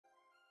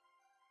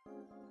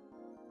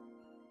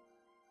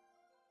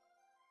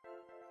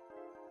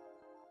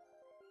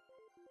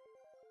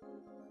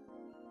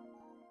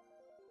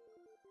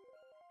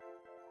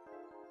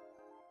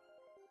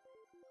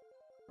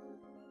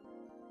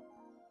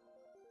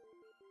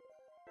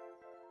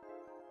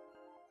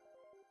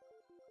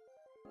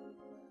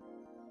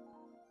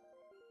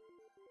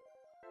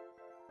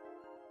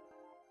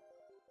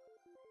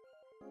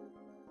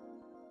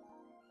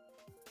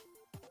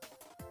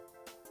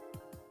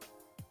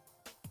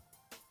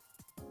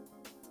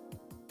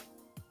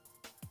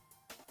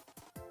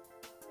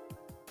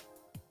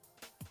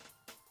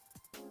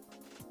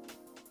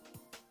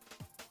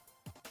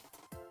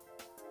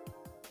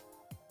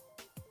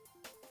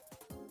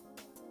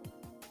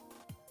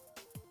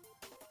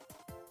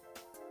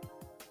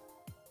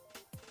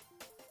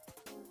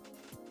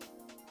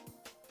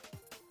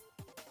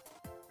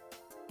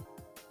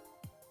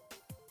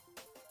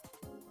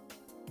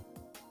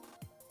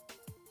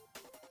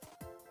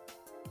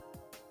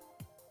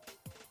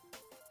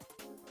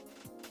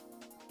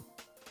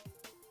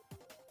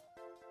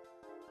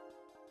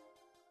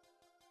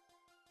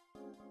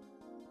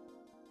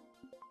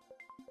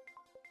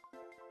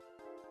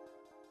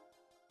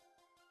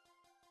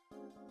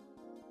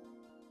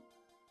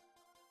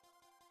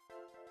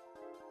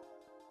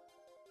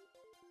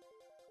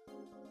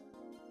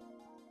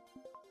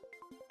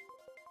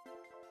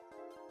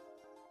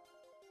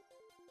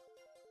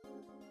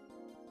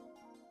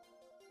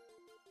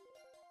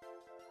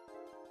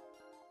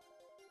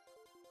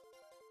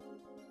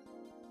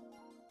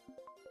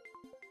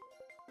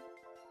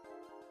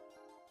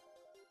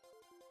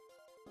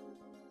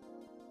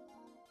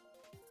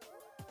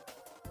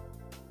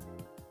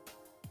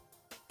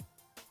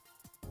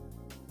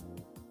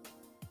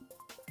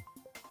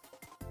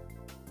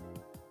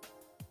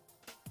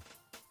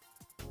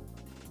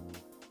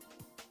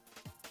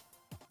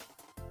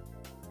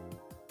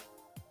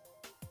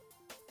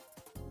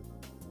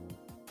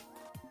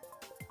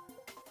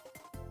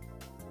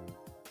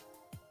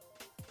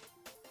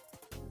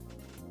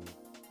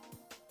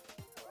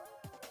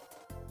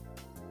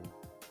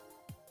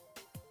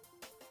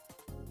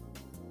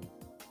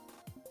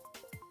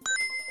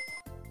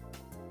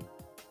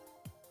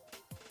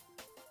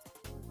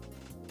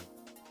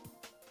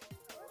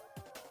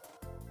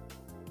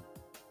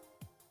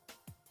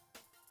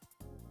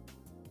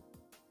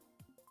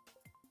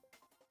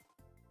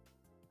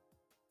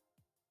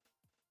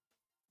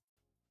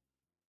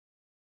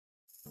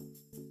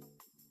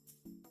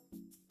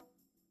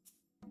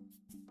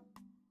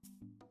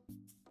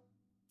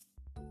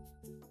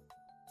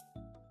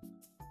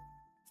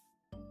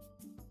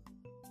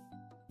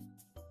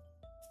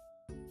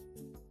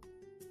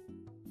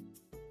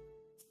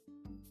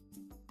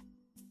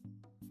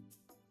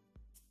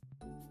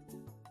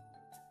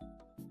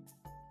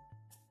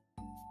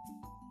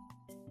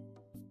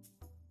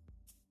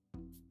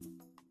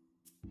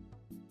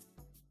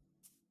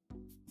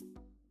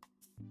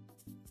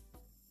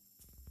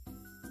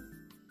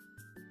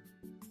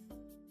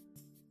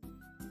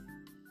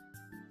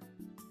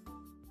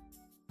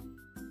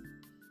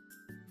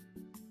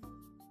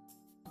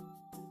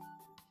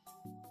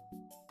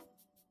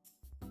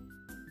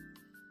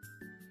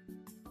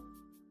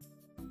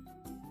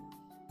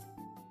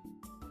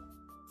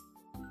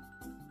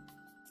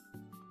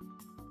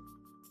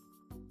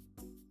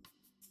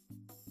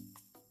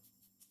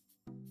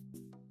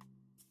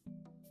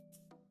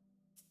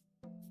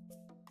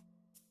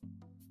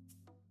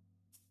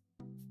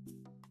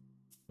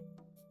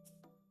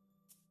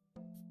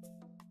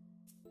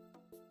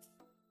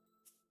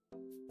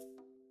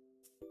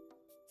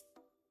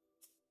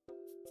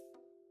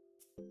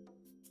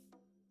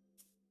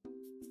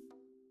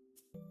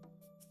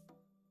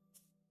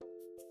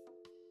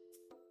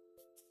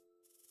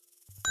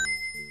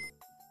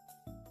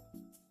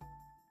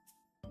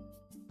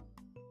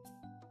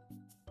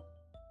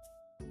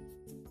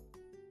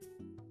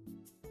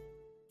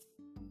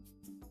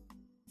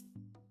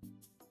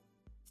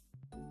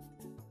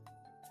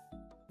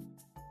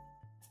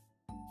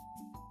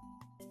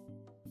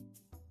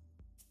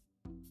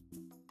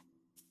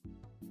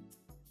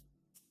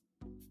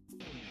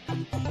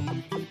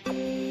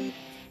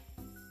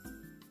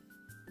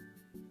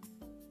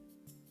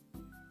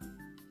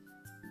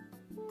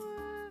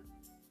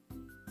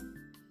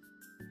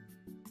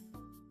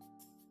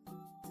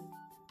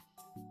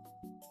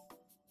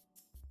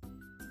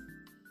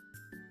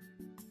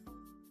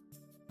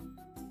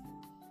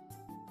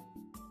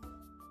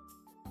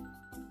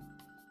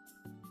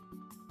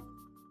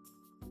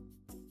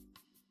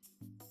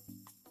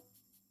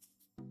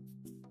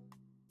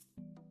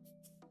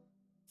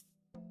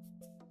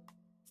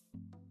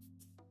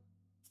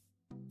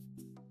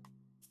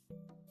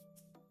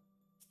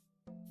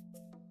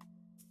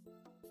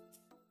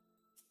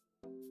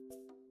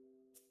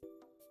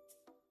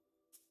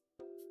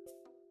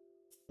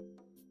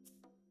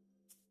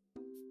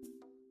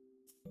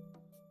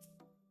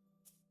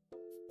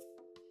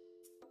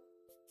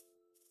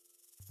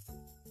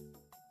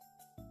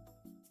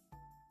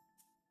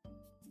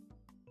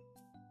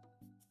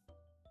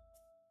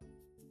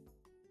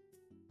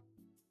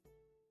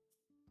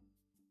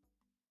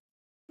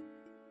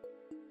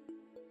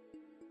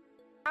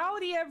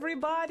Howdy,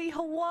 everybody!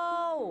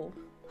 Hello!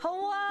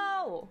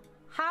 Hello!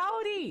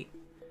 Howdy!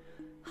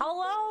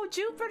 Hello,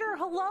 Jupiter!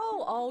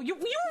 Hello! Oh, you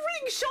were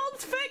reading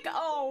Sean's fic?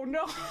 Oh,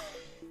 no!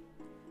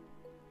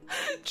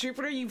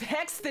 Jupiter, you've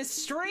hexed this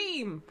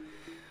stream.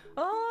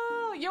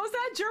 Oh, yo, is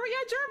that Germa?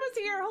 Yeah, Germa's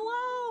here.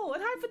 Hello.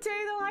 And hi,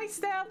 Potato. Hi,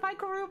 Steph. Hi,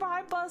 Karuba.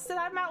 Hi, Busted.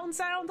 Hi, Mountain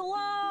Sound. Hello.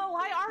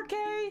 Hi, RK.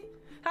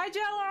 Hi,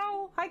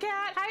 Jello. Hi,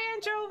 Cat. Hi,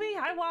 Anchovy.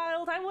 Hi,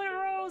 Wild. Hi, Winter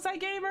Rose. Hi,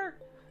 Gamer.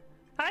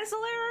 Hi,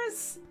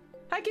 Solaris.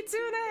 Hi,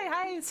 Kitsune.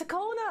 Hi,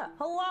 Sakona.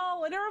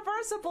 Hello. And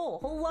Irreversible.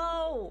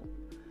 Hello.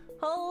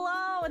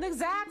 Hello. And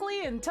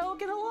Exactly. And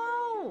Token.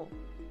 Hello.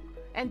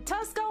 And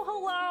Tusco.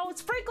 Hello.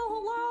 Sprinkle.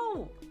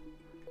 Hello.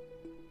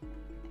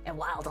 And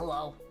Wild.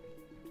 Hello.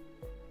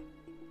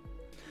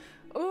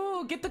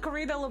 Ooh, get the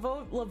Karina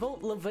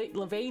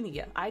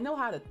Lavania. I know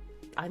how to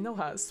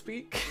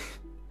speak.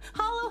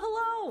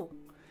 Hello.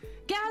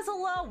 Guys,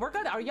 hello.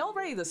 Are y'all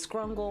ready to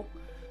scrungle?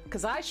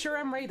 Cause I sure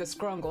am ready to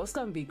scrungle. It's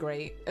gonna be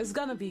great. It's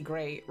gonna be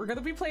great. We're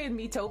gonna be playing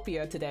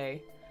Miitopia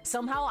today.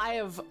 Somehow I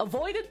have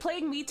avoided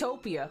playing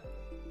Miitopia,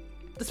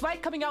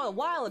 despite coming out a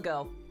while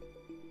ago.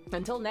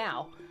 Until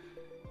now.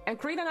 And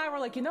Karina and I were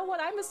like, you know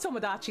what? I miss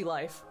Tomodachi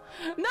life.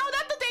 No,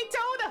 not the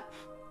Daytona!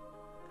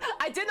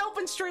 I didn't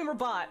open Streamer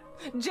Bot.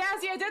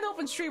 Jazzy, I didn't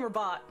open Streamer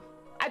Bot.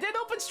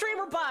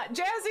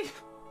 Jazzy.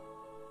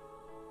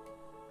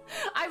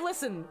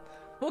 Listen.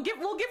 We'll give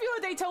you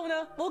a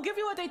Daytona.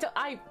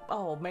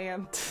 Oh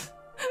man.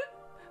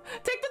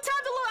 Take the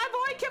time to load. I've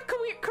already kept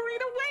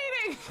Karina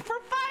waiting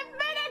for 5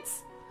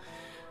 minutes.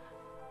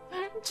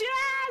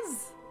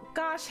 Jazz.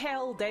 Gosh,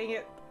 hell, dang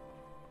it.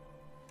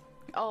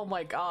 Oh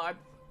my god.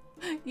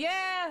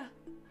 Yeah.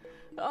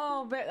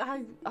 Oh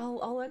man,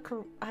 I'll let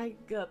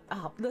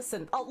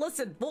listen.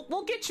 Listen.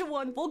 We'll get you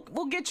one.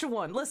 We'll get you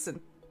one.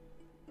 Listen.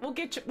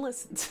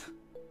 Listen.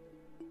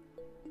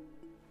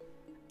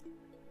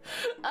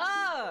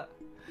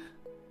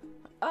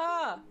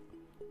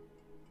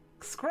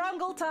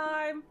 Scrungle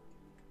time.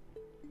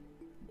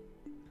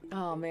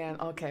 Oh man.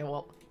 Okay.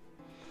 Well,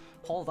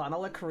 hold on.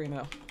 I'll let Karina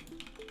know.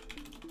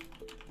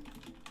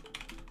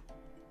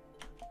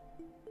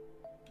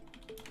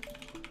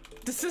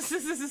 This is.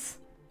 This is.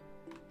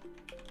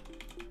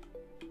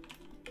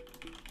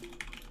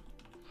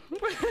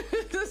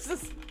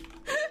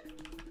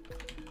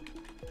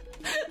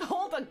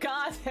 Hold on,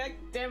 god heck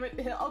damn it.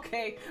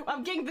 Okay,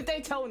 I'm getting the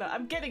Daytona.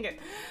 I'm getting it.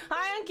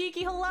 Hi,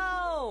 Ankiki.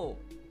 Hello.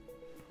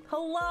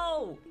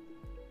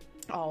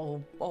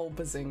 Oh,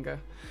 bazinga.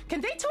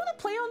 Can Daytona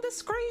play on this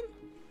screen?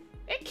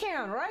 It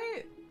can,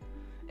 right?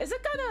 Is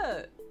it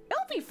gonna?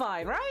 It'll be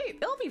fine, right?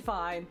 It'll be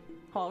fine.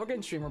 Hold on, we're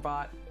getting Streamer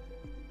Bot.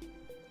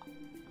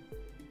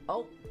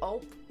 Oh,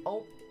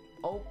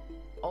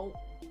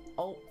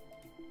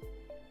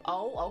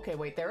 okay,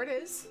 wait, there it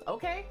is.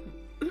 Okay.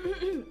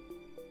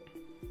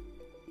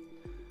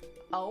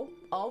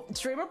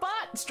 Streamer Bot.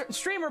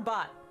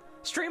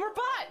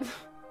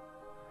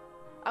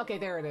 Okay,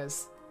 there it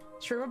is.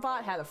 Streamer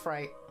Bot had a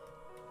fright.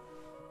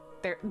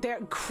 There,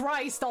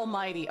 Christ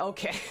almighty.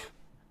 Okay.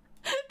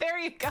 There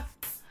you go.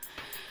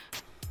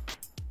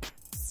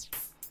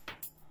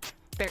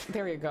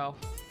 There you go.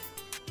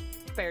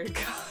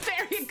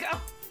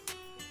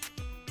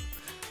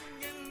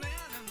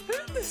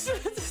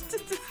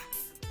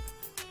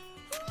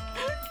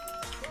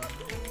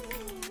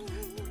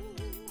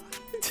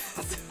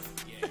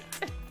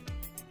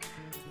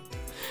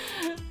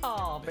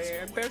 Oh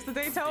man, there's the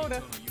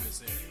Daytona.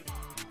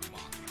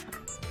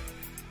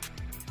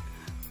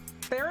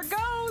 There it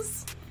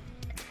goes.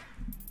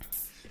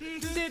 The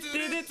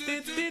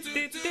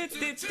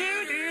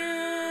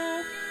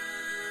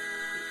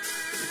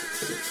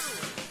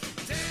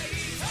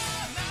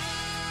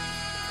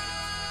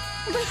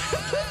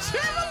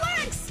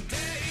Germalex!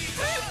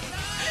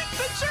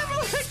 The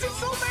Germalex is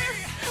still there!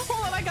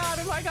 Hold on, I got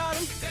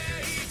him.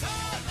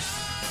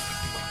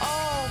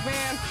 Oh,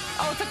 man.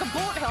 Oh, it's like a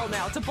bullet hell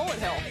now. It's a bullet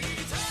hell.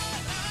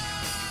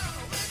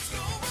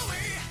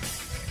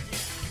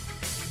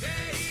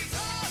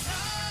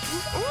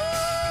 Ooh!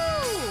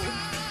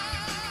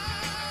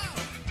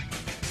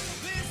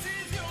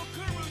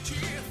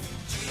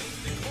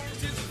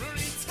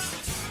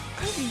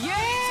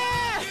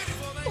 Yeah!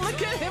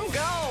 Look at him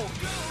go!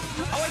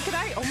 Oh, wait, can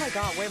I? Oh my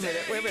god, wait a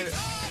minute.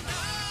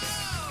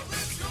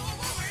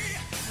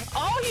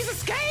 Oh, he's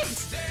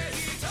escaped!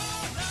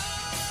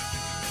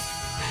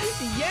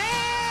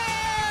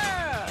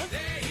 Yeah!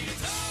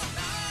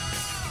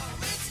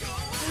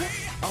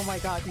 Oh my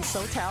god, he's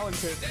so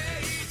talented.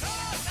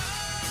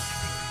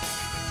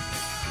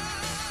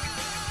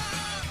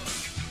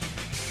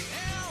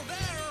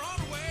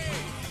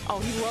 Oh,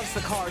 he loves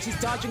the cars. He's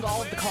dodging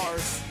all of the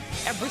cars.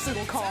 Every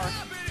single car.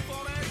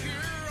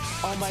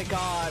 Oh my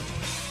god.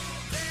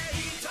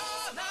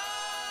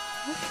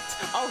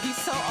 Oh, he's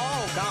so...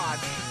 Oh, God.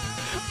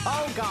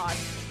 Oh, God.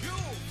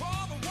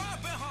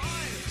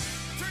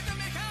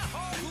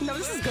 No,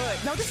 this is good.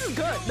 No, this is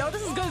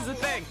good is the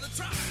thing.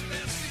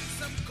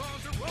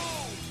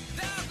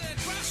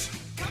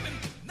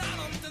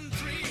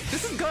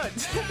 This is good.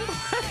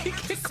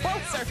 Get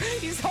closer.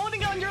 He's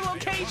holding on your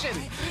location.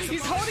 You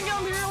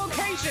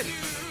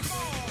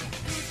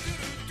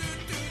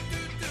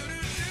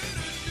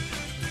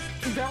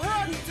better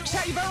run.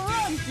 Chat, you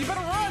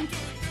better run.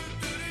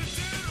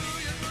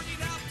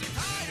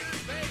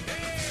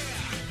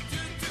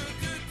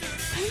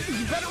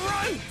 better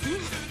run!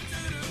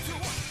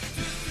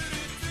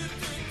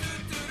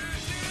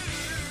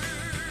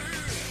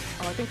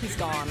 Oh, I think he's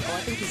gone. Oh,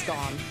 I think he's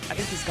gone. I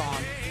think he's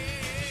gone.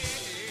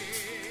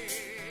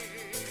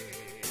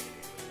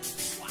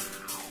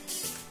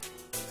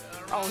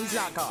 Oh, he's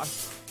not gone.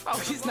 Oh,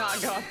 he's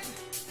not gone.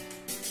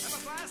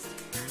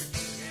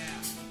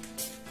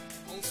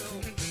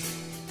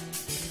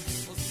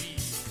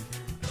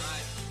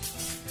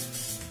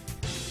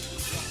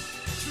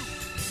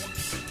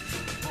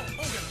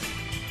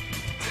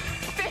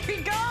 There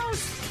he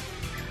goes!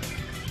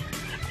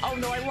 Oh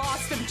no, I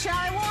lost him. Chat,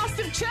 I lost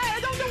him. Chat, I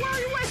don't know where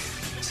he went.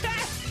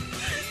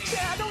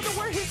 Chat, I don't know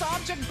where his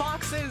object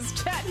box is.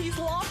 Chat, he's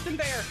lost in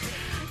there.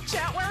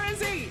 Chat, where is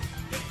he?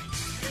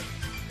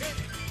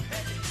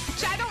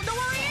 Chat, I don't know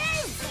where he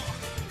is.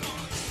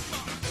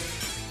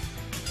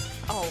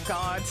 Oh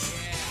god.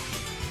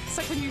 It's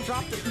like when you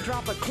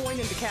drop a coin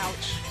in the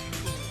couch.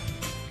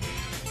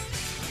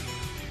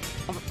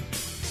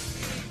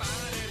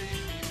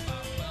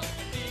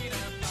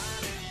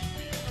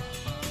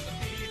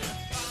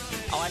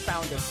 Oh, I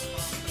found him.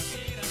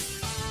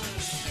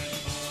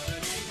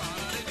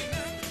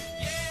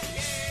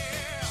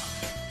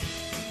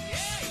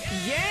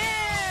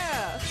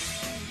 Yeah!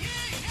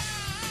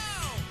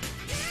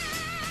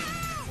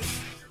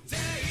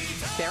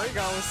 There he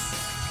goes.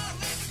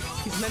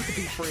 He's meant to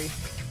be free.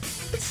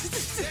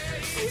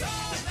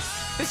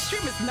 This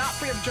stream is not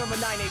free of German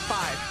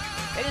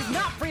 985. It is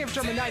not free of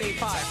German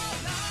 985.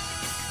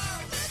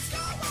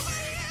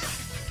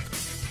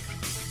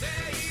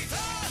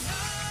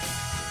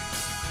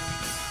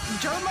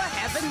 Germa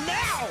heaven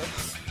now!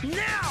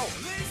 Now!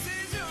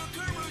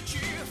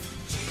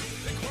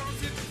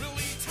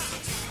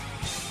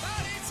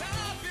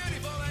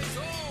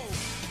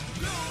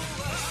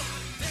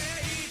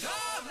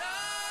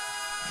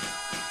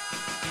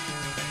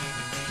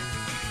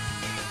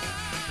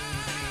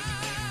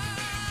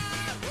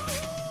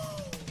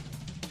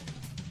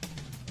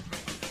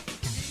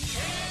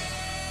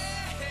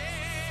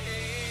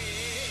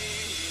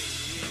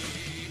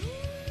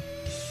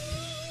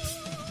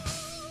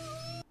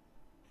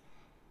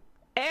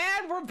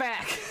 And we're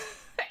back.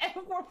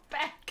 And we're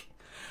back.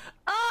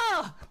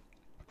 Oh!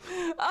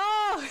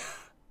 Oh!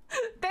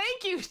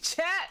 Thank you,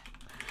 chat.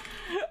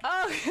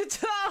 Oh,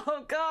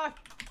 oh God.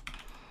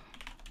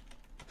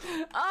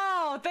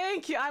 Oh,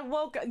 thank you. I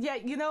woke up. Yeah,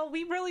 you know,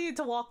 we really need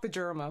to walk the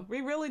Germa.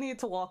 We really need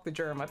to walk the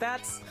Germa.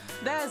 That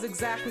is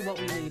exactly what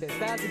we needed.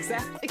 That's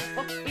exactly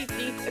what we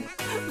needed.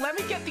 Let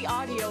me get the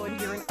audio in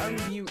here and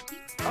unmute.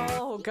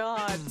 Oh,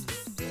 God.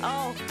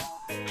 Oh.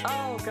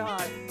 Oh,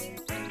 God.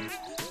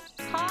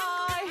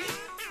 Hi.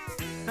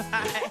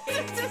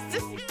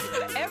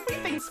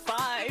 Everything's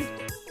fine.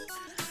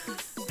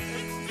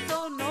 It's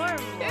so normal.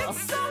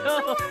 It's so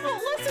normal.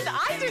 Listen,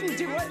 I didn't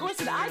do it.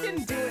 Listen, I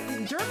didn't do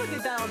it. Germa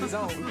did that on his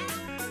own.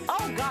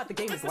 Oh God, the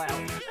game is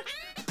loud.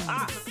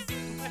 Ah.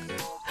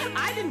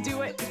 I didn't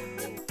do it.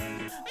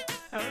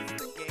 That was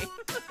the game.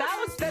 That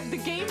was the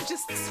game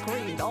just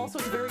screamed. Also,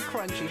 it's very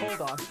crunchy.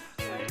 Hold on.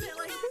 Why did it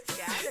like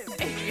scatter me?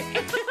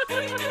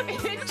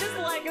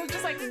 It was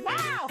just like,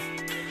 wow.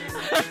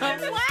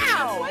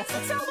 Wow! Why does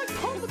it sound like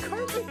Paul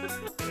McCartney?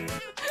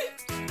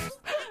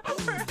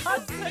 For a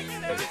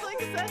second, I was like,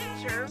 is that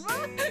Germa?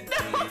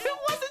 No, it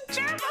wasn't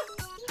Germa.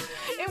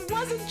 It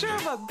wasn't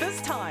Germa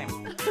this time.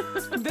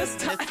 This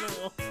time.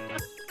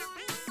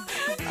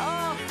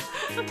 Oh,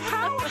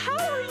 how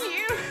are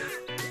you?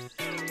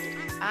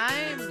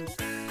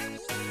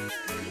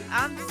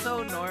 I'm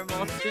so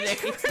normal today.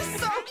 You're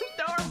so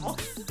normal.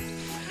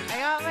 I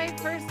got my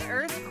first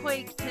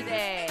earthquake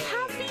today.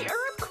 Happy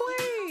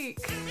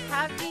earthquake!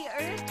 Happy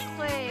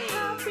earthquake!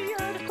 Happy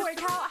earthquake!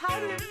 How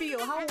did it feel?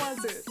 How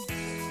was it?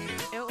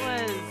 It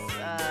was,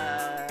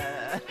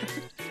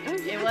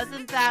 it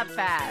wasn't that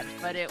bad,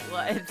 but it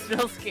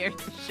still scared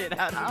the shit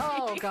out of me.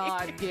 Oh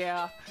God,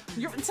 yeah.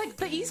 It's like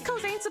the East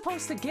Coast ain't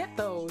supposed to get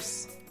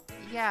those.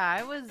 Yeah,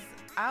 I was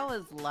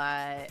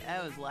lied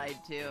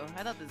to.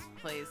 I thought this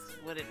place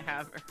wouldn't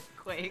have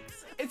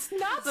earthquakes. It's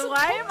not So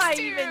supposed why am I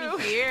to. even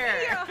here?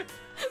 Yeah.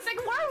 It's like,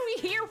 what are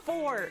we here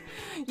for?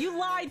 You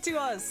lied to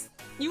us.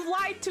 You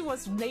lied to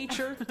us,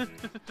 nature.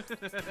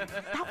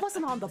 That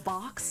wasn't on the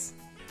box.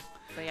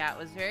 But yeah, it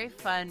was very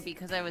fun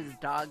because I was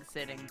dog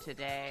sitting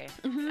today,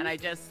 and I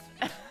just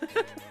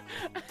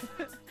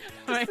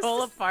my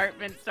whole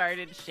apartment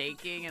started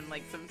shaking and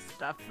like some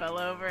stuff fell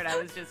over, and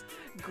I was just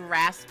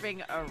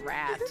grasping a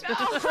rat.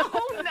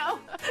 Oh no!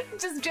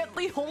 Just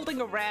gently holding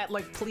a rat,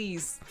 like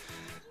please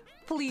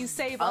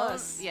save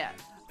us. Yeah,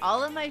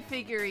 all of my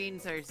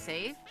figurines are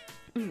safe.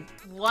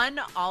 One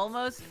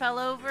almost fell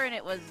over, and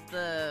it was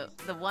the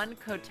one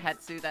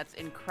Kotetsu that's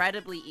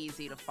incredibly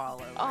easy to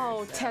fall over.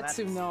 Oh, so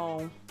Tetsu,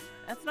 no.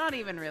 That's not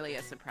even really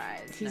a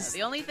surprise. No.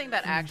 The only thing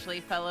that actually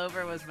fell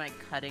over was my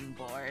cutting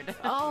board.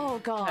 Oh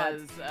God.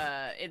 Because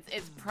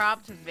it's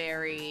propped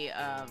very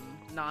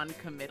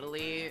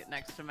non-committally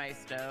next to my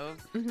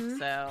stove.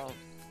 So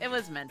It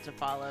was meant to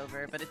fall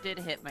over, but it did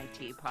hit my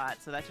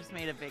teapot, so that just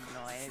made a big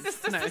noise.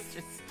 And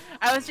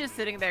I was just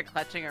sitting there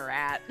clutching a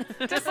rat.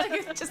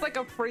 just like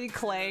a free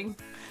clang.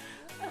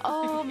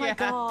 Oh my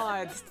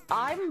god.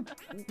 I'm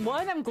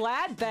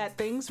glad that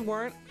things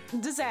weren't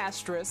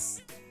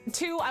disastrous.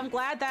 2, I'm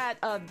glad that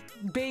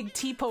big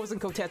T-pose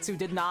and Kotetsu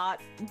did not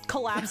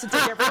collapse and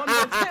take everyone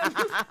with him.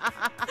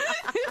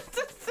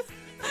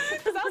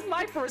 Because that was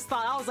my first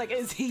thought. I was like,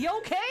 is he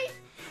okay?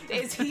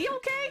 Is he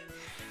okay?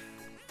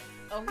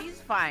 Oh, he's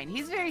fine.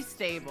 He's very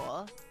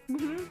stable.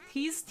 Mm-hmm.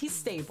 He's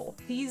stable.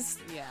 He's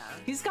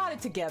got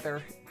it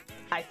together,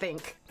 I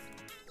think.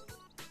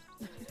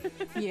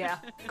 Yeah,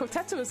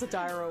 Kotetsu is a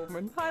dire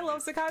omen. Hi,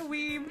 Lovesick. Hi,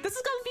 Weeb. This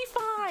is gonna be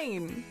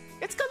fine.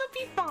 It's gonna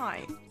be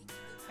fine.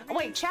 Oh,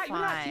 wait, chat, you're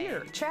not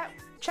here. Chat,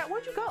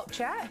 where'd you go?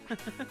 Chat?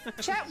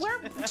 Chat, where?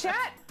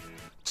 Chat?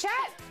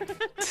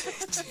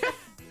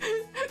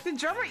 Did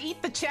drummer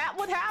eat the chat?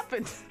 What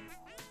happened?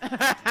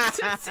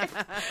 Chat,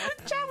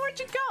 where'd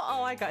you go?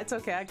 Oh, it's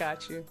okay, I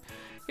got you.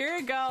 Here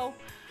you go.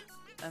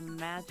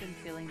 Imagine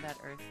feeling that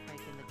earthquake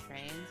in the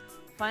trains.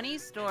 Funny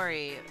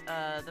story,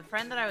 the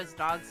friend that I was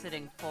dog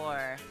sitting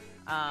for,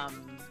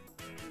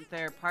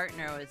 their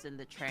partner was in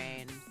the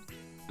train,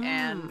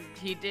 and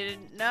he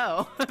didn't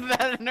know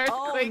that an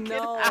earthquake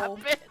had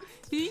happened.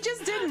 He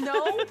just didn't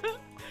know?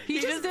 He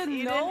didn't know?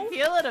 He didn't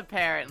feel it,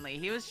 apparently.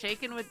 He was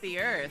shaken with the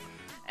earth,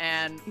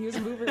 and... He was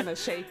moving and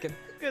shaking.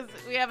 Because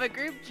we have a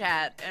group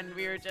chat, and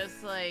we were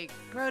just like,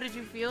 bro, did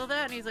you feel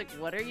that? And he's like,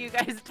 what are you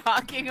guys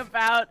talking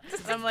about?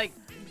 And I'm like,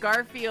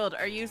 Garfield,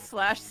 are you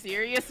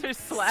 /serious or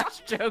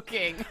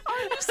 /joking?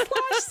 Are you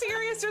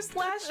 /serious or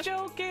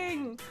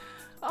 /joking?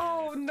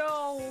 Oh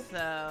no.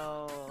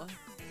 So...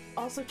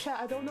 Also, chat,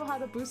 I don't know how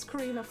to boost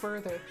Karina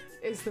further,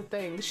 is the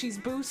thing. She's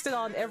boosted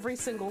on every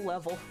single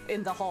level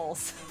in the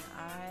halls.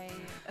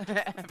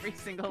 Every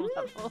single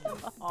level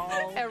in the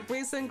halls.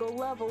 Every single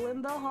level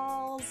in the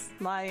halls,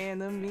 my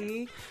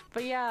enemy.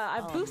 But yeah, I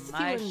boosted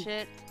you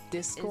in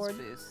Discord. Is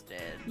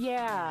boosted.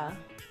 Yeah.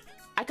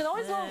 I could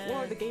always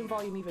lower the game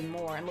volume even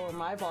more and lower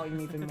my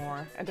volume even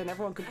more, and then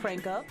everyone could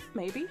crank up,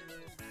 maybe.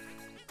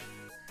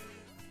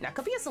 That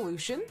could be a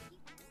solution.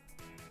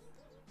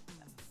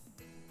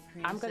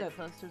 I'm gonna sit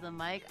close to the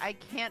mic. I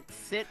can't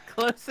sit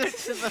closer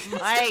to the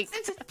mic.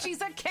 She's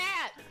a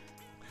cat.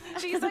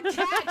 She's a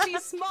cat.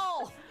 She's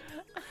small.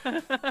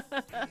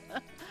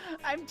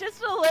 I'm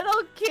just a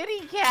little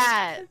kitty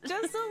cat.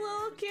 Just a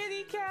little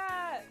kitty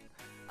cat.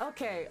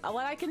 Okay,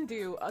 what I can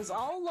do is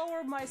I'll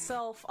lower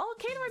myself. Oh,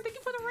 Caterer, thank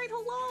you for the raid.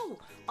 Hello.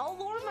 I'll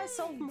lower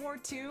myself more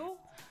too,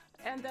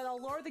 and then I'll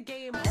lower the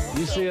game. Also.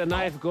 You see a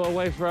knife, go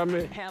away from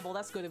it. Hannibal,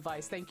 that's good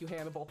advice. Thank you,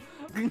 Hannibal.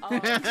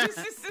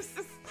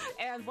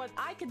 And what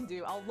I can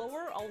do, I'll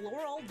lower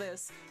all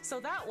this, so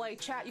that way,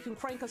 chat, you can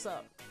crank us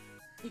up.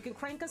 You can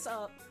crank us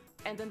up,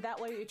 and then that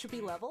way it should be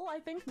level, I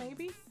think,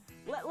 maybe?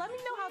 Let me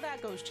know how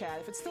that goes, chat.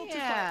 If it's still too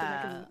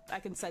quiet, then I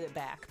can set it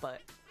back,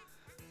 but...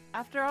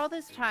 After all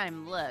this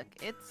time, look,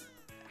 it's...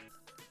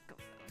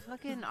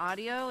 fucking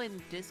audio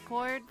in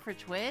Discord for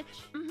Twitch?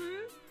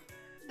 Mm-hmm.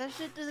 That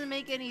shit doesn't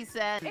make any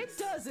sense. It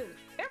doesn't.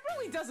 It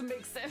really doesn't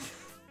make sense.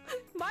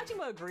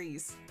 Majima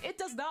agrees. It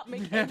does not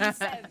make any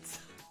sense.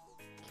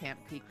 Can't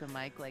peek the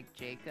mic like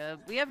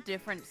Jacob. We have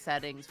different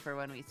settings for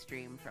when we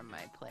stream from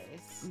my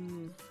place.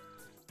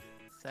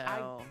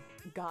 So...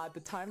 God, the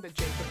time that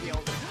Jacob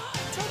yelled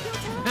at Tokyo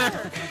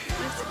Tower!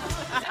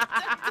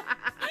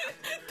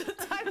 The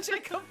time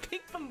Jacob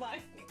peeked the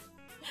mic.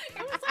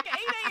 It was like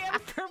 8 a.m.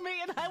 for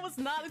me, and I was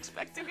not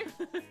expecting it.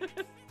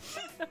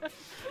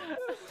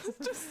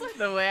 Just like...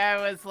 The way I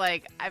was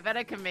like, I bet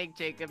I can make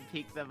Jacob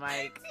peek the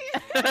mic.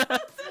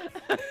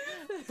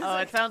 Oh,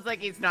 it sounds like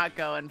he's not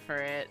going for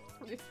it.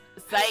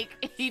 Psych,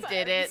 he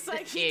did it.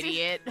 Psych,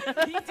 idiot.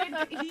 He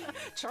did.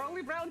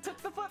 Charlie Brown took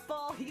the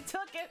football. He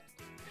took it.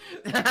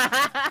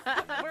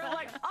 We're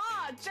like,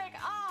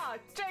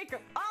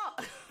 Jacob,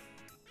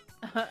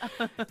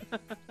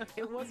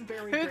 It was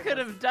very. Who could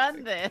have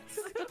done this?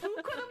 Who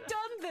could have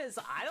done this?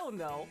 I don't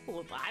know.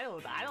 I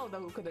don't know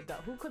who could have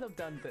done. Who could have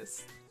done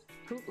this?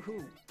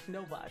 Who?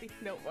 Nobody.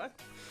 No one.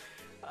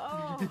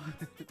 Oh.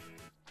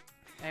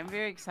 I'm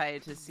very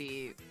excited to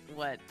see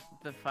what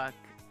the fuck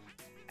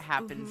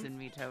happens in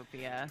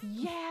Miitopia.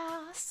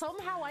 Yeah.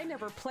 Somehow I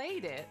never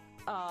played it.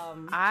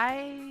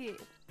 I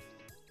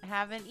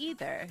haven't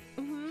either.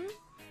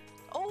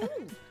 Oh.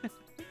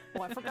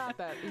 Oh, I forgot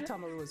that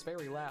Itamaru was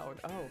very loud.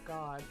 Oh,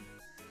 God.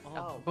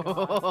 Oh, God.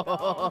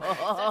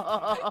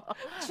 Oh.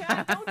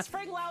 Chat, don't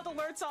spring loud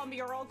alerts on me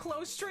or I'll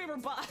close streamer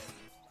bot.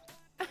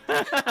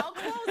 I'll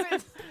close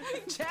it.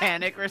 Chat.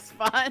 Panic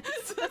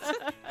response.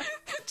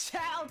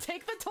 Chat, I'll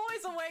take the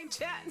toys away,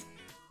 chat.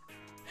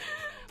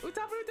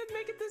 Utamaru didn't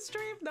make it this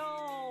stream?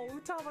 No,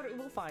 Utamaru,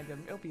 we'll find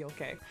him. It'll be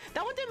okay.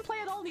 That one didn't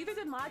play at all, neither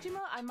did Majima.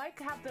 I might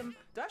have them...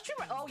 Do I have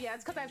streamer... Oh, yeah,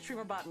 it's because I have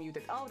streamer bot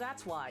muted. Oh,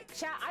 that's why.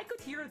 Chat, I could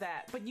hear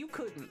that, but you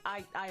couldn't.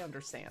 I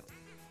understand.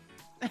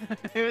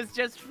 It was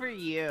just for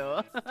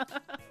you.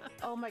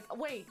 Oh, my...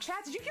 Wait,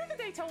 chat, did you hear the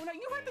Daytona?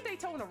 You heard the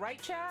Daytona,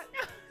 right, chat?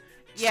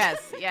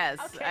 Yes.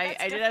 Okay,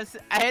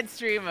 I had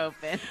stream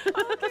open.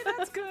 Okay,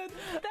 that's good.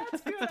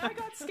 That's good. I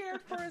got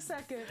scared for a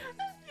second.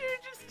 You're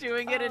just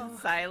doing it in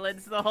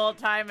silence the whole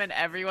time, and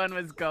everyone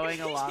was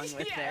going along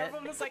with Yeah, it.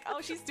 everyone was like,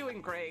 "Oh, she's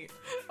doing great.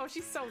 Oh,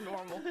 she's so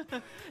normal."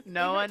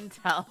 No one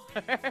tell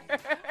her.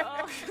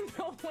 Oh,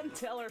 no one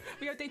tell her.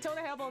 We got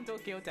Daytona Hellbound and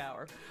Tokyo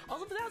Tower.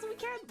 All of the thousand we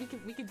can.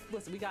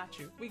 Listen, we got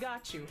you. We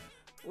got you.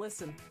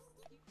 Listen,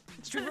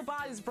 streamer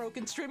bot is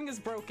broken. Streaming is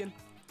broken.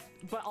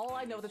 But all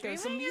I know that there's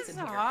some Streaming music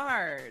is here.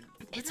 hard.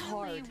 It's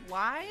Literally, hard.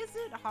 Why is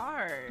it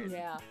hard?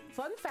 Yeah.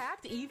 Fun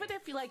fact, even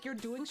if you're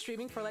doing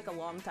streaming for like a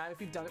long time, if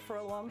you've done it for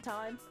a long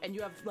time and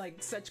you have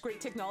like such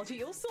great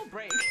technology, it'll still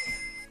break.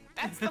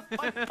 That's the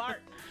fun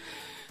part.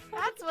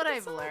 That's what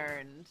I've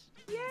learned.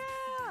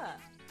 Yeah.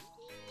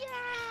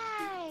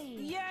 Yay!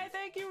 Yeah,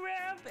 thank you,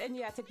 Ramp. And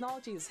yeah,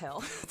 technology is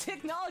hell.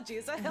 Technology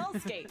is a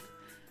hellscape.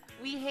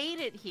 We hate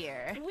it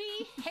here.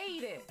 We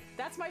hate it.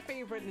 That's my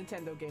favorite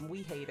Nintendo game.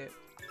 We hate it.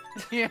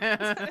 Yeah.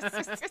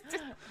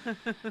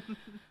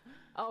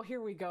 Oh,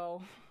 here we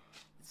go.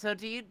 So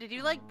did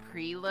you like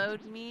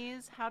preload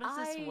Miis? How does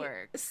this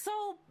work?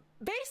 So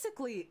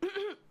basically,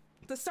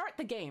 to start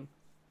the game,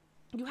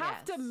 you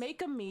have to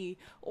make a Mii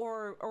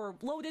or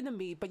load in a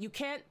Mii, but you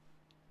can't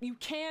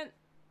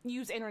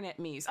use internet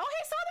Miis. Oh,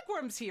 hey, Sonic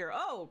Worm's here.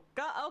 Oh,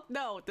 God, oh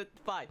no,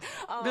 fine.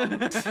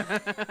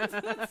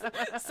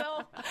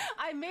 So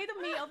I made a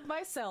Mii of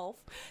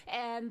myself,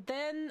 and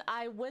then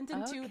I went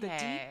into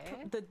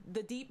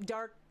the deep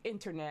dark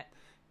internet,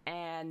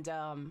 and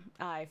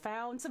I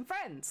found some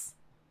friends.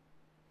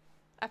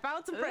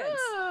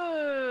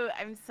 Ooh,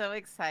 I'm so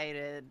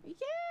excited.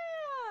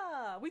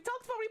 Yeah, we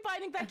talked about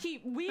rebinding that key.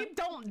 We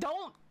don't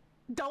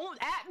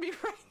at me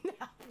right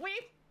now.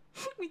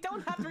 We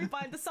don't have to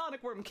rebind the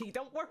Sonic Worm key.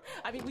 Don't worry.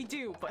 I mean, we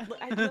do, but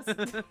I just.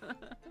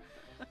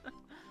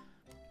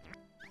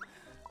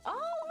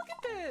 Oh, look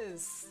at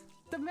this!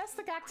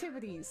 Domestic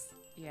activities.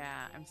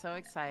 Yeah, I'm so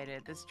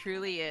excited. This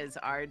truly is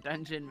our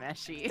dungeon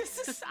meshi.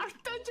 This is our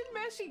dungeon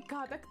meshi.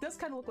 God, that does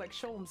kind of look like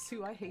Sholmes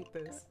too. I hate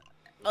this.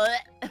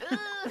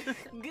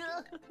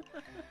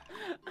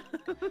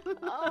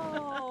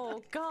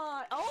 Oh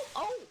God!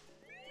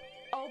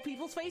 Oh!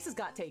 People's faces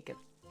got taken.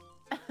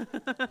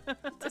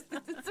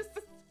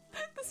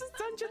 This is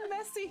dungeon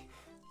messy.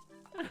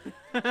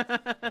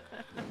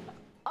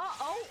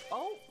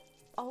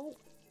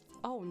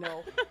 Oh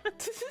no.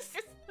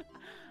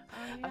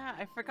 Oh yeah,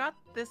 I forgot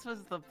this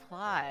was the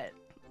plot.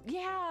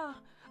 Yeah,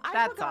 I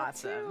That's forgot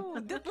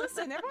awesome. too.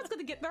 Listen, everyone's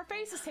gonna get their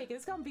faces taken.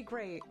 It's gonna be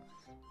great.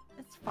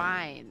 It's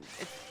fine.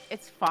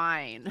 It's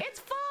fine. It's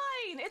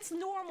fine. It's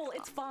normal.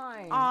 It's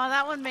fine. Oh,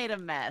 that one made a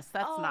mess.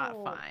 That's not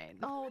fine.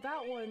 Oh,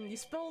 that one. You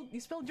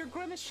spilled your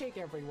grimace shake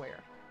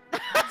everywhere.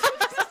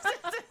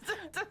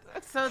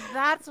 So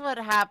that's what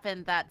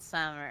happened that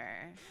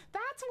summer.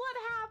 That's what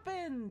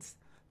happened.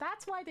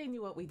 That's why they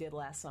knew what we did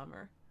last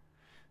summer.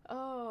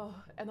 Oh,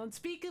 an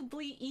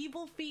unspeakably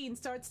evil fiend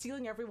starts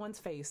stealing everyone's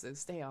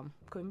faces. Damn,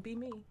 couldn't be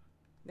me.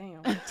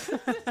 Damn.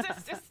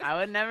 I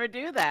would never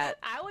do that.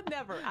 I would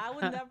never.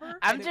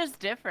 I'm just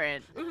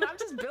different. I'm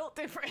just built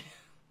different.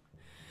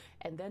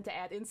 And then to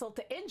add insult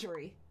to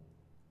injury.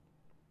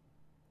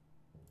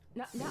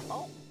 No,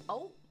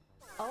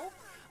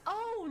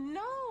 oh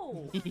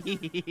no!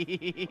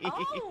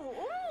 Oh,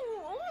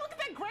 look at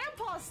that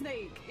grandpa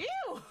snake!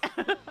 Ew!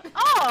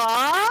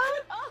 Aww!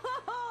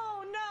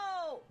 Oh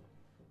no!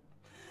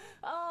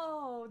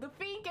 Oh, the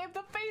fiend gave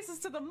the faces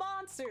to the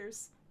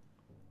monsters.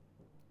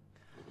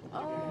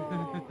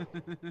 Oh.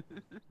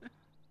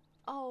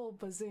 Oh,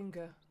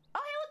 bazinga! Oh,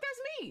 hey, look,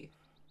 there's me.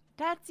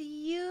 That's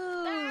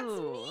you. That's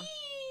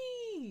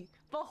me.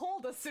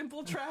 Behold, a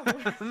simple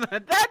traveler.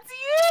 That's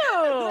you.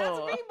 That's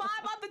me.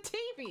 I'm on the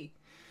TV.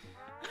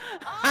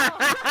 Oh.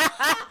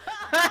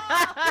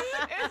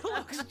 It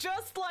looks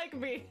just like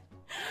me.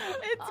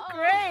 It's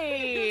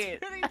great.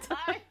 It's really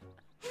tight.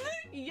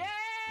 Yeah.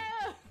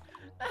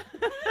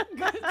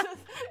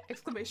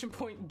 Exclamation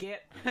point,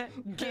 get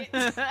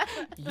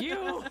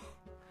you.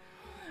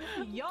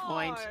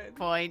 Yarn.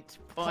 Point.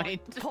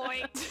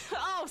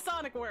 Oh,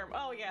 Sonic Worm.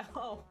 Oh yeah.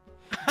 Oh.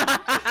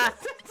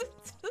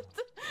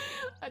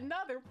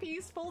 Another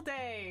peaceful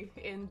day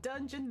in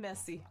Dungeon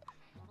Messy.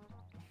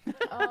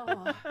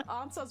 Oh,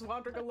 Onsta's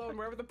wandering alone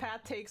wherever the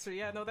path takes her.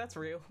 Yeah, no, that's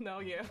real. No,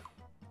 yeah.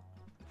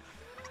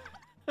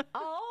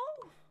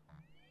 Oh.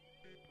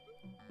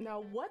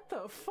 Now what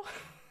the fuck?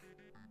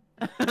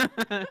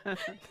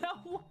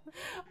 No.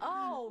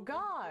 Oh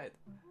God.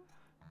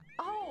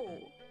 Oh.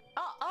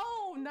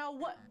 Now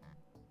what?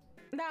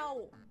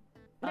 Now.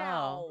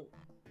 Oh.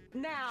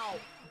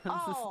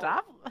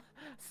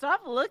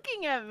 Stop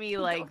looking at me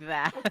like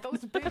that. With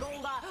those big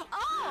old eyes.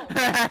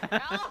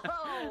 Oh.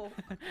 Oh.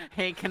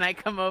 Hey, can I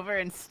come over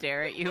and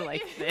stare at you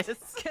like this?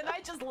 Can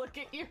I just look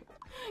at you?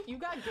 You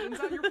got games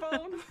on your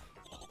phone? Ooh,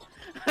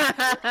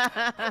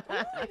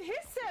 it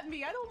hissed at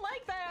me. I don't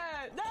like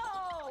that.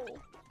 No.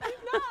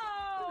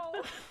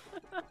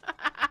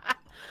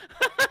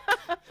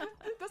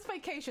 This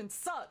vacation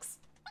sucks.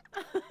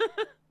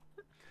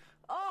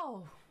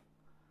 Oh.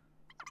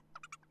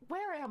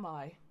 Where am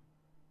I?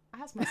 I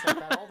ask myself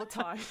that all the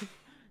time.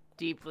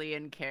 Deeply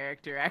in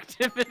character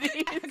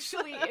activity.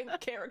 Actually in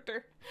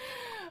character.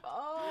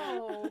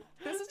 Oh,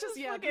 this is just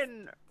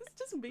fucking this is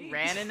just me.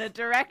 ran in a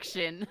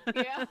direction.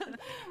 Yeah.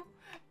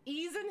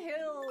 Ease and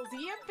Hills,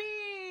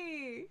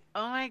 yippee!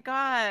 Oh my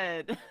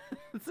god.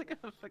 It's like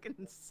a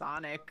fucking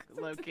Sonic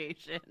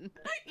location.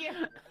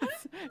 Yeah.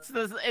 It's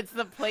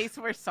the place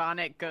where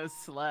Sonic goes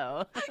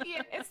slow.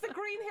 Yeah, it's the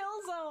Green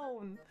Hill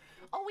Zone.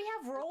 Oh, we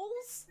have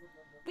roles?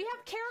 We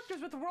have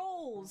characters with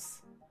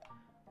roles.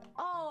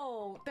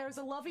 Oh, there's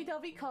a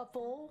lovey-dovey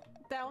couple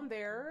down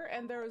there,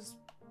 and there's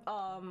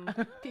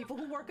people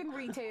who work in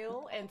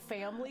retail, and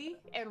family,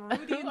 and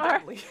Rudy and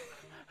Dudley.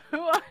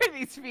 Who are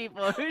these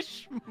people? Who's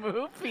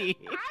Schmoopy?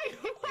 I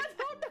don't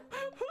know.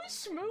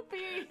 Who's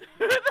Schmoopy?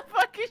 Who the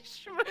fuck is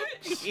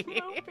Schmoopy?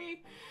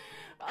 Schmoopy.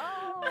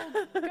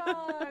 Oh,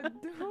 God.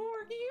 Who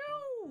are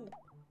you?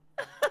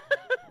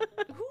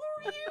 Who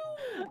are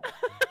you?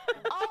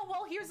 Oh,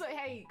 well, here's a...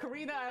 Hey,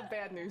 Kawina, I have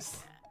bad news.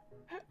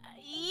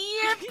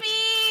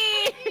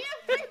 Yippee!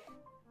 Yippee!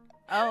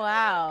 Oh,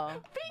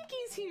 wow.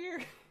 Pinky's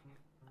here.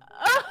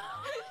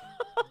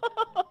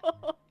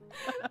 Oh.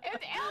 And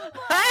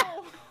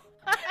Elmo!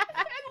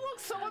 And look,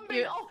 someone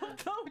made all of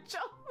the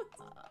Ojamas.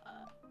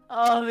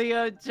 Oh, the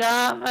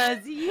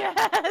Ojamas,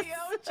 yes! The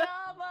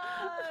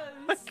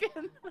Ojamas!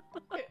 Fucking...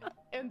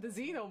 And the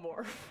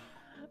Xenomorph.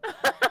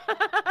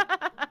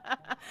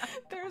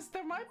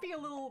 There might be a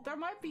lot.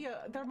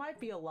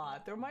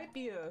 There might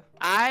be a...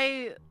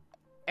 I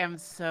am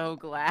so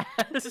glad.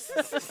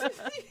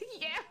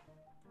 Yeah.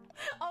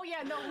 Oh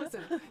yeah, no,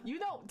 listen. You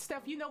know,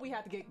 Steph, you know we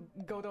had to get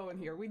Godot in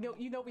here.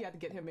 You know we had to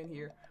get him in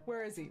here.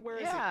 Where is he? Where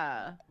is he?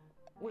 Yeah.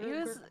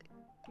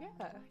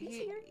 Yeah, he's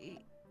here.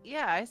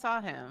 Yeah, I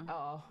saw him.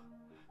 Oh.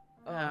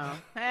 Oh.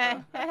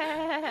 But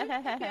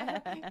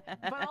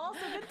also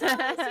the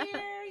Tommy's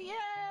here!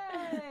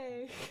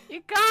 Yay!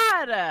 You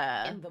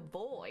gotta! And the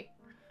boy.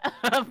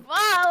 Follow!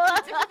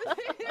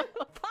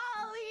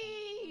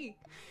 Polly!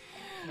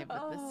 Okay,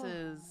 but this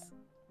is...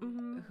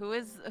 Mm-hmm. Who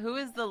is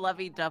the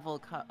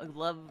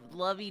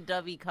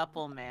lovey-dovey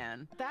couple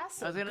man?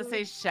 That's I was gonna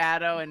say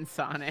Shadow and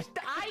Sonic.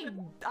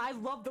 I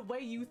love the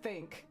way you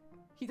think.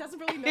 He doesn't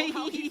really know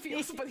how he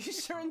feels, but he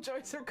sure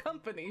enjoys her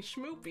company.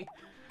 Schmoopy.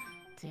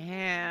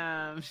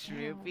 Damn,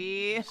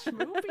 Schmoopy.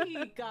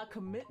 Schmoopy got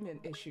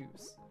commitment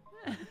issues.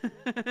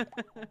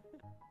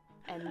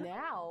 And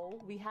now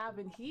we have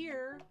in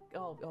here.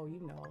 Oh,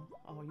 you know.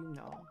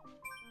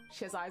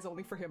 She has eyes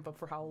only for him, but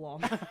for how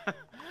long?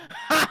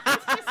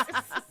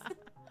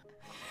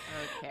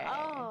 Okay.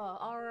 Oh,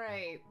 all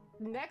right.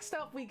 Next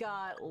up, we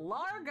got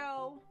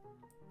Largo,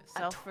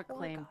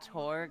 self-proclaimed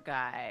tour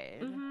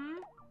guide.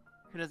 Mm-hmm.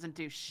 Who doesn't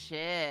do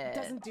shit.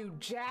 Doesn't do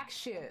jack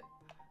shit.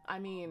 I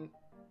mean,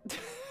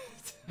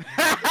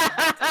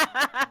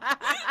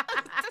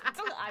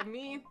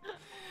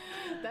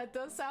 that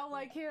does sound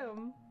like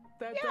him.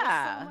 That does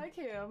sound like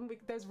him.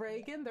 There's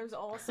Reagan. There's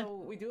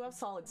also, we do have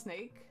Solid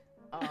Snake.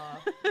 And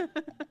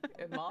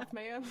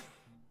Mothman. And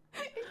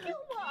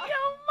Gilmon.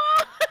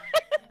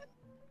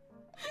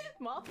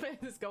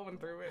 Mothman is going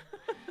through it.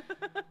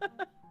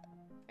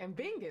 And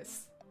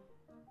Bingus.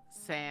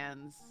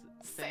 Sans.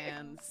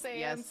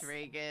 Yes,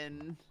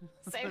 Reagan.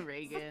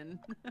 Reagan.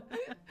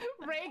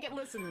 Reagan,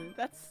 listen.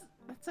 That's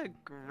a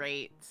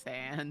great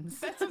Sans.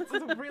 That's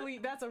a really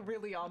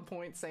on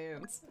point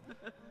Sans.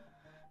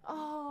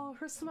 Oh,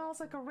 her smile's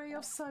like a ray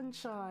of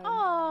sunshine.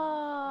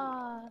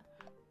 Aww.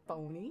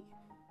 Boney.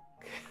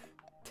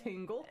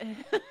 Tingle.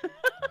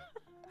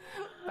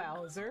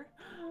 Bowser.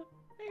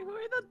 Hey, who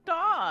are the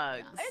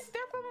dogs?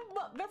 They're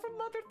from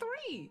Mother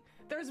 3.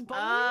 There's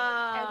Boney,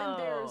 and then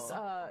there's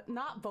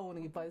not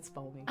Boney, but it's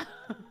Boney.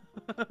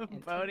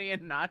 Boney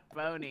and not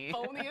Boney.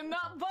 Boney and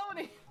not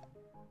Boney.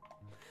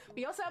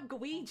 We also have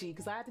Luigi,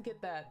 because I had to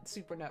get that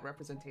Super Nut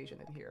representation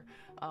in here.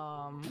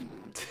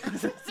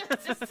 Who's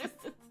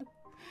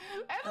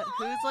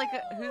like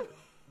who?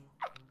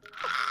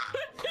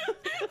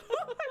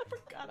 I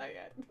forgot I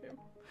had him.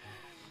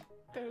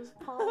 There's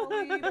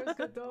Polly, there's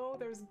Godot,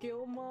 there's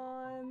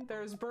Gilmon,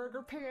 there's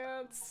Burger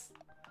Pants.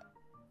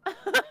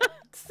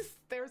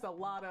 There's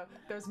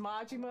there's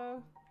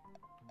Majima.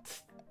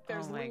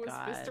 There's Lewis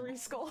Mystery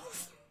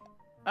Skulls.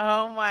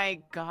 Oh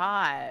my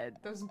god.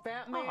 There's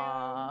Batman,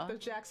 Aww.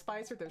 there's Jack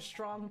Spicer, there's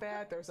Strong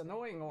Bad, there's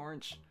Annoying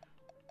Orange.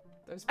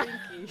 There's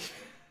Pinky.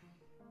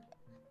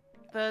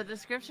 The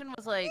description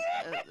was like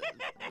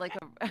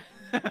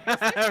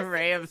a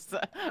ray of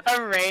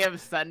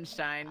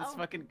sunshine. It's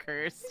fucking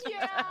cursed.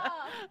 Yeah.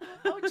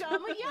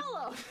 Ojama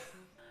Yellow.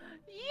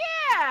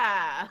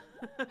 Yeah.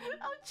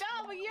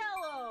 Ojama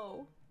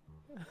Yellow.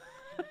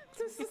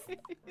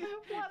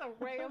 What a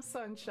ray of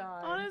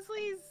sunshine. Honestly,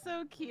 he's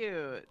so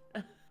cute.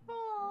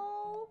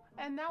 Oh,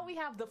 and now we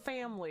have the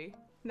family.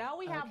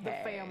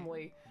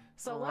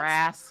 So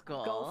let's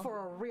go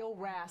for a real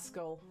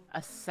rascal.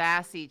 A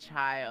sassy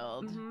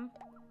child. Mm-hmm.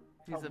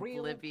 Who's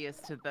oblivious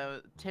to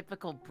the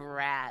typical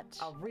brat.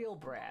 A real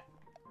brat.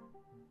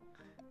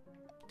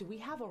 Do we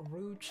have a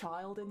rude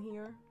child in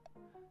here?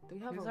 Do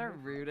we have Who's a our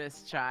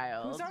rudest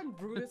child? Who's our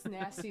rudest,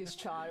 nastiest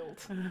child?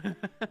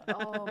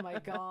 Oh my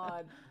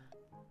god.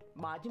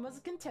 Majima's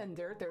a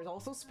contender. There's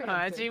also Spamton.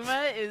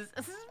 Majima is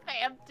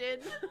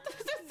Spamton.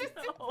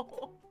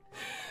 No.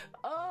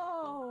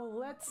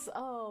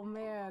 Oh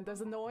man,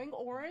 there's Annoying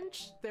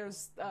Orange.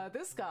 There's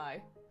this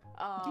guy.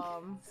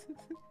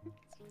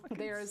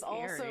 There's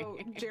scary. also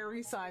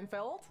Jerry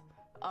Seinfeld.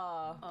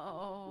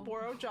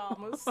 Boro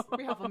Jamas.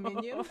 We have a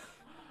minion.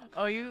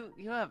 Oh, you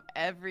have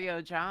every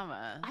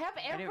Ojama. I have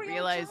every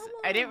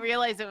I didn't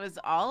realize it was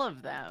all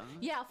of them.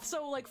 Yeah,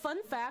 so like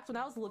fun fact, when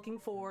I was looking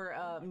for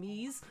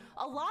Miis,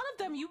 a lot of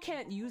them you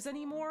can't use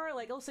anymore.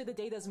 Like, say the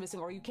data's missing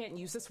or you can't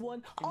use this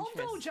one. All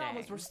the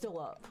Ojamas were still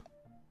up.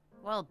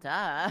 Well,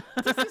 duh.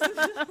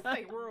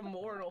 They were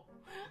immortal.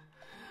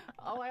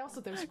 Oh,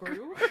 there's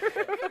Gru.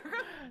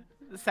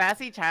 The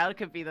sassy child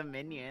could be the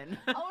minion.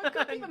 Oh, it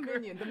could be the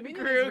minion. The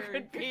minion Gru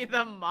could be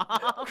the mom.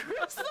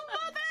 Gru's the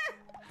mother!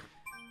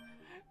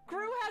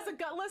 Gru has a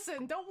gun.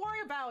 Listen, don't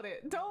worry about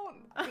it.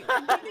 He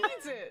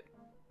needs it.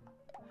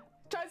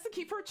 Tries to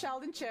keep her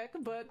child in check,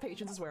 but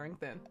patience is wearing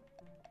thin.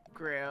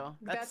 Gru.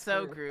 That's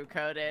so Gru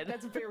coded.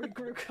 That's very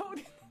Gru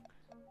coded.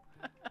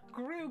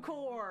 Gru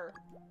core.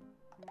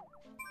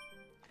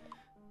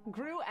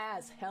 Gru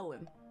as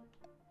Helen.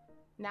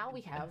 Now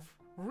we have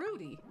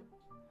Rudy.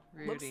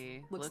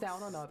 Rudy looks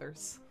down on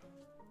others.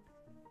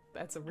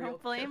 That's a real.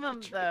 Don't blame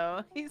him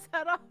though. He's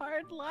had a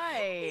hard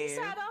life. He's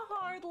had a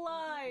hard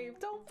life.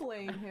 Don't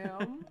blame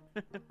him.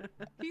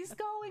 He's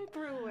going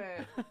through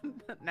it.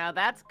 Now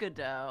that's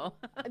Godot.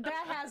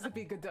 That has to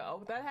be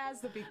Godot. That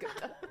has to be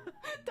Godot.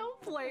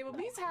 Don't blame him.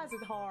 He has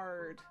it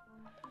hard.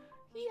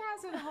 He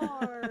has it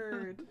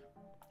hard.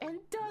 And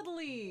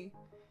Dudley,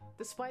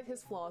 despite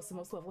his flaws, the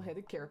most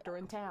level-headed character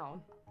in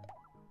town.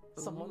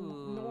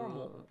 Someone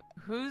normal.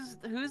 Who's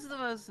the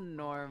most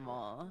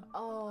normal?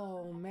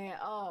 Oh man,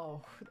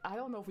 I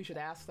don't know if we should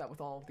ask that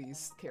with all of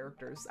these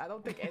characters. I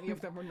don't think any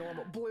of them are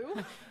normal.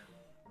 Blue?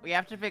 We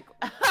have to pick.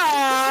 Look,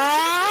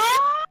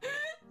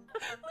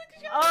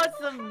 Oh, it's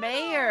the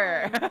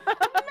mayor. The mayor.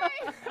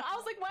 I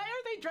was like, why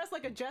are they dressed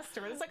like a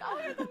jester? And it's like, oh,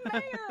 you're the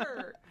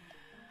mayor.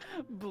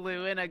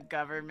 Blue in a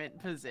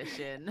government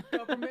position.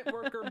 Government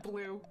worker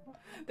Blue.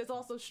 There's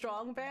also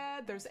Strong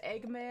Bad. There's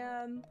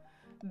Eggman.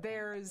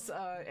 There's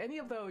any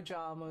of the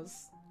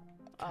Ojamas.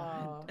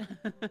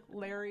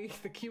 Larry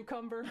the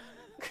Cucumber.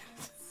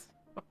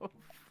 So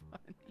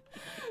funny.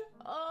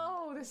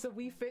 Oh, there's a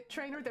Wii Fit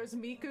trainer. There's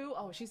Miku.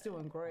 Oh, she's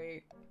doing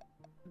great.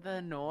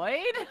 The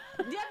Noid?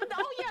 Yeah,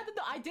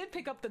 I did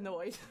pick up the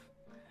Noid.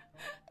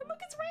 Look,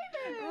 it's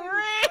Raymond!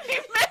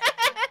 Yeah,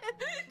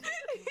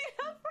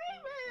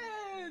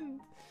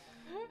 Raymond!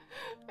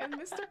 And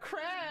Mr.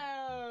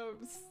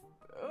 Krabs.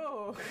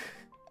 Oh.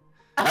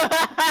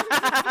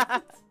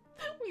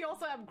 We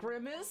also have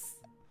Grimace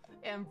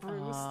and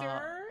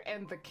Brewster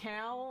and the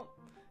Count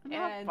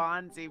and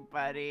Bonzi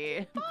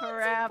Buddy. Bonzi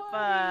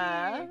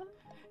Parappa. Buddy.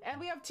 And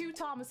we have two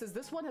Thomases.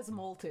 This one has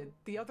molted.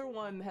 The other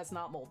one has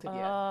not molted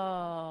yet.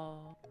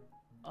 Oh,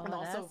 and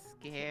also that's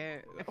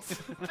scary.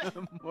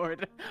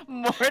 Mortimer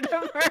Mouse.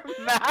 Mortimer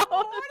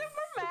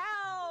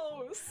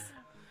Mouse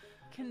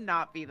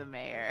Cannot be the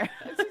mayor.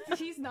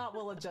 He's not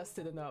well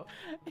adjusted enough.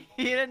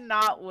 He did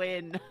not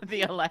win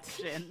the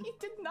election. He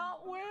did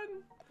not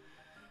win.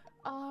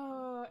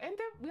 And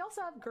then we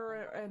also have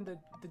Gur and the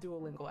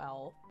Duolingo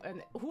Owl,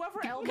 and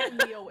whoever Elmo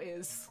Neo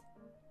is.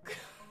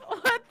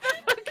 What the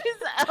fuck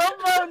is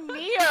Elmo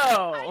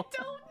Neo? I don't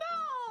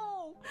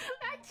know.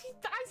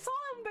 I saw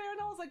him there,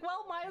 and I was like,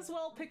 well, might as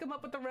well pick him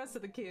up with the rest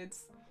of the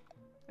kids.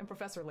 And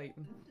Professor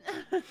Layton.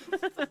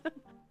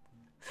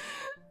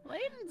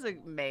 Layton's a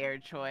mayor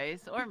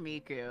choice, or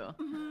Miku.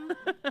 Mm-hmm.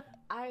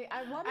 I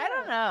wonder. I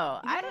don't know.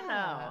 Yeah. I don't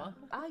know.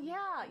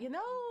 Yeah, you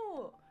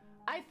know,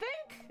 I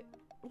think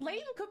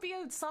Layton could be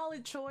a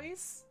solid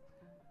choice.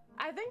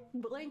 I think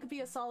Layton could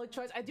be a solid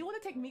choice. I do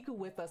want to take Miku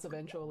with us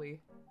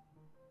eventually.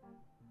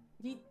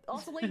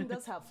 Layton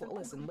does have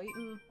listen,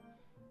 Layton.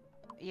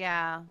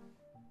 Yeah.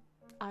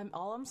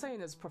 All I'm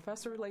saying is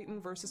Professor Layton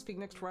versus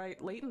Phoenix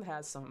Wright. Layton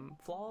has some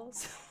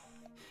flaws.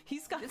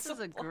 He's got This some is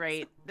a flaws.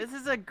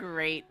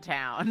 great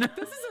town.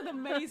 This is an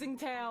amazing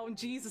town.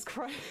 Jesus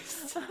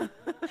Christ. Look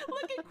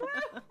at Gru.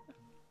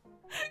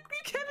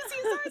 You can't even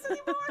see his eyes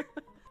anymore.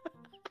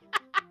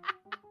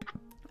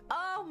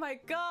 Oh my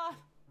god.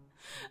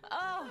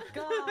 Oh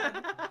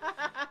god.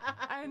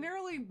 I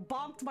nearly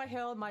bonked my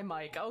head on my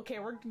mic. Okay,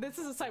 this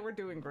is a site we're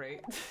doing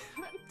great.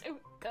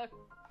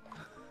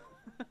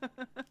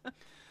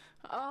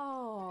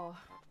 Oh.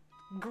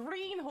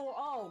 Green hole.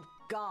 Oh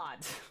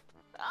god.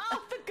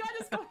 Oh, the gun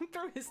is going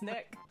through his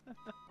neck.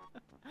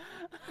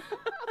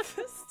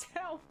 This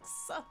town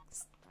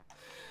sucks.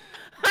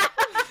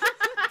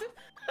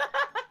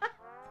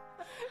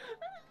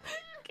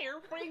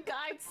 Carefree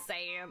guide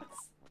Sans.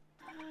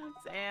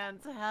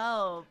 Sans,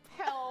 help.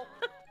 Help.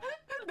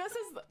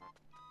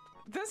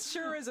 This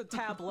sure is a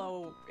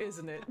tableau,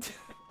 isn't it?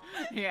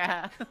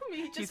 Yeah.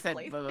 Me He just said,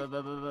 played. "Buh, buh,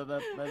 buh, buh, buh,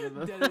 buh,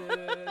 buh,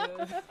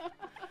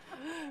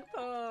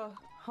 buh."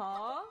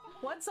 Huh?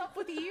 What's up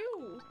with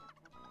you?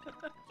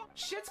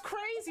 Shit's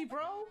crazy,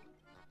 bro.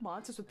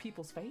 Monsters with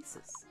people's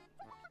faces.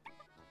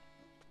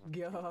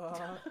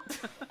 God.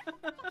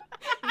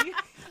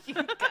 you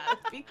gotta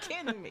be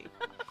kidding me.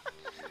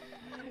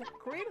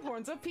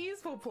 Greenhorn's a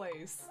peaceful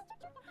place.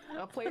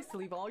 A place to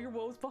leave all your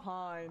woes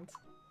behind.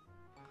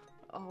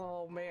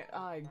 Oh man,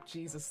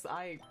 Jesus,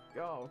 oh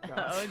god.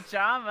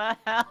 Ojama,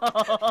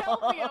 help!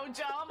 Help me,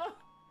 Ojama!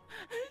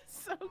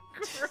 So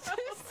gross.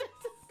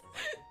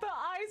 The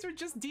eyes are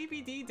just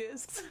DVD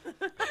discs.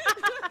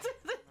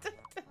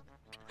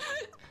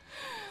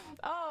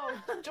 Oh,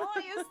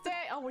 joyous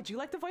day! Oh, would you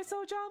like to voice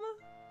Ojama?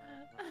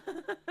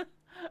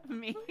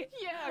 Me?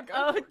 Yeah, go.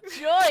 Oh,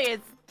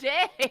 joyous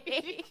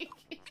day!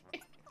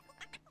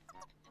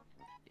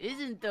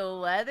 Isn't the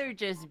weather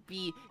just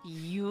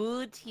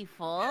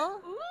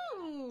beautiful?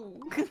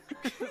 Ooh!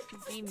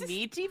 Be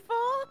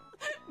meatiful?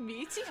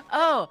 Meaty?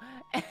 Oh,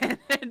 an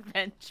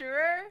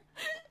adventurer?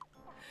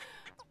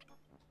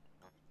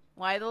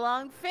 Why the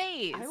long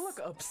face? I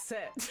look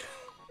upset.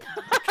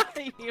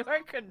 You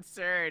are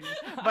concerned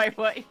by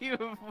what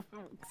you've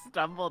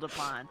stumbled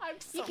upon. I'm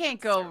so You can't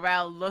go concerned.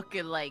 around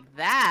looking like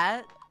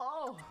that.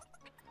 Oh.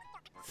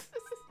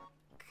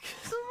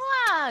 Come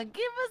on,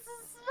 give us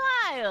a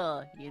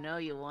smile. You know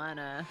you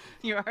wanna.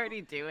 You're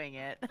already doing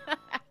it.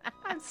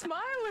 I'm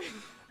smiling.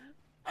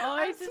 Oh,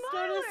 I I'm just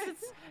smiling.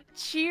 noticed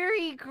it's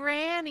Cheery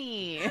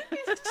Granny.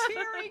 It's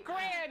Cheery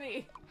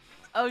Granny.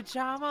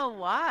 Ojama,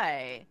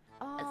 why?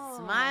 Oh. A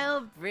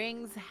smile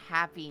brings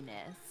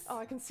happiness. Oh,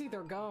 I can see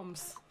their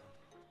gums.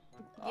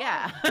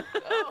 Yeah.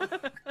 Oh,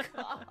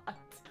 God.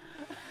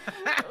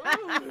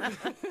 Ooh.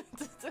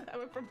 I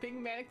went from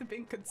being manic to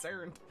being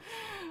concerned.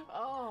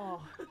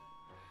 Oh.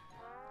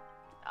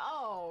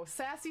 Oh,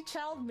 sassy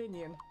child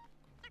minion.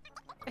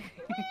 Whee!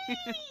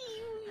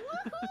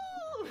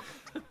 Woohoo!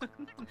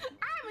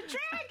 I'm a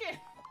dragon!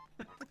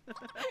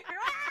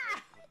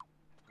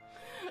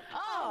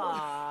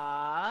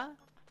 Ah! Aww.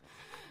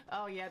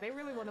 Oh yeah, they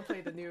really want to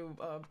play the new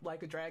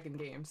Like a Dragon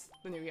games,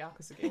 the new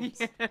Yakuza games.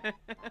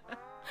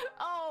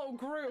 Oh,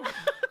 Gru!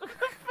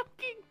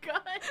 Fucking gun.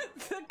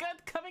 The gun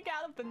coming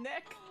out of the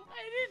neck.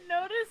 I didn't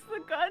notice the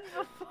gun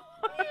before.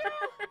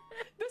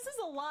 This is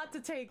a lot to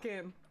take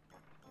in.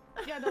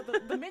 Yeah, no,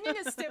 the minion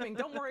is stimming.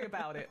 Don't worry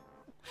about it.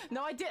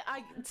 No,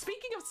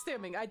 speaking of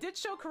stimming, I did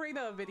show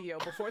Karina a video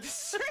before the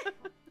stream.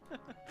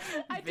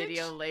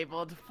 Video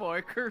labeled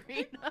for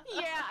Karina.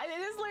 Yeah,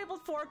 it is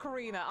labeled for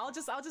Karina. I'll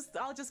just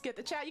get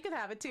the chat. You can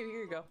have it too.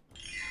 Here you go.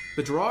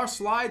 The drawer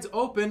slides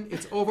open.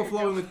 It's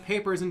overflowing with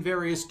papers and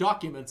various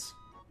documents.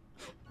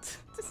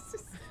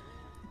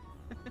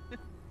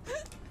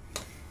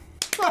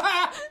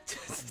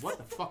 What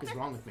the fuck is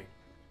wrong with me?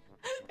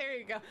 There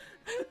you go.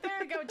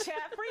 There you go,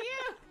 chat for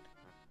you.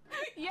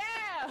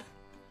 Yeah.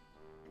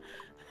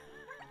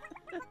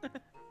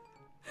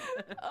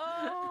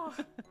 Oh.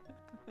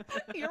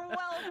 You're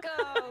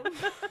welcome.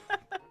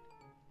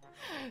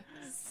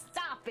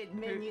 Stop it,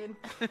 minion.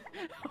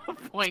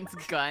 Points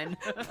gun.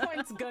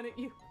 Points gun at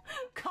you.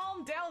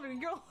 Calm down or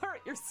you'll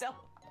hurt yourself.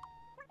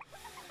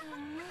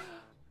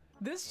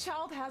 This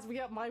child has me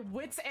at my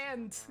wit's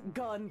end,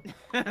 gun.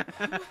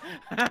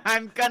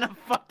 I'm gonna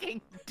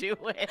fucking do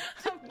it.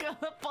 I'm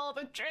gonna pull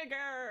the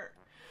trigger.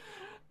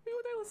 Maybe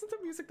when I listen to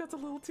music that's a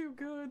little too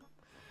good.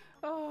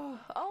 Oh,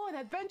 an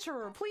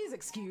adventurer, please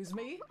excuse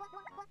me.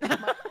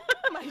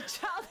 My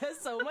child has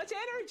so much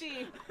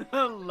energy.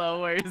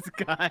 Lowers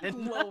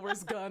gun.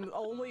 Lowers gun,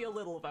 only a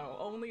little though,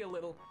 only a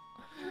little.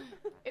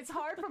 It's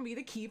hard for me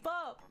to keep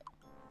up.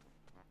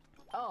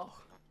 Oh.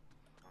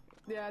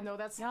 Yeah, no,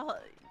 that's... Y'all...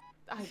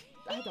 I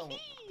don't.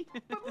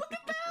 But look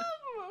at them!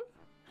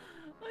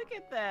 Look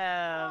at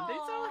them.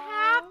 They're so Aw,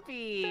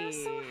 happy. They're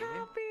so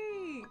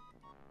happy.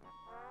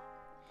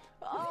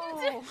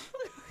 Oh.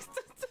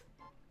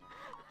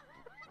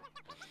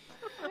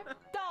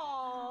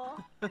 Aw.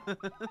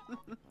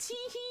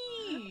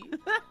 Tee-hee.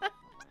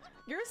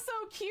 You're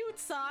so cute,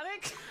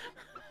 Sonic.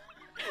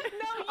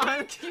 No,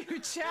 you're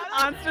cute, Shadow.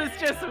 Onsta's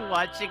just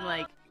watching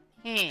like,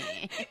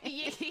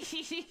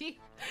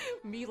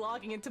 Me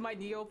logging into my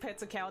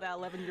Neopets account at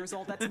 11 years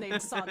old that's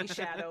named Sonic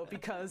Shadow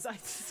because I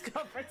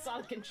discovered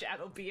Sonic and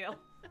Shadow BL.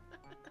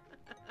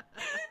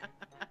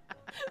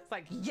 It's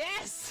like,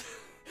 yes!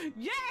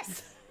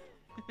 Yes!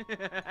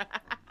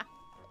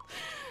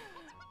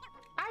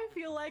 I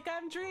feel like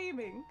I'm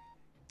dreaming.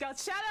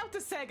 Shout out to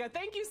Sega.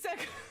 Thank you,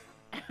 Sega.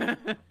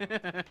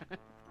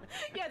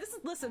 Yeah,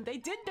 listen, they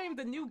did name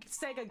the new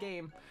Sega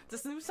game,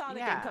 this new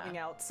Sonic game coming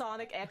out,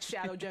 Sonic X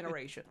Shadow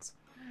Generations.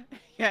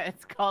 Yeah,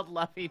 it's called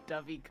Lovey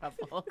Dovey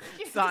Couple.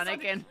 Yeah,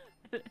 Sonic and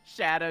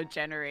Shadow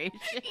Generation.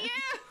 Yeah!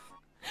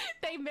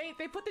 They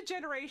put the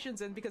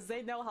generations in because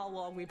they know how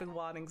long we've been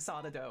wanting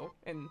Sonado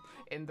in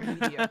the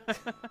media.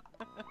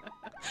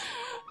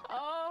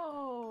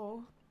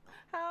 Oh,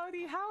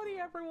 howdy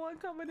everyone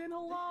coming in,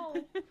 hello.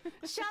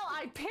 Shall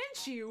I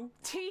pinch you?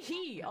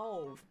 Tee-hee.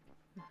 Oh,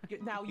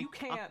 now you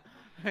can't.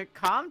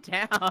 Calm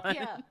down.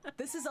 Yeah,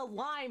 this is a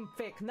lime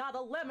fic, not a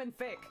lemon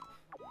fic.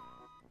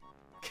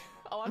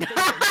 Oh, I'm thinking.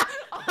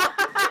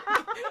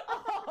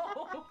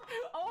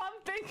 Oh, I'm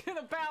thinking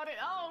about it.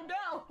 Oh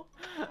no.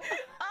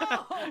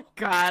 Oh!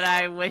 God,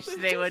 I wish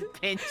they would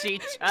pinch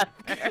each other.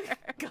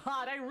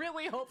 God, I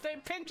really hope they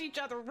pinch each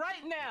other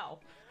right now.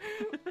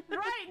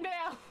 Right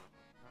now.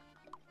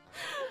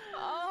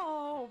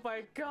 Oh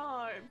my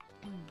God.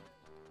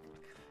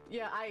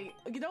 Yeah,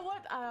 you know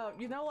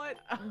what?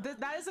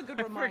 That is a good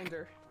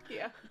reminder.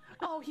 Yeah.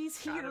 Oh, he's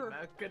here.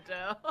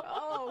 Godot.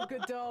 Oh,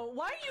 Godot.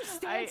 Why are you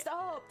stanced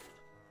up?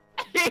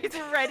 He's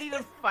ready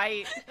to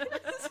fight.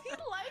 Does he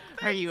like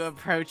this? Are you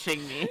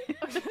approaching me?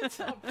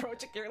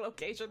 Approaching your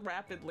location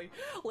rapidly.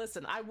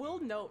 Listen, I will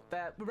note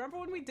that. Remember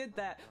when we did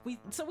that? We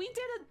did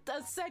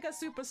a Sega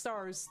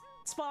Superstars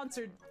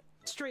sponsored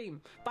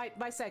stream by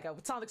Sega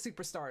with Sonic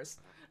Superstars.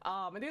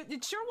 And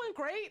it sure went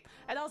great.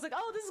 And I was like,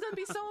 oh, this is gonna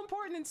be so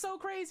important and so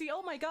crazy.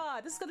 Oh my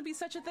God, this is gonna be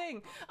such a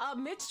thing.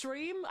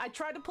 Midstream, I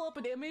tried to pull up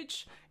an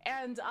image,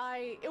 and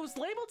it was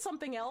labeled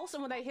something else.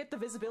 And when I hit the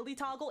visibility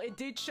toggle, it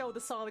did show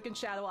the Sonic and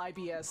Shadow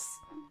IBS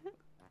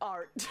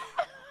art.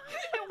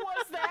 It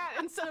was that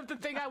instead of the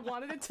thing I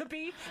wanted it to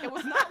be. It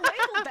was not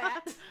labeled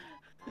that.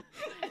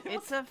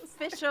 It's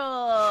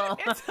official.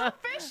 It's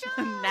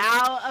official.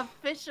 Now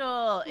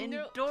official.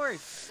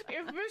 Endorsed.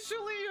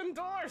 Officially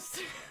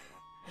endorsed.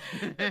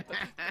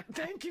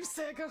 Thank you,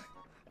 Sega.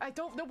 I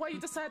don't know why you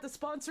decided to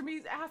sponsor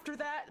me after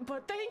that,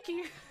 but thank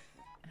you.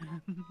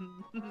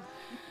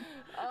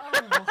 Oh.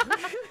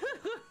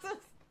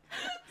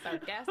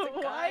 Sarcastic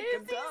guy. Why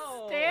is he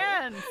Godot.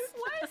 stance?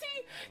 Why is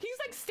he? He's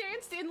like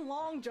stanced in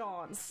long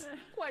johns.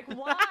 Like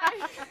why?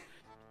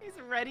 He's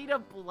ready to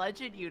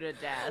bludgeon you to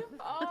death.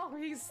 Oh,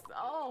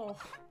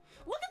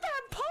 look at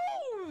that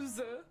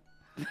pose.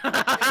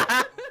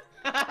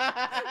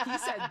 He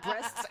said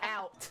breasts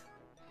out.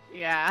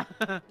 Yeah.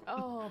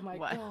 Oh my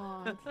What?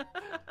 God.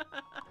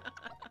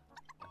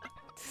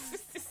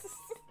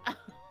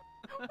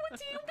 What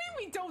do you mean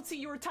we don't see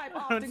your type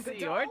often, Don't see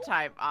Godot? your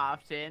type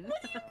often.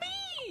 What do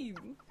you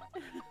mean?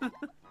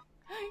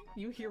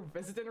 You here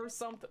visiting or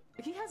something?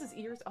 He has his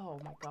ears. Oh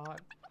my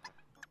God.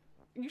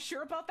 You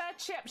sure about that,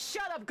 Chip?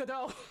 Shut up,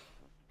 Godot.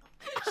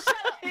 Shut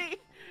up.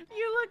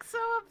 You look so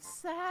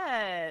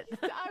upset.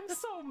 I'm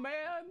so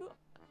mad.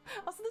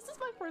 Also, this is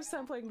my first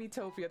time playing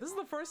Miitopia. This is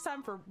the first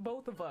time for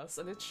both of us,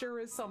 and it sure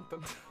is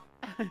something.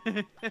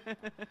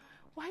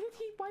 Why did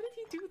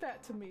he do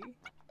that to me?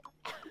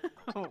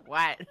 What?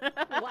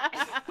 What?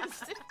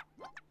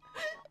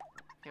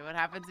 Okay, what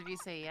happens if you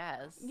say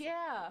yes?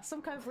 Yeah,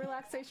 some kind of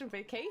relaxation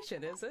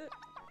vacation, is it?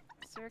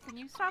 Sir, can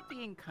you stop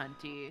being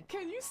cunty?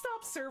 Can you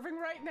stop serving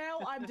right now?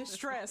 I'm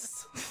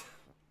distressed.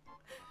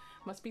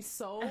 Must be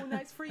so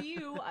nice for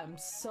you. I'm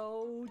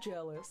so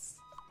jealous.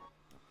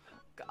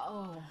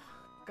 Oh,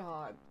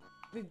 God.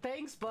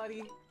 Thanks,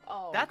 buddy.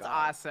 Oh, That's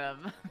God.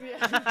 awesome.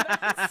 Yeah,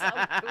 that's so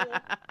cool.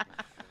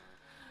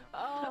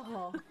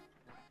 Oh.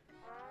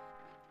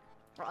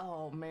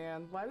 Oh,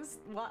 man. Why is...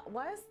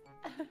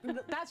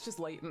 That's just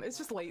Leighton. It's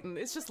just Leighton.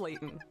 It's just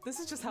Leighton. This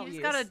is just how he is.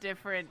 He just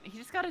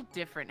got a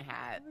different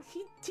hat.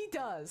 He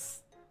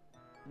does.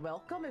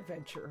 Welcome,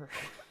 adventurer.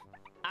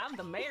 I'm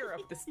the mayor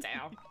of this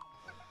town.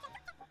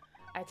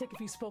 I think if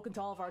you've spoken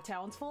to all of our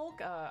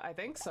townsfolk, I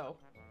think so.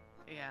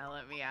 Yeah,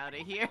 let me out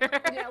of here.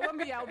 Yeah, let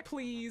me out,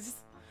 please.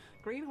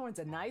 Greenhorn's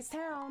a nice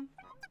town.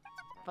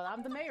 But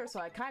I'm the mayor, so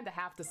I kind of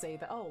have to say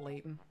that. Oh,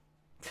 Leighton.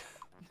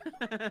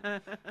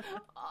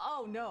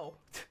 Oh, no.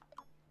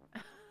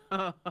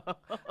 Oh,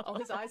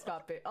 his eyes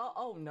got big.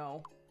 Oh,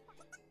 no.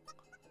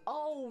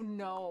 Oh,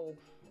 no.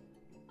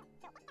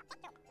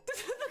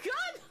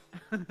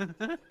 The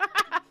gun!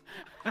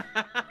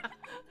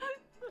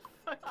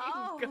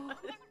 Oh. God.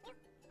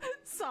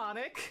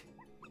 Sonic.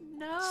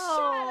 No.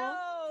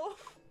 Shadow.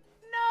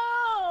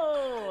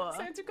 No.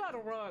 Sans, you gotta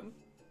run.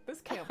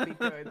 This can't be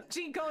good.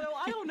 Gee, Godo,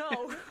 I don't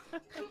know.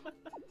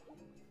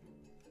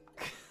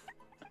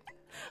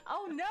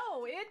 Oh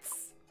no,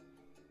 it's...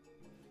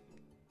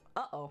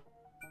 Uh-oh.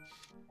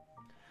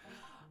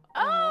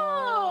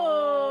 Oh!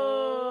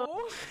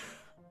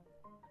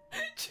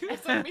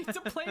 Choosing me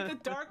to play the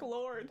Dark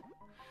Lord.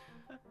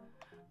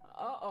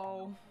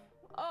 Uh-oh.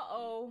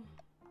 Uh-oh.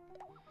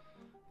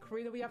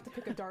 Karina, we have to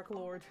pick a Dark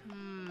Lord.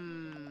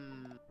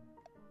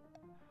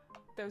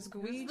 There's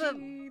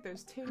Luigi,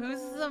 there's Tingle.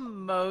 Who's the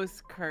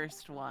most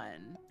cursed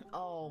one?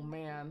 Oh,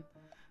 man.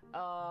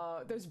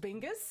 There's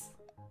Bingus.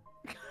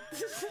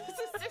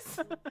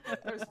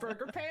 There's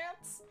Burger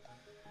Pants.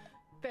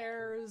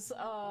 There's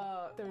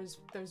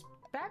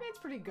Batman's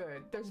pretty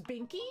good. There's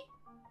Binky.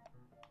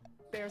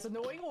 There's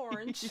Annoying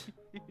Orange.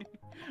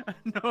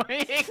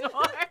 Annoying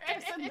Orange.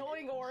 There's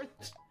Annoying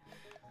Orange.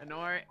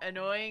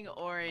 Annoying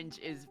Orange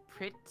is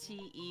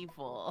pretty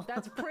evil.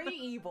 That's pretty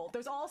evil.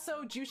 There's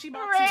also Jushi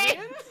Right.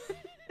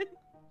 Matsuin.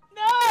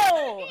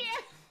 No!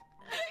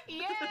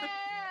 Yeah!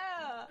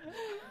 Yeah!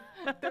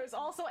 There's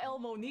also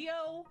Elmo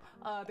Neo.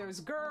 There's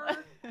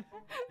Gur.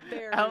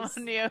 There's... Elmo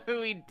Neo,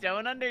 who we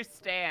don't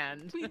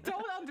understand. We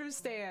don't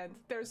understand.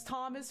 There's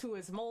Thomas, who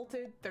is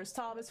molted. There's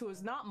Thomas, who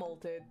is not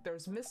molted.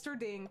 There's Mr.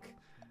 Dink.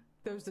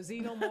 There's the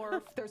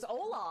Xenomorph. There's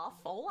Olaf.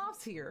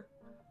 Olaf's here.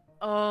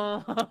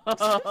 Oh.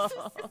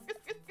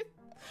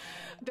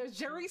 There's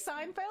Jerry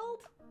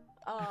Seinfeld.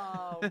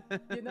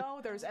 You know,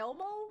 there's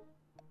Elmo.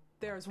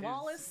 There's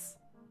Wallace.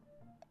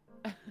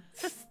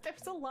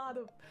 There's a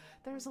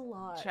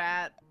lot.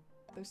 Chat.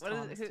 There's What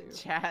Thomas, is it? too.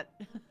 Chat.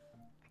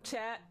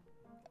 Chat.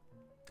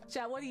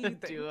 Chat, what do you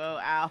think? Duo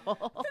owl.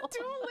 The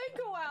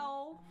Duolingo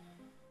owl.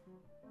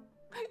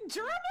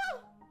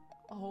 Germa?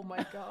 Oh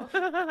my god.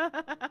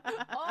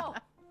 Oh.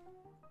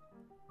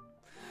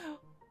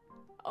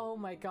 Oh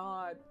my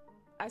god.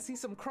 I see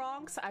some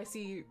Kronks. I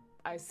see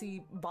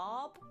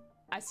Bob.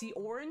 I see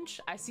Orange.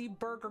 I see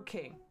Burger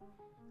King.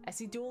 I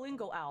see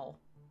Duolingo owl.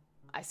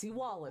 I see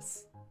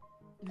Wallace.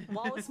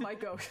 Wallace might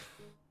go.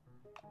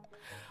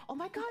 Oh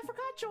my god, I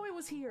forgot Joey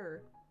was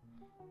here.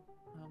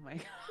 Oh my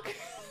god.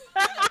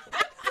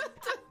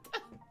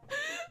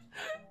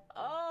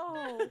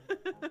 Oh.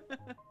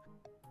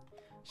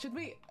 Should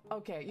we?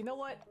 Okay, you know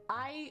what?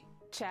 I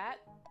chat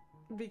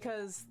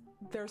because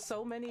there's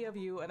so many of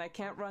you and I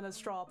can't run a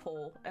straw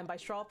poll. And by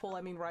straw poll,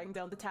 I mean writing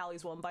down the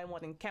tallies one by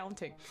one and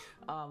counting.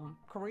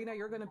 Karina,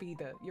 you're gonna be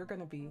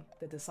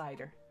the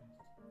decider.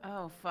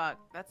 Oh fuck,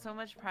 that's so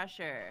much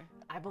pressure.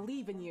 I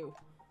believe in you.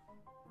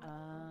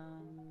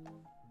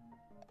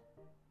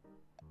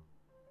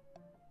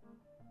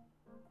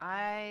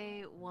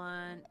 I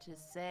want to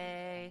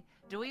say,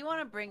 do we want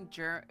to bring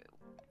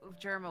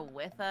Germa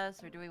with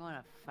us, or do we want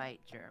to fight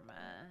Germa?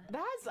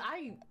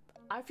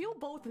 I feel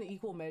both in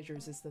equal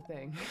measures is the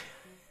thing.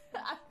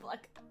 I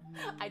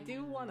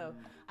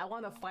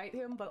wanna fight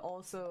him, but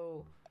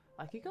also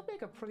like he could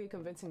make a pretty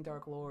convincing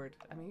Dark Lord.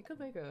 I mean, he could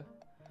make a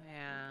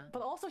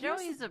But also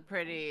Joey's a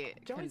pretty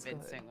Joey's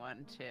convincing good.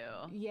 one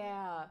too.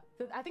 Yeah,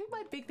 I think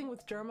my big thing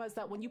with Germa is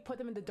that when you put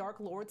him in the Dark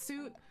Lord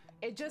suit,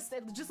 it just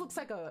looks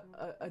like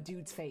a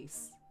dude's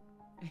face.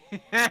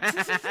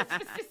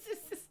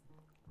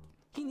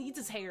 He needs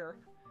his hair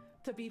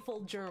to be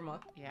full Germa.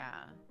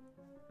 Yeah.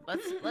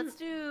 Let's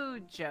do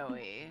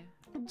Joey.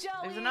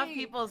 Joey! There's enough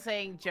people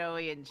saying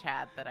Joey in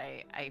chat that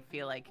I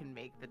feel I can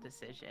make the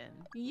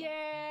decision.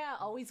 Yeah.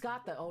 Oh, he's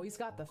got the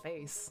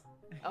face.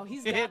 Oh,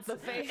 he's got the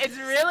face. It's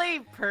really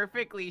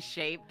perfectly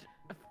shaped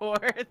for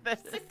the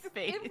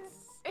face.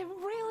 It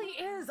really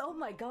is. Oh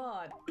my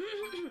god.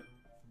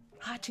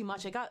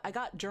 Hachimachi, I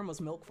got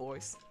Germa's milk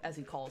voice, as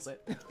he calls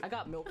it. I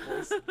got milk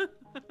voice.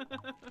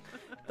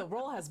 The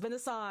role has been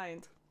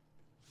assigned.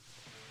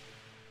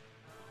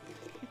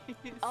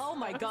 Oh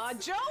my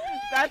god, Joey!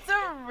 That's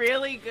a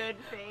really good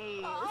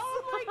face.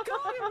 Oh my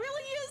god, it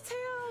really is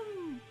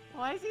him!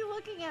 Why is he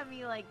looking at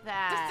me like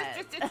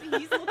that?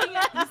 He's looking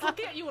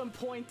at you and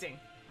pointing.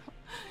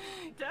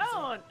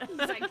 Don't! He's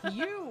like,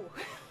 you!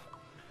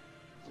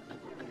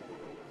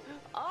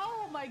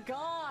 Oh my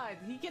god,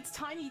 he gets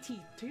tiny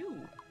teeth too.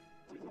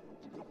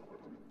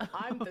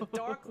 I'm the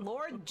Dark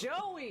Lord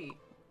Joey!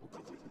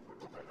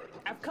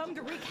 I've come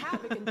to wreak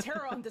havoc and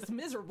terror on this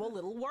miserable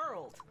little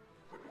world.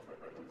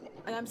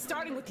 And I'm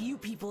starting with you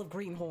people of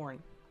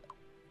Greenhorn.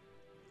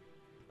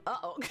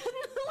 Uh-oh.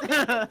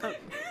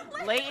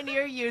 Leighton,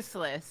 you're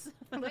useless.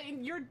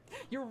 Leighton,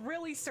 you're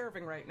really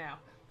serving right now.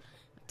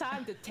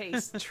 Time to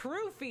taste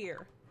true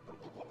fear.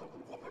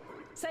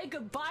 Say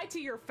goodbye to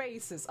your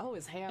faces. Oh,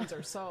 his hands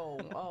are so...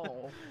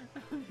 Oh.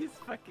 His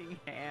fucking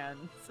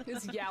hands.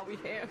 His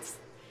yowie hands.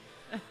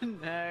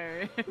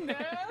 No. No?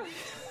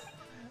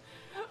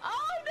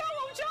 Oh no,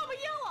 Ojama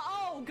Yella!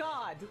 Oh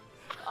god!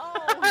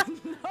 Oh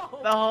no!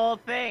 The whole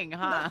thing,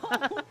 huh?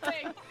 The whole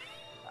thing!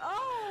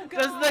 Oh god!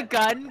 Does the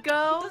gun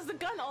go? Does the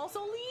gun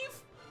also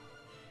leave?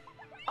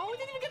 Oh, we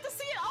didn't even get to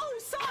see it! Oh,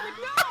 Sonic,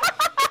 no!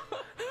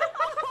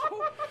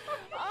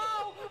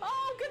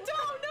 Oh,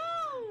 Godot, no!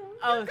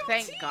 Oh,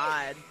 thank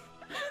God.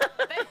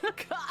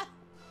 Thank God!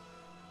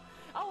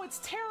 Oh, it's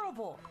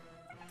terrible!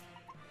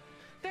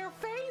 Their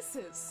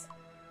faces!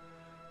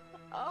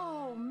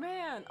 Oh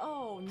man,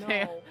 oh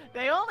no.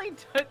 They only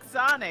took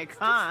Sonic,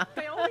 huh?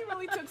 They only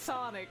really took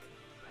Sonic.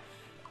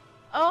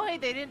 Oh, hey,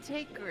 they didn't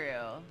take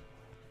Gru.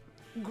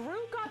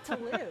 Gru got to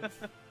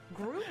live.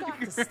 Gru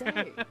got to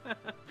stay.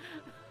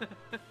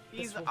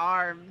 He's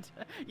armed.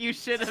 You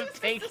should have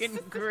taken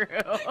Gru.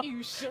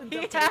 You should He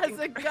have has taken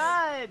a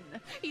gun.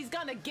 He's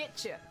gonna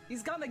get you.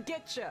 He's gonna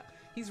get you.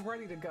 He's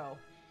ready to go.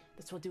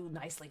 This will do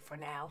nicely for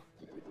now.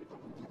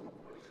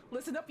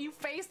 Listen up, you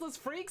faceless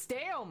freaks.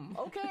 Damn.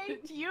 Okay.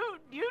 You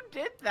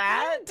did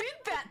that. You did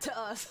that to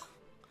us.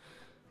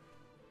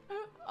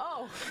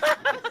 Oh.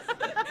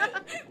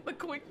 The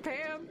quick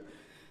pan.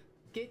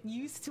 Get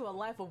used to a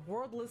life of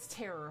wordless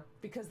terror,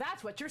 because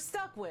that's what you're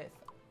stuck with.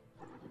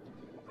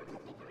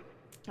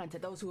 And to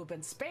those who have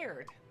been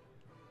spared.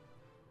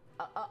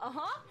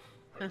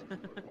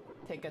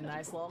 Take a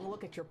nice long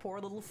look at your poor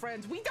little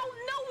friends. We don't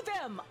know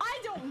them! I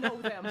don't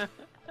know them!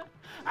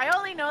 I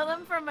only know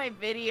them from my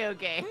video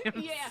games.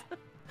 Yeah.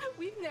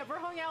 We've never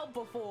hung out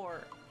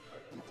before.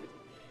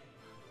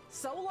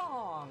 So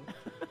long.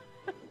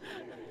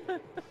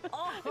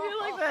 I feel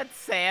like that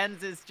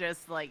Sans is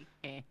just like,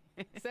 eh.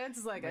 Sans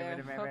is like, Okay.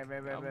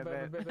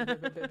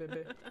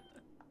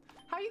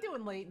 How you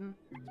doing, Leighton?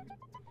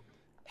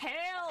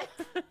 Help!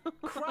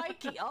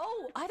 Crikey.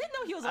 Oh, I didn't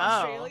know he was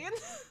Australian.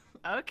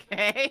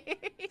 Okay.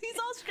 He's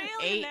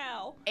Australian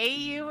now.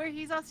 AU or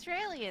he's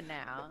Australian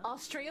now.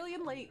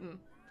 Australian Leighton.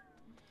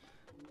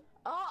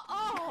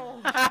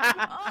 Oh.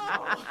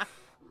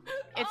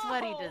 It's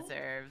what he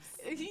deserves.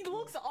 He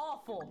looks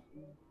awful.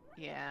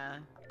 Yeah.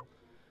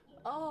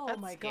 Oh That's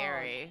my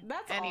scary. god.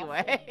 That's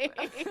anyway.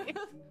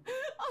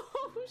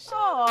 Oh, shut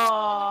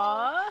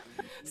Aww. up.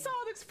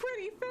 Sonic's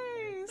pretty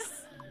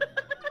face.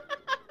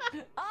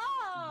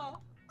 Oh.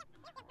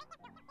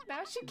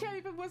 Now she can't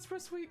even whisper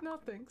sweet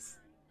nothings.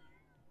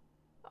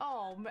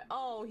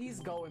 Oh, he's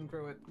going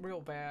through it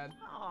real bad.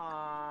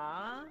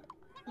 Aww.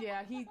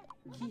 Yeah, he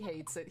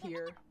hates it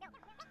here.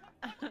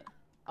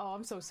 Oh,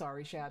 I'm so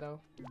sorry, Shadow.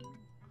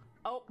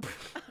 Oh.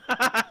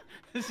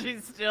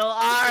 She's still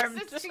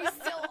armed. She's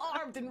still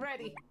armed and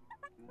ready.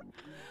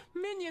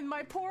 Minion,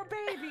 my poor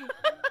baby.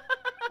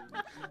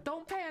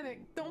 Don't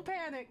panic. Don't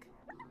panic.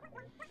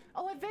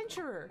 Oh,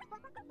 adventurer.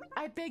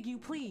 I beg you,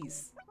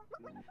 please.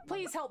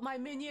 Please help my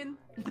minion.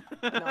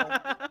 No.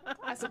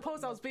 I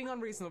suppose I was being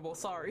unreasonable.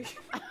 Sorry.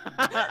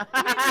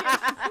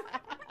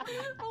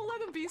 Oh,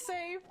 let him be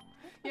safe.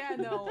 Yeah,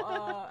 no.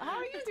 How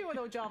are you doing,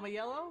 Ojama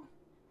Yellow?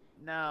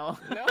 No.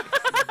 No.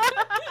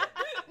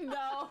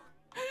 No.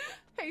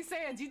 Hey,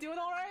 Sans, you doing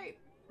all right?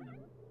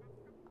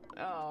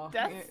 Oh.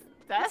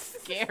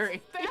 That's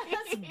scary.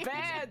 That's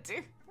bad,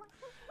 dude.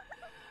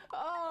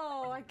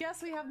 Oh, I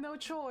guess we have no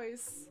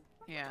choice.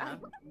 Yeah.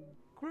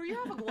 Gru, you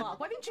have a Glock.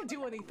 Why didn't you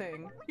do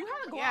anything? You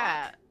had a Glock.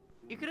 Yeah.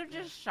 You could have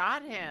just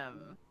shot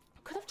him.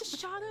 Could have just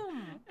shot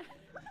him.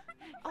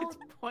 It's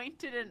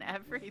pointed and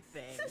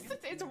everything.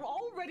 It's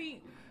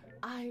already...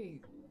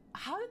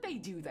 How did they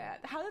do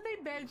that? How did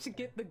they manage to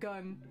get the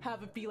gun,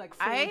 have it be like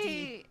 4D?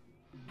 I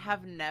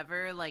have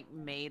never like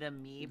made a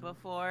Mii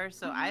before,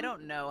 so I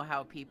don't know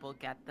how people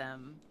get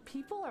them.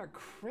 People are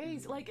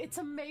crazy. Like, it's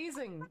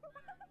amazing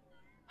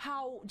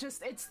how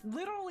it's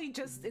literally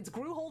just, it's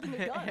Gru holding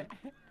a gun.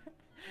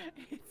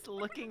 It's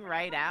looking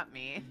right at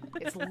me.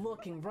 It's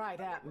looking right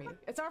at me.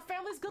 It's our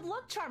family's good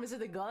luck charm. Is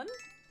it a gun?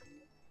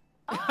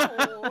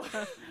 Oh.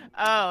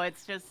 Oh,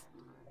 it's just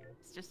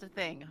a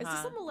thing, Is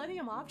huh? this a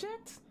Millennium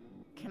object?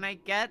 Can I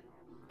get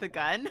the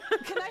gun?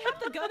 Can I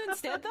have the gun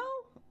instead,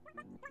 though?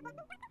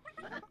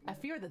 I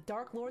fear the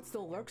Dark Lord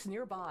still lurks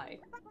nearby.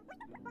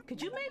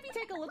 Could you maybe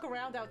take a look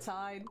around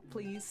outside,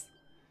 please?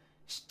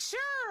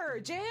 Sure,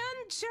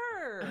 Jan,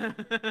 sure.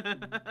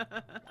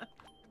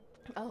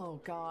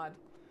 Oh, God.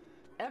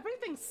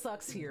 Everything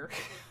sucks here.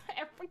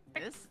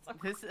 Everything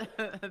sucks.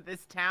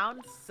 This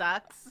town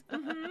sucks.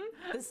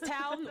 This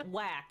town,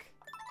 whack.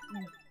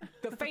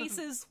 The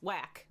faces,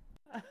 whack.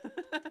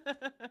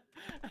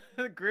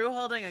 Gru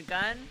holding a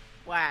gun?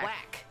 Whack.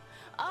 Whack.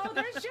 Oh,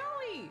 there's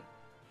Joey.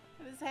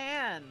 His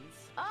hands.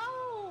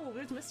 Oh,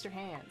 there's Mr.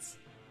 Hands.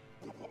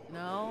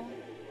 No.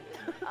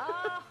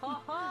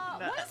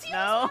 What does he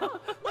No. also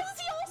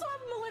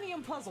have a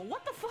Millennium Puzzle?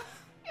 What the fuck?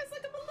 It's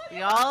like a We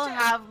Millennium all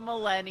object. have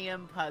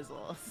Millennium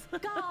puzzles.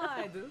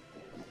 God.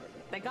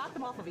 They got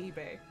them off of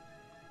eBay.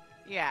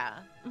 Yeah.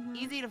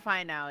 Easy to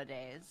find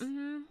nowadays.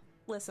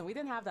 Listen, we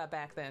didn't have that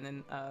back then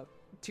in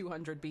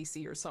 200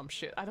 BC or some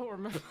shit. I don't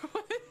remember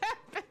what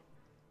happened.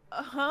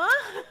 Huh?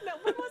 No,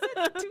 when was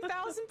it?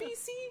 2000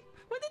 BC?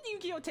 When did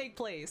Yu-Gi-Oh take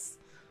place?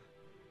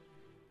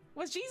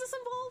 Was Jesus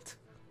involved?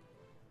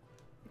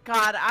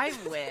 God, I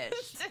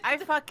wish. I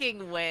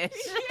fucking wish.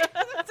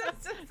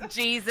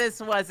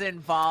 Jesus was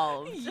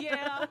involved.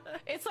 Yeah.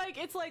 It's like,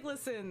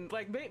 listen,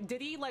 like,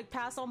 did he, like,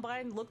 pass on by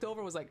and looked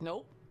over and was like,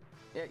 nope.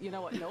 Yeah, you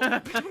know what? Nope.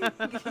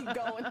 Keep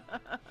going.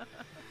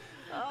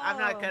 I'm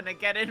not gonna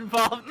get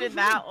involved in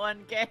that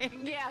one,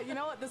 gang. Yeah, you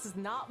know what? This is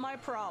not my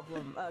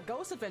problem.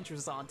 Ghost Adventures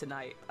is on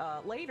tonight.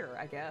 Later,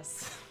 I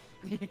guess.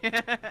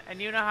 Yeah. And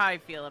you know how I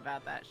feel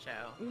about that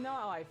show. You know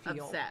how I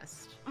feel.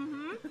 Obsessed.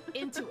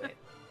 Into it.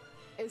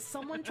 Is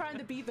someone trying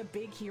to be the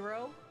big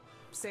hero?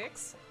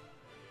 6?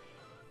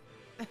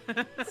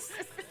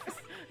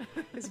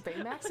 Is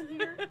Baymax in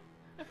here?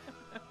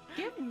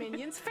 Give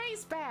Minion's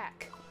face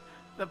back!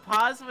 The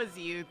pause was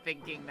you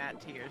thinking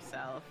that to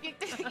yourself.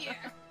 Yeah.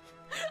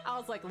 I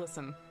was like,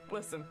 listen.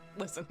 What?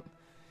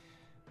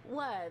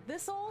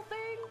 This whole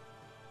thing?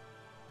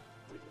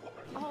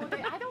 Oh,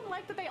 I don't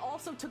like that they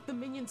also took the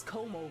Minion's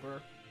comb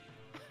over.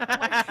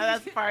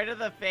 That's part of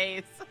the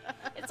face.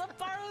 It's a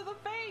part of the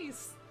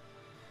face!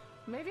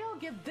 Maybe I'll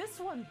give this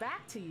one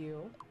back to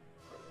you.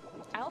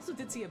 I also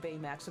did see a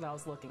Baymax when I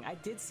was looking. I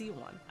did see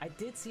one.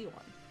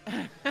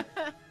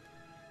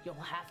 You'll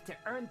have to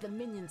earn the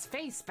Minion's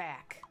face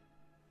back.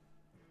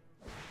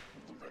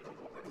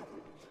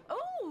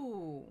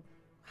 Ooh!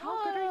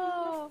 How good are you in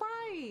a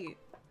fight?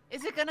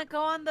 Is it gonna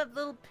go on the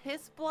little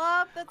piss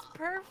blob? That's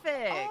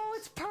perfect. Oh,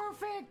 it's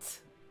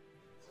perfect!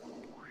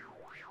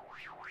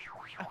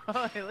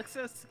 Oh, it looks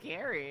so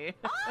scary.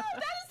 Oh,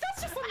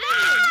 that's just a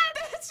minion!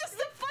 That's just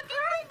a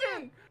fucking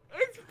minion!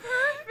 It's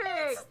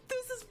perfect.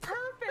 This is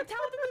perfect!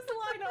 How did this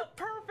line up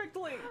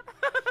perfectly?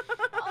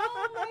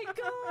 Oh my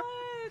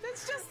god!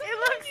 That's just a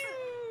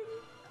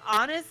minion!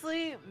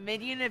 Honestly,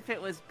 Minion if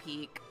it was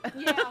peak.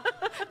 Yeah,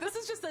 this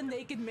is just a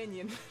naked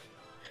minion.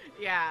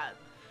 Yeah.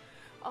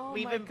 Oh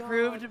We've my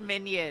improved God.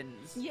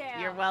 minions.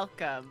 Yeah. You're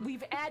welcome.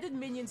 We've added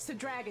minions to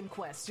Dragon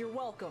Quest. You're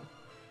welcome.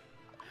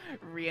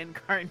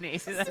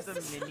 Reincarnated as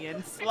a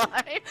minion slime.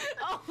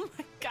 Oh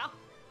my God.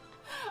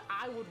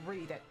 I would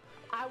read it.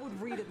 I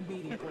would read it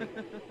immediately.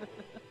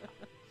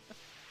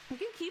 We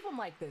can keep him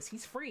like this.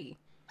 He's free.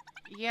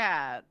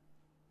 Yeah.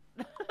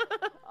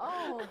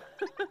 Oh.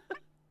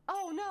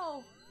 Oh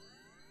no.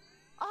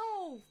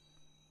 Oh.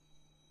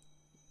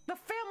 The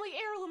family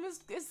heirloom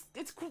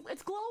it's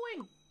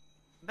glowing.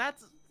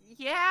 That's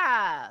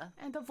yeah.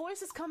 And the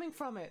voice is coming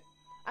from it.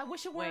 I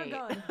wish it were a Wait.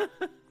 gun.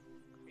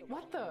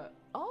 What the?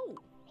 Oh.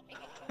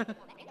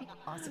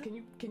 Onsta,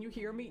 can you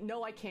hear me?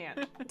 No, I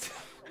can't.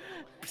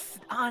 Psst,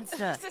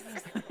 Onsta.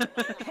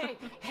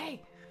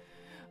 Hey.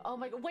 Oh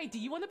my God. Wait, do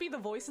you want to be the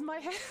voice in my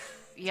head?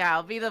 Yeah,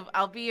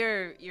 I'll be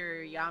your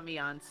Yami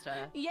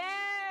Onsta.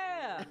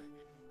 Yeah.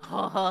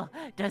 Oh,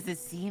 does it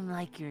seem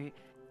like you're...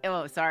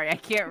 Oh, sorry, I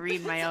can't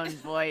read my own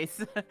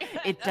voice.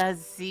 It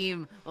does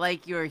seem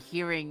like you're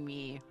hearing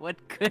me. What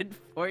good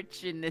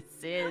fortune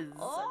this is.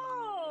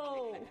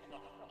 Oh.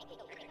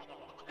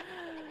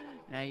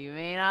 Now, you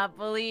may not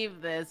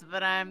believe this,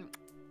 but I'm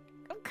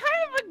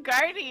kind of a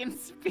guardian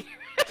spirit.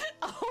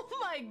 Oh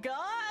my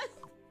God.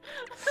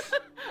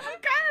 I'm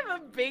kind of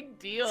a big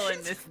deal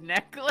in this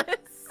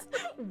necklace.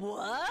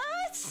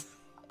 What?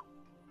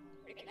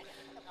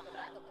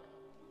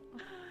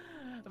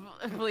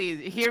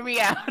 Please, hear me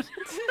out.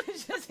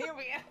 Just hear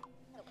me out.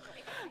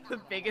 The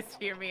biggest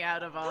hear me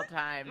out of all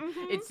time.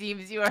 It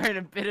seems you are in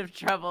a bit of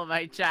trouble,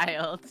 my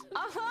child.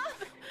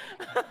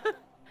 Uh-huh.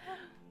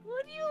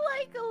 Would you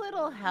like a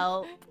little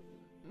help?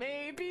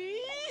 Maybe.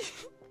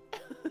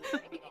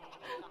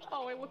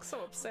 Oh, I look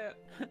so upset.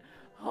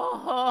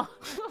 Oh,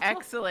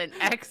 excellent,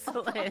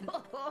 excellent.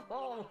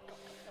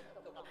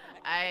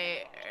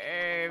 I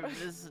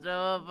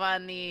bestow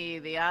upon thee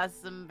the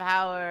awesome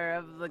power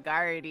of the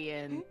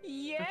guardian.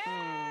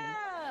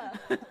 Yeah.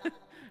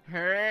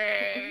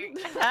 Hooray.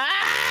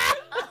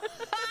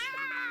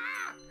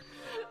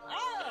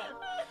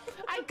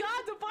 I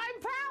got divine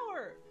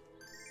power.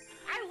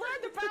 I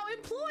learned about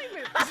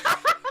employment.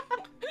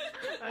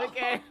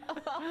 Okay.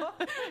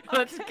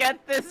 Let's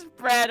get this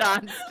bread,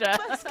 Onsta.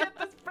 Let's get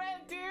this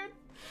bread, dude.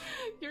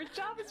 Your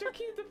job is your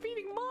key to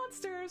defeating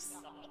monsters.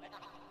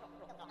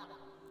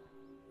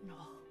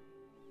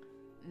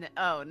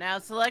 Oh, now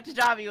select a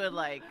job you would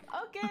like.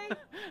 Okay.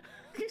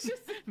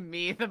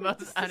 Me, the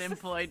most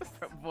unemployed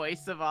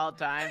voice of all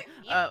time.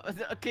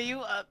 Can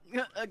you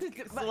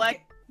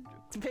select?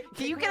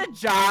 Can you get a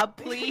job,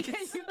 please? Can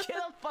you get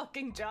a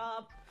fucking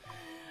job?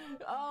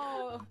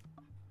 Oh,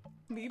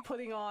 me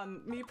putting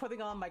on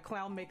my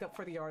clown makeup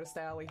for the artist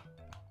alley.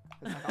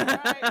 It's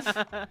like, all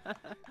right.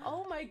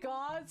 Oh my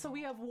God! So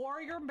we have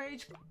warrior,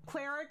 mage,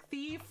 cleric,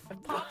 thief,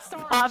 pop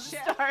star, and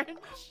chef. Pop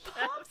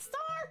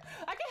star.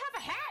 I can have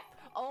a hat.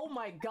 Oh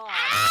my God!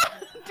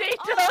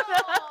 Daytona.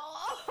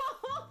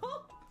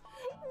 Oh.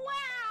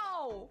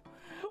 Wow!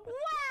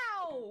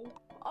 Wow!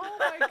 Oh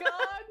my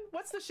God!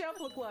 What's the chef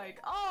look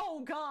like?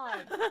 Oh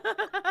God!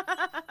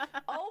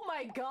 Oh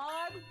my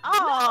God! Aww.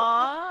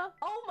 No.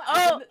 Oh my!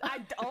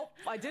 Oh.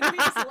 I didn't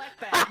mean to select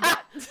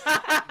that.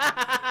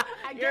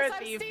 I You're guess a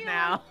I'm thief stealing.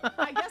 now.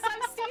 I guess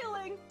I'm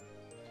stealing.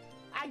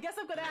 I guess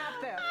I'm gonna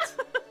have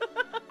theft.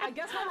 I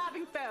guess we're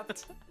having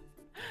theft.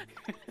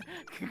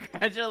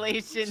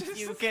 Congratulations,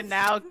 you can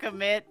now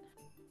commit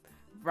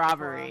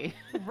robbery.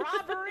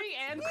 Robbery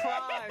and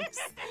crimes.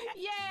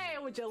 Yay!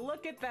 Would you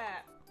look at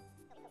that?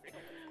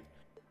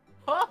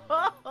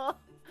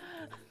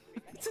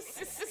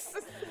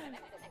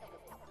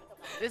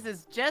 This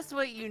is just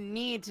what you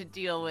need to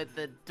deal with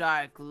the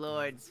Dark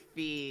Lord's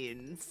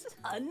fiends.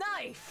 A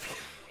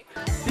knife.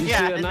 You see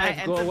a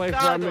knife, go some away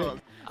from me. goggles.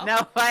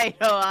 Now fight,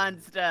 O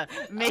Onsta.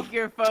 Make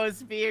your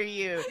foes fear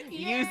you,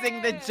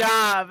 using the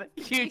job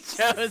you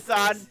chose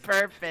on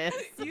purpose.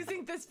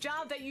 Using this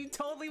job that you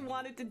totally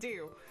wanted to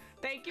do.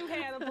 Thank you,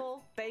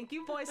 Hannibal. Thank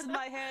you, voice in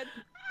my head.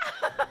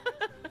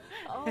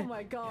 Oh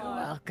my God. You're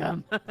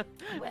welcome.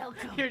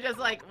 Welcome. You're just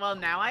like, well,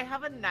 now I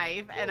have a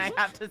knife and I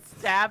have to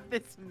stab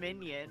this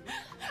minion.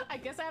 I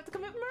guess I have to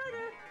commit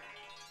murder.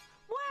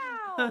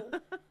 Wow.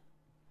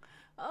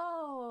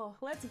 Oh,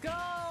 let's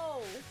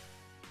go.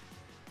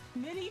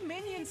 Mini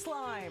minion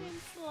slime.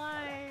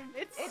 Slime.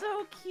 It's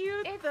so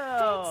cute, It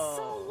though. fits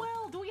so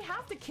well. Do we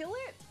have to kill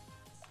it?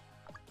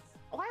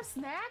 Oh, I have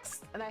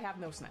snacks? And I have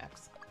no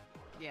snacks.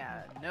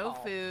 Yeah, no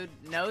food,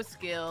 no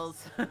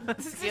skills.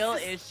 Skill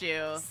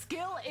issue.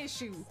 Skill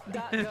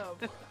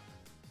issue.gov.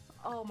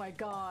 Oh my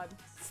God.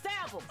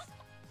 Stab him.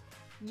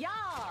 Yeah.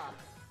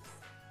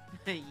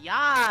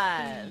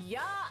 Yes.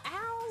 Yeah.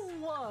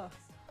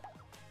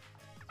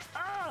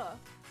 Ow.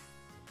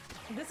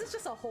 This is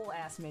just a whole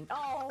ass minion.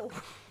 Oh.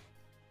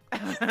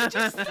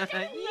 Just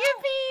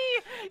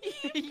Yippee!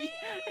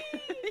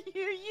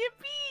 Yippee!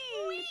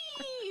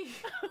 Whee!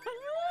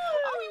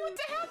 Oh, we went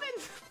to heaven.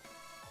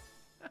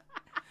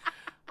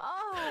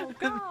 Oh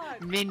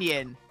God.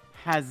 Minion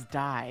has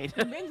died.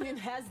 Minion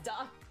has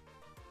died.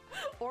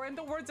 Or in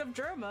the words of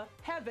Germa,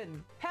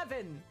 heaven,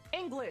 heaven,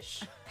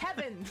 English,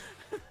 heaven.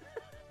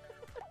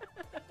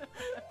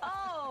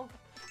 no.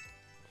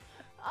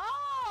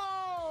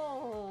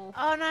 Oh!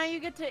 Oh, now you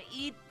get to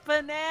eat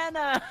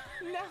banana.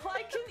 Now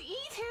I can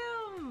eat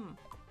him!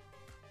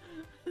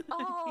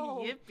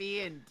 Oh!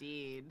 Yippee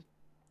indeed.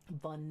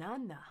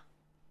 Banana.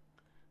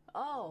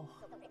 Oh.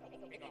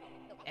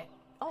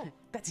 Oh,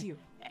 that's you.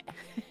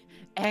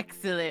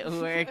 Excellent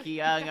work,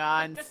 young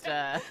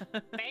Onsta.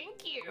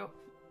 Thank you.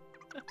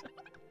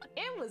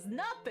 It was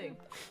nothing.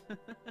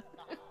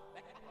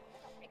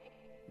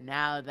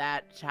 Now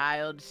that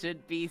child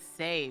should be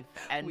safe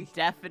and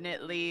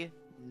definitely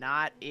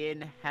not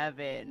in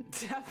heaven.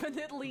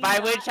 Definitely By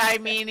not. which I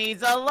mean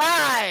he's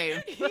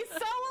alive! He's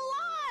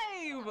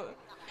so alive!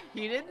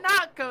 He did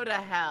not go to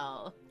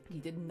hell. He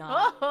did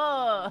not.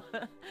 Oh,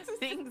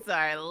 things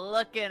are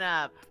looking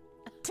up.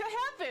 To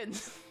heaven!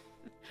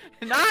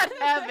 Not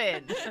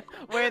heaven,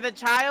 where the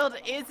child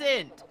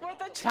isn't. Where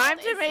the Time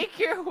child to make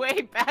your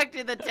way back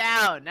to the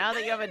town, now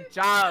that you have a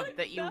job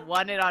that you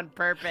wanted on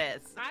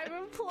purpose. I'm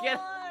employed!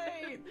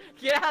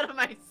 Get out of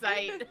my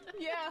sight.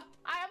 Yeah,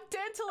 I have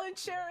dental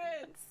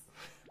insurance!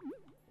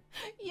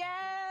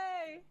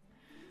 Yay!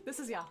 This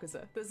is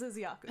Yakuza. This is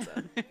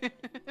Yakuza.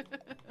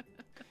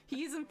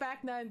 He's in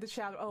fact not in the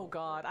shadow. Oh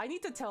god, I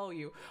need to tell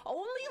you.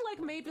 Only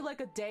like maybe like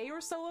a day or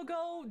so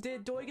ago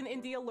did Doig in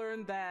India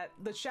learn that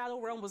the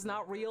Shadow Realm was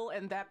not real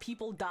and that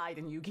people died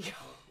in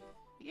Yu-Gi-Oh!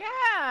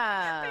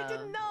 Yeah. They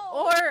didn't know.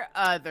 Or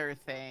other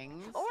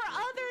things. Or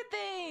other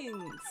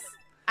things.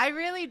 I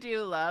really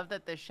do love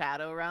that the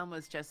Shadow Realm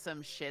was just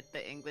some shit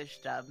the English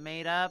dub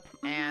made up,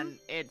 and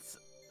it's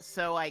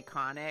so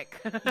iconic.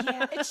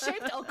 Yeah, it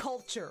shaped a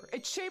culture.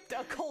 It shaped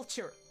a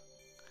culture.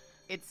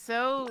 It's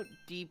so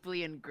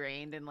deeply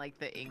ingrained in like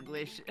the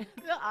English,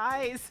 the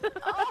eyes.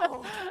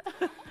 Oh.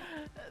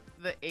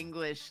 The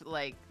English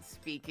like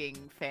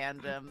speaking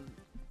fandom,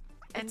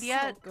 and It's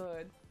yet, so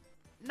good.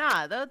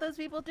 nah, those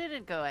people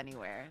didn't go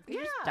anywhere. They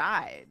just Yeah.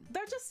 died.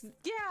 They're just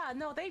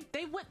no, they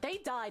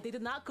died. They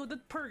did not go to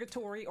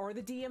purgatory or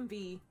the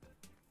DMV.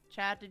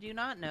 Chat, did you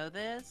not know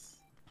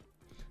this?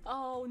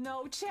 Oh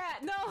no,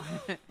 chat, no.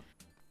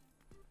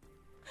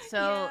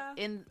 So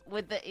Yeah.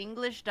 with the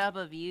English dub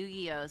of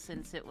Yu-Gi-Oh,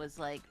 since it was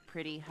like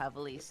pretty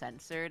heavily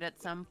censored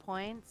at some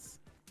points,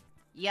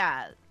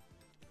 yeah,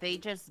 they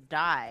just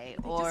die.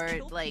 They or just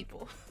kill like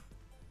people.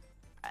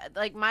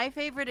 like my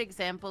favorite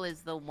example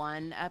is the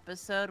one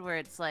episode where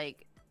it's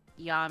like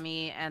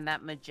Yami and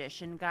that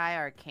magician guy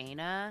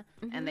Arcana,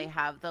 and they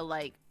have the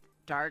like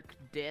dark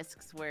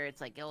discs where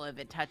it's like, oh, if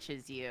it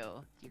touches you,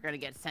 you're gonna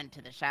get sent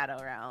to the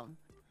Shadow Realm.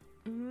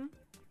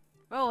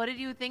 Bro, what did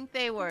you think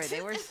they were?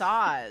 They were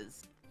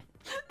saws.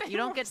 You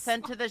don't get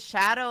sent to the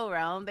Shadow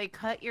Realm. They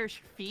cut your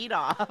feet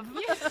off.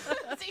 Yeah,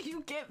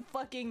 you get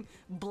fucking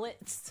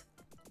blitzed.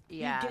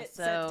 Yeah, You get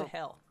so sent to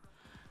hell.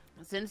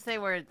 since they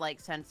were like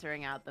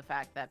censoring out the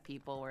fact that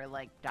people were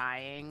like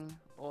dying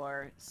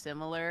or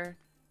similar,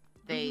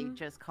 they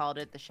just called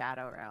it the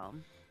Shadow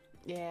Realm.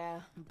 Yeah.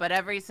 But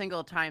every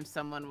single time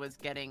someone was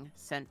getting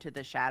sent to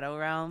the Shadow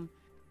Realm,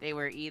 they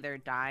were either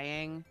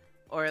dying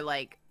or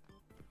like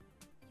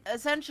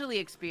essentially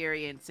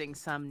experiencing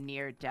some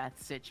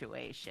near-death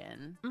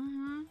situation.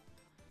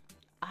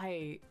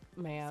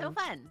 Man. So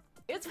fun.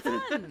 It's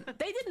fun.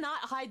 They did not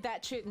hide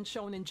that shit in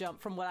Shonen Jump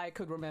from what I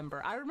could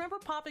remember. I remember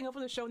popping up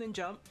with a Shonen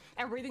Jump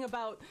and reading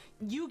about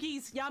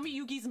Yami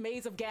Yugi's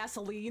maze of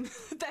gasoline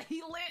that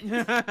he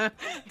lit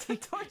to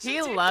torture He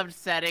people. loved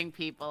setting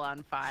people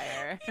on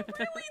fire. He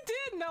really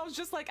did. And I was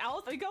just like, I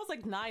think I was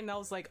like 9 and I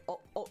was like, oh.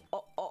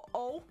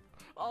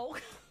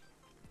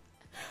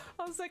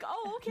 I was like,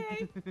 oh,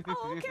 okay.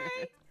 Oh,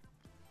 okay.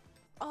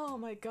 Oh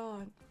my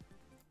god.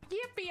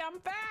 Yippee, I'm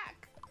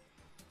back.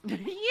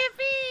 Yippee!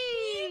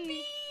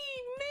 Yippee,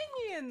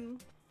 minion.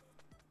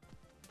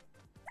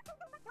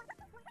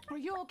 Are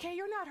you okay?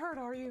 You're not hurt,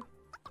 are you?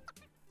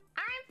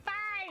 I'm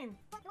fine.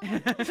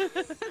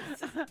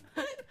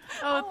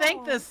 Oh,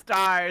 thank the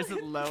stars.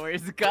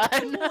 Lowers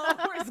gun.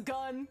 Lowers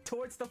gun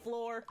towards the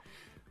floor.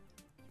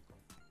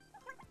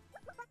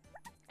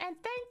 And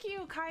thank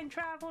you, kind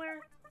traveler.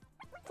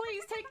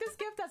 Please take this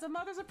gift as a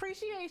mother's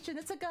appreciation.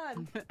 It's a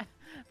gun.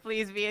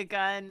 Please be a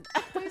gun.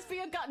 Please be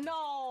a gun.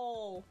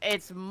 No.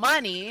 It's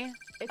money.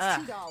 It's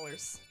Ugh.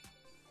 $2.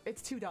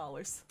 It's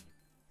 $2.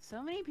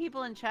 So many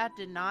people in chat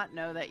did not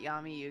know that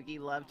Yami Yugi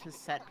loved to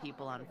set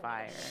people on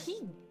fire.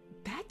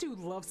 That dude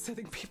loves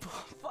setting people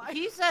on fire.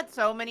 He set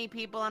so many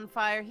people on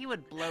fire, he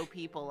would blow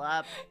people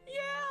up. Yeah.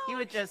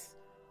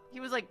 He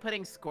was like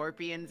putting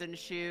scorpions in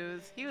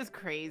shoes. He was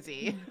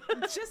crazy.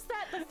 Just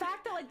the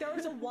fact that like there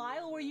was a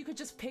while where you could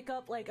just pick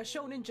up like a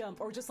Shonen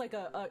Jump or just like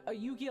a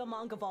Yu-Gi-Oh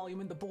manga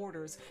volume in the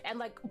borders and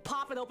like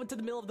pop it open to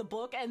the middle of the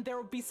book and there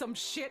would be some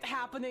shit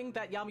happening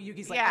that Yami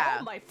Yugi's like, Yeah.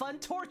 oh, my fun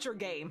torture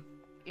game.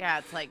 Yeah,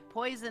 it's like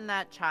poison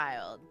that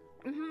child.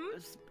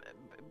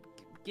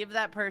 Give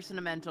that person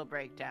a mental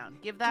breakdown.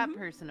 Give that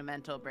person a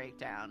mental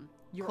breakdown.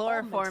 You're all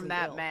Chloroform mentally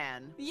that ill.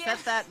 man. Yeah.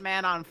 Set that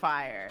man on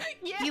fire.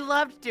 Yeah. He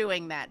loved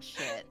doing that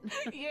shit.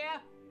 Yeah.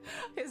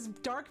 His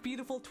dark,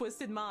 beautiful,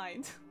 twisted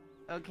mind.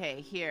 Okay,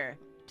 here.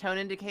 Tone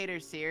indicator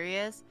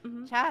serious.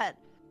 Chat,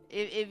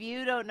 if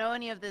you don't know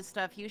any of this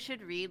stuff, you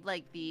should read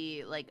like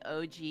the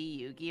OG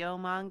Yu-Gi-Oh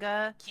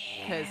manga.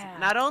 Because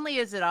not only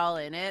is it all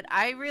in it,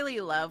 I really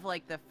love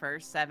like the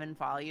first 7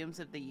 volumes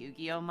of the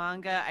Yu-Gi-Oh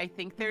manga. I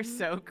think they're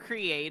so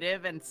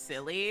creative and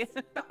silly.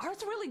 The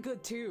art's really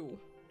good too.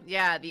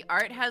 Yeah, the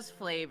art has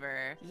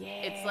flavor.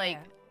 Yeah.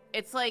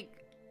 It's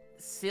like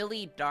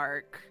silly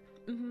dark.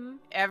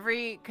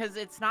 Because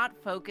it's not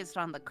focused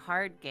on the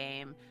card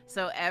game.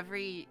 So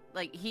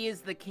he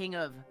is the king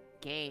of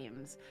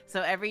games.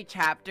 So every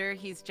chapter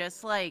he's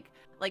just like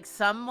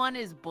someone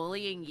is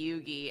bullying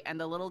Yugi and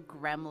the little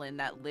gremlin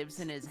that lives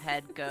in his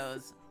head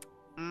goes,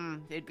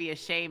 it'd be a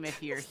shame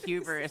if your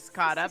hubris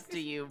caught up to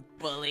you,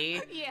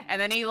 bully. Yeah. And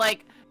then he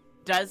like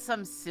does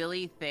some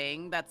silly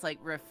thing that's like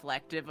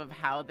reflective of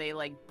how they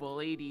like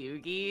bullied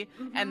Yugi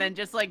and then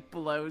just like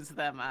blows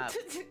them up.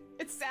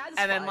 It's satisfying.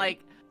 And then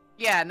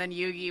and then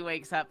Yugi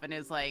wakes up and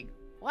is like,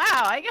 wow,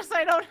 I guess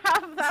I don't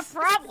have that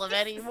problem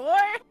anymore.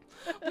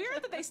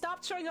 Weird that they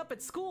stopped showing up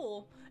at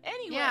school.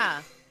 Anyway.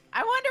 Yeah.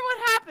 I wonder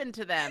what happened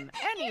to them.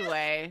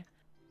 Anyway,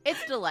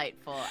 it's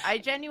delightful. I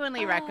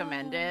genuinely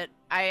recommend it.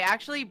 I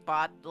actually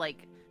bought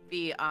like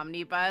the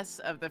omnibus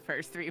of the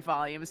first 3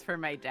 volumes for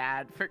my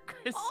dad for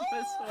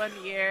Christmas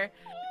one year.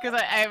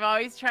 Because I'm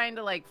always trying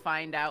to like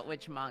find out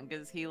which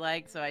mangas he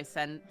likes. So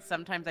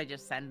sometimes I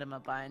just send him a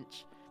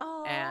bunch.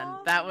 And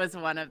that was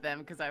one of them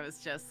because I was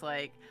just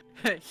like,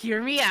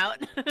 hear me out.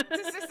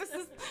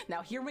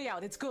 Now hear me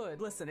out. It's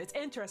good. Listen, it's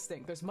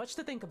interesting. There's much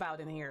to think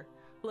about in here.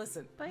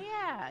 Listen. But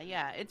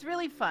yeah, it's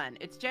really fun.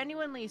 It's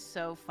genuinely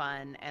so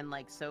fun and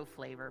like so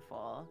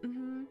flavorful.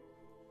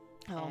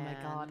 Oh my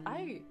god.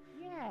 I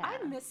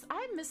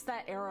miss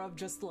that era of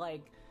just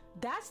like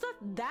that's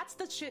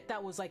the shit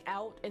that was like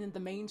out and in the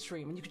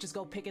mainstream and you could just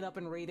go pick it up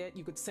and read it.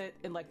 You could sit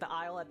in like the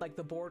aisle at like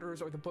the Borders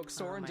or the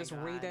bookstore and just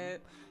read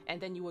it, and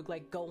then you would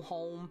like go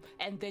home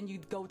and then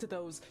you'd go to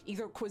those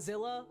either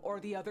Quizilla or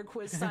the other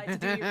quiz site to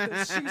do your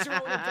choose your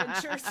own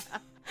adventures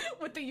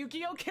with the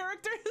Yu-Gi-Oh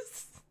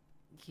characters.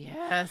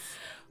 Yes.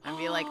 I'd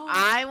be like,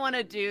 I want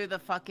to do the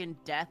fucking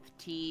Death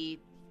Tea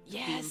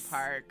theme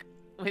park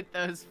with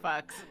those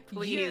fucks.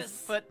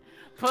 Please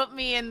put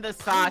me in the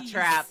saw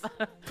trap.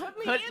 Put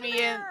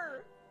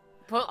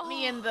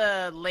me in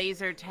the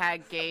laser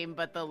tag game,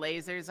 but the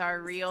lasers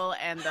are real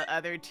and the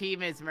other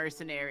team is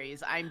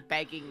mercenaries. I'm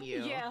begging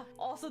you. Yeah.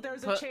 Also,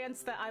 there's a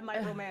chance that I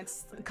might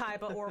romance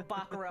Kaiba or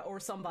Bakura or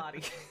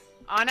somebody.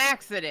 On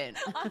accident.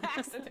 On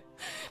accident.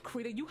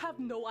 Kawina, you have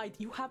no idea.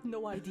 You have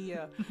no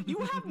idea. You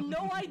have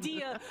no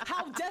idea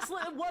how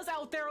desolate it was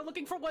out there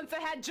looking for ones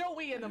that had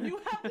Joey in them. You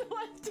have no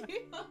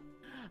idea.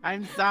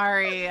 I'm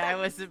sorry, I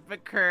was a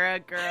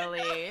Bakura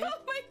girly.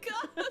 Oh my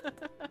god!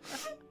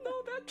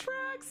 No, that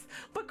tracks.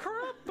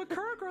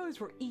 Bakura girlies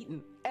were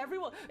eaten.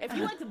 Everyone, if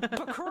you liked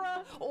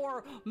Bakura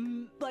or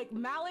like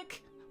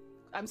Malik,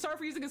 I'm sorry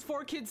for using his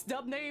 4Kids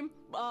dub name.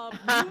 You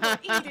were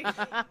eating.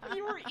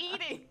 You were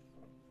eating.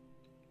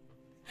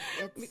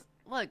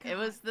 Look, it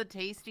was the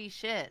tasty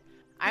shit.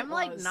 I'm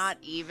like not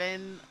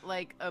even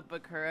like a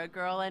Bakura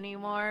girl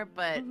anymore,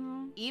 but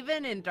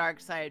even in Dark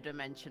Side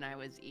Dimension I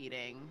was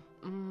eating.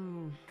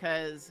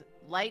 Cause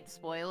light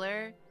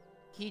spoiler,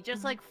 he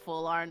just like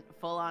full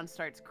on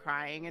starts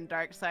crying in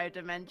Dark Side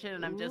Dimension,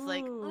 and I'm just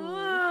like, ooh,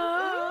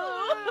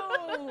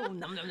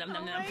 nom nom nom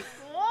nom nom.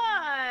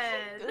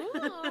 What?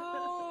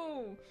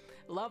 Ooh,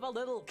 love a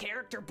little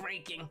character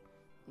breaking.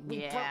 We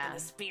broke the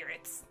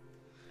spirits.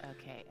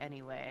 Okay,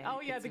 anyway.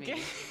 Oh yeah, the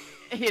game.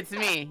 It's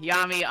me,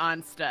 Yami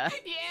Onsta.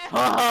 Yeah.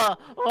 Oh,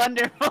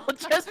 wonderful,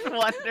 just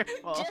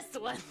wonderful.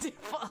 Just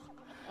wonderful.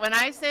 When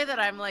I say that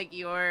I'm like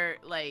your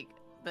like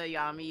the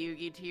Yami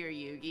Yugi to your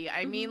Yugi,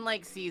 I mean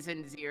like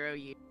season 0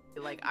 Yugi.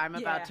 Like I'm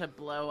about to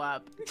blow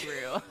up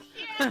through.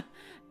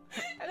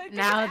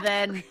 Now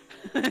then,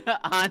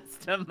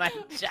 Onsta, my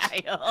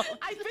child.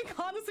 I think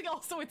honestly,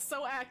 also it's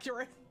so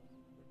accurate.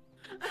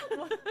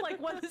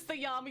 Like one is the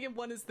Yami and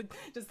one is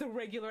just the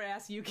regular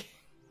ass Yugi.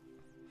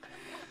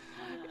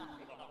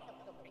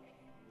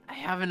 I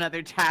have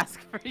another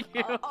task for you.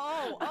 Okay.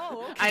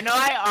 I know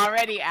I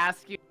already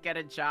asked you to get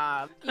a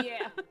job.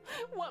 Yeah.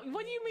 What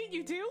do you mean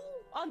you do?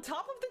 On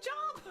top of the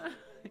job?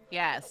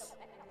 Yes.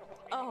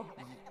 Oh.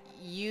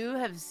 You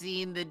have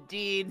seen the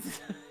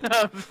deeds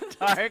of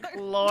Dark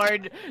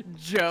Lord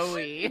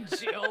Joey.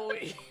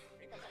 Joey.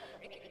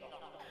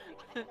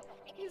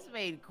 He's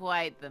made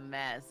quite the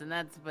mess, and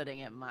that's putting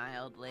it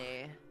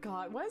mildly.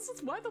 God, why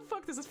the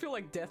fuck does this feel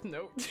like Death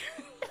Note?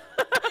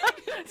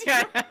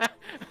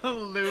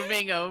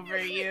 Looming over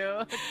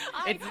you.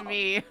 It's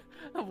me,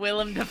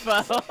 Willem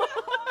Dafoe.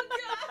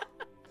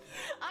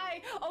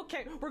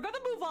 Okay, we're gonna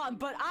move on,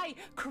 but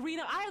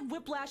Kawina, I had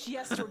whiplash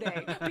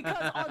yesterday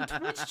because on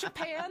Twitch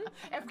Japan,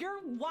 if you're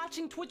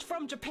watching Twitch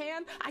from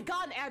Japan, I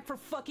got an ad for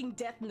fucking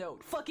Death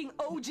Note, fucking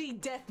OG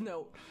Death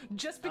Note,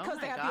 just because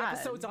they have the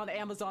episodes on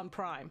Amazon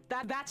Prime.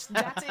 That's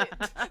it.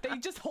 They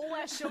just whole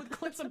ass showed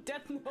clips of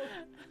Death Note.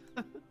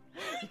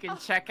 You can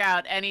check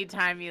out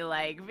anytime you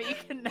like, but you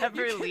can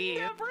never leave.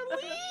 Never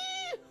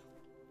leave.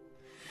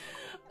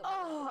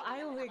 Oh. Oh,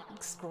 I like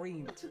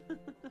screamed.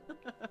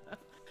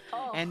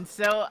 Oh. And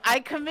so I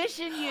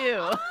commission you.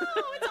 Oh,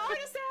 it's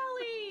Artist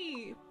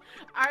Alley!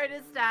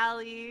 Artist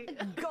Alley.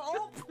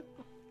 Gulp!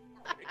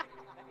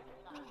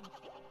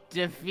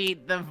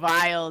 Defeat the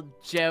vile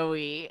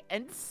Joey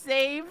and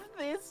save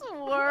this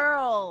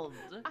world.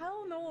 I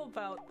don't know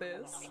about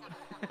this.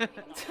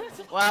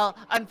 Well,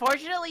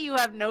 unfortunately, you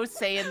have no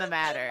say in the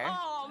matter.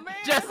 Oh, man!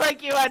 Just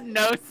like you had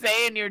no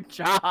say in your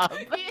job.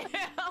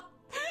 Yeah!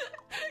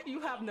 You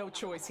have no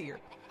choice here.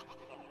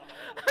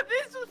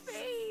 This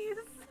face.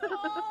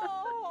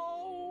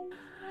 Oh!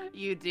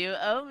 You do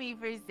owe me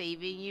for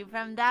saving you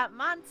from that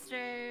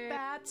monster.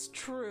 That's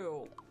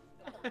true.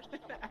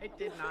 I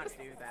did not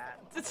do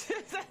that.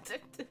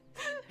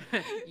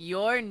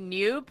 Your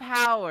new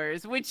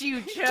powers, which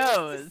you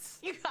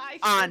chose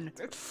on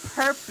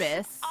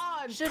purpose,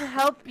 should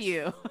help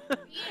you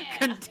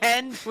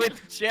contend with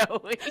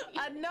Joey.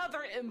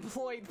 Another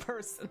employed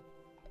person.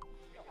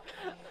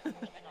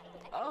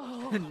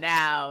 Oh.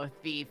 Now,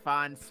 thief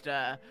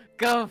Onsta,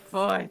 go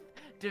forth,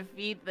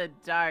 defeat the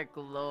Dark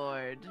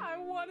Lord. I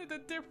wanted a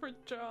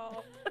different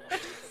job.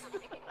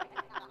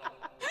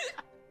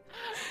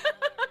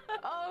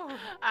 Oh.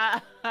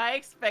 I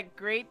expect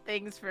great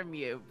things from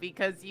you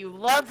because you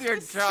love your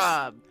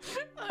job.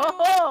 I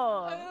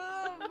love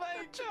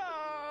my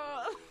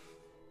job.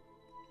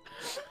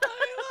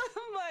 I love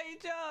my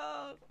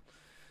job.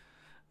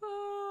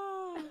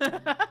 Oh.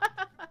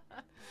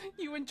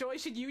 You and Joy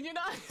should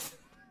unionize?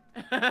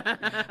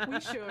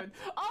 We should.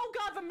 Oh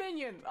god, the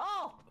minion!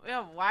 Oh!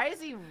 Yeah, why is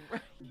he...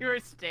 You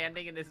were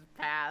standing in his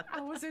path. I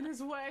was in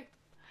his way.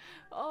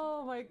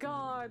 Oh my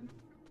god.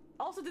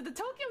 Also, did the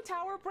Tokyo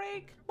Tower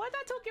break? Why'd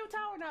that Tokyo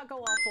Tower not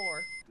go off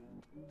for?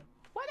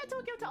 Why'd that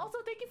Tokyo Tower...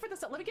 Also, thank you for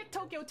this. Let me get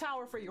Tokyo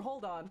Tower for you.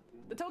 Hold on.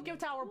 The Tokyo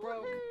Tower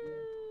broke.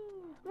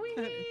 Whee!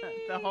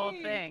 The whole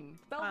thing.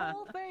 The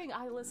whole thing.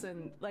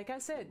 Listen, like I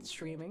said,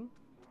 streaming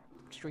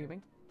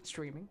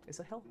is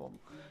a hellhole.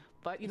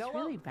 But you know what?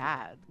 It's really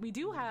bad. We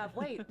do have...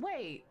 Wait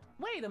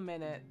a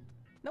minute.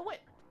 No, wait.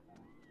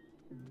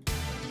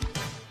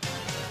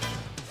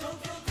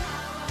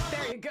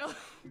 There you go.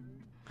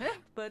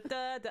 But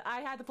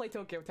I had to play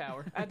Tokyo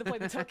Tower. I had to play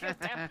the Tokyo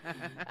Tower.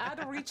 I had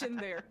to reach in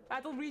there.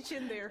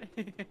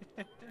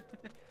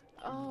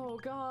 Oh,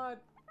 God.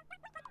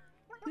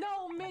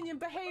 No, minion,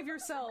 behave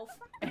yourself.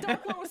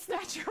 Dark Lord will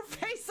snatch your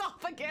face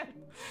off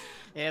again.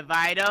 If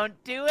I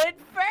don't do it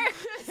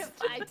first. If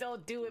I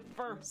don't do it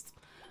first.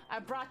 I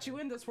brought you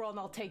in this world and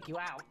I'll take you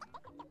out.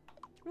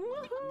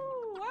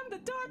 Woohoo! I'm the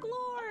Dark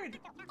Lord!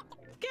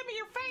 Give me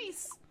your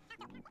face!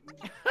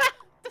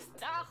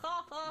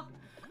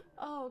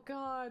 Oh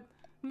god.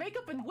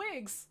 Makeup and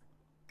wigs!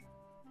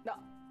 No.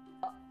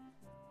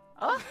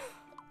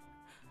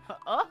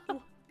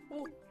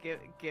 Give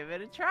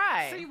it a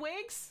try. Free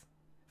wigs?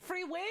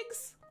 Free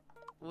wigs?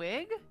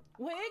 Wig?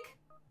 Wig?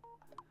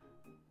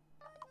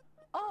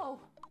 Oh.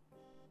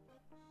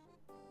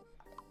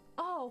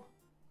 Oh.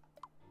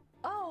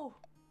 Oh.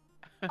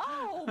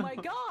 Oh my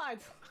god!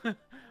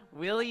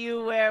 Will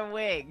you wear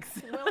wigs?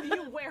 Will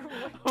you wear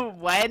wigs?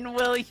 When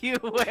will you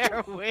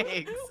wear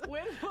wigs?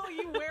 When will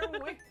you wear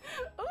wigs?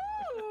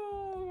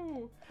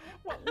 Ooh!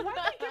 Why they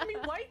give me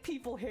white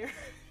people hair?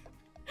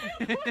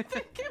 Why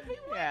they give me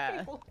white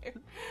people hair?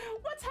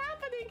 What's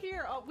happening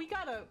here? Oh, we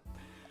gotta...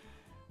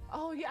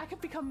 Oh yeah, I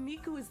could become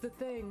Miku is the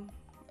thing.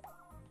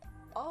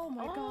 Oh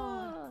my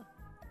god.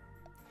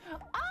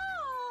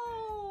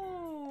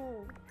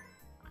 Oh!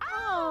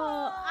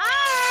 Oh!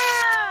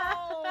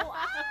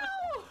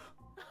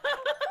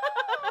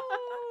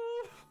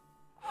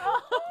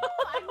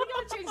 We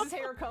gotta change his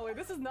hair color.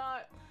 This is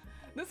not.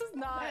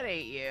 That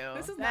ain't you.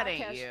 This is that not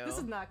ain't cash. you. This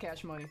is not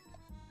Cash Money.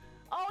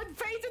 Oh, it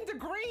fades into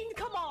green.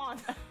 Come on.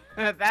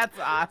 That's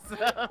awesome.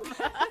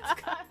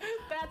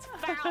 That's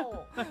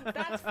foul.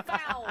 That's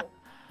foul.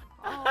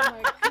 Oh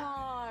my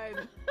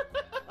god.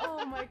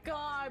 Oh my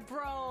god,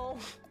 bro.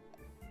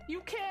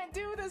 You can't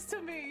do this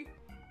to me.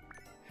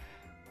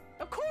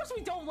 Of course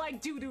we don't like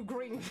doo-doo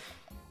green.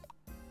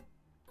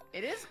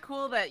 It is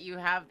cool that you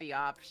have the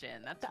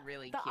option. That's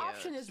really cute. The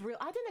option is real.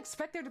 I didn't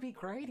expect there to be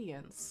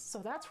gradients, so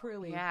that's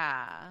really...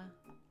 Yeah.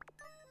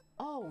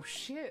 Oh,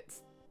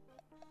 shit.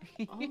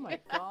 Oh my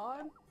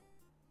god.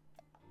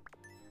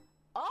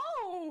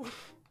 Oh!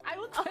 I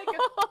look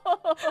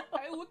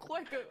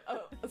like a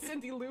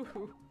Cindy Lou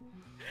Who.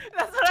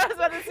 That's what I was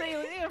about to say.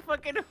 Look at a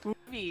fucking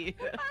hoopy.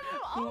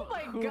 Oh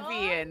my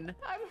god.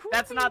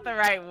 That's not the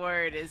right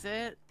word, is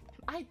it?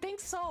 I think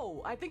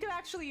so. I think it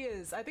actually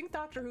is. I think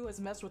Doctor Who has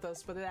messed with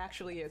us, but it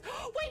actually is.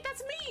 Wait,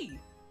 that's me!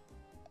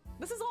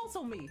 This is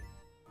also me.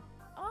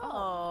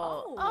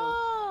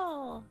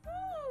 Oh.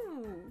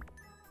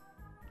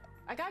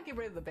 I gotta get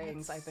rid of the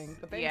bangs, I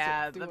think. The bangs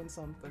are doing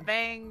something.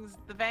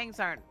 The bangs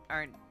aren't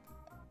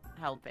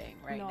helping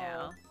right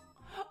now.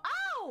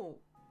 Oh!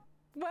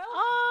 Well,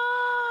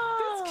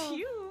 that's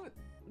cute.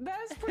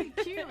 That's pretty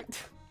cute.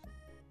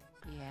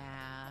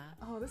 Yeah.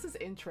 Oh, this is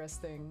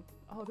interesting.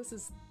 Oh, this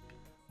is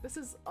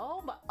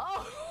oh my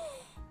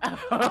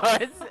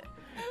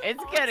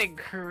It's getting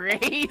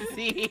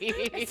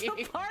crazy. It's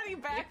a party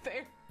back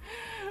there.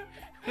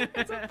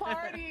 It's a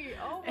party.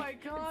 Oh my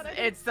god.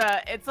 It's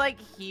like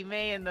Hime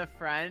in the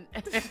front.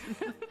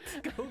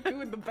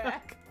 Goku in the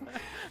back.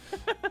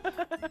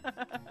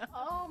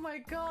 Oh my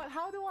god.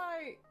 How do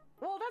I?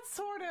 Well, that's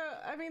sort of.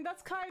 I mean,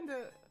 that's kind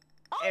of.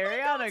 Oh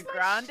Ariana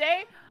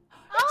Grande.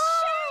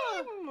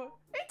 Shame!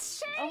 It's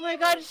Shame! Oh my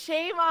god,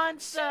 shame on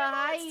Onsta.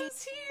 Hi.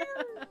 Onsta's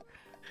here!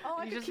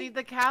 Oh, You just need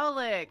the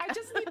cowlick. I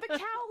just need the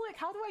cowlick.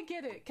 How do I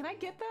get it? Can I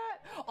get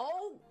that?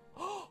 Oh!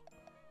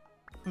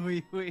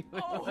 Wait.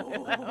 Oh!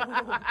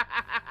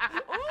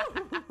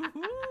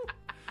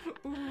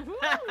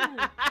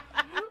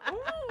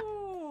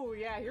 Ooh!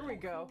 Yeah, here we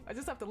go. I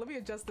just have to, let me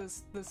adjust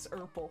this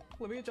Urple.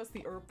 Let me adjust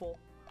the Urple.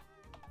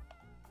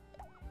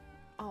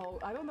 Oh,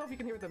 I don't know if you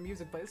can hear the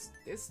music, but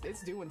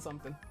it's doing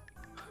something.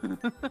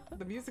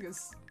 The music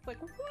is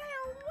like wow,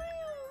 wow,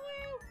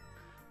 wow.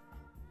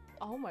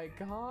 Oh my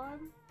god.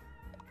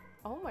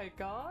 Oh my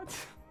god.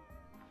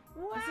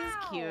 Wow. This is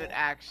cute,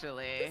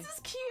 actually. This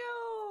is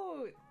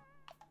cute.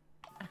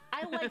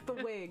 I like the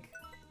wig.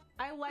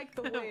 I like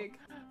the wig.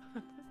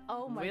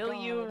 Oh my god. Will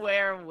you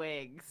wear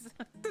wigs?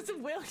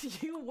 Will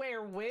you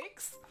wear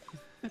wigs?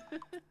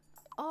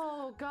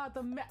 Oh god,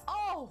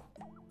 oh!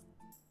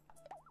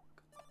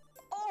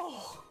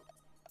 Oh!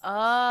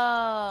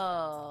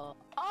 Oh.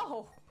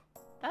 Oh!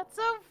 That's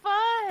so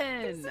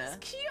fun! This is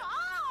cute!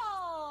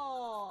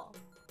 Oh!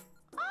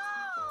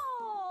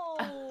 Oh!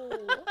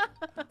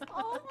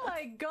 Oh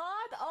my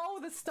god! Oh,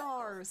 the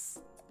stars!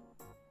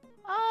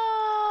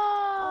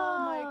 Oh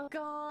my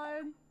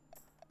god!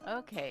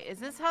 Okay, is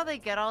this how they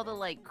get all the,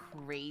 like,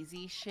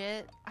 crazy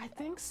shit? I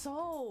think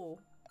so.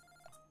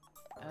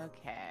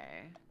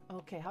 Okay.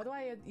 Okay, how do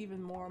I add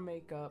even more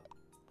makeup?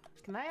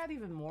 Can I add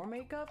even more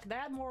makeup? Can I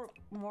add more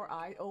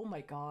eye? Oh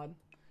my god.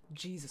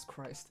 Jesus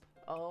Christ.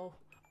 Oh.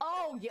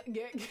 Oh, yeah.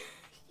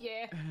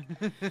 Yeah.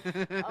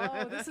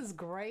 Oh, this is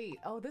great.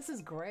 Oh, this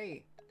is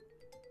great.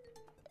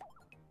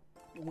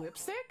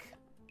 Lipstick?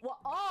 Well,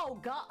 oh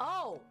god.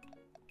 Oh.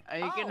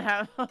 You can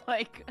have,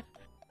 like,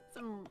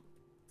 some...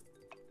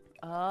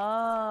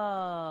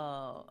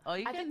 Oh. Oh,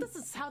 you can... I think this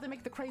is how they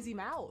make the crazy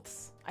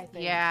mouths, I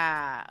think.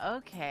 Yeah,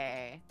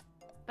 okay.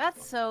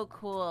 That's so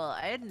cool.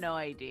 I had no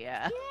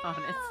idea, Yeah.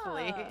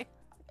 honestly.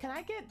 Can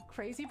I get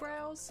crazy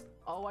brows?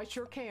 Oh, I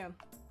sure can.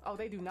 Oh,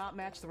 they do not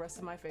match the rest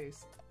of my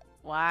face.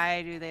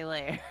 Why do they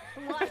layer?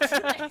 Why do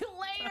they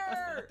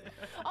layer?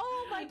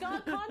 Oh my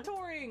god,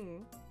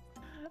 contouring!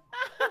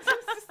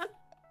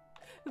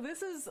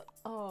 This is...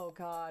 Oh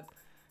god.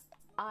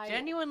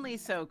 Genuinely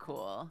so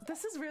cool.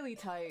 This is really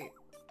tight.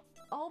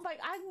 Oh my...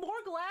 I have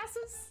more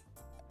glasses?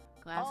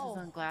 Glasses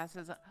on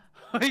glasses on...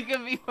 You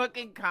can be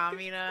fucking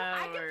Kamina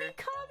I can or be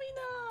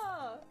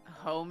Kamina!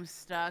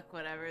 Homestuck,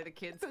 whatever the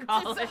kids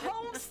call It's it.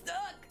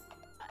 Homestuck!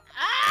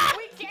 Ah!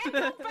 We can't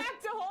go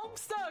back to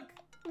Homestuck!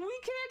 We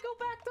can't go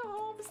back to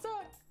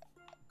Homestuck!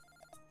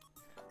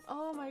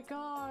 Oh my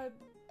god.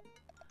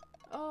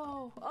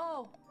 Oh.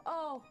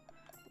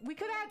 We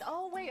could add...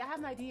 Oh, wait, I have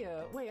an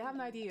idea.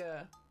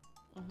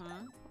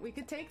 We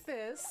could take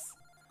this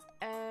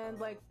and,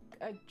 like,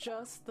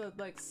 adjust the,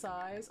 like,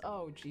 size.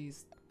 Oh,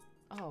 jeez.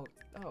 Oh,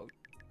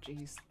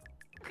 jeez.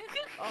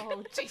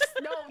 Oh, jeez.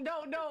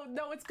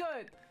 No, it's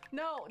good.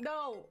 No,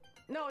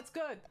 it's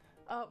good.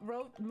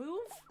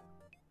 Move?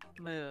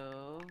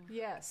 Move.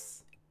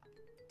 Yes.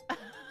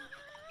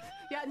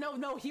 Yeah,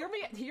 no, hear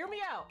me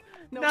out.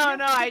 No,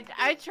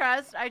 I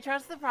trust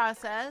the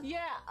process.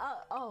 Yeah,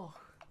 oh.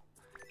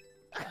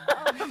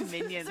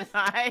 Minion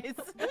eyes.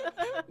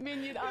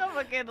 Minion You're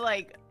fucking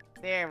like,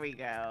 there we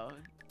go.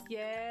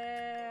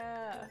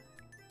 Yeah.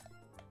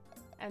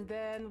 And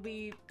then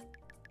we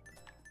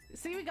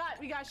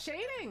got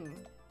shading.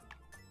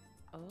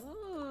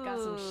 Oh. Got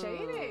some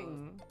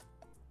shading.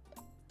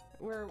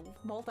 We're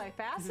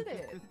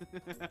multifaceted.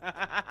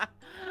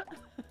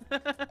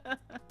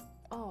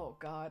 Oh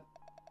god.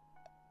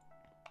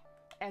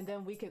 And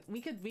then we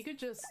could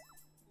just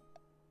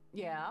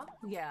yeah.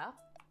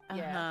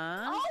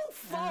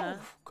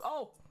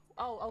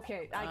 Oh,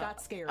 okay. I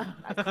got scared.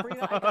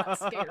 Karina, I got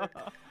scared.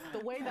 The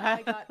way that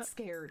I got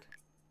scared.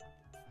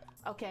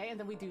 Okay, and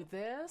then we do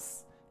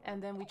this,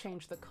 and then we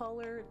change the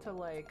color to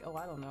like, oh,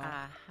 I don't know.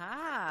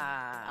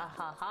 Aha.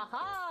 Ha ha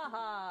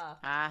ha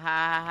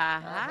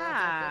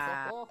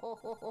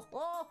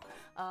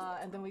ha.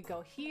 And then we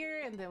go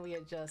here, and then we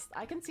adjust.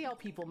 I can see how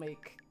people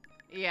make.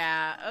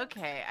 Yeah,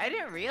 okay. I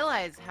didn't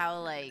realize how,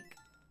 like,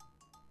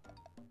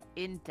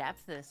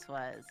 in-depth this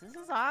was. This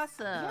is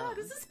awesome. Yeah,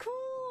 this is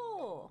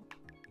cool.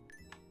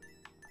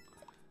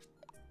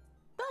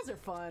 Those are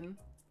fun.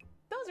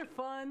 These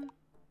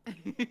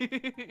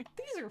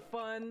are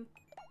fun.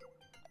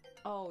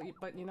 Oh,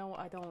 but you know,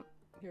 I don't...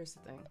 Here's the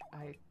thing.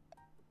 I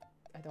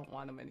don't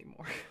want them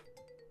anymore.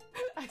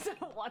 I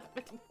don't want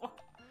them anymore.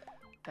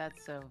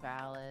 That's so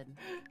valid.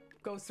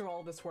 Goes through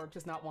all this work,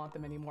 does not want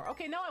them anymore.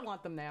 Okay, now I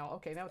want them now.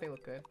 Okay, now they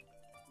look good.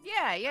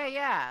 Yeah.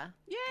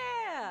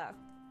 Yeah!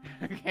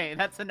 Okay,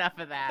 that's enough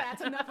of that.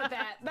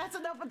 That's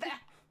enough of that.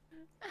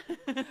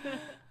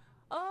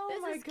 Oh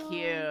This my is god.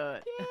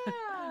 cute.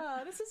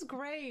 Yeah, this is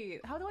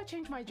great. How do I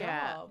change my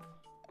Yeah. job?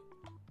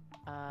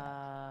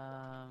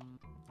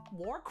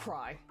 War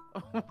cry.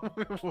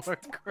 War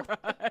cry.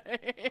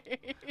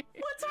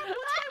 What's my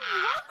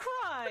war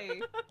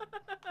cry?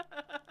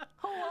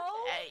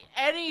 Hello?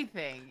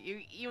 Anything.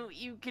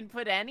 You can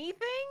put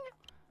anything?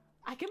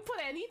 I can put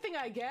anything,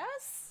 I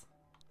guess.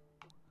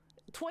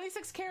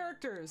 26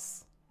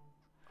 characters.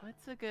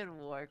 What's a good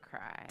war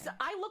cry? So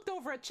I looked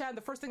over at chat and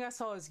the first thing I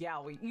saw is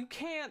Yowie. You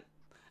can't.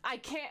 I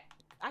can't.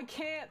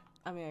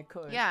 I mean, I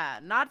could. Yeah,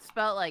 not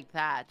spelt like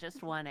that.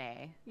 Just one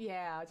A.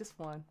 Yeah, just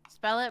one.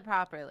 Spell it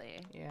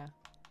properly. Yeah.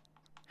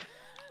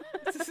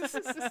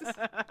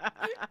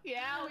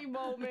 Yowie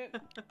moment.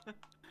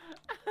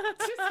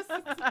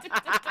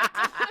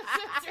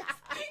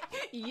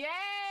 Yeah!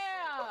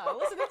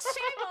 Listen, it's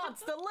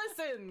Shay-Monster,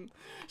 listen!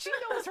 She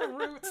knows her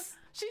roots.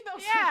 She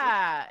knows her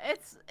Yeah,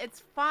 it's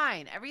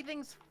fine.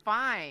 Everything's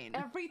fine.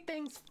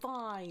 Everything's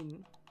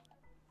fine.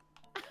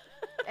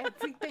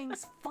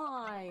 Everything's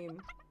fine.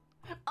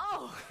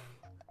 Oh!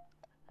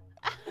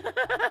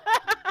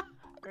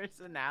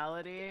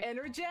 Personality.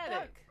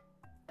 Energetic.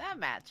 That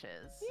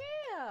matches.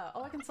 Yeah!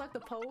 Oh, I can select the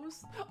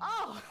pose?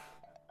 Oh!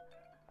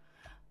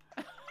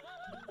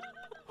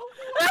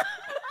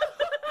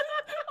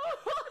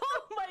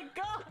 Oh my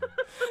god!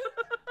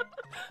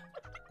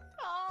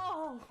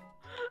 Oh!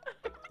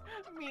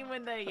 Me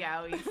when the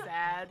Yowie's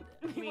sad.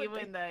 Me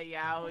when the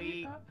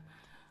Yowie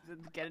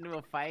get into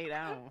a fight.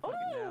 I don't fucking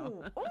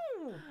know.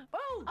 Ooh!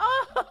 Ooh!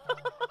 Oh!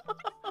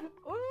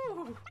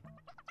 Ooh!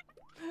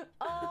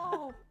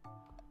 Oh!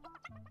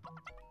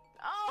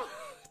 Oh!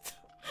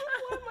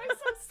 Why am I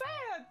so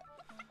sad?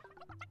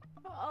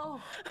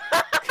 Oh!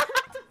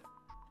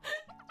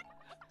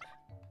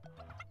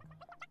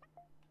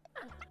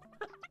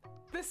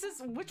 This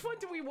is... Which one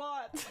do we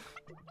want?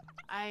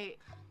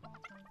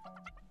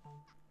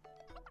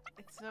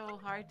 It's so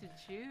hard to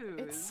choose.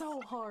 It's so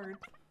hard.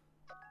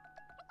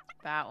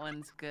 That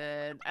one's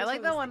good. I This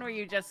like the one's- one where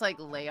you just like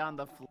lay on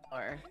the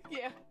floor.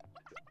 Yeah.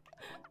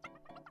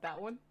 That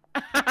one?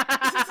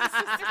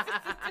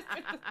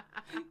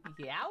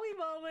 Yowie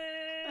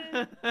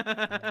moment!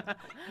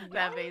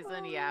 That face on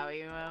moment.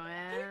 Yowie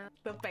moment.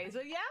 The face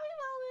of Yowie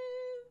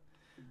moment!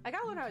 I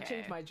gotta learn how to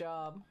change Okay. my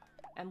job.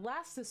 And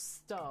last is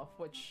stuff,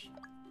 which...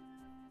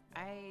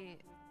 I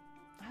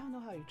don't know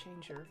how you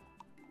change your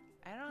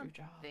don't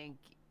job. think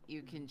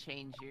you can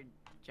change your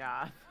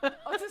job.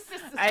 Oh, this.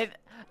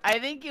 I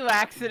think you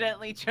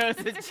accidentally chose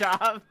a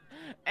job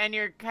and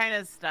you're kind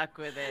of stuck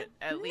with it,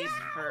 at least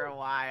for a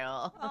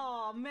while.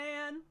 Oh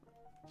man.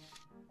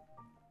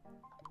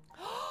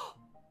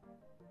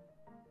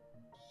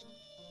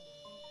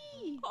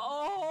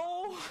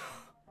 Oh.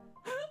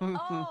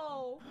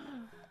 Oh.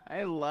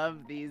 I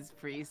love these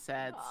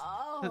presets.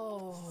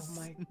 Oh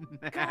my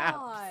Snaps.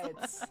 god.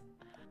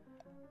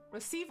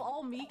 Receive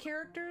all me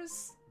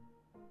characters?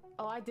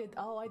 Oh, I did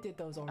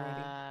those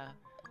already.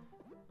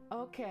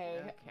 Okay.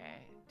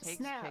 Okay. Takes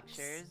Snaps.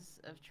 pictures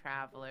of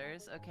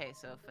travelers. Okay,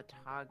 so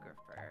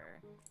photographer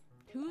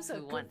Who's a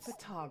who good wants-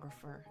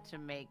 photographer? to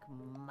make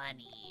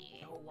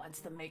money. Who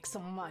wants to make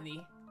some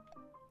money?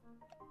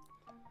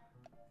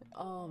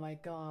 Oh my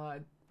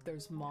god.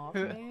 There's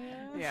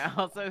Mothman. Yeah,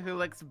 also who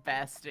looks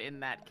best in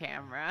that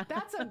camera?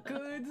 That's a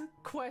good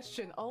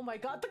question. Oh my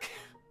god, the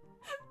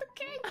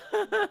king.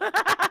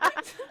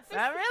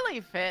 That really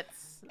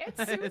fits. It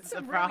suits It's the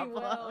him really problem.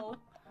 well.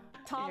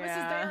 Thomas is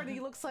Yeah. there and he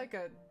looks like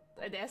an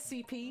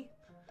SCP.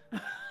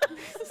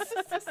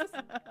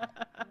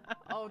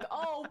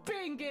 Oh,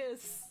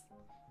 Bingus.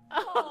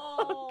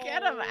 Oh,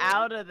 Get him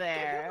out of Get him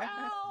there.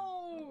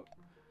 out.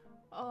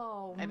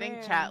 Oh, I think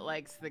man. chat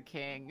likes the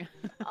king.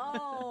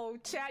 Oh,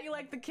 chat, you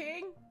like the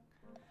king?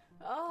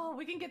 Oh,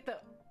 we can get the...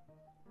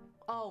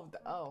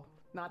 Oh,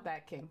 not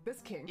that king.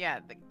 This king. Yeah,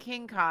 the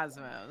King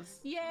Cosmos.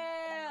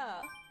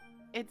 Yeah!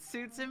 It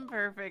suits him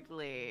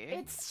perfectly.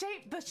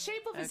 The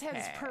shape of his head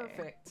is Okay.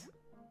 perfect.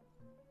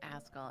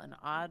 Askel, an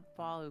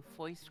oddball who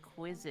foist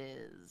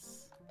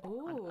quizzes.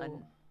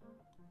 Ooh.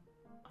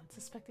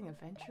 Unsuspecting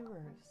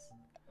adventurers.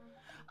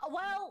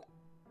 Well,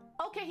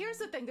 okay, here's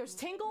the thing. There's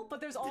Tingle,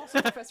 but there's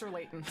also Professor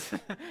Layton.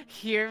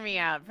 Hear me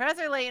out.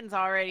 Professor Layton's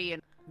already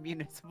in a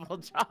municipal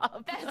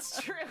job.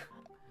 That's true.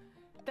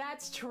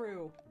 That's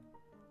true.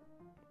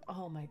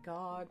 Oh my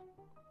god.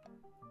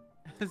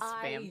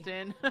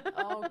 Spampton.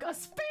 Oh god.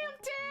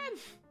 Spampton!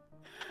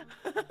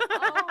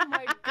 Oh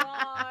my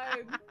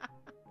god.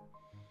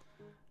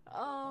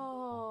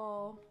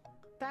 Oh.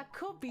 That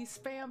could be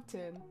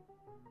Spampton.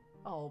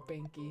 Oh,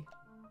 Binky.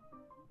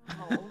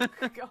 Oh,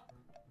 god.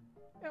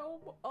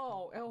 Elbow.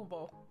 Oh,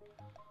 elbow.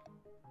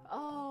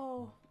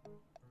 Oh.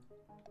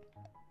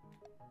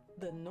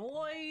 The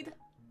Noid.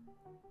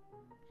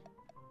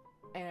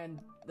 And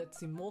let's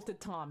see, Molted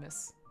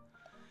Thomas.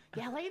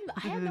 Yeah, Layton,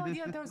 I had no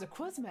idea there was a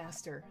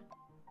Quizmaster.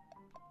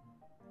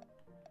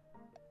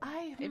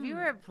 If you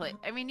were a play,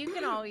 I mean, you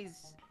can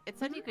always. It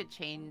said you could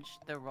change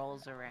the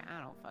roles around.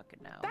 I don't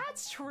fucking know.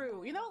 That's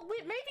true. You know,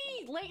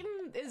 maybe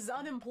Layton is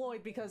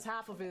unemployed because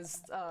half of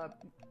his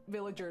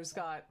villagers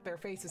got their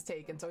faces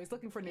taken, so he's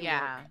looking for new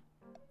work.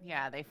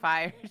 Yeah, they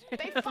fired.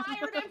 They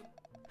fired him.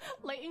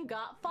 Layton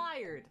got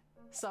fired,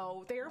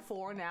 so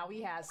therefore now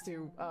he has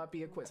to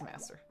be a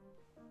quizmaster.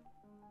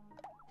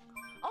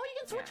 Oh, you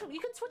can switch. You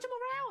can switch him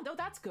around. Oh,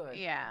 that's good.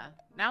 Yeah.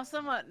 Now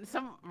some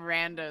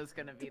rando's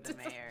gonna be the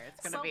mayor.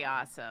 It's gonna be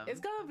awesome.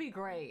 It's gonna be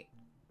great.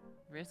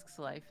 Risks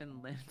life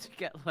and limb to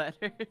get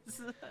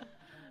letters.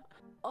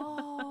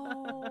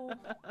 Oh.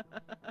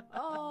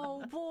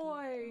 Oh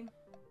boy.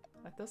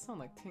 That does sound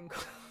like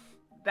tingle.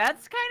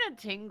 That's kind of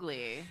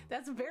tingly.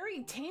 That's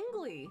very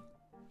tingly.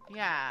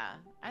 Yeah,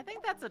 I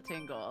think that's a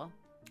tingle.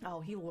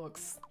 Oh, he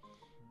looks.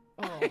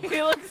 Oh.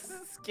 He looks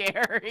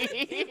scary.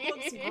 He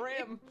looks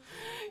grim.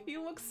 He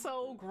looks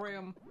so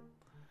grim.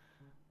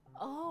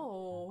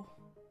 Oh,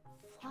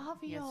 Flavio.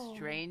 He has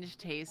strange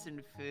taste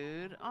in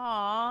food.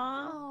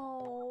 Aww.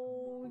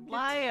 Oh,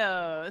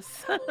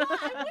 Laios.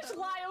 I wish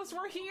Laios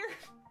were here.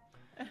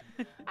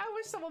 I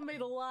wish someone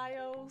made a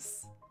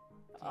Laios.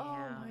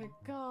 Oh my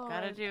god.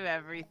 Gotta do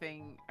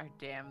everything our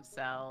damn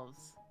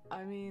selves.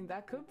 I mean,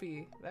 that could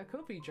be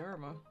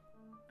Germa.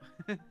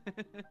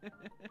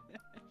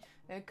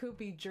 That could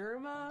be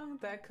Germa.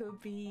 That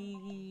could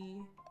be.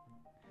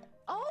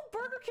 Oh,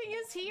 Burger King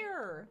is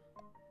here.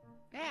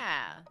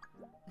 Yeah.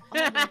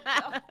 Oh my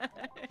god.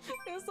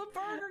 It's the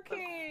Burger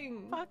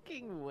King.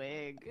 Fucking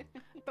wig.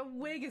 The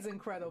wig is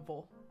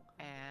incredible.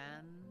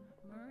 And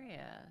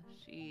Maria,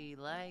 she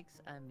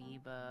likes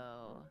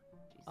Amiibo.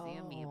 She's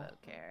the Amiibo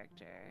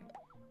character.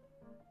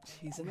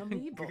 She's an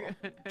Amiibo.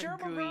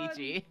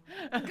 Luigi.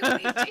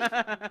 Luigi.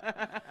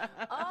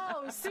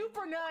 Oh,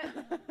 Super Nut.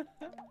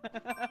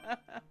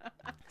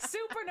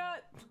 Super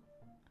Nut.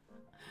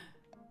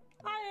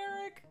 Hi,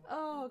 Eric.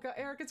 Oh god,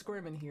 Eric, it's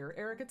grim in here.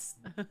 Eric, it's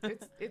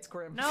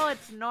grim. No,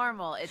 it's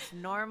normal. It's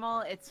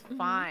normal. It's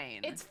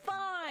fine. It's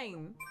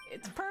fine.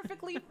 It's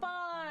perfectly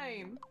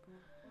fine.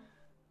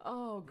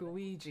 Oh,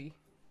 Luigi.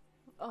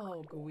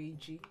 Oh,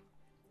 Luigi.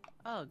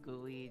 Oh,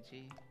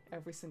 Luigi.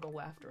 Every single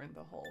laughter in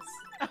the halls.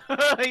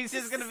 He's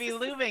just gonna be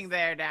looming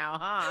there now,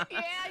 huh?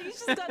 Yeah,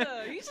 he's just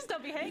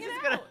gonna be hanging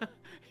out.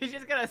 He's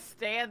just gonna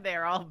stand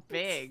there all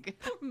big.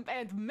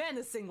 And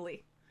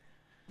menacingly.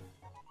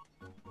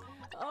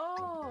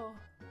 Oh.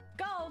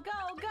 Go,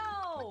 go,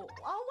 go!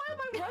 Oh, why am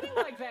I running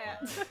like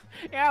that?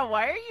 Yeah,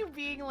 why are you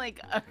being like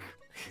a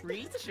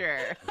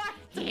creature?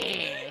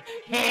 I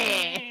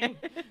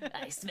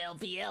smell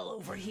BL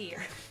over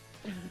here.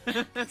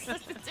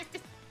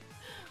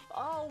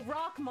 Oh,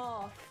 rock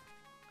moth.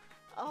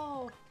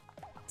 Oh,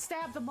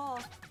 stab the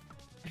moth.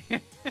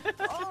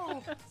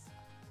 Oh.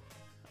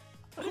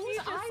 Whose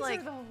just, eyes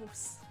like, are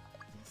those?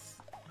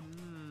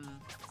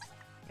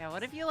 Yeah,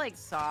 what if you like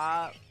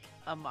saw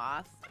a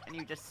moth and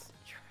you just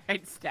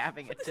tried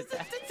stabbing it to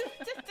death?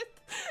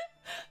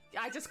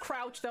 I just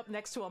crouched up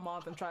next to a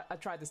moth and I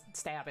tried to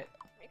stab it.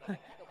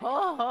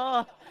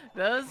 Oh,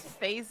 those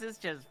faces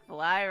just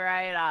fly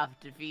right off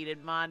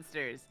defeated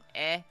monsters.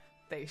 Eh?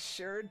 They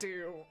sure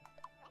do.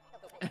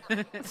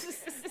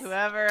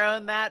 Whoever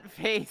owned that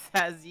face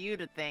has you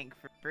to thank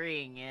for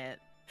freeing it.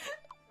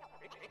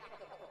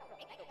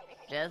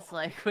 Just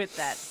like with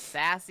that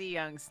sassy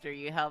youngster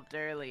you helped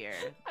earlier.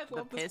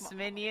 The piss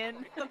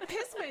minion. The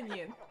piss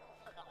minion.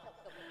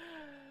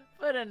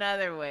 Put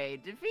another way,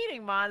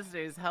 defeating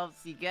monsters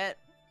helps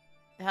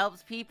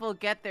people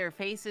get their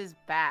faces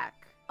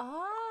back.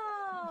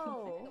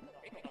 Oh.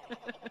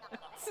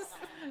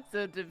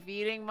 So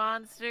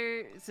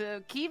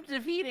keep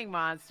defeating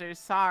monsters,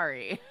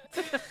 sorry.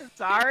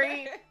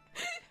 Sorry?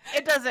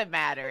 It doesn't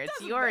matter.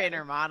 It's your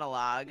inner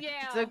monologue.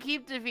 Yeah. So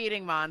keep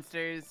defeating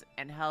monsters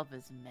and help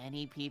as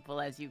many people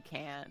as you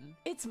can.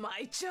 It's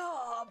my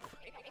job.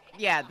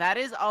 Yeah, that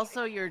is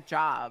also your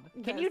job.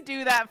 Can you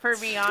do that for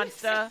me,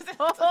 Onsta?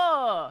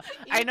 Oh,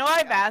 I know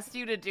I've asked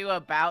you to do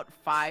about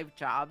 5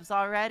 jobs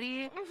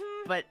already,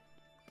 but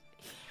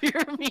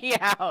hear me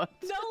out.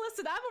 No,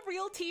 listen, I'm a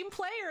real team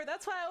player.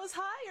 That's why I was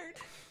hired.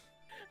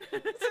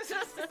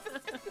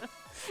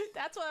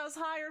 That's why I was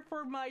hired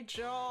for my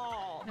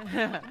job.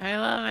 I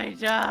love my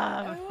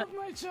job. I love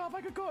my job.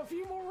 I could go a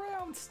few more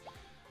rounds.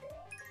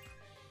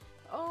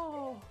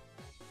 Oh.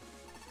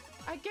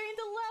 I gained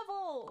a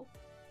level.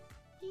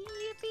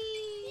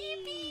 Yippee!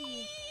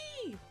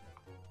 Yippee!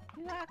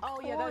 Oh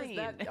yeah,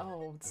 that.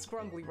 Oh,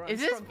 scrungly run. Is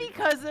this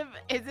because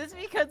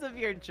of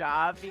your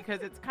job?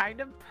 Because it's kind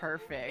of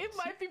perfect. It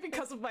might be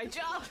because of my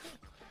job.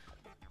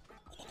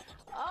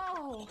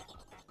 Oh.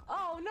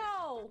 Oh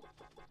no!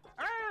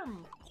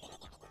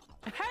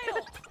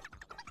 Help!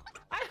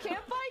 I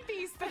can't fight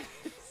these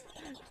things!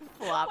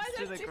 Flops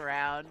to the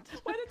ground.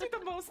 Why did I do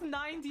the most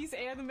 90s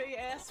anime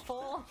ass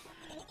fall?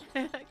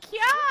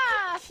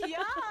 Kya!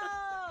 Yeah!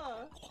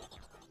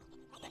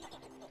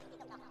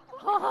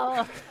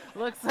 Oh,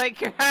 looks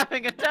like you're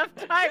having a tough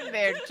time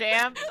there,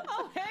 champ.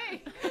 Oh,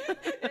 hey!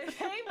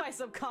 Hey, my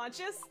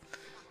subconscious!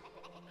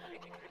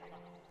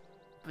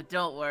 But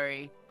don't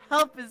worry,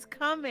 help is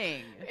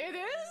coming. It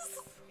is?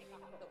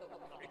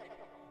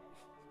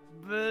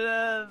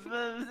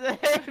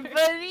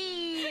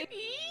 Buddy.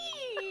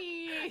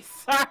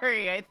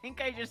 Sorry, I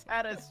think I just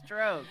had a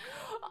stroke.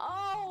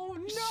 Oh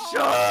no!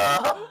 Shut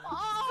up!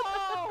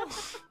 Oh!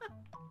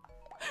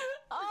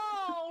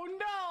 Oh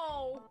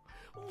no!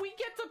 We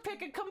get to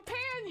pick a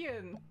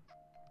companion.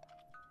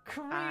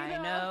 Karina.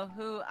 I know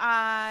who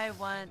I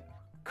want.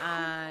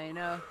 I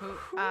know who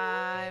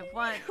I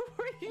want.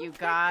 You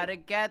gotta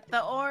get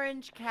the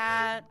orange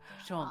cat.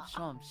 Shoms,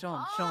 shoms,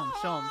 shoms, shoms,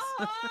 shoms.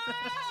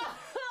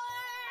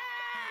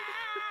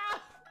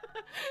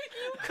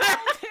 You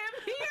called him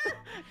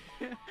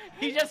here?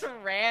 He just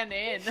ran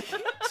in. He just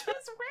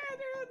ran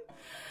in.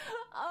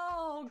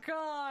 Oh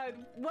God!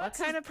 What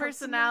kind of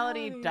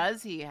personality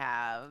does he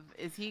have?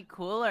 Is he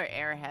cool or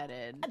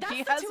airheaded? That's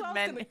He the has two I was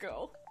many. gonna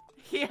go.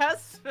 He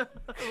has a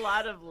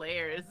lot of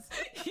layers.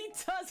 He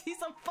does.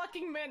 He's a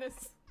fucking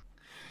menace.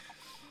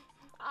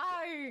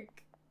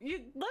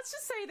 Let's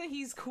just say that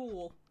he's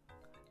cool.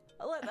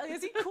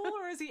 Is he cool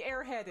or is he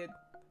airheaded?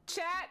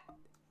 Chat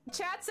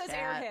says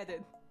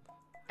airheaded.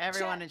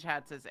 Everyone in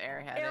chat says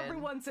airheaded.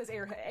 Everyone says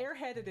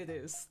airheaded. It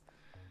is.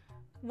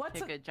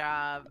 Pick a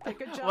job. Pick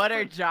a job. What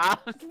are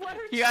jobs? What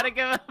are You gotta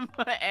give him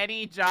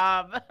any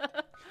job.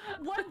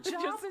 What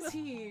job is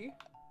he?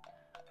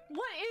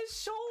 What is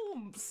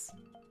Sholmes?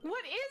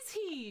 What is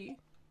he?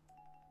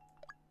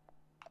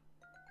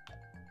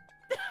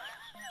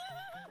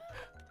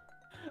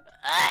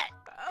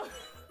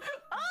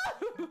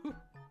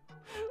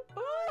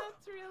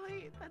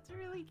 That's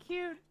really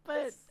cute,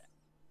 but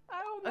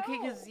I don't know. okay,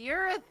 because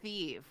you're a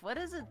thief. What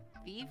does a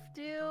thief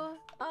do?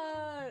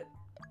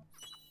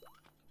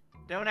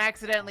 Don't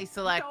accidentally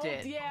select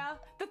it. Yeah.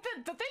 The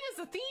thing is,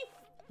 the thief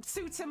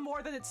suits him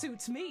more than it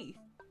suits me.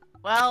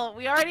 Well,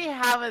 we already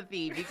have a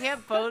thief. You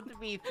can't both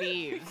be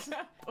thieves.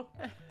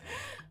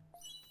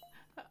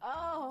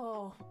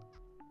 Oh.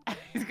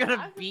 He's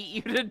gonna beat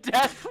you to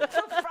death. With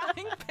a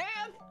frying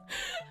pan?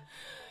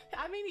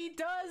 I mean, he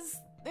does.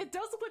 It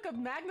does look like a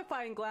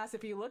magnifying glass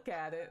if you look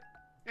at it.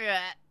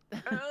 Yeah.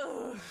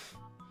 Ugh. Is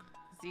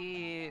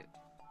he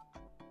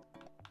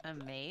a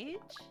mage?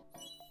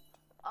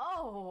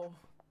 Oh.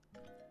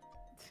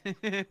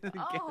 Get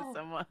Oh.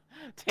 someone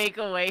take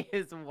away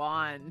his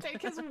wand.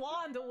 Take his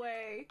wand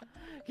away.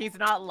 He's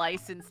not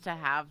licensed to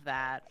have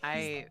that.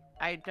 I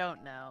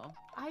don't know.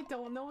 I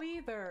don't know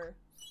either.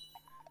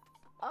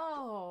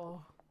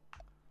 Oh.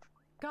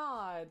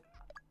 God.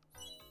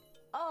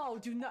 Oh,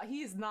 do not.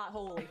 He is not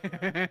holy.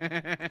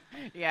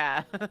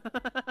 Yeah.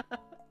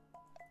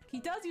 He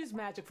does use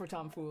magic for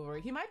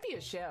tomfoolery. He might be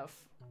a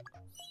chef.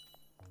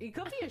 He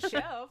could be a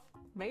chef.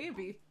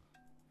 Maybe.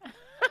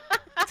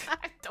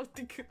 I don't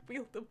think he'd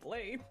wield the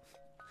blade.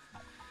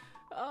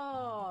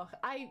 Oh,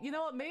 you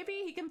know what?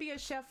 Maybe he can be a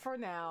chef for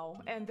now,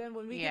 and then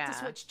when we get to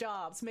switch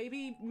jobs,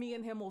 maybe me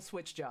and him will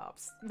switch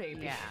jobs.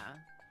 Maybe. Yeah.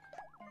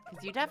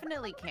 Because you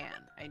definitely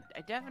can. I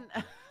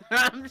definitely.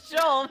 I'm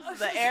Schultz,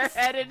 the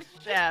airheaded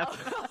chef.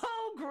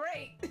 Oh,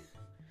 great.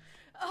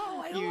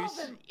 Oh, I love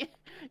it.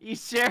 You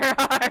sure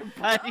are,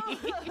 buddy.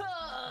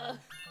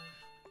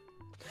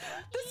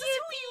 This is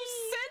who you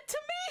sent to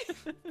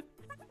me?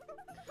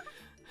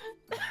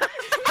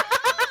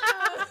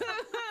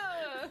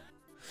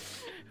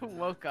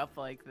 Woke up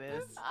like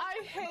this.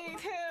 I hate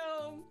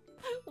him.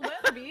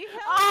 Let me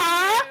help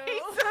Aww, you.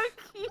 he's so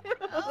cute.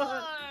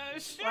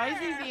 Sure. Why is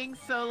he being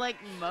so like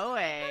Moe?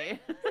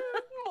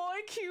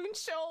 Moe Kyun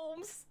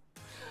Sholmes.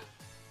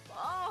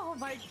 Oh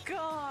my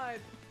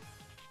god.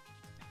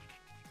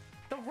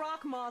 The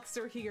rock moths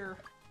are here.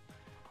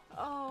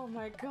 Oh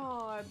my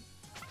god.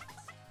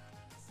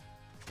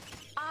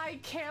 I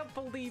can't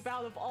believe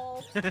out of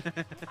all,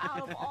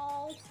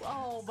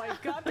 oh my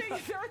god,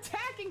 they're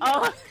attacking me.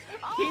 Oh,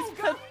 he's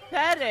God.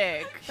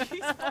 pathetic.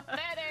 He's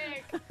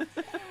pathetic.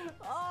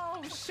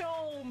 Oh,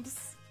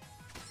 Sholmes.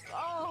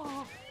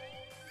 Oh.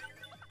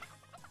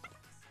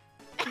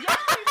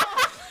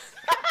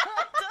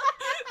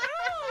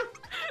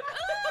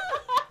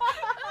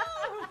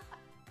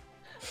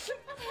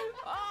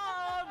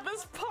 Oh,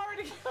 this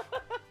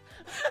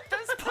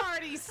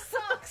party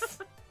sucks.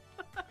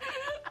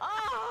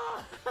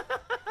 Oh.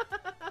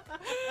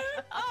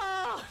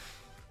 Oh.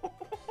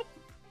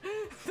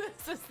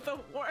 This is the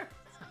worst.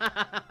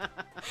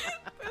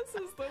 This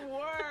is the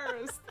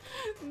worst.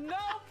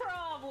 No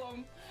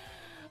problem.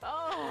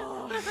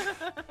 Oh.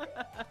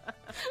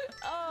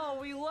 Oh,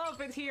 we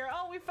love it here.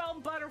 Oh, we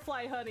found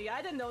butterfly honey.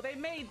 I didn't know they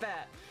made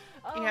that.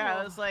 Oh. Yeah,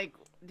 I was like,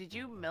 did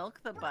you milk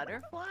the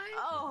butterfly?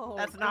 Oh.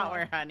 That's not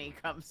where honey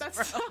comes from.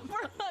 That's not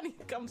where honey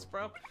comes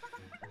from.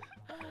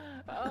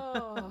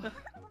 Oh.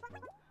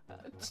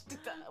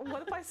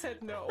 What if I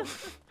said no?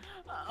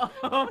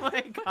 Oh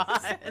my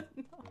god.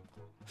 No.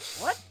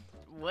 What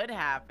would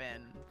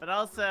happen? But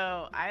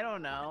also, I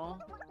don't know.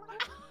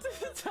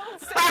 Don't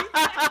say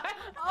that.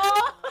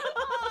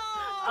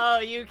 Oh,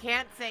 you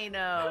can't say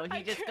no.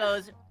 He just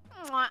goes,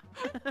 "Mwah."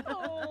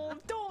 Oh,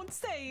 don't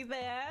say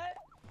that.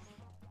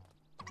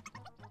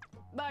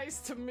 Nice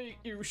to meet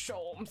you,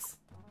 Sholmes.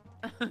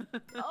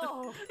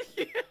 Oh.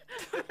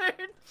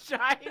 They're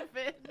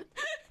jiving.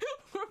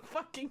 We're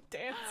fucking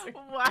dancing.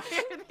 Why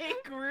are they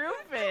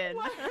grooving?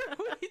 Why are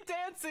we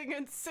dancing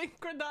in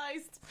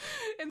synchronized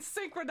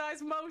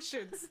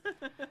motions?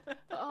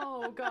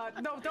 Oh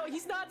god. No,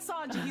 he's not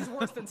Sanji. He's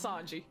worse than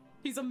Sanji.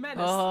 He's a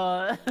menace.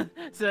 Oh,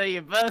 so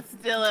you're both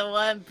still in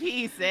one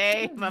piece,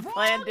 eh? My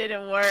plan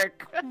didn't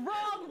work.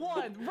 Wrong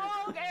one.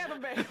 Wrong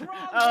anime.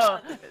 Wrong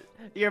one.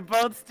 You're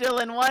both still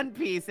in one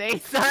piece, eh,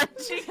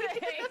 Sanji?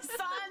 Hey,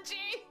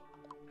 Sanji.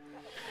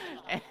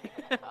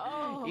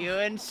 Oh. You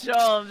and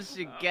Sholmes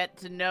should get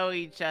to know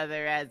each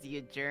other as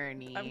you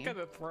journey. I'm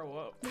gonna throw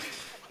up.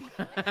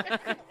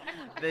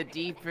 The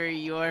deeper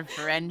your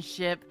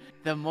friendship,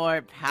 the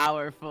more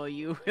powerful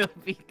you will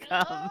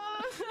become.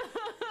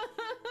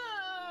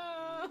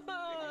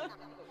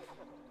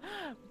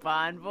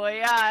 Bon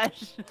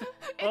voyage.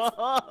 It's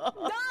not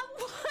One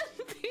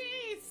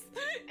Piece.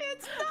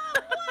 It's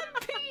not One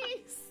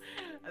Piece.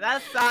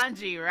 That's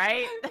Sanji,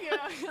 right?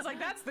 Yeah, he's like,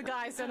 that's the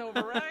guy I sent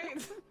over,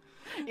 right?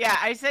 Yeah,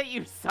 I sent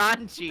you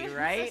Sanji,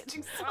 right?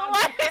 Sanji.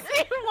 Why is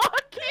he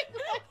walking?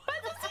 Why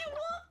does he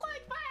walk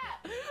like that?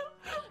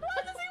 Why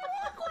does he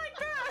walk like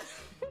that?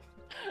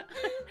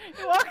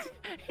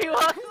 He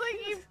walks like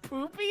he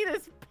pooped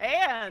his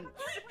pants.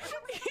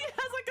 He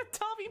has like a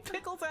Tommy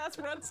Pickles ass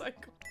run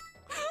cycle.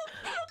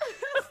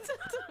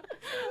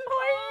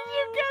 Where did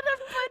you get a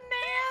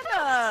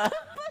banana?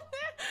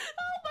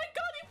 Oh my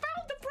god, he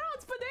found the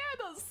bronze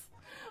bananas!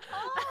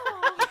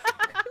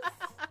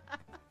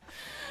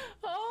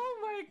 Oh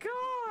my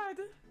god!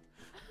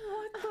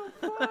 What the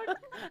fuck?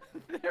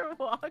 Their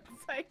walk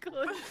cycle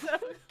is so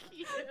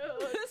cute.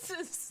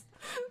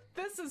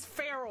 This is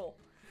feral.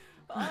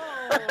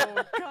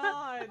 Oh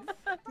god.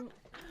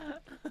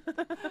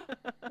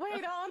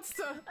 Wait,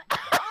 Onsta.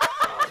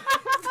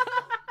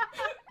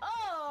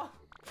 Oh!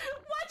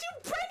 Why'd you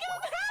break it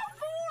in half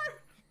for?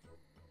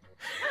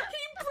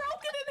 He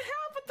broke it in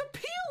half with the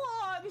peel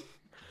on!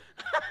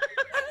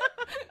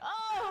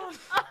 Oh!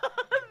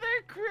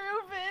 They're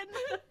grooving.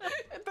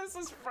 This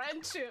is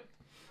friendship.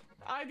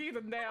 I need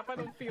a nap. I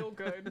don't feel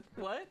good.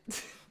 What?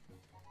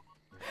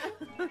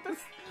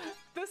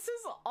 This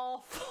is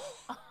awful.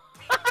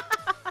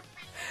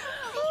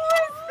 Who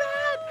is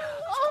that?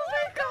 Oh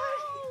my god!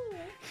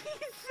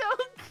 He's so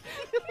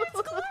cute!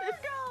 It's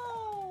Glurgo!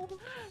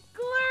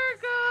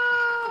 Glurgo!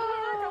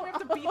 We have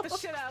to beat the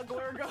shit out of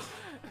Glurgo.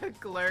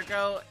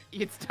 Glurgo,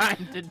 it's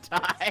time to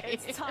die.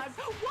 It's time.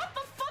 What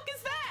the fuck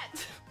is that?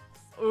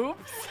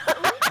 Oops.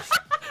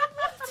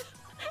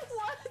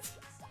 What?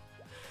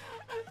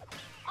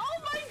 Oh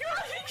my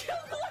god, he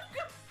killed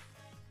Glurgo!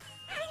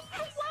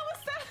 What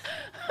was that?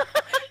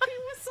 He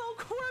was so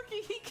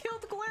quirky, he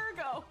killed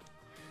Glurgo.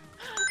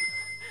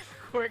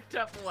 Quirked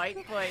up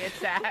white boy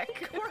attack.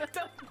 Quirked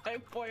up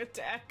white boy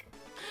attack.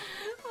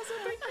 Also,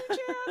 thank you,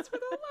 Jazz, for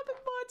the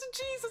 11 months.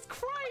 Jesus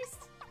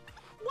Christ!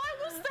 Why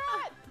was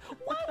that?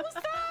 Why was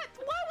that?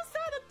 Why was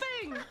that a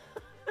thing?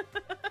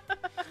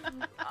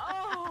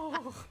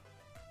 Oh.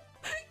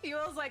 He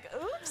was like,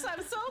 oops,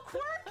 I'm so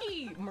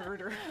quirky.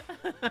 Murder.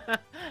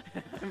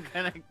 I'm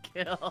gonna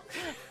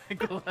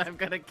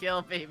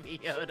kill Baby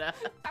Yoda.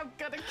 I'm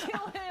gonna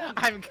kill him.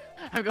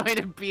 I'm going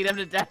to beat him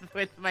to death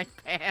with my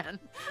pan.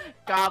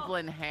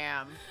 Goblin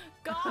ham.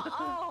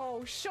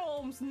 Oh,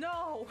 Sholmes,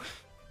 no.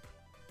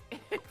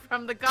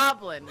 From the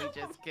goblin we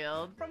just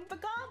killed. From the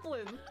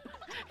goblin.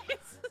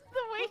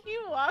 The way he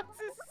walks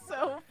is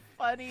so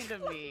funny to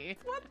me.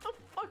 What the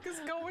fuck is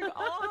going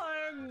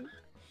on?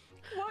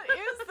 What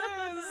is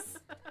this?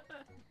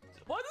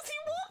 Why does he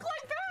walk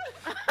like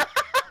that?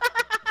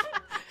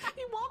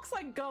 He walks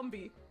like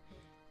Gumby.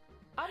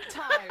 I'm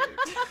tired.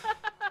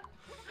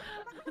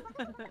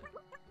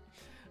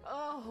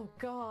 Oh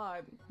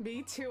god.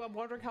 Me too. I'm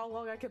wondering how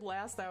long I could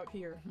last out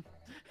here.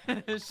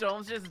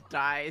 Sholmes just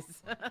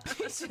dies.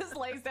 He just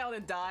lays down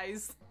and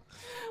dies.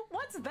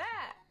 What's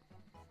that?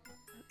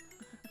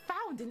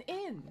 Found an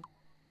inn.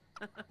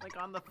 Like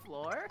on the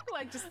floor?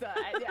 Like just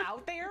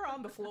out there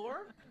on the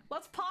floor?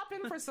 Let's pop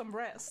in for some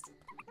rest.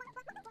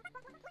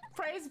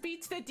 Praise be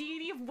to the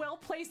deity of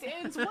well-placed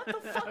inns. What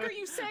the fuck are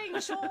you saying,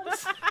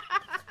 Sholmes?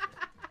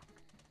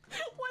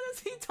 What is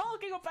he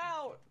talking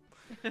about?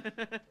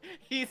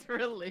 He's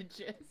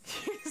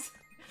religious.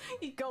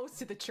 He goes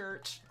to the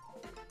church.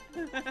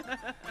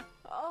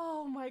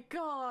 Oh my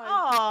god.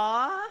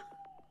 Aww.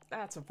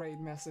 That's a raid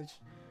message.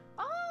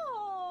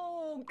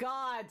 Oh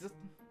god.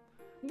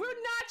 We're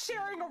not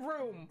sharing a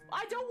room.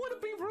 I don't want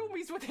to be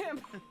roomies with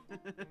him.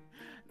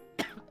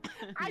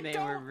 They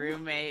were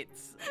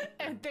roommates.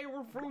 And they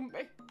were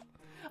roommates.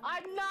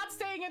 I'm not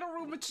staying in a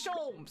room with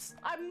Sholmes.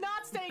 I'm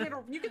not staying in a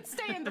room. You can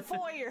stay in the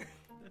foyer.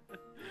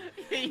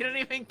 You don't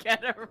even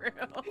get a room.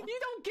 You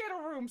don't get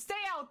a room. Stay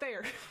out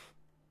there.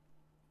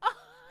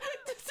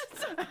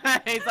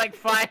 He's like,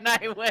 fine,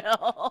 I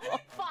will.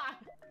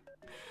 Fine.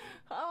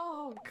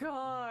 Oh,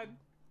 God.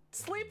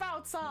 Sleep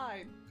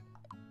outside.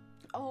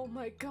 Oh,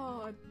 my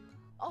God.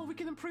 Oh, we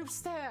can improve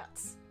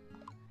stats.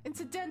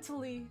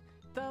 Incidentally,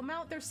 the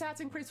amount their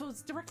stats increase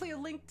was directly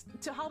linked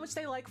to how much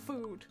they like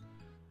food.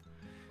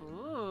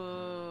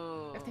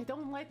 Ooh. If they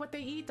don't like what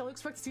they eat, don't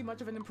expect to see much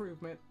of an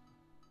improvement.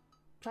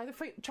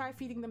 Try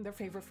feeding them their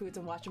favorite foods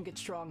and watch them get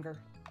stronger.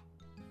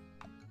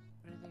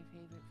 What are their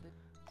favorite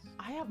foods?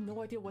 I have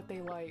no idea what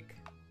they like.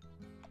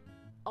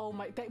 Oh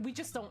my, we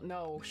just don't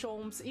know.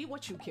 Sholmes, eat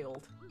what you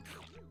killed.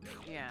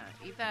 Yeah,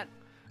 eat that.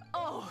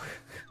 Oh!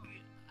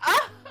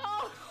 Ah!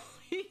 Oh!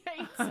 He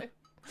hates it.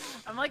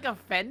 I'm like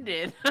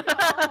offended.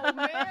 Oh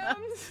man!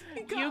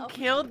 You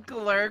killed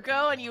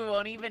Glurgo and you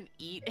won't even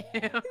eat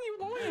him. You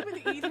won't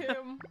even eat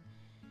him.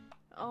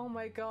 Oh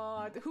my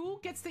god. Who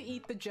gets to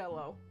eat the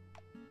Jello?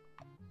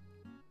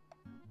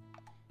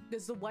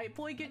 Does the white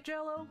boy get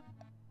Jello?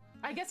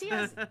 I guess he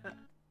has...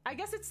 I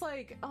guess it's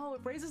like... Oh,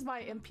 it raises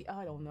my MP...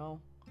 I don't know.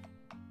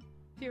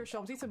 Here,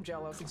 Sholmes, eat some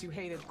Jello since you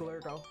hated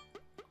Glurgo.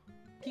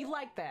 He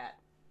liked that.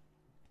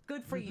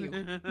 Good for you.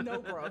 No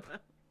grub.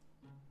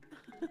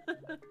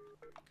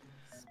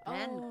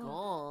 Spend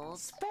gold.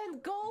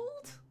 Spend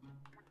gold?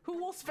 Who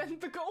will spend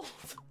the gold?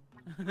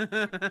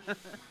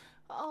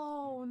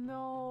 Oh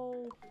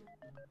no.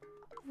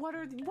 What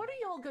are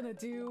y'all gonna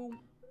do?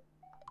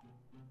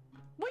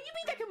 What do you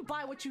mean I can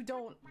buy what you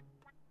don't?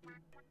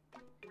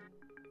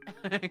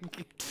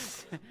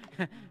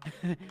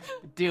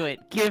 Do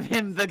it. Give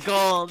him the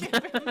gold. Give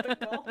him the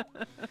gold.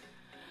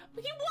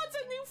 He wants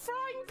a new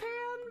frying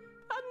pan.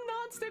 A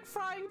non-stick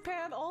frying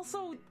pan.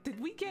 Also, did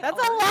we get... That's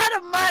a lot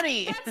of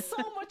money. That's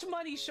so much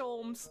money,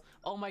 Sholmes.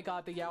 Oh my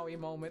god, the Yowie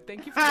moment.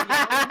 Thank you for the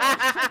Yowie moment.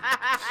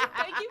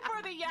 Thank you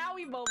for the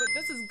Yowie moment.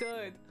 This is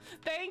good.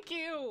 Thank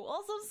you.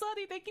 Also,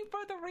 Sunny, thank you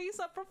for the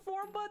reset for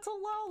 4 months.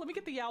 Hello. Let me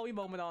get the Yowie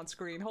moment on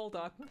screen. Hold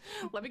on.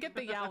 Let me get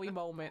the Yowie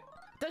moment.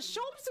 Does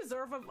Sholmes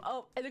deserve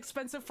an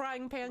expensive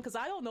frying pan? Because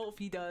I don't know if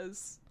he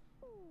does.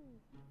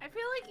 I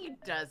feel like he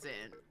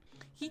doesn't.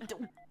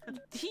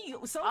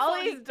 All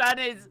he's done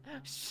is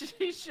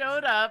he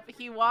showed up,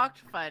 he walked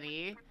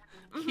funny,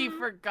 he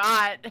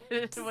forgot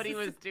what he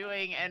was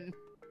doing and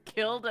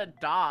killed a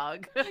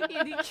dog.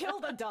 He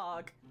killed a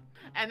dog.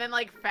 And then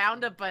like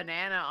found a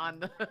banana on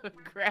the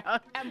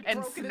ground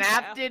and broke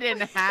snapped it in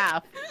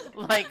half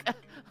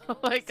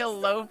like a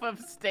loaf of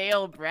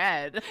stale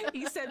bread.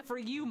 He said, "For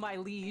you, my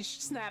liege,"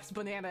 snaps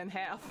banana in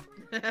half.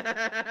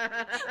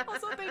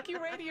 Also, thank you,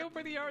 Radio,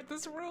 for the art.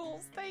 This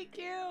rules. Thank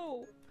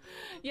you.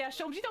 Yeah,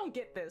 Sholmes, you don't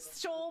get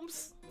this.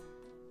 Sholmes.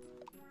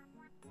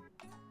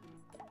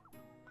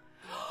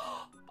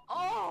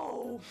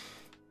 Oh!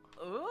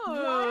 Ooh.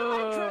 Why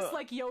am I dressed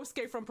like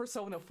Yosuke from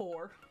Persona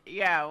 4?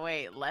 Yeah,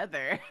 wait,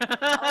 leather.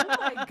 Oh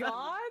my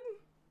god!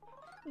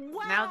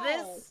 Wow! Now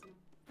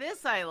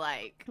this I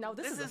like. Now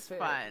this is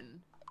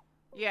fun.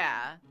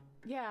 Yeah.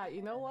 Yeah,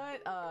 you know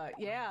what?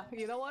 Yeah,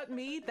 you know what?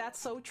 Me, that's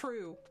so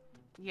true.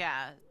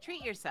 Yeah,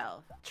 treat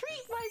yourself.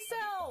 Treat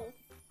myself!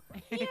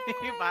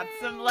 You bought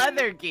some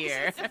leather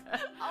gear.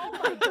 Oh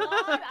my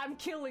god, I'm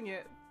killing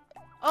it.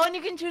 Oh, and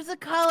you can choose a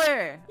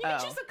color. You can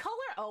choose a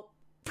color? Oh.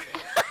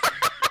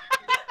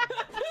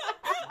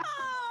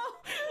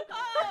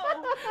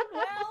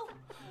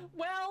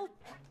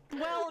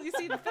 Well, you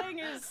see, the thing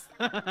is,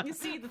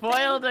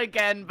 foiled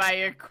again by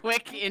your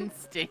quick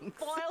instincts.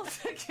 Foiled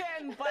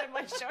again by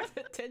my short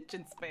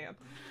attention span.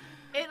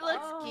 It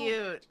looks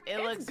cute.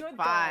 It looks good,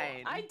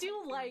 fine. Though. I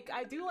do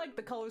like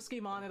the color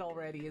scheme on it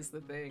already is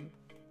the thing.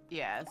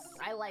 Yes.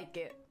 I like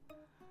it.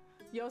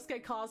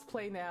 Yosuke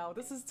cosplay now.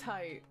 This is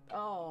tight.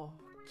 Oh,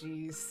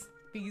 jeez.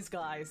 These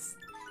guys.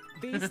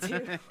 These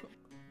two.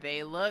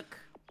 They look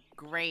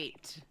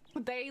great.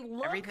 They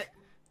look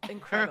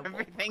incredible.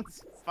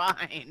 Everything's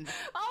fine.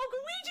 Oh,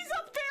 Luigi's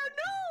up there!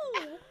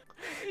 No!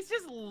 He's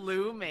just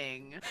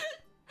looming.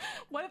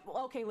 What if,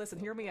 okay, listen,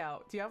 hear me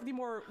out. Do you have any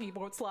more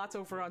emote slots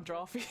over on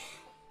Drawfee?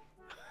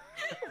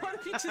 What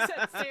if you just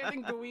had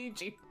standing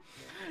Luigi?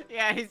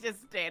 Yeah, he's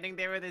just standing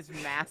there with his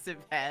massive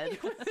head.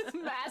 With his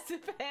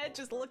massive head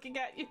just looking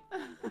at you.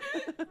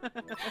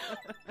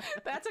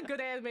 That's a good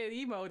animated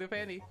emote, if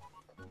any.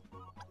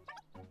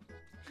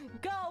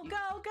 Go,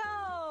 go,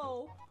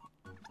 go!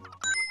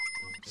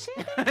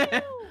 Shit, thank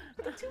you!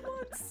 The 2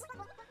 months.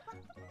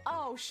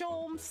 Oh,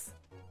 Sholmes.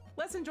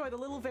 Let's enjoy the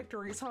little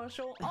victories, huh,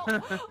 Sholmes?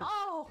 Oh,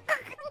 oh!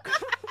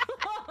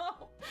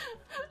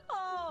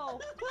 Oh!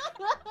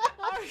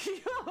 Are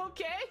you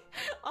okay?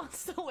 I'm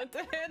still at the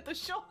hand of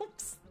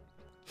Sholmes.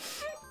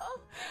 Oh,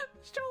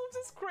 Sholmes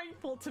is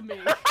grateful to me.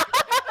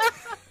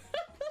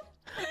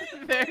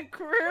 They're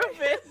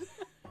grooving.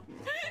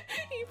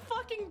 He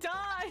fucking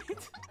died.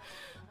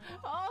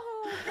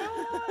 Oh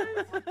god.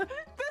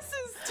 This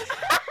is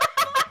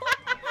terrible.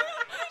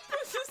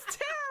 This is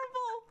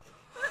terrible.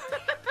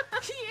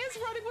 He is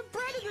running with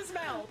bread in his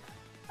mouth.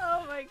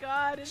 Oh my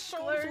god, it's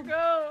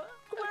Glurgo.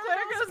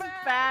 Glurgo's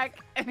back,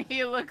 and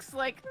he looks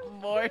like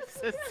more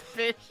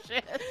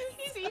suspicious.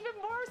 He's even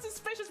more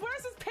suspicious.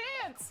 Where's his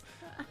pants?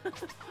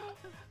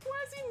 Why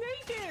is he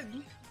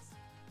naked?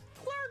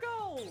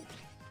 Glurgo!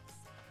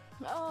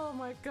 Oh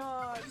my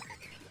god.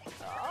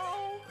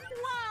 Oh,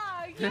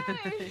 wow!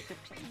 Yay!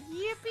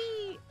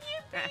 Yippee!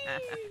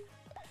 Yippee!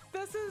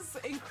 This is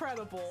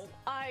incredible.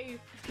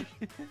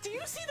 Do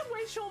you see the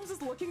way Sholmes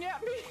is looking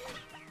at me?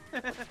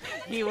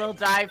 He will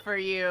die for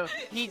you.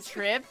 He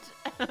tripped,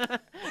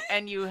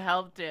 and you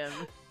helped him.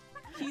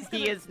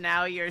 He is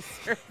now your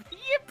servant.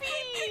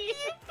 Yippee!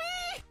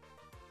 Yippee!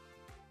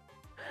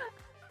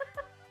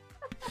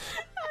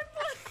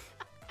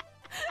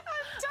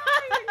 I'm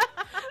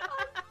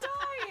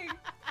dying!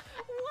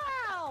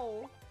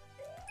 Wow!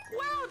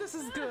 Wow, this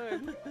is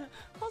good!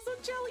 Also,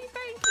 Jelly,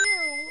 thank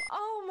you!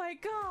 Oh my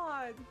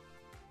god!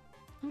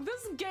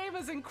 This game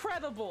is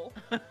incredible!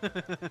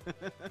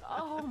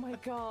 Oh my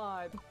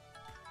god.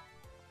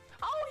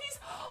 Oh, he's...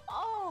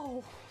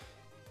 Oh!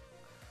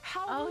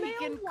 How he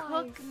can male-wife.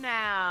 cook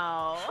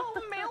now. How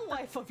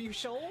male-wife of you,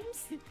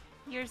 Sholmes!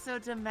 You're so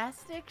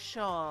domestic,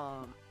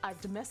 Shom. I've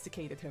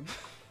domesticated him.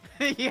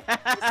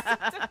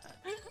 Yeah.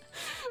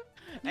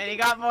 And he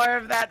got more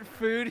of that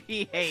food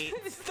he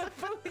hates. The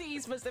food he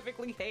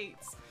specifically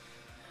hates.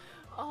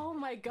 Oh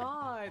my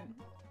god.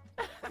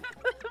 The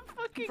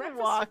fucking Breakfast-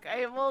 walk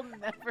I will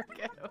never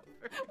get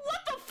over.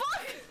 What the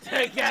fuck?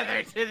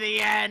 Together to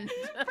the end.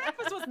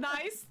 Breakfast was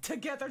nice.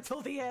 Together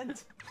till the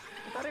end.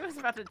 I thought he was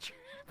about to trip.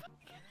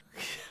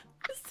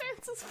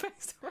 Sansa's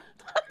face around.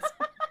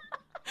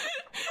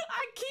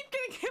 I keep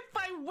getting hit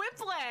by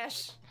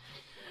whiplash.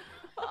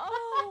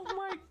 Oh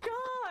my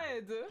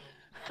god.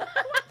 What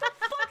the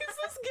fuck is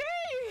this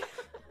game?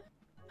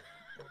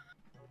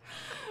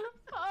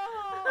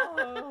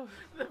 Oh.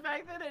 The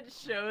fact that it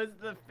shows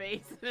the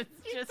face and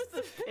it's just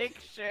a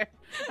picture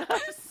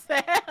of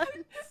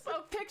Sans.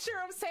 A picture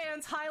of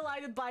Sans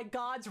highlighted by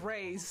God's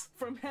rays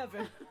from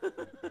heaven.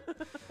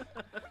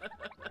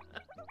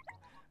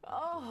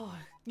 Oh,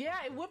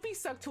 yeah, it would be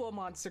sucked to a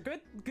monster.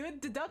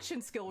 Good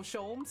deduction skill,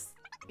 Sholmes.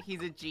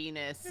 He's a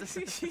genius.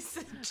 She's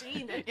a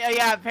genius.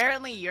 Yeah,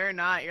 apparently you're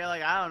not. You're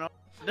like, I don't know.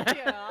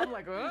 Yeah, I'm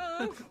like,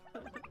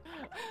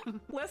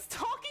 less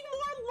talking,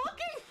 more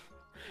looking.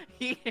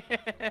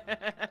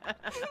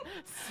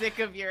 Sick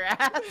of your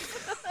ass.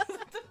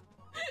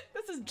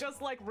 This is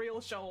just like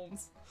real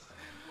Sholmes.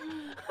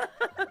 What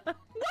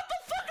the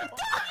fuck are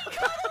doggy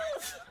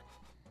cuddles?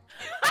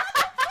 What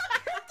the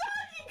fuck are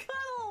doggy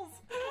cuddles?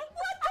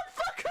 What the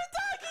fuck are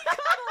doggy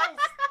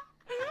cuddles?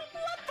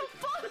 What the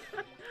fuck?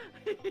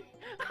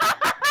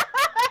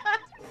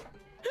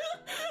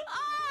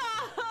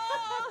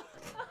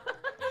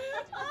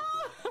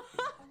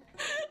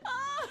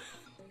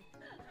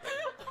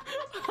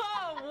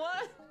 Oh,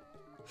 what?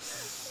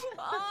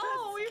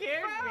 Oh,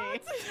 Scared me.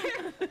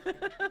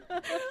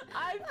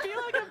 I feel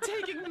like I'm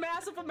taking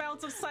massive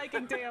amounts of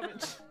psychic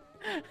damage.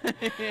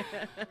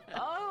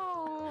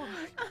 Oh.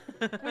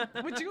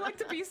 Would you like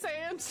to be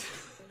Sans?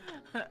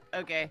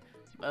 Okay.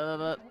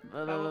 Oh.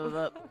 Oh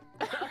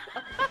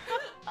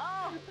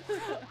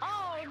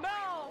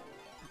no.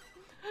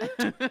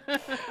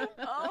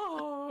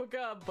 Oh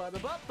god.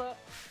 Ba-da-ba-ba.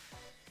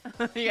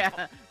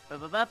 Yeah.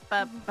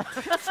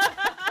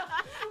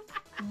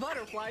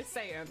 Butterfly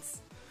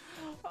Sans.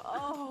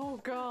 Oh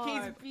god.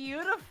 He's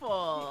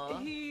beautiful.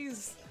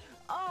 He's.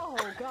 Oh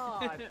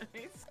god.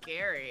 He's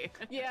scary.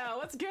 Yeah,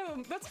 let's get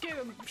him. Let's get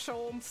him,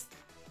 Sholmes.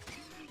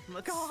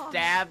 Let's God.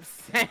 stab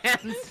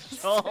Sans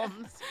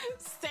Sholmes.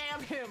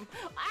 Stab him.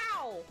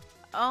 Ow!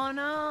 Oh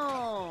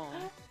no.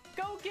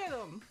 Go get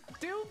him.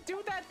 Do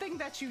that thing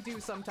that you do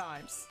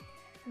sometimes.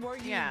 Where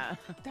you Yeah.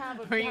 have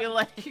a Where you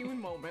like cute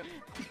moment.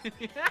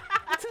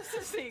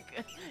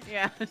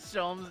 Yeah,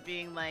 Sholmes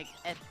being like,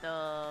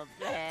 Eto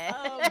bleh.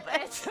 Oh,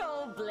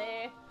 eto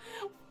bleh.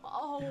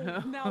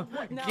 Oh, now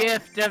what now?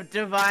 Gift of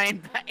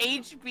divine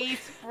HB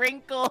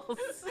sprinkles.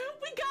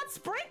 We got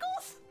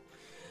sprinkles?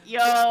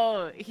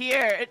 Yo,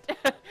 here.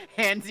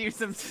 Hands you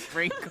some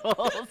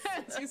sprinkles.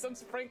 Hands you some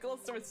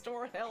sprinkles to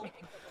restore health.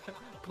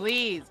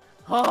 Please.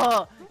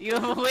 Oh, you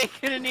have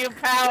awakened a new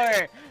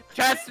power.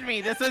 Trust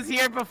me, this was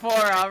here before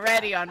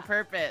already on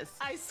purpose.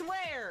 I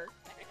swear.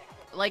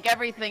 Like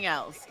everything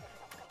else.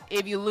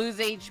 If you lose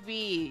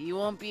HB, you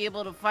won't be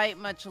able to fight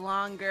much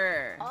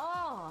longer.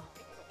 Oh.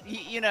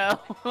 You know,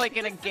 like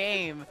in a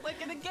game.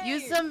 Like in a game.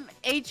 Use some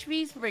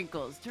HB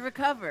sprinkles to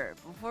recover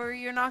before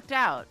you're knocked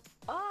out.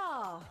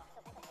 Oh.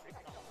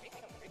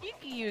 You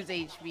can use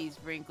HB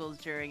sprinkles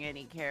during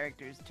any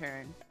character's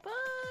turn,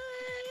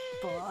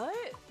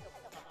 But?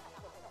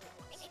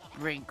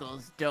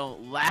 sprinkles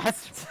don't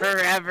last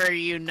forever,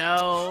 you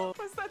know.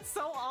 Was that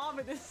so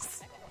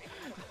ominous?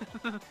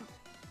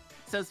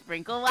 So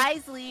sprinkle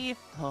wisely.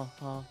 Ho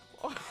ho.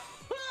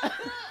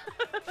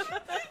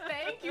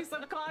 Thank you,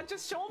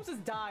 subconscious. Sholmes is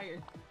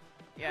dying.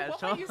 Yeah,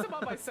 What if I use them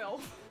on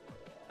myself?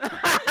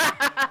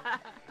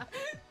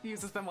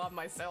 Uses them on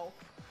myself.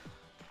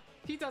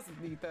 He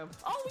doesn't need them.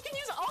 Oh, we can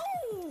use.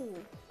 Oh!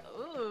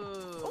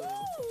 Ooh.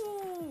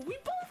 Ooh! We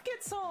both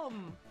get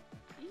some!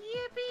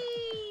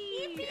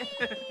 Yippee!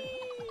 Yippee!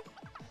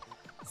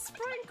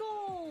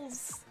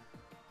 Sprinkles!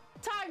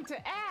 Time to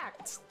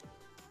act!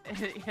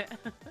 Yeah.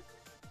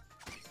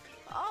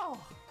 Oh!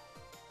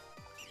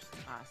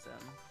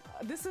 Awesome.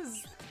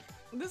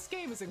 This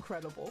game is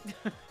incredible.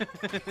 Why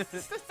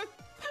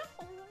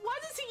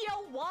does he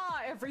yell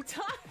wah every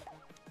time?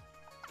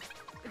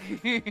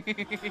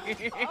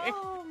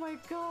 Oh my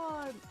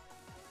god.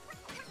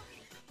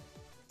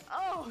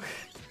 Oh.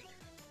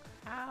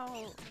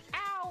 Ow.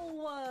 Ow.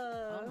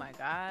 Oh my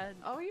god.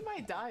 Oh, he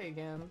might die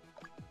again.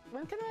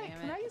 When can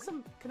I use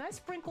some? Can I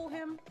sprinkle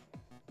him?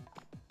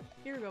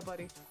 Here we go,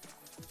 buddy.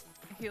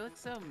 He looks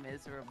so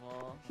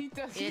miserable. He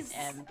does. It's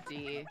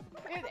empty.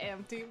 It's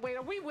empty. Wait,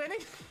 are we winning?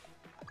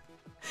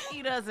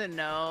 He doesn't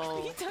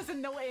know. He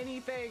doesn't know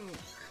anything.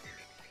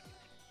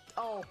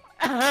 Oh.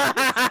 Oh,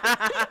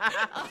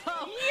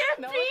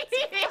 no,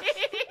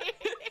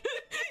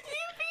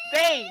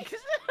 thanks.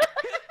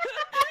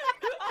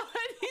 Oh,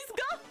 and he's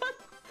gone.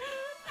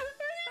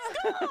 He's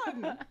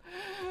gone.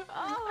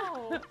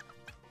 Oh.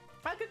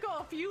 If I could go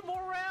a few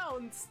more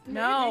rounds.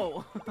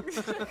 No.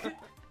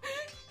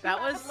 That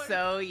was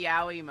so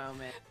yaoi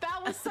moment.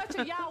 That was such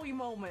a yaoi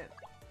moment.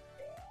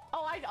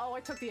 Oh, I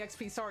took the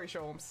XP. Sorry,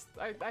 Sholmes.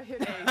 I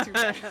hit A too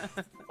fast.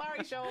 Sorry,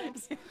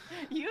 Sholmes.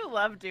 You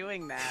love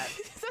doing that.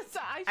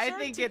 I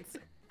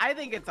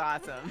think it's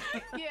awesome.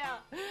 Yeah.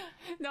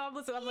 No,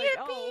 listen. I'm like,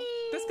 oh,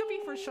 this could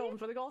be for Sholmes,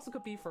 but it also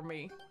could be for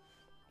me.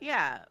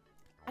 Yeah.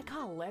 I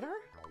got a letter.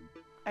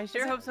 I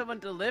sure hope someone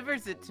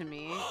delivers it to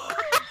me.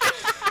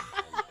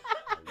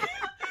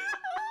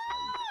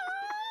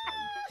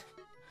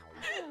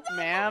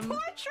 Ma'am.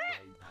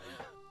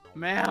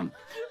 Ma'am.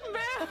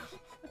 Ma'am.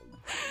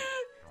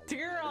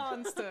 Dear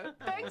Onsta,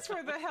 thanks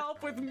for the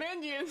help with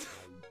Minions.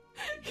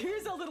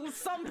 Here's a little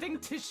something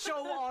to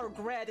show our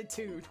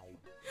gratitude.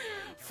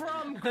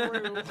 From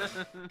Group.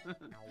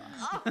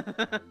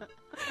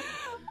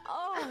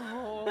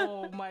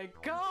 Oh my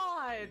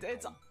god,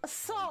 it's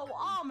so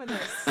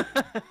ominous.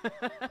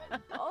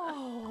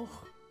 Oh,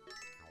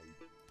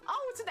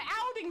 it's an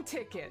outing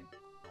ticket.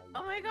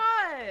 Oh my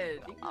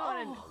god! You can go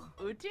on an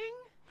outing?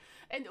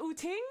 An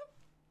outing?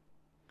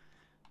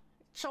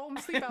 Show them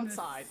sleep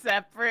outside.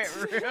 Separate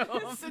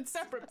rooms. In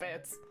separate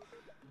beds.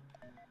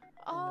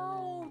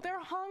 Oh,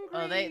 they're hungry.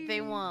 Oh,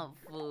 they want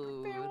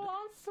food. They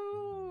want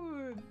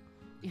food.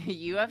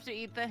 You have to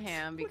eat the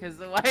ham because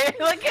the why?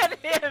 Look at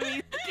him.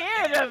 He's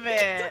scared of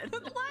it. He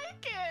doesn't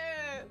like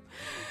it.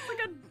 It's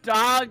like a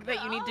dog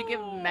that you need to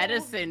give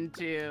medicine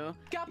to. You're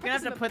gonna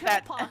have to put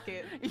that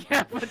pocket.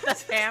 Yeah, put the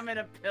ham in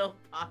a pill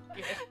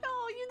pocket.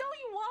 No, you know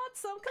you want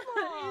some. Come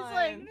on. He's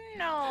like,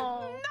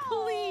 no,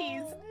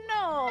 please,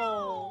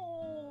 no.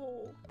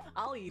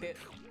 I'll eat it.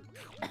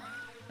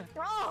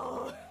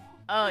 Oh.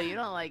 Oh, you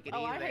don't like it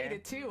either. Oh, I hate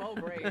it too. Oh,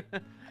 great.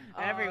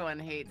 Everyone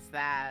hates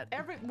that.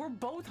 We're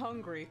both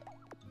hungry.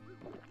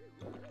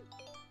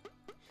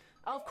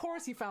 Of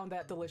course he found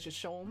that delicious,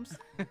 Sholmes.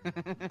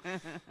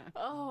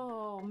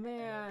 Oh,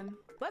 man.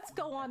 Let's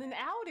go on an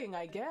outing,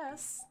 I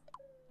guess.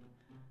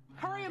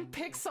 Hurry and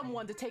pick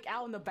someone to take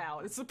out and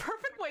about. It's the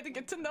perfect way to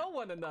get to know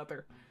one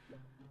another.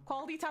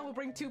 Quality time will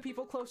bring two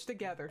people closer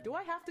together. Do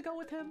I have to go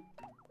with him?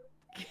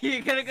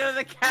 You're gonna go to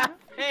the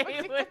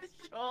cafe with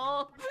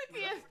Shoal?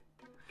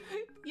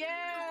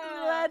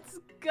 Yeah! Let's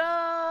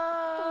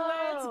go!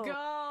 Let's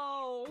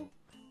go!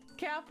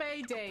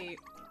 Cafe date.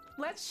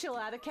 Let's chill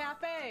at a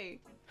cafe.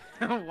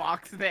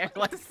 Walks there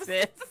like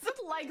this.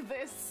 Like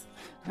this.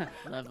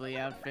 Lovely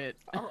outfit.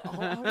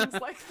 Always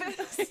like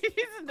this.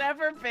 He's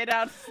never been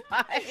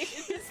outside.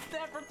 He's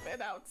never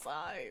been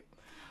outside.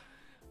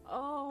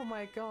 Oh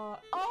my god.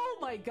 Oh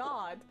my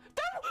god.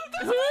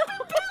 There's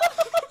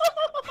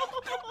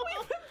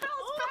Weeping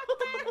Bells back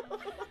there.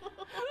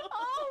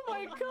 Oh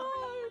my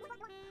god.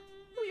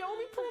 We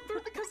only pulled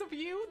through because of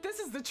you? This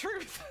is the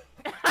truth.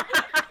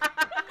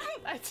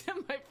 I did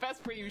my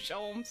best for you,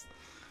 Sholmes.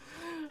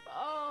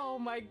 Oh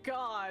my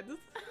god.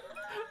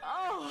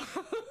 Oh.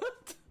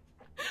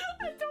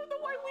 I don't know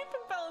why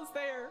Weeping Bell is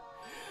there.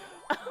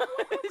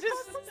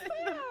 Just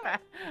in the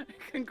back.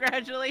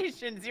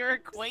 Congratulations, you're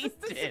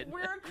acquainted.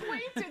 We're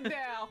acquainted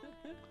now.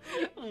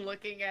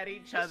 Looking at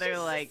each other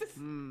like,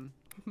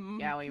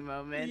 yaoi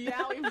moment.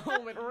 Yaoi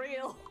moment,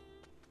 real.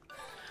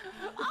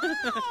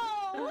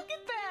 Oh, look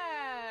at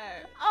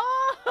that.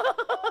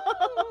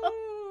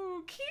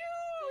 Oh,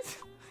 cute.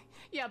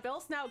 Yeah,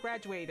 Belle's now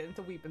graduated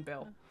into Weeping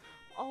Bell.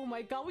 Oh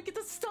my god, we get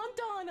to stunt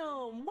on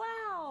him.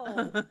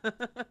 Wow.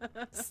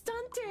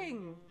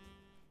 Stunting.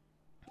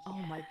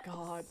 Oh my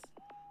god.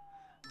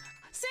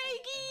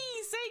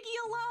 Seigi! Seigi,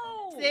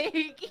 hello!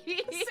 Seigi!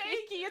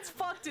 Seigi, it's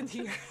fucked in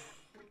here.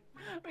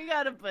 We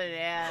got a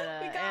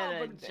banana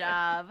and a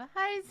job.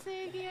 Hi,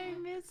 Seigi, I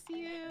miss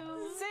you.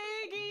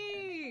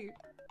 Seigi!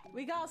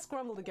 We gotta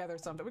scrungle together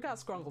something. We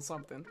gotta scrungle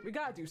something. We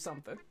gotta do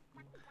something.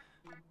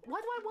 Why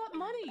do I want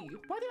money?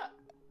 Why do I...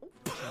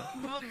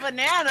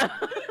 Banana!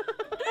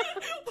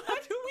 Why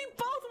do we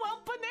both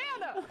want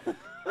banana?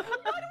 Why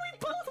do we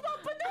both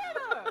want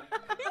banana?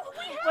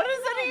 What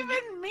does that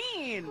even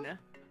mean?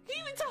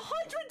 It's $100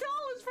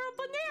 for a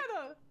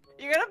banana.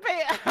 You're gonna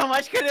pay. How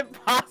much could it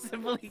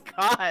possibly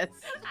cost?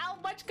 How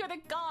much could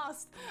it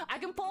cost? I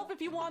can pull up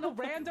if you want a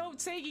rando.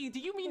 Seigi, do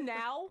you mean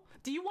now?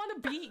 Do you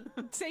want to be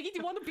Seigi? Do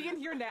you want to be in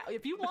here now?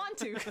 If you want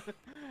to,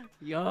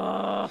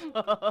 Yo,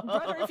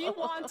 brother, if you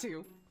want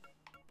to,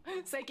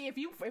 Seigi, if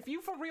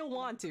you for real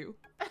want to,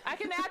 I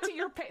can add to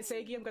your pay.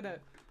 Seigi, I'm gonna.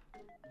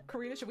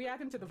 Karina, should we add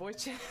him to the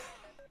voice chat?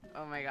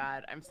 oh my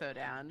god, I'm so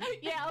down.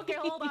 Yeah. Okay.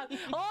 Hold on.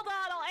 Hold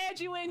on. I'll add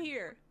you in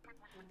here.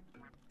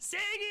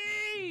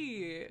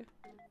 Siggy!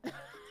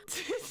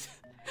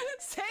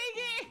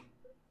 Siggy!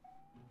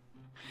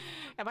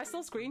 Am I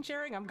still screen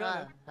sharing? I'm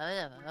gonna.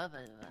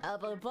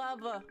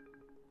 Bubba.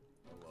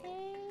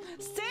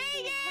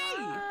 Siggy!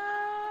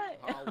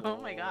 Oh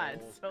my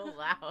god, so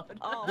loud.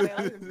 Oh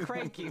man, I'm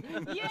cranky.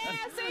 Yeah,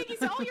 Siggy!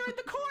 Oh, you're in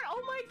the court!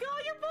 Oh my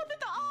god, you're both in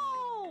the.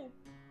 Oh!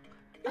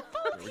 You're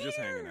both We're here! just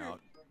hanging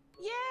out.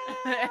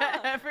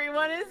 Yeah!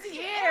 Everyone is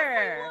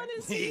here. Everyone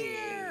is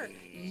here!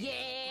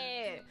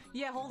 Yeah!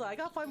 Yeah, hold on. I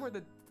gotta find where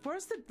the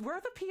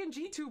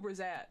PNG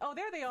tubers at? Oh,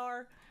 there they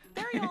are.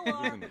 There y'all He's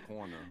are. in the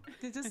corner.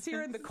 They're just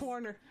here in the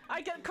corner.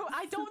 I don't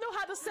know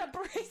how to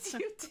separate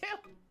you two.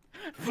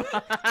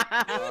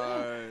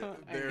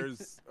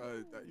 There's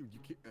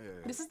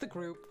This is the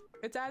group.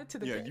 It's added to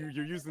the. yeah,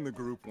 you're using the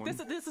group one.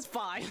 This is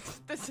fine.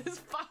 This is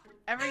fine.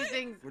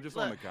 Everything. We're just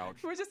look, on the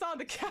couch. We're just on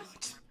the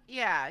couch.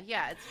 Yeah,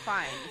 it's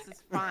fine. This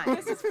is fine.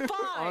 This is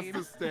fine.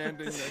 Onsta's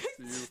standing next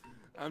to you.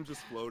 I'm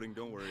just floating.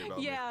 Don't worry about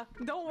me. Yeah,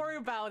 don't worry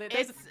about it.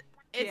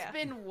 It's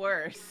been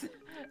worse.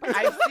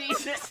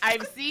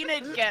 I've seen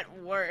it get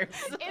worse.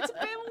 It's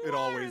been worse. It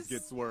always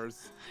gets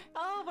worse.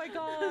 Oh my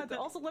god.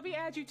 Also, let me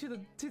add you to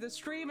the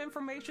stream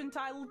information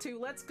title too.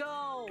 Let's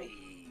go.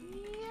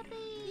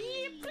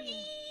 Yippee!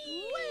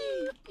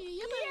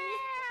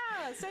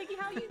 Yeah! Seiki,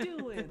 how you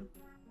doing?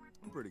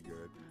 I'm pretty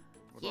good.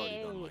 I've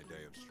already done my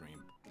day of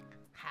stream.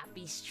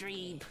 Happy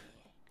stream.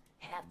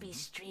 Happy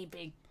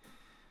streaming.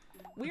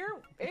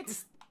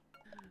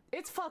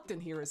 It's fucked in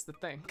here is the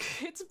thing.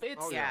 It's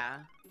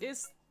Yeah.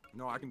 It's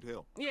No, I can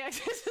tell. yeah,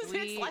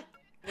 it's like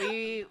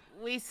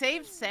We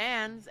saved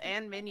Sans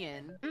and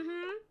Minion.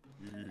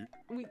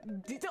 we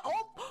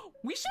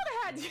should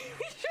have had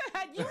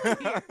you in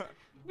here.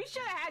 We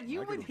should have had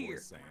you I can in avoid here.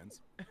 Sans.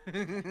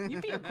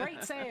 You'd be a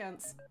great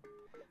Sans.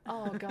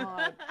 Oh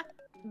god.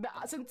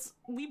 Since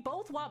we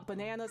both want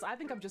bananas, I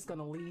think I'm just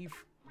gonna leave.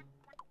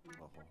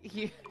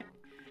 Yeah.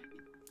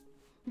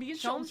 Me and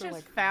Sholmes Sholmes are just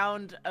like,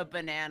 found a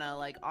banana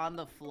like on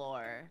the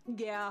floor,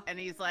 yeah. and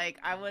he's like,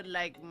 "I would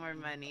like more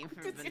money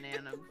for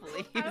banana,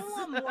 please." I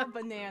want more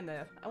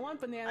banana. I want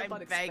banana, I'm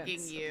but begging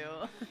expense.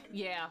 you.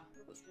 Yeah.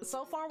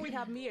 So far we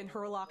have me and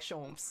Herlock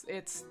Sholmes.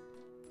 It's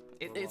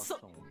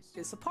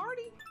a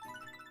party.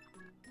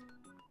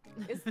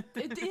 It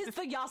is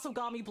the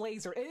Yasogami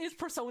Blazer. It is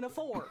Persona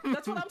 4.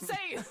 That's what I'm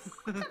saying.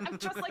 I'm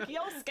just like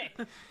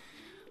Yosuke.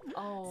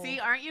 Oh. See,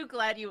 aren't you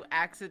glad you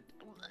accidentally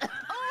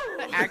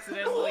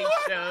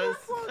chose?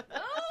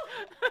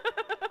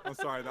 I'm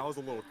sorry, that was a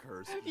little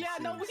curse. Yeah,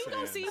 no, we can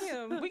go see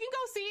him. We can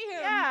go see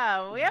him.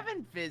 Yeah, we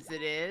haven't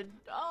visited.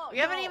 Oh, We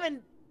haven't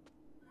even.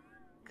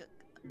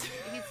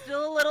 He's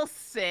still a little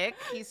sick.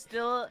 He's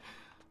still.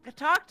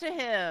 Talk to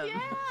him.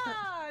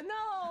 Yeah,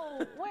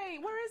 no.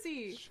 Wait, where is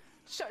he?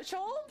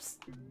 Sholmes?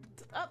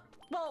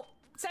 Well,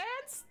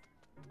 Sans?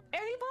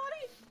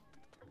 Anybody?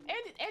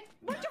 And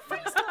where'd your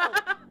face go?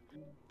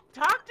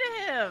 Talk to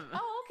him.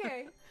 Oh,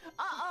 okay.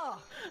 Oh.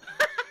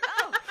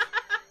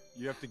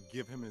 You have to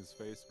give him his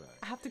face back.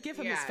 I have to give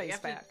him his face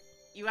back.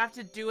 You have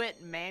to do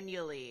it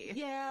manually.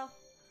 Yeah.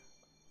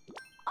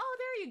 Oh,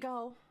 there you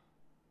go.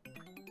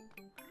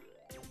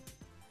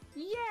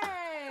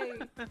 Yay!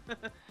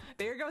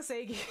 There you go,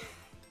 Seiki.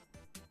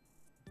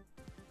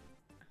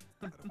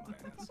 Out of my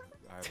ass.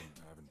 I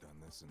haven't done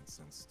this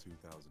since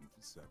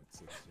 2007,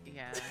 16.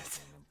 Yeah.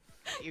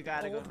 You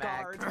gotta go Old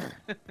back. guard.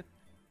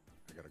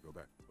 I gotta go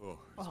back. Oh,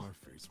 is my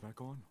face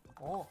back on?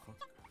 Oh,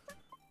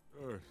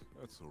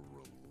 That's a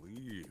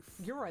relief.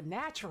 you're a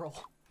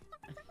natural.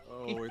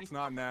 Oh, it's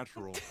not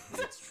natural.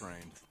 It's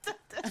trained.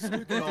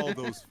 Sticking all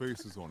those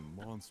faces on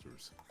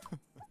monsters.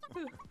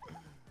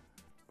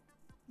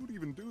 Who'd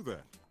even do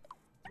that?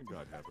 I think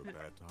I'd have a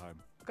bad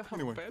time.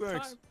 Anyway,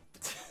 thanks.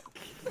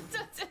 I'm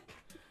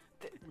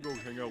gonna go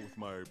hang out with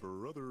my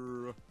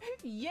brother.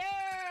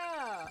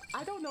 Yeah!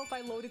 I don't know if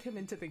I loaded him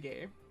into the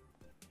game.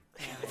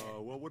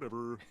 Well,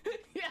 whatever.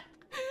 Yeah.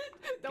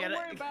 Don't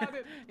worry about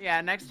it.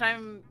 Yeah, next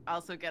time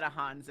also get a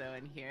Hanzo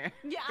in here.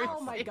 Yeah,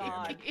 oh my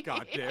god.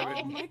 God damn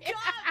it. Oh my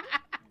god!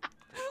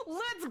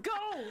 Let's go!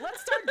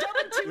 Let's start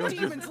Devil 2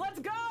 Demons! Let's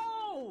go!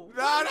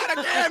 No, not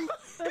again!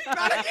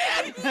 Not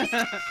again!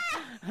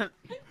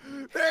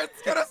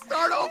 It's gonna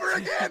start over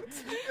again!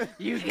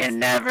 You can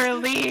never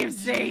leave,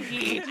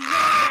 Seiki.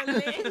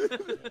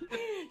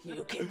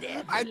 You can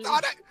never I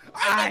thought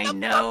I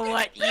know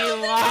what you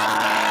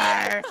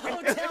are.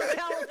 Hotel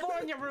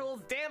California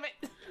rules, damn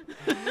it!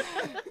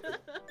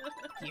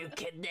 You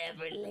can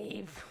never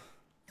leave.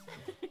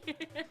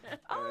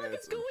 Oh, look,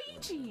 it's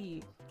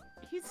Guichi!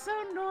 He's so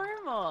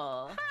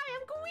normal. Hi,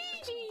 I'm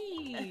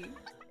Guichi!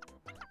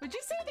 Would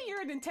you say that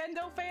you're a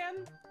Nintendo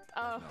fan?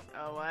 Oh,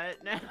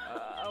 what? No.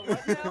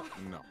 What now?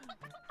 No.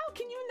 How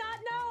can you not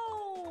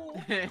know?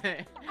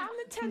 I'm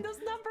Nintendo's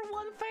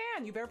 #1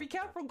 fan. You better be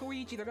careful,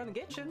 Guichi. They're gonna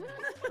get you.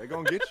 They're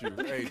gonna get you.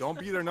 Hey, don't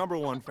be their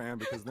 #1 fan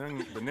because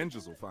then the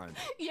ninjas will find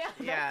you. Yeah,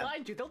 they'll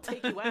find you. They'll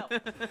take you out.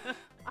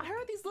 I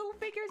heard these little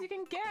figures you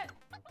can get.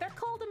 They're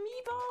called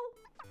Amiibo.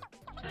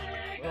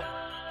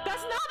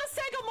 That's not a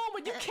Sega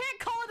moment. You can't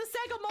call it a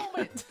Sega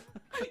moment.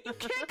 You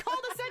can't call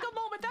it a Sega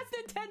moment. That's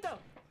Nintendo.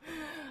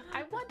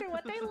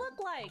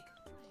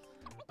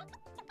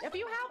 If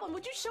you have one,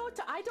 would you show it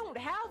to? I don't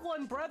have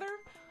one, brother.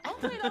 I'm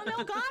playing on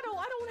Elgato.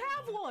 I don't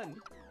have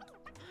one.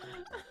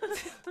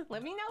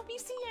 Let me know if you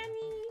see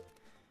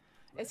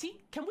any. Is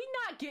he? Can we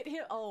not get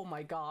him? Oh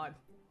my god.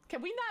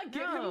 Can we not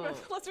get him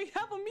unless we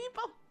have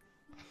Amiibo?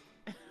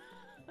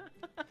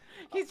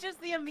 He's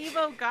just the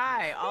amiibo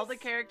guy. All the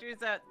characters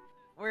that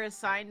were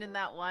assigned in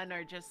that one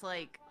are just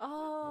like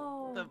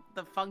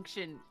the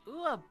function.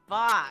 Ooh, a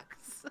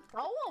box.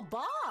 Oh, a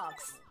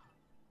box.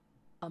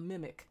 A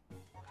mimic.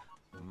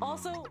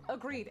 Also,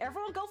 agreed.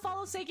 Everyone go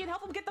follow Seiki and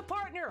help him get the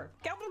partner.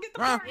 Help him get the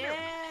partner.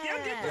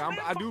 Yeah.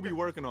 I do be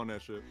working on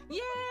that shit.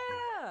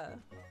 Yeah.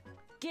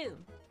 Get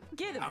him.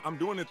 Get him. I'm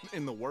doing it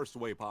in the worst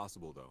way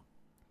possible, though.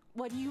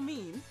 What do you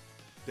mean?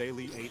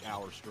 Daily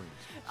 8-hour streams.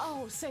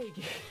 Oh,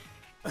 Seiki.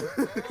 Sometimes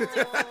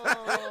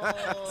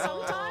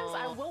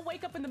I will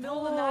wake up in the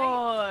middle of the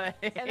night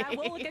and I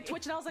will look at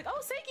Twitch and I was like,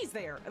 oh, Seiki's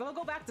there. And I'll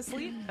go back to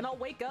sleep and I'll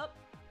wake up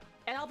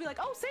and I'll be like,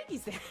 oh,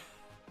 Seiki's there.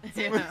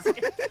 Yeah.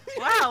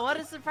 Wow, what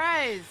a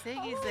surprise.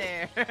 Seiki's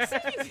there.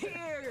 Seiki's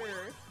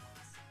here.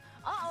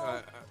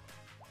 Uh-oh.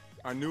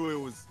 I knew it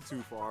was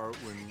too far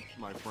when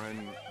my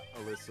friend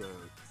Alyssa,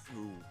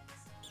 who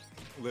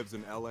lives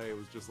in LA,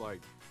 was just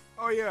like,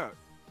 oh yeah,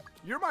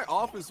 you're my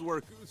office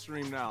work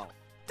stream now.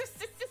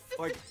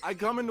 Like, I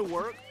come into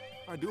work,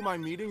 I do my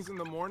meetings in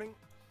the morning,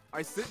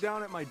 I sit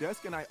down at my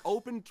desk and I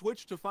open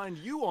Twitch to find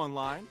you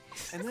online,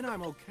 and then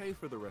I'm okay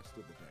for the rest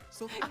of the day.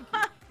 So thank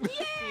you.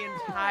 Yeah. The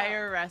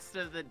entire rest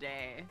of the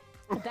day.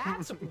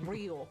 That's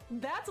real.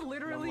 That's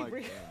literally like,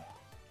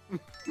 real.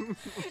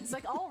 It's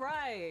like, all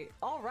right,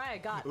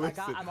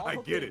 Listen, I'm all I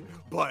get it,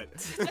 but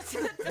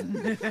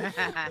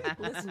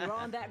listen, you're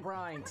on that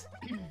grind.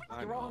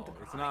 I You're on know, the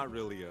it's grind. not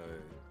really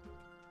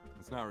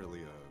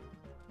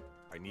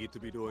I need to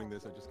be doing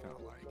this. I just kind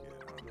of like it.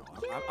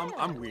 I don't know.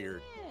 I'm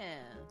weird.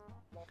 Yeah.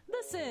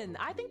 Listen,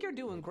 I think you're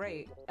doing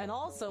great. And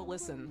also,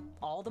 listen,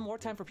 all the more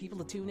time for people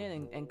to tune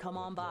in and come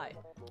on by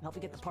and help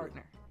you get the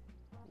partner.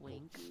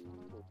 Wink.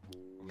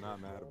 I'm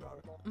not mad about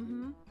it.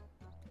 Mm-hmm.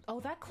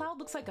 Oh, that cloud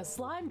looks like a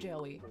slime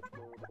jelly.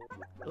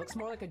 It looks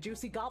more like a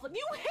juicy goblin.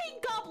 You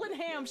hate goblin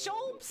ham,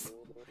 Sholmes!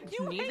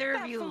 You hate Neither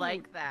that of you food.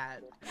 like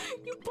that.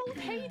 You both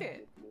hate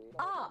it.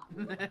 Ah.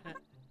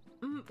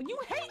 You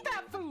hate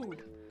that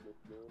food.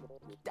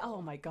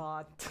 Oh my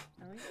god.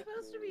 Are we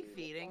supposed to be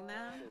feeding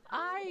them?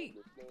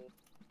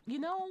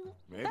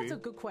 Maybe. That's a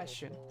good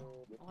question.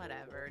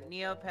 Whatever.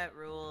 Neopet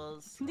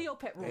rules.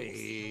 Neopet rules.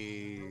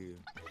 Hey.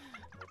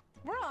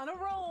 We're on a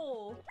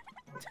roll.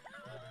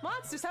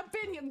 Monsters have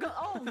been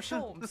oh,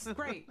 Sholmes.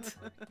 Great.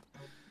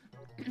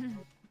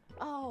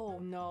 Oh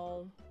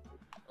no.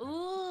 Ooh.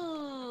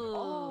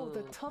 Oh,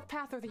 the tough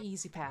path or the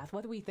easy path?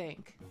 What do we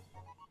think?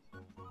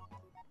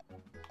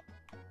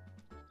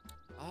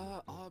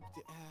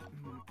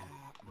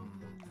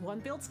 One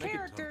builds Make it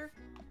character,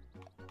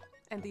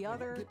 and the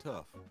other. Get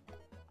tough.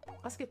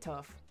 Let's get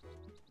tough.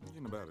 I'm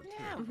getting about it too.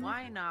 Yeah,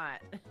 why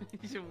not?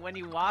 When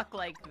you walk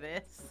like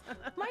this.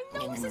 My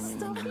nose is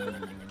stuffy.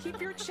 Keep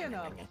your chin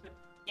up.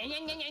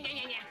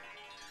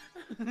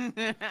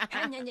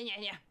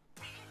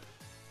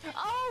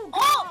 Oh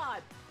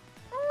God!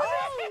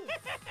 Oh!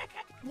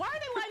 Why are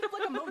they lined up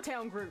like a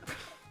Motown group?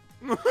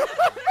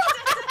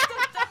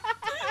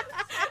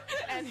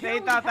 And They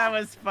thought that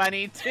was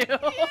funny too.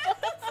 Yes!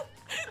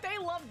 They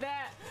love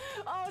that.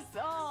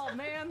 Oh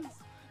man.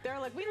 They're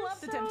like, we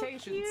love the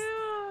Temptations.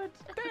 Cute.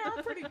 They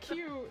are pretty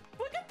cute.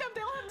 Look at them.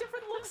 They all have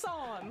different looks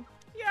on.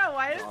 Yeah,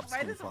 why does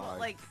Obstacle 5.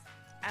 like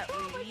at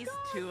least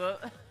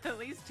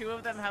two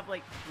of them have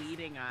like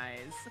pleading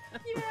eyes?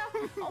 Yeah.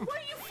 Oh,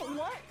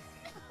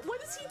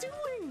 what is he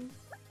doing?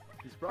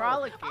 He's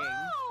Frolicking.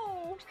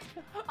 Oh!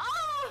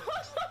 Oh!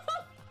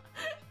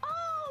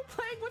 Oh!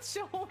 Playing with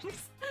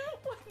Sholmes.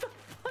 What the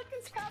fuck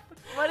is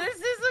happening? What does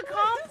this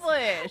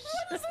accomplish?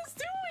 What is this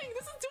doing?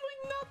 This is doing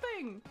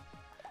nothing.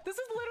 This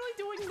is literally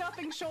doing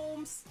nothing,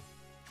 Sholmes.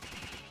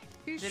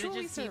 He's Did it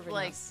truly just keep serving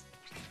like us.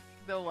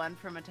 the one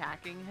from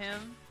attacking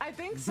him? I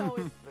think so,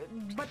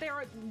 but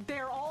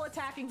they're all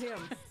attacking him.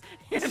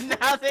 And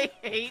now they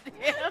hate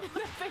him.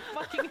 They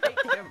fucking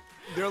hate him.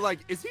 They're like,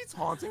 is he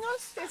taunting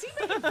us? Is he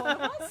making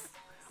fun of us?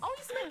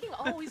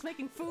 He's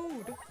making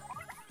food.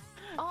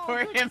 Oh, For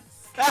look.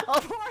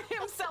 himself. For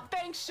himself.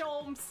 Thanks,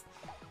 Sholmes.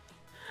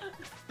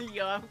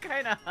 Yo, I'm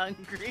kind of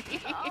hungry.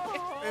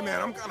 Oh. Hey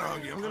man, I'm kind of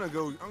hungry. I'm gonna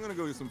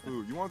go get some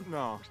food. You want?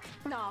 No.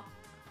 No.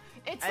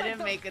 It's I like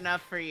didn't make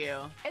enough for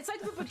you. It's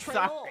like the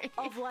betrayal Sorry.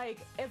 of like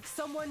if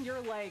someone you're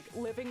like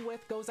living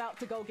with goes out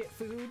to go get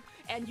food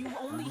and you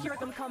only hear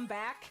them come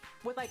back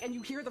with like and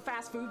you hear the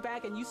fast food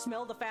bag and you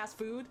smell the fast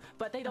food,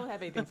 but they don't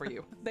have anything for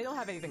you. They don't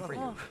have anything for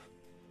you.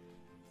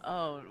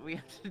 Oh, we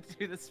have to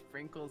do the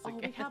sprinkles Oh,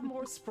 again. we have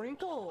more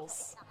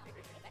sprinkles.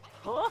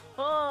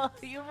 Oh,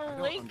 you've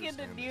awakened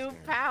a understand new this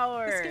game.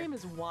 power. This game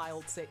is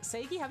wild,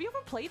 Seiki. Have you ever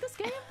played this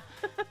game?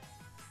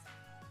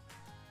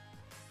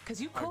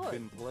 Because you could. I've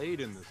been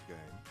played in this game.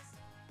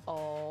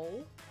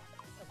 Oh.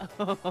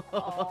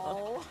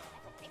 Oh.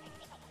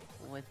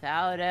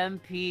 Without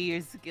MP,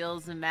 your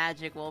skills and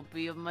magic won't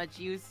be of much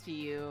use to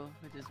you,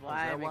 which is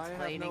why I'm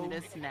explaining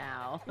this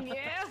now.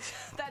 Yeah,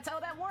 that's how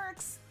that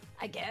works,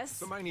 I guess.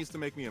 Somebody needs to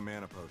make me a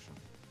mana potion.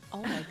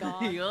 Oh my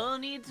god. You'll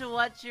need to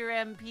watch your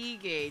MP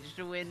gauge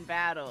to win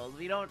battles.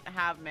 We don't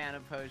have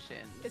mana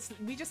potions.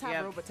 We just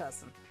have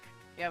Robitussin.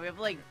 Yeah, we have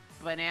like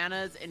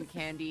bananas and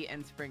candy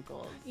and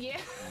sprinkles. Yeah.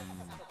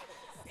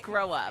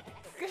 Grow up.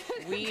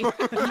 We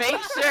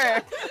make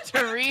sure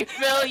to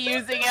refill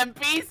using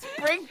MP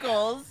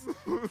sprinkles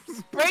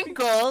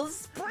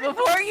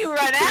before you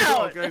run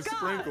out. Okay,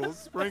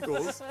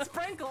 sprinkles.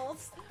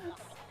 Sprinkles.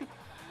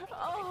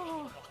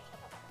 Oh.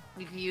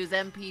 You can use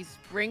MP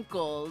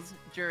sprinkles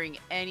during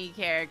any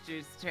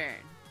character's turn.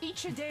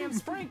 Eat your damn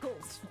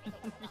sprinkles.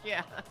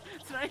 Yeah,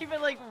 it's not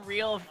even like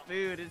real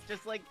food. It's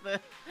just like the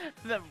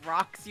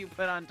rocks you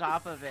put on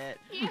top of it.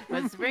 Yeah.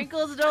 But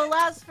sprinkles don't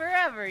last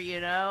forever, you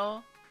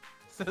know?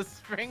 So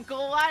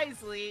sprinkle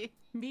wisely.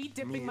 Me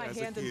dipping my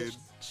hand in the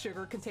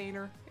sugar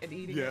container and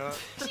eating it.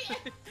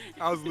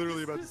 I was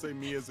literally about to say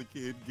me as a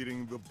kid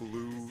getting the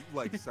blue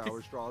like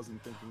sour straws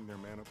and thinking they're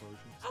mana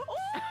potions.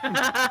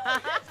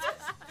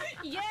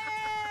 Yeah!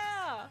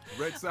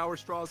 Red sour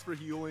straws for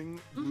healing,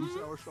 blue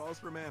sour straws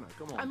for mana.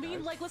 Come on. I mean,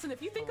 guys. like, listen,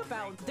 if you think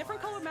about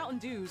different colored Mountain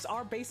Dews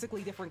are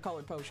basically different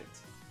colored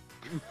potions.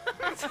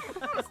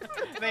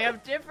 They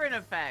have different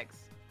effects.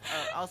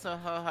 Also,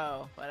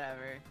 ho-ho,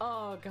 whatever.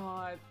 Oh,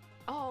 God.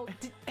 Oh,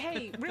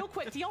 hey, real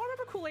quick, do y'all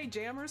remember Kool-Aid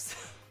Jammers?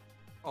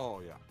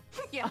 Oh, yeah.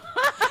 Yeah.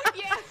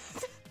 Yeah.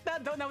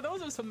 No,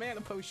 those are some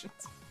mana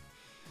potions.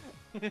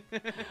 The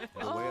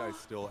way I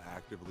still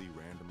actively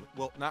randomly...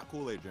 Well, not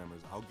Kool-Aid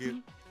Jammers. I'll get...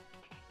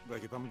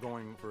 Like, if I'm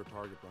going for a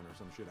Target run or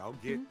some shit, I'll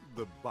get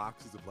the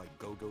boxes of, like,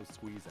 Go-Go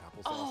Squeeze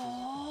applesauces.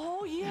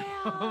 Oh, yeah.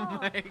 Oh,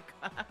 my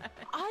God.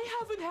 I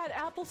haven't had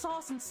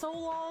applesauce in so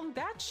long.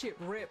 That shit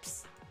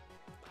rips.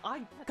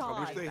 I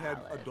wish they had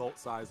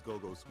adult-sized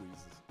Go-Go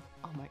Squeezes.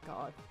 Oh, my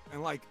God.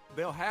 And, like,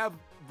 they'll have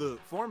the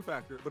form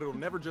factor, but it'll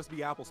never just be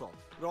applesauce.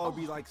 It'll all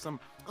be, like, some...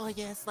 Oh,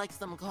 yes, like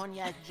some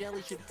cognac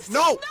jelly shit.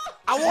 No!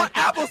 I want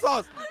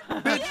applesauce!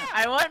 Bitch!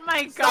 I want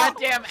my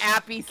goddamn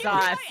appy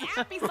sauce.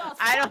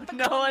 I don't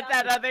know what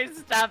that other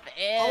stuff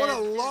is. I want a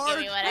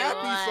large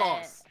appy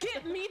sauce.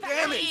 Get me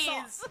that appy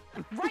sauce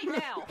right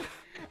now.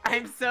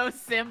 I'm so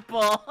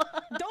simple.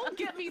 Don't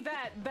get me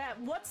that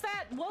what's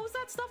that? What was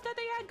that stuff that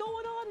they had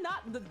going on?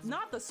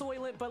 Not the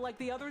Soylent, but like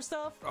the other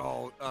stuff.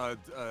 Oh,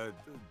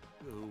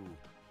 ooh.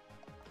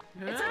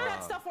 It's like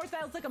that stuff where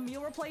that was like a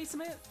meal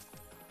replacement.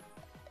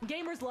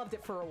 Gamers loved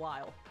it for a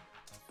while.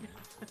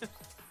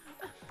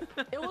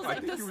 It was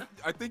like this.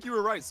 I think you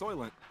were right,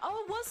 Soylent.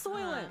 Oh, it was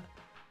Soylent.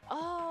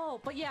 Oh,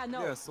 but yeah,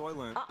 no. Yeah,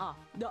 Soylent.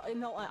 No,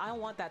 I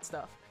don't want that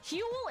stuff.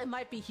 Huel, it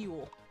might be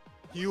Huel.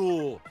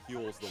 Huel's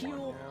the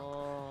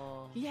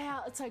one.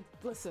 Yeah, it's like,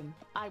 listen,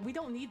 we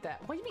don't need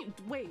that. What do you mean?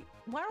 Wait,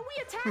 why are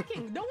we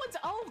attacking? No one's.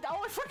 Oh,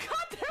 I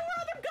forgot there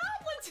were other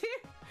goblins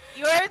here.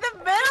 You're in the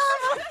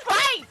middle of a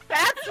fight.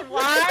 That's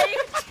why.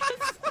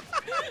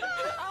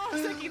 I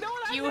was like, you know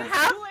what? You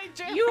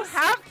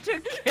have to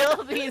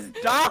kill these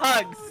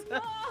dogs.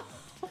 No.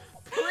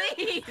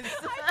 Please. I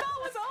thought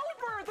it was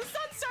over. The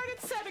sun started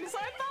setting, so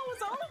I thought it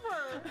was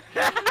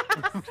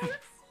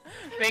over.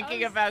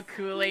 Thinking about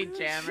Kool-Aid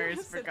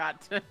Jammers,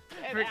 forgot to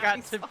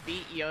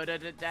beat Yoda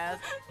to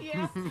death.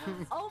 Yeah.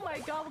 Oh my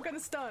God, we're gonna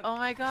stun. Oh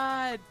my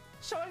God.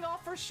 Showing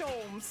off for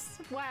Sholmes.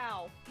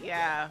 Wow.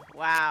 Yeah.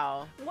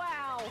 Wow.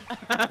 Wow.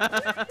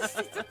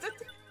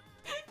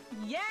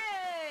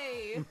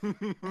 Yay!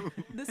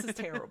 This is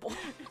terrible.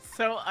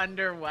 So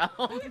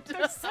underwhelmed.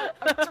 They're so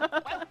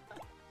underwhelmed.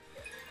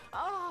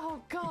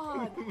 Oh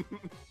God.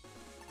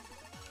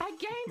 I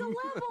gained a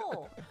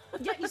level!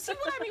 Yeah, you see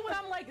what I mean when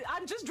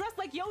I'm just dressed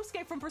like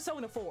Yosuke from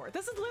Persona 4.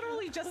 This is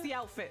literally just the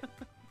outfit.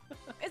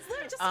 It's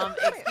literally just the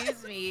outfit.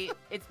 Excuse me,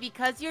 it's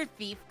because you're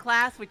Thief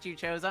class, which you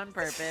chose on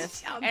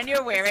purpose, and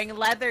you're wearing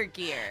leather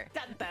gear.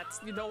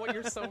 That's, you know what,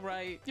 you're so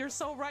right. You're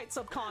so right,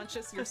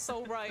 subconscious, you're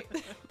so right.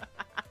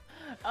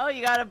 Oh,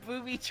 you got a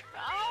booby trap.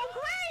 Oh,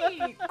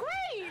 great!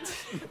 Great!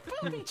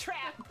 Booby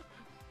trap!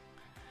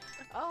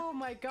 Oh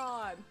my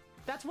God.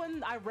 That's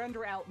when I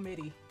render out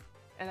MIDI.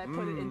 And I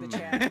put it in the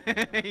chat.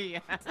 Yeah.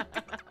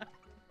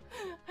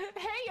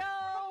 Hey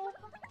yo!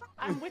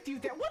 I'm with you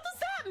there. What does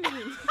that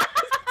mean?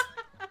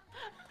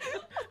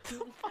 What the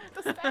fuck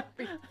does that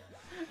mean?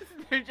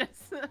 They're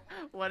just,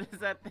 what is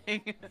that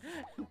thing?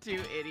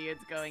 Two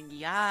idiots going,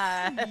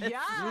 yes!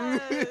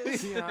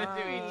 Yes! To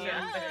each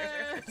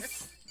other.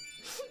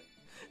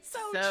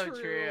 So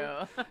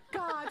true.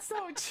 God,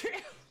 so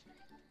true.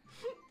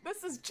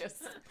 This is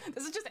just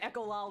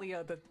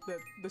Echolalia,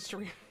 the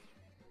stream.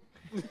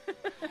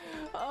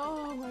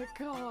 Oh my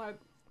God.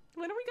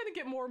 When are we gonna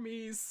get more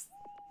Miis?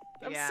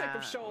 I'm sick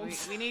of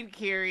Sholmes. We need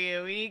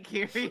Kiryu. We need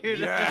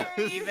Kiryu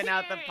to even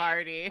out the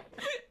party.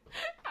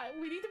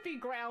 We need to be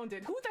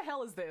grounded. Who the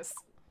hell is this?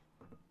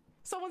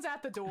 Someone's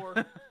at the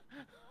door.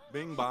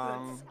 Bing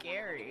bong. That's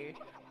scary.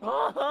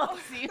 Oh,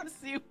 seems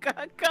you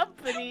got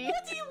company.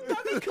 What do you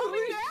got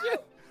coming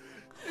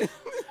out?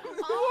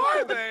 Who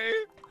are they?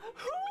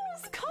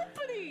 Who's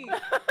company?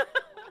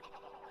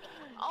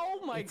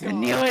 Oh my It's god. a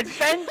new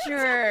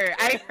adventurer.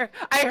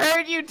 I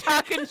heard you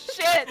talking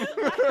shit.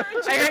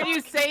 I heard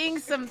you saying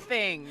some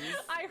things.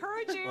 I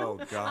heard you. Oh,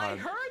 God. I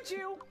heard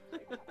you.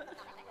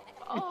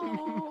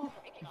 Oh.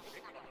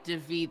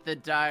 Defeating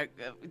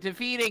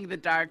the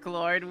Dark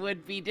Lord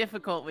would be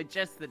difficult with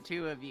just the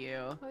two of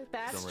you.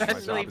 That's Don't worry,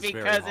 my Especially job is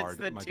very because it's hard.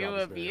 the My two job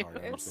is of very you. hard,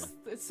 I understand.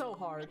 it's so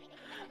hard.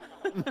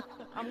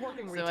 I'm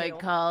working So retail. I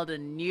called a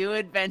new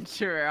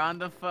adventurer on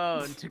the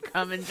phone to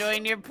come and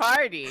join your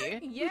party.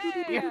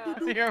 Yeah.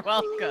 You're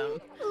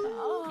welcome.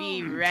 Oh.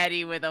 Be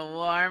ready with a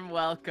warm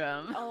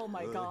welcome. Oh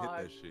my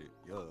god. Hit that shit.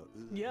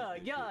 Yeah.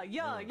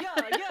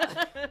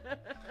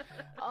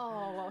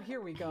 Oh well,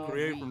 here we go.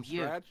 Create from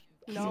You- scratch?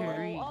 No.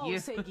 Carry Oh, you.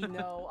 Seigi,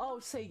 no. Oh,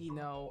 Seigi,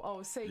 no. Oh,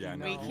 Seigi, Yeah,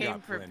 no. We you came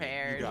got plenty.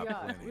 prepared. You got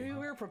Yeah, plenty.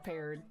 we're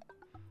prepared.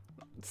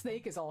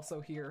 Snake is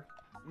also here,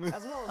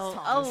 as well as A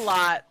Thomas.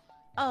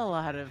 a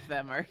lot of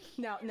them are.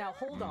 Now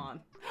hold on.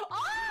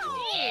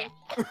 Oh!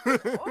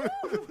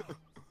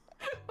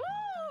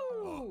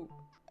 Ooh!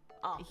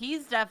 Oh,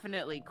 He's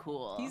definitely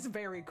cool. he's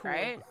very cool.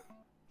 right.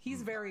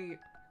 He's very.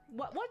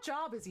 What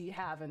job is he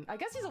having? I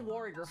guess he's a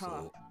warrior,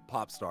 huh? So,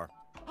 pop star.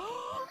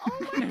 Oh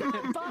my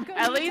god, Baka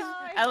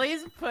At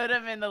least put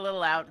him in the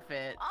little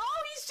outfit.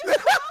 Oh, he's just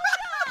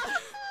Kawina!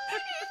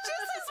 He's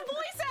just his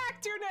voice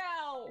actor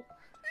now!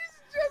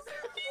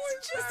 He's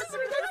just his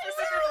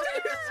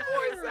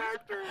voice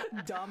actor!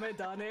 Dame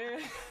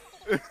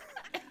dane.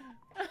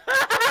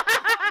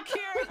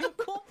 Here, you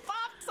cool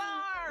pop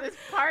star! This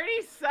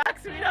party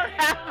sucks. We don't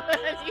have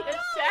any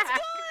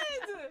attack.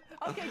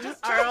 Good! Okay,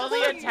 just Our only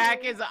please.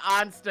 attack is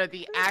Onsta,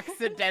 the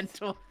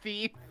accidental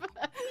thief.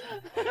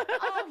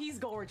 Oh, he's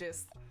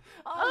gorgeous.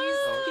 Oh,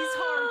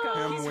 he's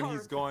Haruka. Him he's when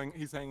Haruka.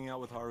 he's hanging out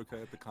with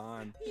Haruka at the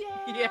con. Yeah.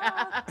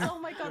 Yeah. Oh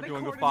my god, they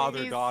Doing a coordinate.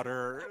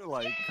 father-daughter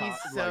like He's co-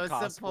 so like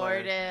cosplay.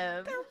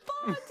 supportive. They're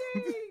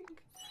bonding.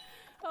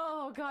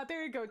 Oh god,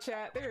 there you go,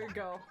 chat. There you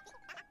go.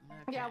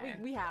 Yeah,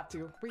 we have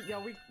to.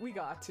 We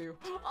got to.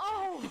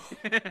 Oh.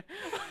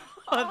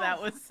 Oh,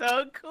 that was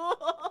so cool.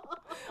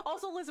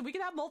 Also, listen, we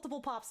can have multiple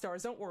pop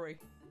stars. Don't worry.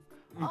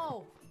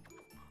 Oh.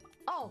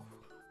 Oh.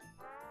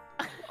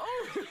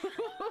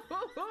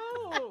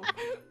 Oh.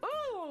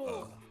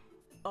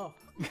 Oh.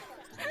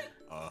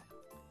 Oh.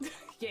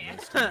 Yeah.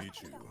 Nice to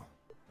meet you.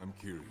 I'm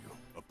Kiryu,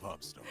 a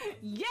pop star.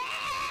 Yeah.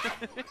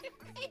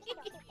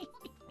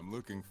 I'm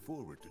looking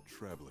forward to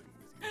traveling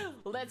with you.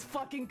 Let's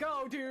fucking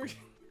go, dude.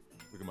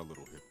 Look at my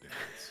little hip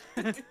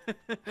dance.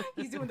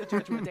 He's doing the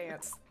judgment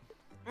dance.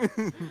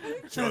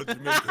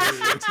 Judgment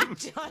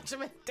dance.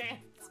 Judgment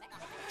dance.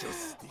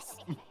 Justice.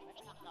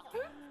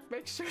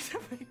 Make sure to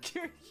make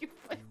sure you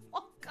feel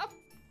welcome.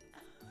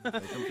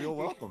 Make him feel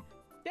welcome.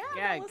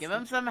 Yeah, no, give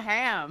him some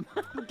ham.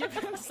 listen. Give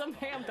him some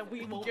ham that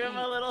we will Give him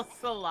eat. a little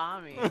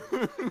salami.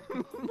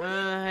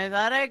 I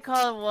thought I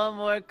called one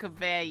more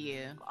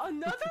Kabeyu.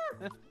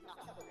 Another?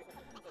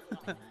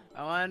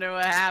 I wonder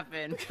what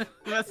happened.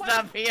 Must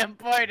not be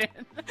important.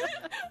 Why do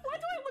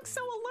I look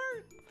so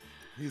alert?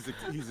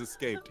 He's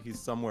escaped. He's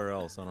somewhere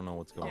else. I don't know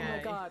what's Oh going my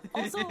on. god.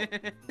 Also,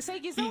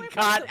 Seiki, is there a He way for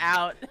got us to-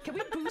 out. Can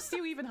we boost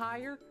you even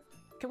higher?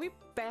 Can we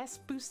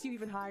boost you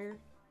even higher?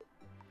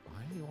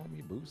 Why do you want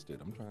me boosted?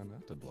 I'm trying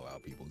not to blow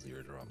out people's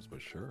eardrums,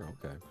 but sure,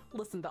 okay.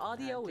 Listen, the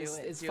audio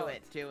is Do fun.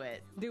 it. Do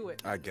it. Do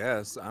it. I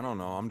guess. I don't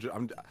know.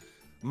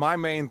 My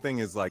main thing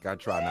is like I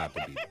try not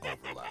to be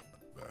overlap.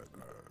 But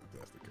if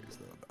that's the case,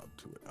 though,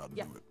 I'll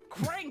Yeah. do it.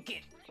 Crank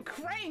it!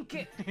 Crank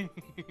it!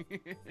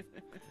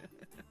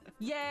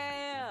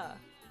 Yeah!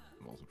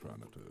 I'm also trying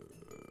not to.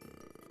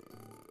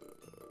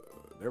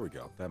 There we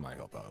go. That might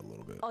help out a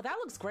little bit. Oh, that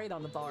looks great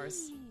on the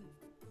bars.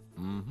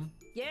 Mm-hmm.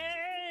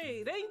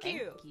 Yay! Thank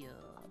you! Thank you.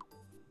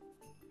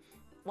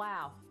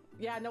 Wow.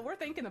 Yeah, no, we're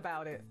thinking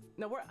about it.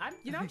 No,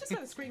 I'm just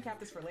gonna screen cap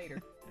this for later.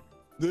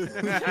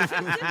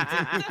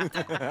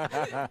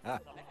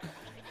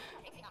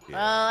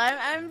 Well,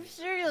 I'm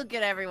sure you'll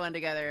get everyone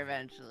together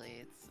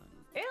eventually.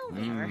 It'll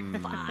be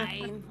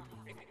fine.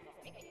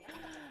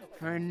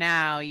 For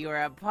now, you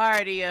are a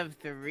party of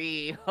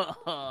 3.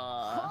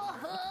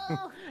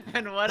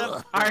 And what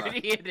a party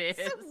it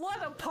is.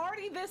 What a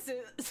party this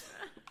is!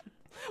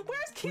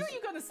 Where's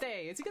Kiryu gonna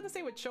stay? Is he gonna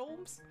stay with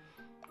Sholmes?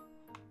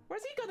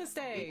 Where's he gonna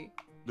stay?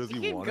 Does You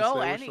he can want to go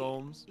stay any. with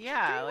Sholmes?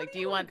 Yeah, Dude, like, where do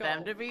you wanna want them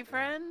go? to be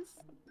friends?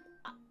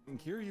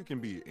 Kiryu can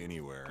be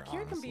anywhere.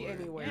 Kiryu can be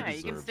honestly. anywhere. He Yeah,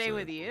 you can deserves stay it.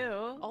 with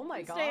you. Oh my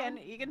You can stay God.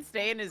 you can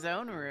stay in his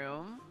own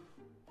room.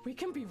 We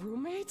can be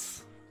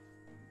roommates?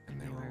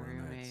 And they were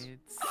roommates.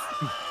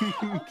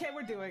 Okay,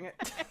 we're doing it.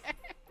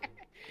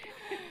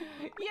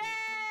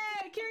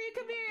 Yay! Kiryu,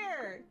 come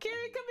here!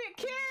 Kiryu, come here!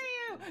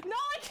 Kiryu! No,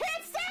 I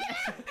can't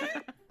say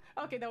that!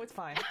 Okay, no, it's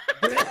fine.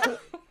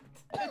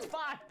 It's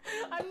fine.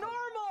 I'm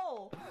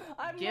normal!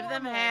 Give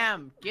them normal.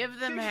 ham. Give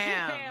them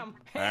ham.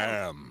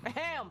 Ham.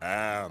 Ham.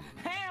 Ham.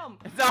 Ham.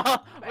 That's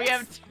all we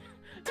have.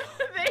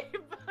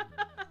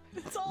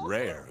 It's all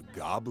Rare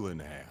goblin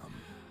ham.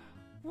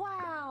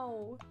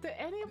 Wow.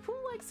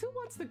 Who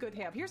wants the good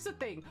ham? Here's the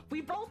thing.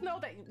 We both know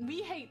that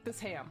we hate this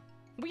ham.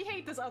 We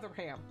hate this other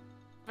ham.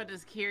 But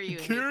does Kiryu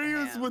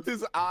Curious with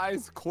his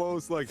eyes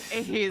closed, like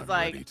he's I'm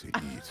like, ready to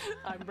eat.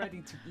 I'm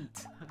ready to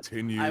eat.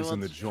 10 I years will in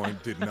the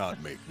joint did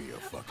not make me a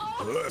fucking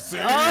pussy.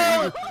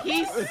 oh,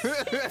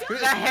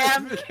 the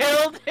ham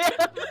killed him.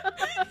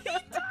 He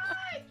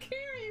died,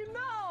 Kiryu,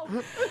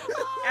 no.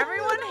 Oh,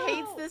 Everyone no.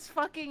 hates this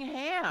fucking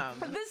ham.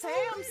 This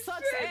ham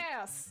sucks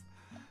ass.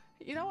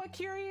 You know what,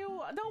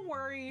 Kiryu? Don't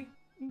worry.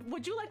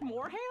 Would you like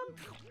more ham?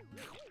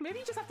 Maybe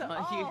you just have to.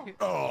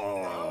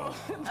 Oh.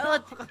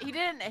 Look, he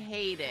didn't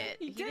hate it.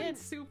 He didn't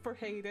super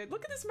hate it.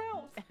 Look at his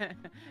mouth.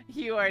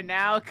 You are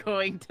now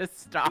going to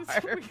starve.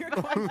 You're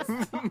going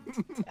to starve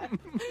to death.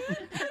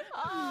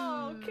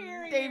 Oh,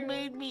 Kiryu. They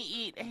made me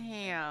eat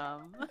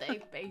ham. They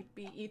made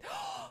me eat.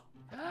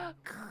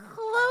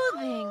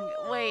 Clothing.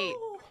 Wait.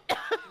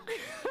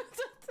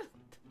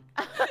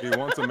 he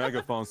wants a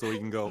megaphone so he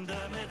can go.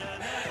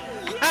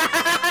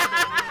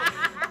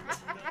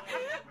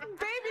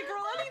 Baby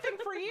girl, anything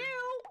for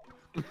you.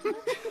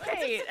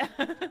 Wait.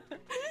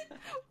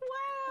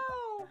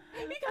 Wow.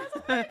 He got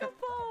a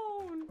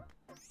megaphone.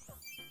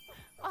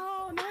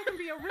 Oh, now I can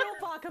be a real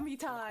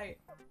Bakamitai.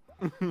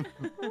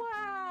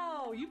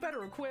 Wow. You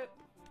better equip.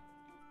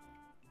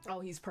 Oh,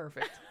 he's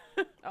perfect.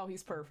 Oh,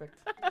 he's perfect.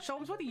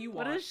 Sholmes, what do you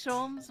want? What does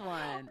Sholmes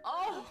want?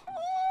 Oh.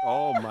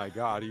 Oh my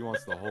god, he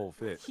wants the whole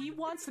fit. He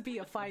wants to be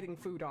a fighting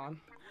Foodon.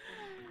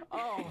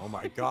 Oh Oh.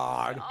 my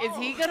god. Is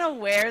he gonna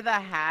wear the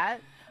hat?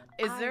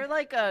 Is there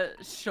like a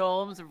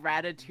Sholmes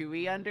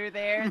Ratatouille under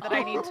there that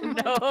I need to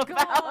know God,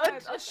 about?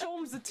 a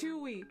Sholmes a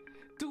Tui.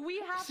 Do we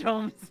have?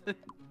 Sholmes.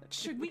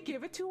 Should we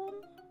give it to him?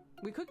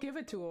 We could give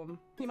it to him.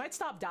 He might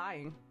stop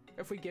dying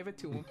if we give it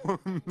to him.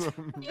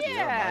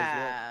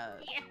 Yeah.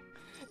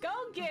 Go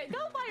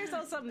buy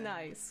yourself something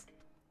nice.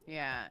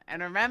 Yeah,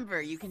 and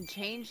remember, you can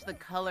change the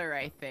color,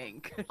 I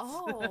think.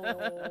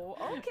 Oh,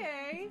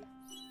 okay.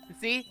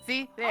 See?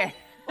 There.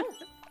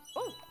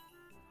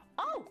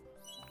 Oh.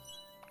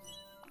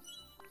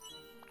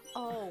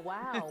 Oh,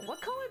 wow.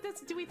 What color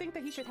do we think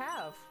that he should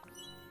have?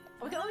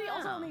 We can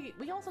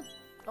also.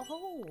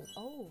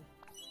 Oh.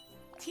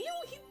 Teal.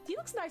 He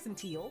looks nice in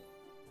teal.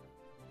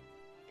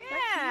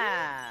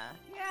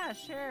 Yeah,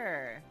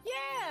 sure.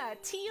 Yeah,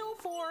 teal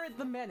for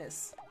the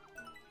menace.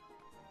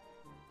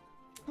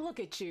 Look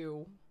at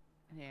you.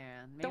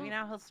 Yeah, maybe Don't-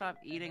 now he'll stop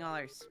eating all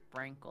our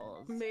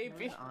sprinkles.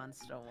 Maybe. What does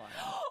Onsta want?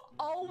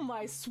 Oh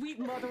my sweet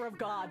mother of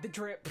God, the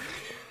drip.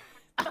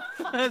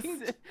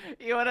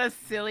 You want a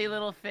silly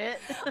little fit?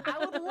 I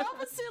would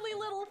love a silly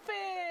little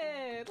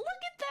fit.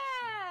 Look at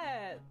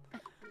that.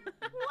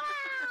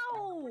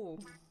 Wow.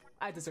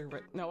 I deserve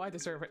it. No, I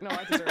deserve it. No,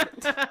 I deserve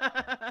it.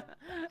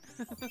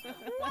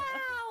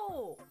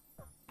 Wow.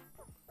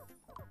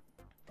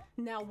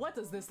 Now, what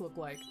does this look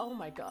like? Oh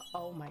my God.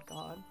 Oh my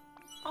God.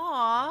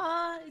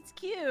 Aw, it's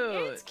cute.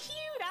 It's cute.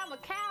 I'm a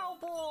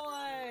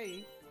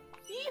cowboy.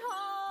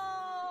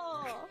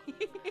 Yeehaw.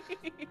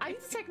 I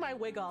need to take my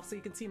wig off so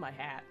you can see my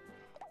hat.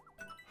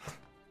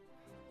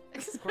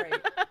 This is great.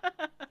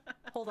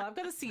 Hold on, I'm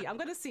gonna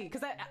see,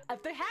 because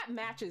if the hat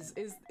matches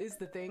is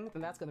the thing,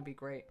 then that's gonna be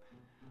great.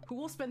 Who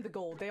will spend the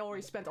gold? They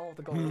already spent all of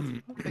the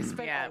gold. They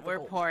spent all of the we're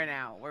gold. pouring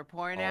out. We're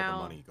pouring out. All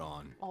the money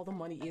gone. All the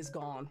money is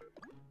gone.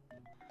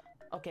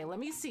 Okay, let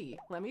me see.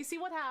 Let me see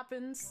what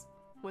happens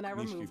when I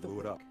MIISCHIEF remove the blew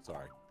wig. it up.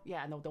 Sorry.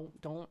 Yeah, no,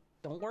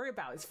 don't worry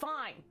about it. It's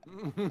fine.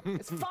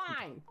 It's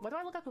fine. What do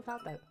I look like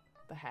without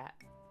the hat?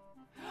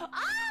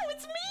 Oh,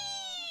 it's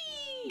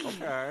me!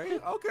 Okay,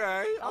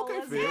 Oh,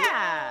 let's Finn.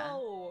 Yeah.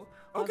 go.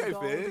 Let's Okay, go,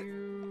 Finn.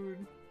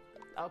 dude.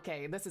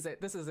 Okay, this is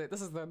it. This is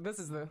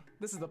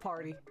the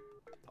party.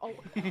 Oh,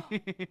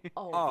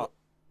 Oh.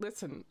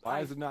 listen.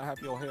 Why does it not have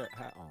your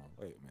hat on?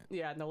 Wait a minute.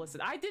 Yeah, no,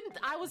 listen. I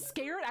was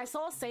scared. I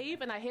saw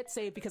save and I hit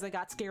save because I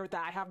got scared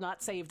that I have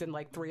not saved in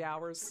like 3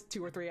 hours,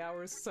 2 or 3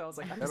 hours. So I was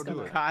like, I'm just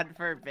That'll do gonna. it. God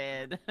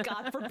forbid.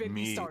 God forbid we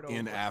Me start over.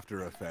 in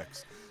After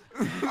Effects.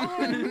 Oh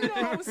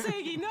no,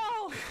 Siggy,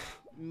 no!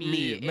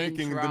 Me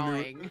making in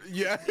drawing. the new.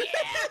 Yeah.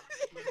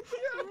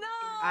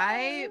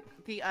 No!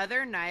 The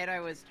other night I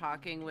was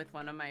talking with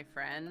one of my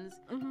friends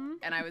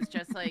and I was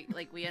just like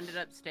we ended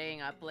up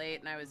staying up late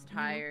and I was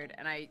tired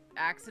and I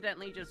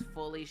accidentally just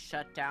fully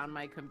shut down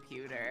my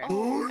computer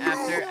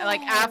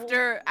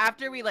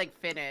after we like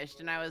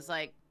finished and I was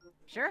like,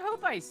 sure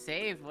hope I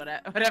saved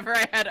whatever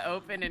I had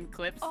open in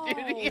Clip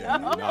Studio. Oh,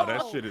 No,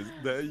 that shit is.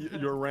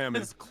 Your RAM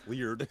is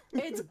cleared.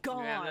 It's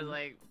gone. And I was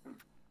like,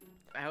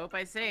 I hope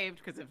I saved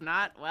because if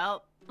not,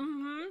 well,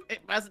 it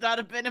must not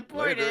have been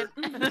important.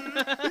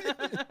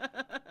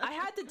 I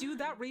had to do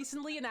that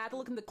recently, and I had to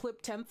look in the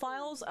clip temp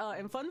files.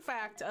 And fun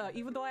fact,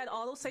 even though I had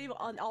autosave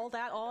on all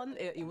that on,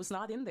 it was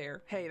not in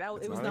there. Hey,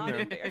 it was not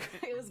in there.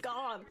 It was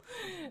gone.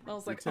 I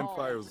was Your like, temp oh.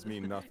 files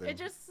mean nothing. It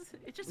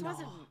just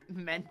wasn't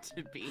meant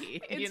to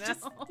be. It's you know?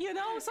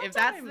 just, sometimes. If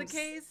that's the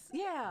case,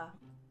 yeah.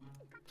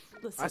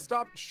 Listen. I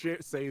stopped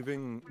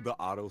saving the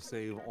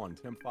autosave on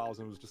temp files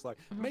and was just like,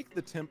 make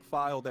the temp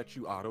file that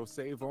you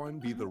autosave on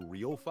be the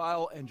real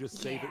file and just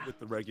save it with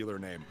the regular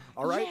name.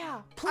 All right?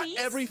 Yeah, please.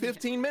 Every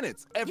 15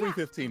 minutes. Every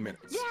 15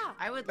 minutes. Yeah.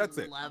 I would That's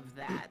it. love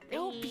that.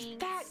 It'll be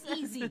that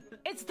easy.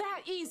 It's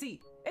that easy.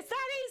 It's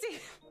that easy.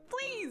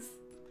 Please.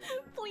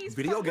 Please.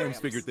 Video programs. games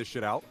figured this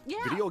shit out.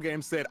 Yeah. Video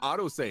games said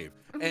autosave.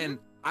 And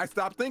I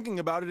stopped thinking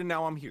about it and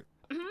now I'm here.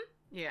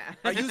 Yeah.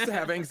 I used to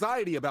have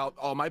anxiety about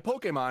all my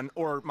Pokemon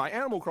or my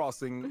Animal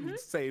Crossing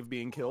save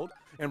being killed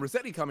and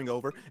Rossetti coming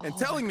over and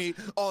telling me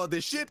all of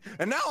this shit,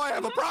 and now I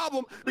have a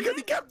problem because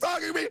he kept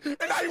talking to me and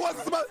now he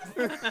wasn't supposed.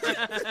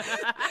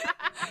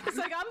 It's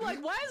like I'm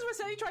like, why is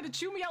Rossetti trying to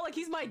chew me out like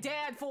he's my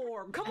dad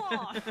for? Come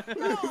on. It's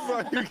No.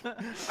 like,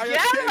 I Get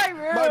out of my escaped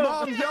room. my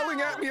mom yelling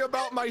at me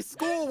about my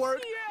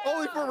schoolwork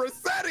only for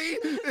Rossetti.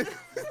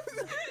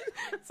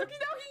 It's like,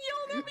 now he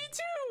yelled at me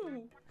too.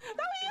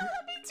 Now he yelled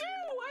at me too.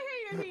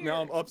 I hate it here.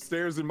 Now I'm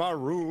upstairs in my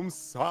room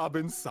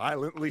sobbing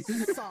silently.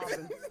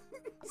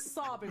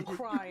 Sobbing,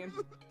 crying.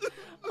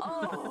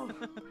 Oh,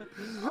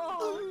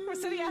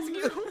 Rossetti asking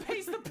you who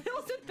pays the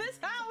bills in this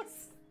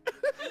house.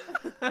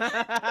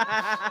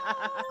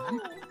 Oh.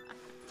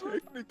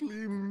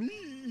 Technically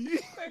me.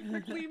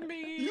 Technically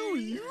me. You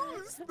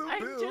used the I'm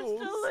bills.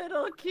 just a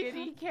little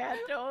kitty cat.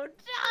 Don't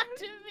talk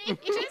to me.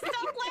 Just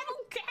a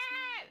little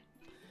cat.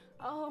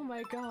 Oh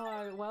my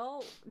god.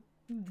 Well,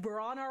 we're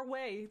on our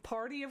way.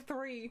 Party of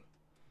 3.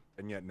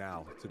 And yet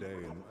now, today,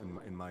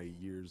 in my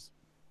years,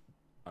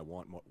 I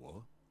want more.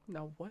 What?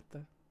 No, what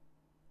the?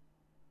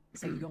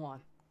 So go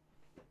on.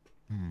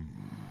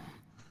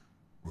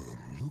 Well,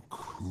 look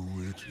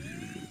who it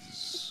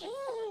is.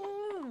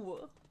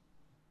 Ooh.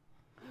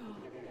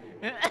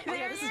 Oh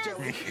yeah, this is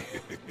Joey.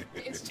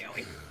 It's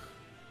Joey.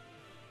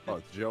 Oh,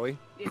 it's Joey?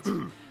 It's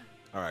All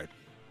right.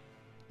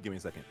 Give me a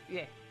second.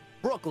 yeah.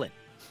 Brooklyn.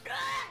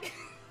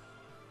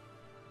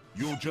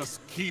 You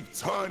just keep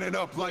turning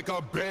up like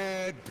a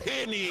bad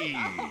penny.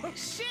 Oh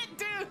shit,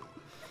 dude.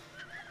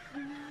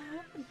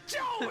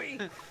 Joey.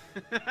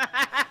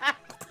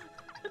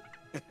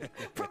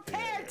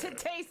 Prepare to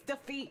taste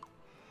defeat.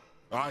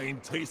 I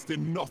ain't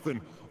tasting nothing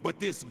but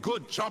this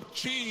good chopped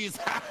cheese.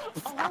 Oh,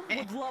 I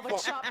would love a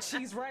chopped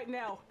cheese right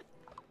now.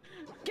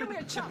 Give me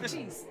a chopped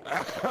cheese.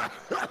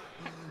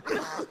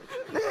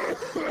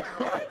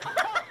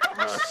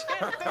 Oh, shit,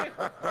 dude.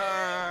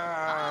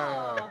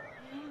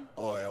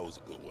 Oh, that was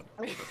a good one.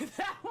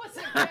 That was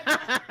a good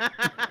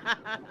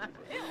one.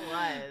 It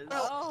was.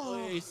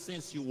 Oh, hey,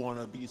 since you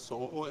wanna be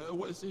so,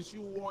 since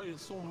you want it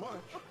so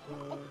much,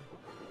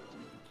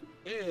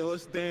 yeah,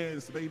 let's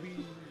dance, baby.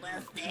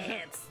 Let's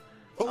dance.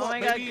 Pull Oh up, my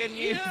god, baby. good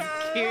news.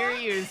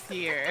 Kiryu's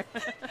here.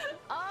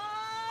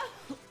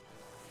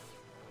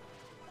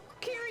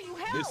 Kiri, you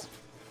help. This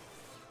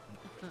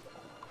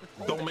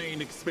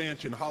domain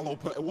expansion,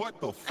 what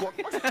the fuck?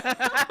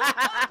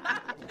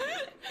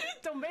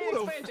 Domain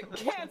Who the expansion,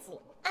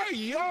 cancel. Hey,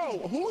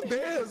 yo, who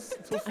dares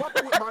to fuck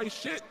with my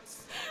shit?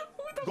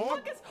 Who the Go on.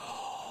 fuck is...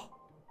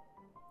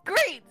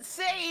 Great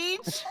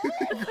Sage!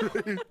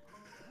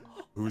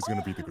 Who's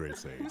gonna be the great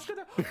sage?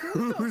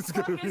 Who's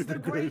gonna be the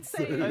great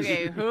sage?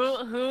 Okay,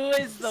 who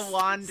is the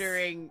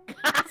wandering?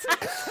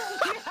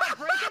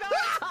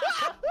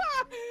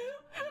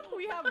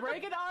 We have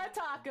Reagan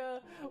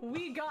Arataka.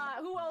 We got,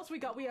 who else we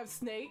got? We have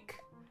Snake.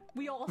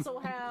 We also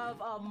have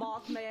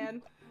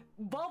Mothman,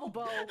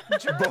 Bubblebo,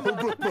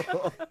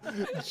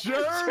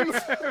 Germ,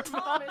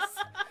 Thomas,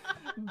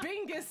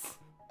 Bingus,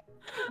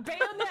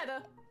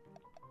 Bayonetta.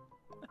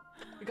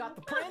 We got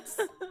the Prince.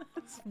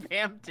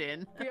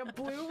 Spampton. We have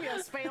Blue. We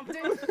have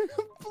Spampton.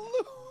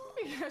 Blue.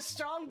 We have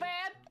Strong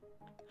Bad.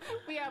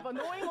 We have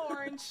Annoying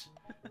Orange.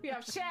 We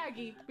have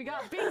Shaggy. We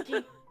got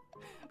Binky.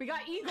 We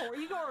got Igor.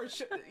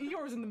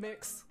 Igor's in the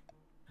mix.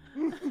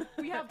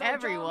 We have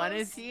Everyone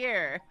Dramas. is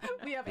here.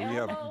 We have We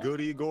Elmo. have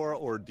good Igor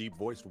or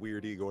deep-voiced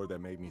weird Igor that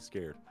made me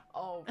scared.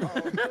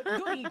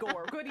 Good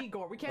Igor. Good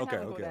Igor. We can't Okay,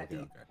 have him go okay, that okay,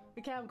 deep. okay.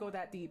 We can't go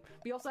that deep.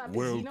 We also have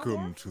Welcome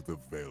Xenomorph. to the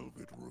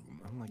Velvet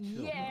Room. I'm like,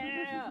 chill.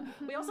 Yeah.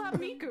 We also have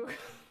Miku.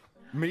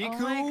 Miku? Oh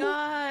my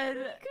god.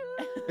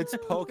 It's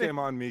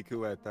Pokemon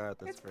Miku at that.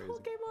 That's It's crazy.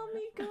 Pokemon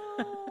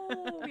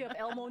Miku. We have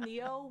Elmo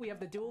Neo. We have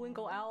the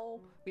Duolingo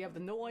Owl. We have the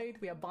Noid.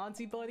 We have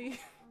Bonzi Buddy.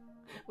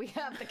 We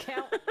have the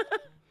Count.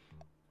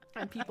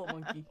 And People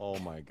Monkey. Oh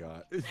my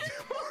god.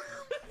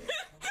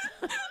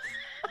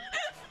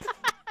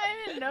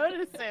 I didn't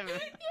notice him. Yeah,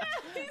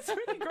 he's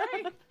pretty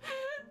great.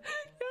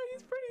 Yeah,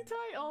 he's pretty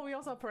tight. Oh, we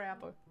also have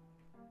Parappa.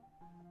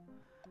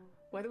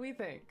 What do we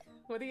think?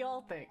 What do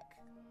y'all think?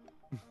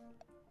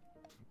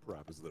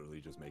 Rap is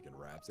literally just making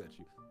raps at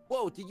you.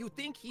 Whoa, do you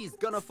think he's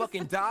gonna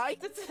fucking die?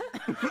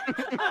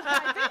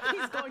 I think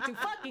he's going to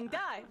fucking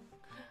die.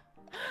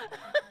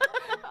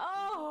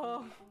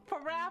 Oh,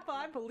 Parappa,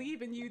 I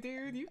believe in you,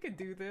 dude. You can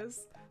do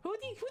this. Who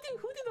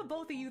do the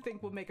both of you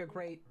think would make a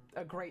great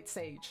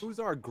sage? Who's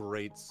our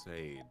great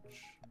sage?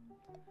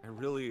 I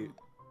really...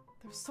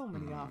 There's so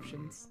many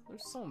options.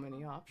 There's so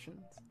many options.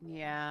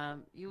 Yeah,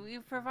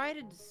 you've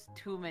provided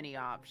too many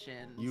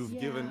options. You've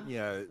given,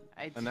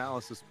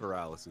 analysis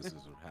paralysis is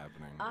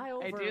happening.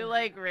 I do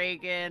like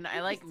Reagan.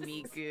 I like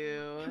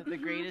Miku, the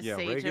greatest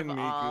sage Reagan, of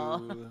all.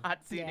 Miku.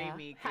 Hatsune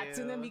Miku.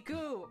 Hatsune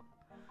Miku.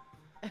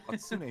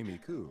 Hatsune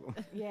Miku.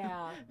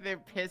 Yeah.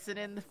 They're pissing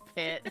in the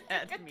pit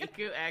at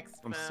Miku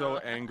Expo. I'm so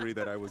angry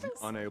that I was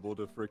unable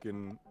to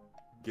freaking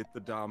get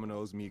the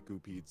Domino's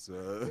Miku pizza.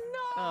 No.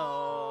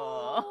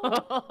 Oh.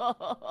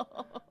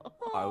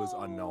 I was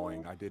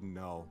unknowing. I didn't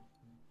know.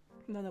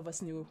 None of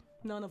us knew.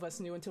 None of us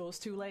knew until it was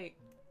too late.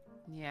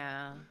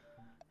 Yeah.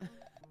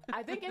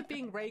 I think it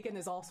being Reagan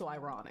is also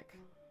ironic.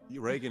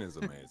 Reagan is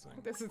amazing.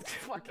 This is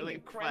fucking Really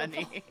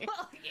incredible. funny.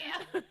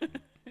 Yeah.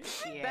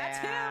 Yeah. That's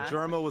him.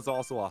 Germa was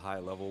also a high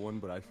level one,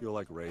 but I feel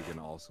like Reagan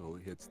also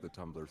hits the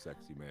Tumblr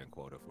sexy man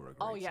quota for a great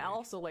Oh yeah, sage.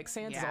 also like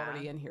Santa's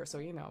already in here, so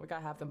you know we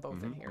gotta have them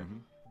both in here.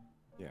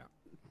 Yeah.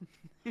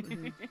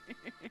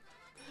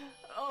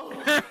 Oh.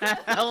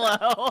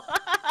 Hello.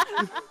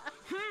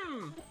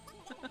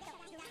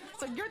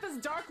 So you're this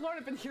Dark Lord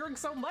I've been hearing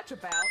so much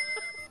about.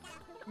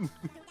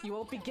 You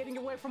won't be getting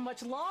away for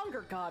much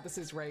longer. God, this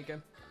is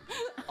Reagan.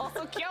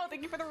 Also, Kyo,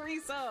 thank you for the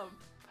resub.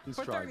 He's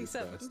For trying his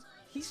 37. best.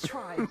 He's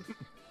trying.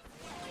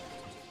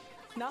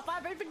 Not if I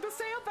have anything to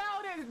say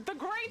about it. The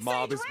great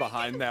Mob Sage is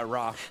behind that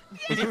rock.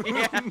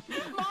 Yeah.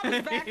 Mob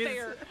is back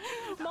there.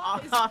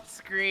 Mob is, Off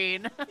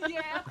screen.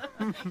 yeah,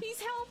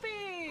 he's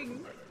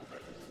helping.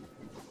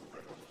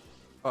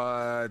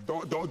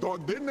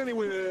 Didn't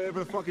anyone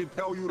ever fucking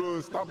tell you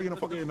to stop being a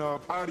fucking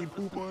potty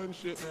pooper and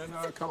shit,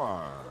 man? Come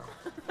on.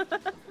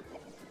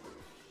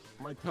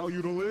 Might tell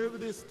you to live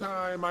this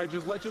time. I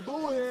just let you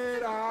do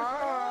it.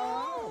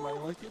 Might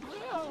let you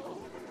live.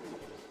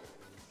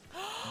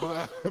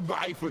 But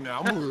bye for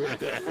now.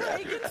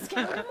 Reagan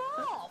scared him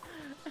off.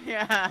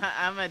 Yeah,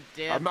 I'm a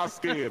dip. I'm not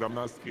scared. I'm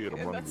not scared. I'm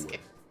I'm running not away.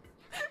 scared.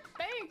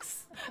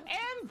 Thanks.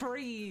 And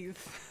breathe.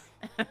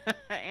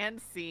 And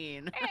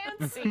scene.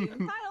 And scene.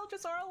 Hi,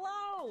 Ultrasaur,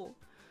 hello.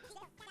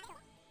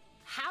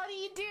 How do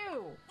you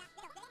do?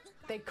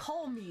 They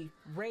call me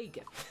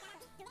Reagan.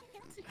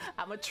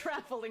 I'm a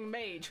traveling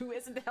mage who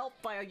isn't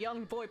helped by a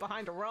young boy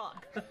behind a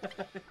rock.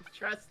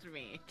 Trust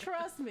me.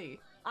 Trust me,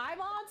 I'm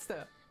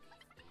Onsta.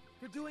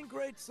 You're doing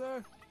great,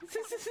 sir.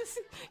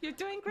 You're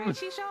doing great,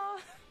 Shisha.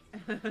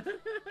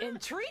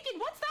 Intriguing.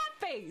 What's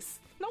that face?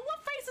 No, what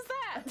face is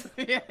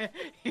that?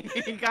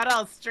 He got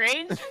all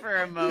strange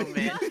for a moment.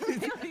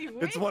 Really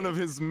It's weird. one of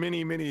his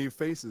many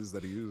faces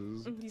that he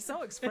uses. He's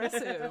so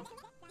expressive.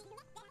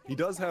 He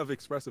does have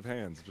expressive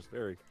hands, just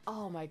very,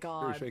 Oh my very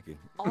god. shaky.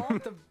 All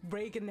the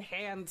Reagan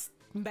hands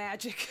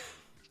magic.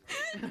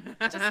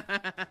 Just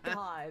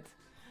God.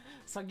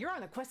 So you're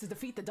on a quest to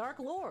defeat the Dark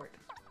Lord.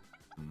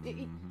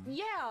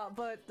 Yeah,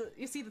 but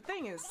you see, the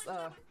thing is,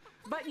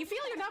 but you feel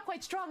you're not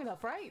quite strong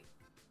enough, right?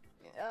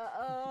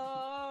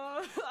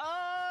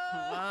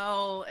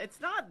 Well, it's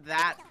not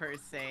that per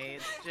se.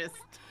 It's just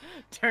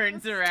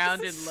turns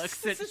around and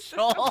looks at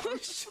Shoal.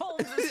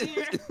 Shoulders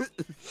here.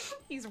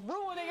 He's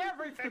ruining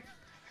everything.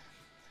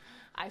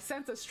 I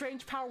sense a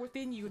strange power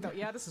within you, though.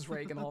 Yeah, this is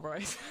Reagan, all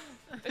right.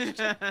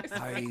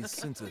 I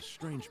sense a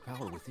strange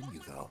power within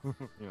you, though.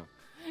 Yeah.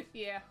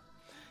 Yeah.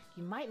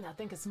 You might not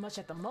think as much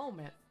at the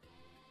moment.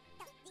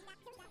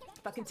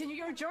 But continue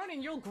your journey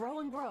and you'll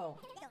grow and grow.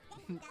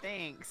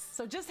 Thanks.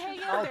 So just hang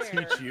in I'll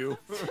there. teach you.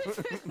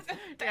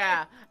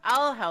 Yeah,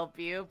 I'll help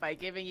you by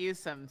giving you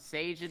some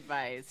sage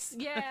advice.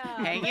 Yeah.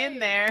 Hang in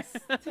there.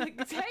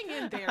 Hang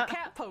in there,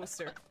 cat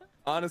poster.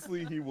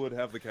 Honestly, he would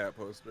have the cat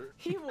poster.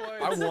 He would.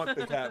 I want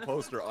the cat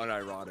poster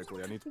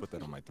unironically. I need to put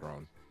that on my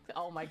throne.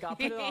 Oh my god,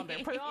 put it on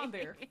there. Put it on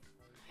there.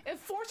 If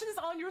fortune is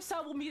on your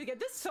side, we'll meet again.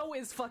 This so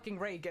is fucking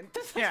Reagan.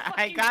 This is Yeah,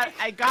 fucking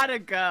I gotta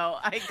go.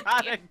 I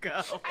gotta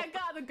go. I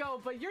gotta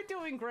go, but you're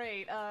doing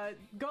great.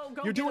 Go.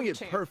 You're give doing him a it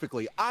chance.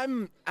 perfectly.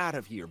 I'm out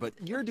of here, but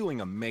you're doing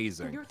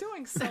amazing. You're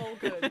doing so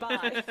good.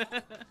 Bye.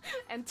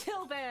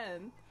 Until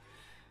then,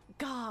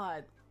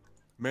 God.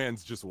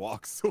 Mans just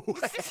walks away.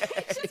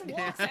 He just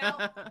walks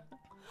out.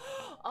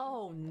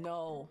 Oh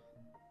no.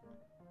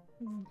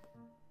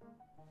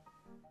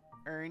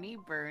 Ernie,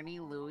 Bernie,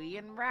 Louie,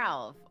 and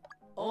Ralph.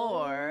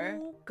 Or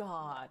Oh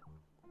God.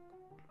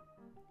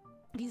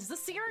 He's the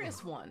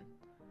serious one.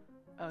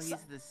 oh, he's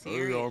the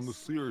Hey, I'm the serious.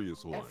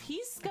 serious one. If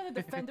he's gonna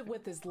defend it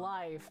with his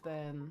life,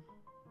 then.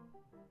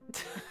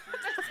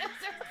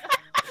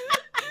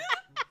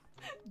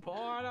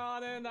 Born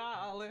on an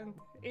island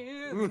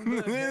in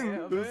the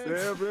heavens.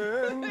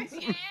 Seven.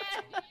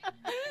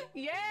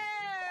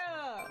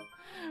 Yeah!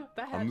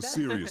 I'm the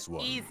serious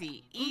one.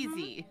 Easy,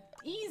 easy.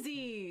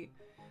 Easy.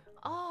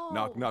 Oh.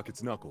 Knock, knock,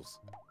 it's Knuckles.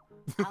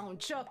 I don't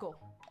chuckle.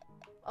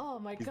 Oh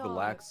my He's god. the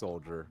lax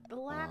soldier. The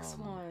lax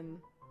one.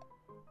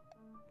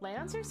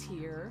 Lancer's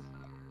here.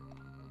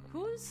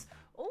 Who's?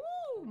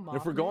 Ooh,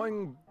 If we're Mothman.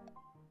 going...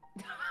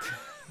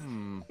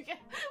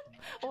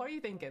 What are you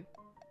thinking?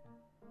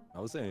 I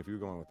was saying, if you were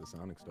going with the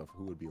Sonic stuff,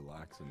 who would be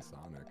lax in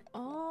Sonic?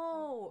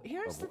 Oh,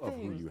 here's the Of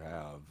who thing. you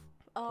have.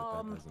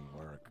 But that doesn't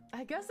work.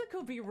 I guess it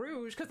could be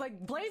Rouge, because, like,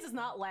 Blaze is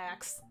not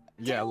lax.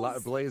 Yeah,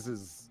 Dills. Blaze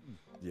is.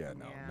 Yeah,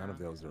 no, Yeah. none of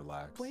those are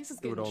lax. Blaze is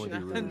It would getting only be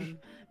shit Rouge. done.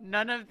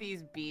 None of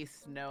these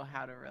beasts know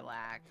how to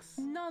relax.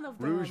 None of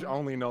them. Rouge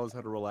only knows how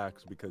to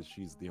relax because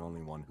she's the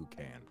only one who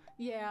can.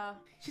 Yeah,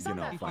 she's You on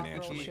know, that hot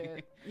girl financially.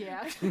 shit.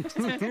 Yeah,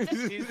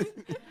 She's-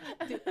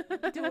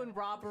 doing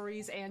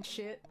robberies and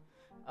shit.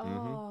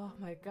 Oh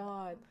my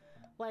god!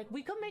 Like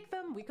we could make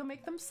them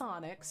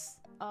Sonics.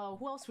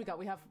 Who else we got?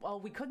 We have. Oh,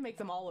 we could make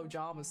them all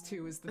Ojamas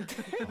too. Is the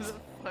the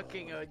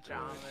fucking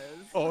Ojamas.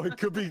 Oh, it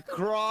could be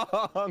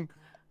Krong!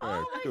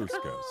 Oh my Goose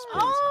God. Ghost,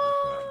 Space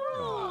Hawk,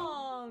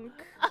 Kronk?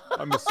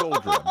 I'm a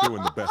soldier. I'm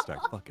doing the best I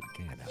fucking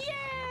can out here.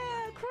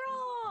 Yeah,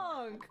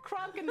 Kronk!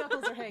 Kronk and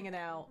Knuckles are hanging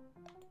out.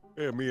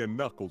 Yeah, me and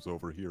Knuckles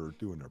over here are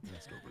doing our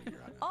best over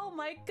here. I know. Oh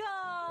my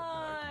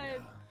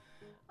god!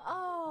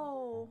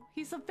 Oh,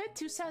 he's a bit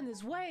too set in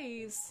his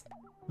ways.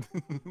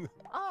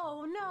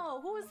 Oh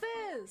no, who is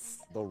this?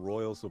 The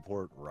royal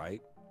support,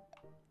 right?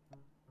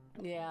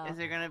 Yeah. Is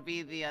there gonna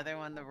be the other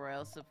one, the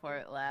royal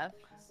support left?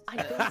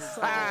 I think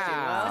so.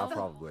 Ah, Duo?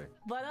 probably.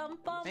 But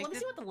Make let me it-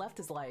 see what the left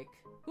is like.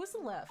 Who's the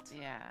left?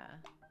 Yeah.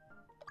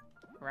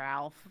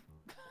 Ralph.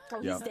 Oh,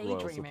 he's Yeah, royal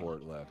daydreaming.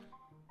 support left.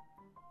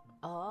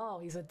 Oh,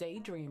 he's a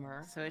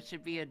daydreamer. So it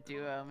should be a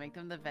duo. Make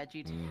them the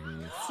Veggie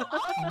Mhm.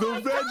 Oh The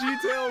my God!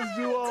 VeggieTales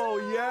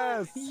duo,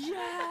 yes!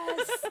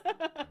 Yes!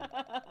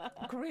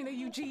 Karina,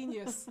 you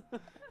genius.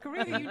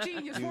 Karina, you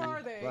genius. Where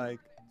are they? Like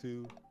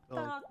to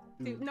Uh,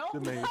 dude, nope.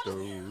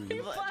 tomatoes.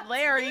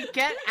 Larry,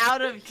 get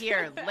out of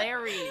here,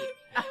 Larry.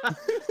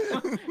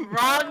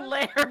 Wrong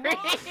Larry.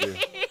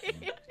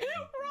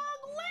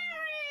 Wrong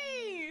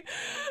Larry!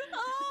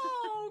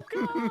 Oh,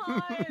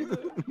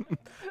 God!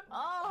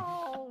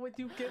 Oh, would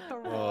you get the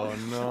wrong... Oh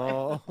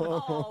no!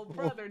 Oh,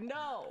 brother,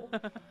 no!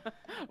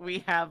 We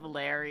have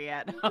Larry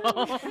at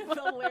home.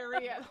 The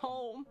Larry at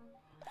home.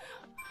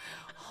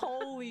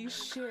 Holy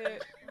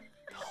shit.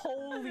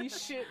 Holy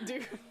shit,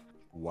 dude.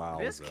 Wow.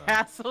 This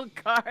castle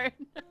guard.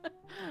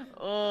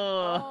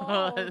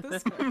 Oh,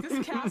 this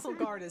castle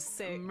guard is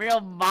sick.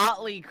 Real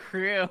motley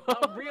crew.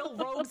 A real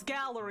rogues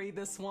gallery,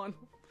 this one.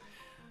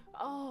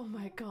 Oh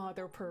my god,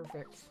 they're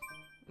perfect.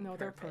 No,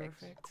 they're Perfect.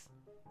 perfect.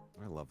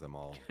 I love them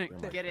all. They're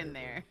my Get in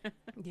favorite. there.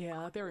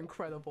 Yeah, they're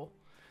incredible.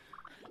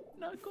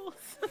 Knuckles.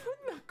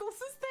 Knuckles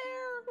is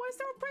there! Why is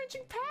there a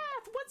branching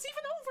path? What's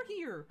even over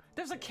here?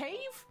 There's a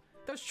cave?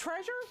 There's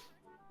treasure?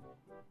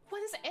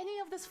 What is any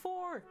of this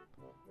for?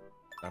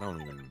 I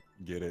don't even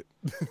get it.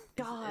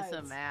 God. It's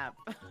a map.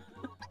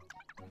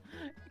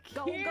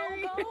 Go, go,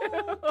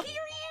 go!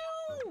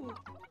 Kiryu!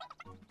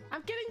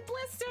 I'm getting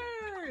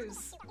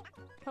blisters!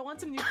 I want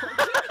some new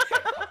clothes.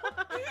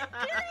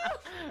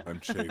 Kiryu! I'm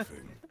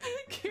chafing.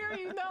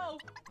 Kiryu, no!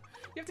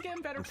 You have to get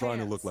in better I'm trying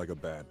to pants. look like a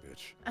bad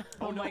bitch.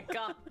 Oh my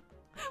god.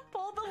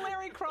 Pull the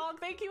Larry Krog.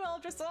 Thank you,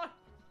 Eldrasar.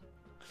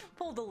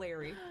 Pull the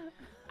Larry.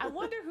 I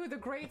wonder who the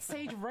great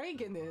sage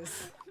Reagan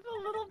is.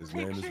 The little His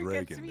name is picture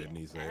Reagan, gets me didn't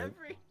he say it?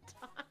 every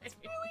time.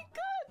 Really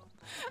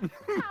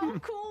good. How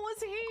cool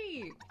was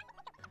he?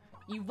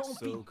 You won't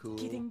So be cool.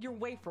 getting your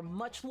way for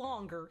much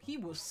longer. He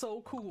was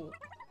so cool.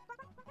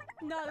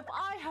 Not if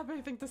I have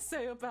anything to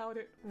say about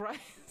it, right?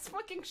 Let's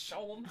fucking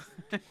show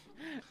him.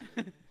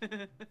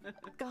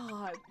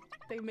 God,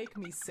 they make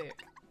me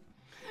sick.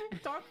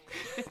 Dark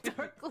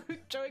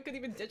Joey couldn't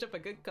even ditch up a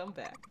good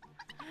comeback.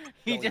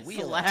 He No, just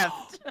we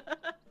left.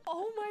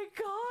 Oh my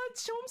god,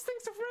 Shomes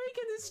thinks of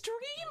Reagan is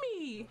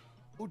dreamy.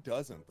 Who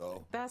doesn't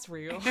though? That's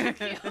real.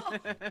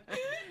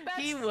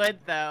 He would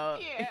though.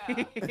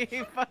 Yeah.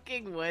 He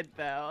fucking would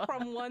though.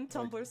 From one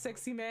Tumblr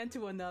sexy man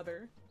to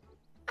another.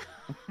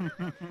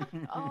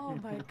 Oh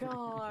my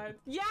god.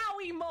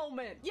 Yowie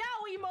moment!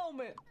 Yowie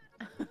moment!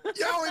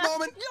 Yowie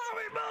moment!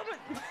 Yowie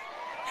moment!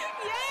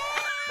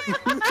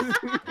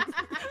 Yeah!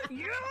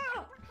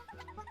 Yeah!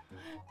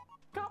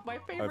 Got my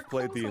favorite I've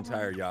played the clothes on.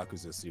 entire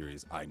Yakuza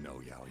series. I know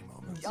Yaoi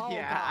moments. Oh,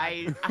 Yeah,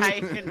 God.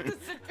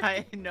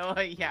 I know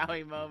a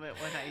yaoi moment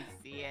when I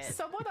see it.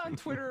 Someone on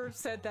Twitter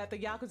said that the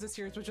Yakuza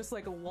series was just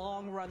like a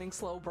long-running,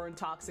 slow-burn,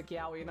 toxic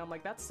yaoi, and I'm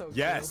like, that's so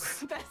Yes.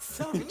 true. That's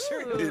so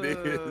true. It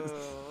is.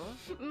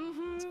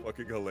 Mm-hmm. It's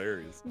fucking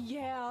hilarious.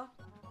 Yeah.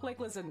 Like,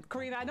 listen,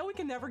 Karina, I know we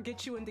can never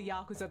get you into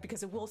Yakuza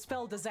because it will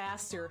spell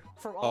disaster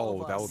for all Oh,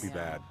 of us. that would be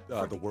Yeah.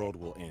 bad. The world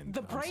will end.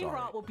 The I'm brain sorry.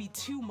 rot will be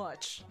too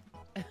much.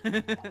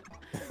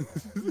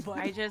 But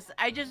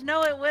I just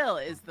know it will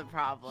is the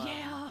problem.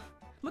 yeah,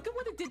 look at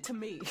what it did to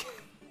me.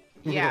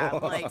 Yeah,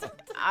 like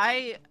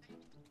I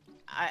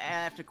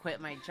have to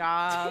quit my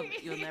job.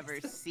 You'll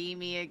never see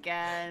me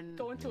again.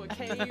 Go into a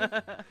cave.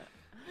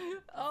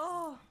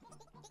 Oh.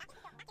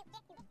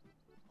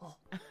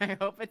 I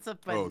hope it's a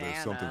banana. Oh,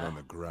 there's something on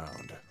the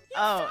ground.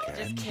 Oh,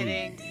 Candy. just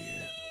kidding.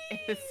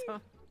 It's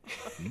some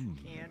Mm.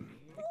 candy.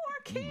 More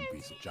Mm, candy.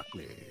 piece of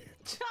chocolate.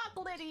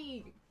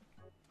 Chocolatey.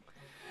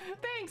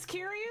 Thanks,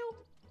 Kiryu.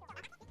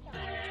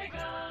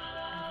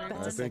 I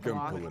Everyone's think I'm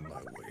walking- pulling my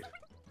weight.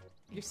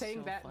 You're saying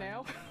so that funny.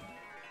 now?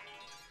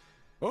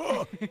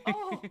 Oh!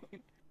 Oh.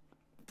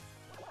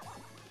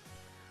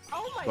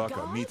 Oh my Baka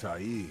god.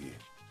 mitai.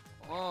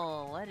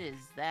 Oh, what is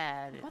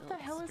that? What It the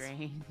looks hell is-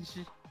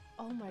 strange?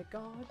 Oh my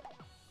god.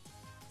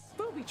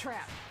 Booby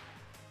trap.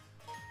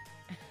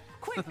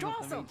 Quick,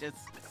 draw some.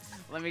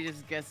 Let me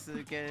just get in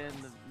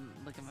the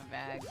look at my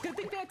bag. Good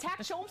thing they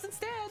attacked Sholmes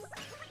instead.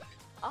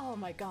 Oh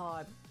my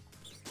god.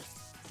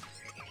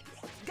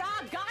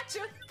 God,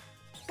 gotcha.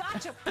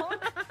 Gotcha,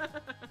 punk.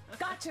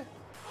 Gotcha.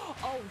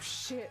 Oh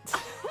shit.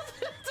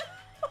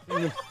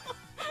 Oh.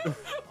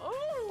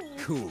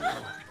 Cool.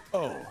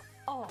 Oh.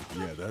 Oh.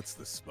 Yeah, that's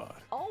the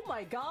spot. Oh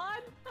my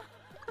god.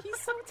 He's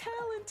so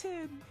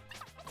talented.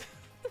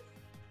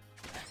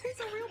 He's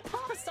a real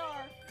pop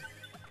star.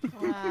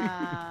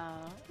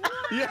 Wow.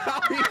 Yeah,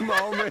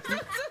 moment.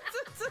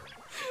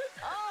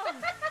 Oh,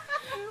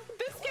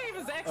 this game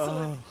is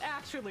excellent,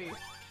 actually.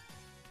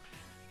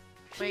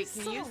 Wait,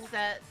 He's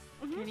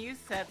can you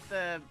set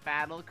the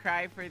battle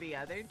cry for the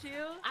other two?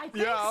 I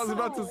think Yeah, I was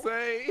about to so.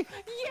 say.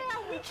 Yeah,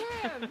 we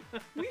can.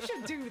 We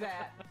should do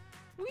that.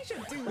 We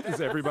should do that.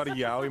 Is everybody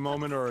yaoi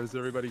moment, or is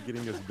everybody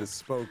getting this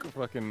bespoke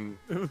fucking?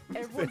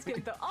 Everyone's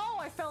getting the. Oh,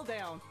 I fell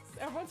down.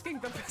 Everyone's getting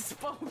the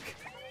bespoke.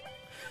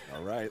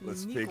 All right,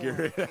 let's Unique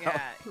figure it out.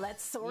 Yeah.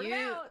 Let's sort it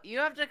out. You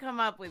have to come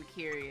up with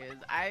curious.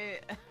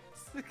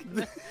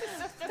 This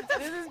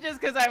is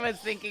just because I was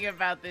thinking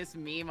about this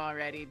meme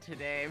already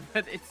today,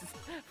 but it's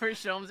for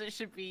Sholmes it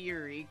should be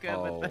Eureka,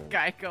 but the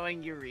guy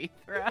going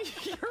urethra.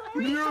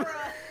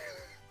 Urethra.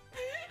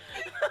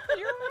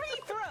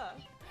 Urethra.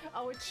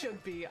 Oh, it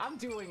should be. I'm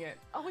doing it.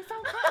 Oh, we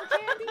found cotton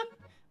candy.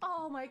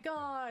 Oh my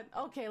god.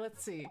 Okay,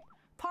 let's see.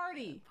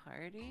 Party.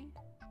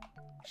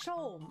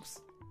 Sholmes.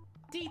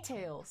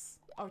 Details.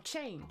 Or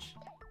change.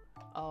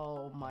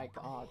 Oh my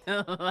god.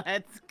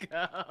 Let's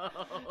go.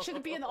 Should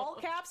it be in all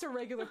caps or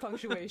regular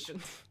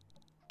punctuation?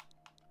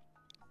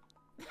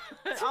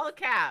 All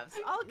caps.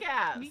 All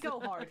caps. We go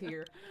hard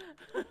here.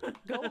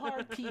 Go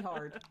hard, pee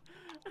hard.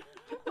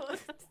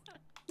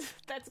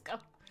 Let's go.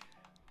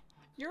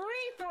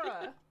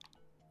 Urethra!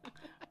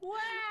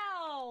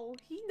 Wow!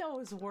 He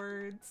knows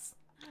words.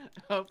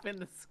 Open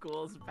the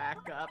schools back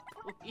up,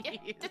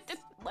 please.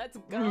 Let's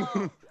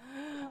go.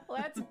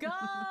 Let's go.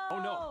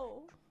 Oh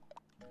no.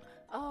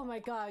 Oh my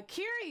god.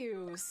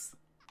 Curious.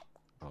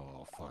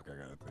 Oh fuck! I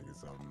gotta think of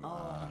something.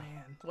 Oh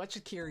man. What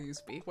should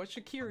Curious be? What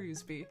should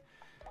Curious be?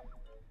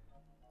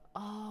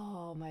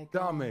 Oh my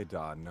god. Dame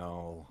da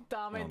no.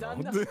 Dame Oh, da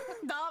no. no.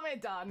 Dame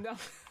da no.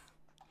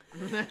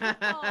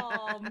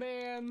 Oh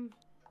man.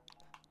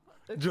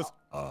 Just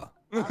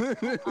Wait,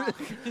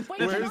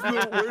 Where's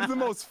the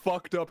most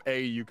fucked up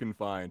A you can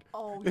find?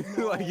 Oh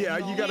no. Like, yeah,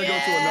 no. you gotta go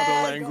to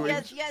another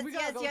language. We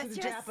gotta go to the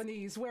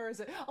Japanese. Where is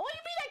it? Oh, what do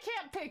you mean I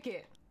can't pick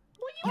it?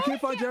 What do You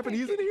can't find pick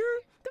Japanese it? in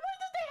here?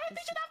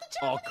 They should have the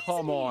Oh, Japanese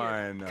come in here.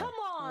 on. Come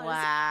on.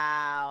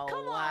 Wow.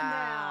 Come on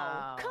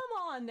now. Come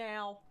on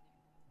now.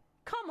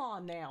 Come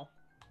on now.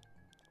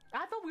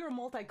 I thought we were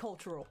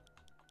multicultural.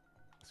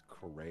 It's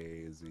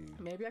crazy.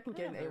 Maybe I can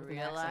get an Never African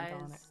accent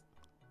on it.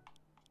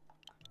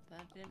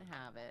 That didn't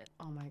have it.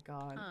 Oh my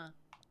god. Huh.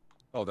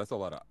 Oh, that's a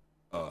lot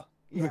of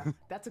Yeah,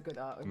 that's a good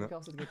we No. can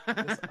also get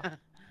this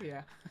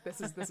yeah.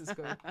 This is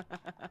good.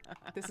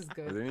 This is Are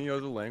good. there any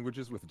other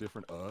languages with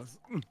different us?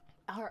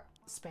 Our Like,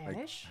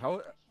 Spanish?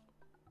 how?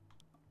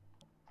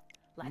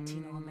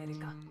 Latino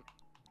America.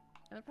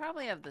 They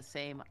probably have the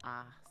same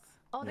ass.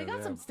 Oh, they Yeah, got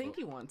they some have-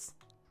 stinky ones.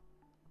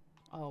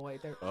 Oh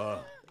wait, they're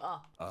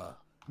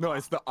No,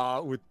 it's the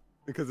with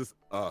because it's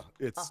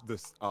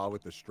this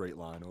with the straight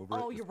line over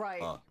it. Oh, It's you're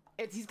right.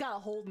 He's got a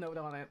hold note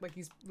on it, like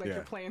Yeah.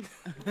 you're playing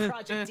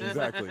Project D.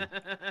 Exactly.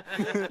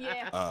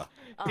 Yeah.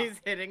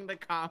 He's hitting the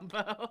combo.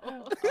 Oh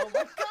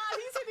my god,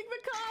 he's hitting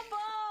the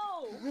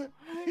combo!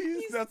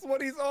 That's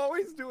what he's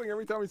always doing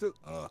every time he says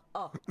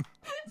Oh.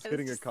 he's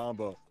hitting a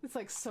combo. It's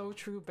like so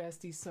true,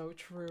 bestie, so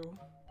true.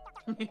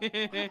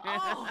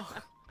 Oh,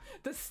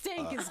 the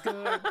steak is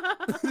good.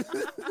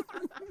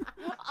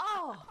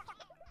 Oh.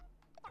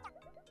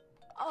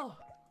 Oh.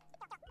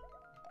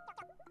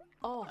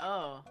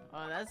 Oh.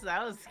 Oh,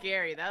 that was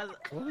scary. That was.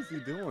 What is he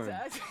doing?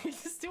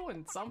 He's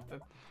doing something.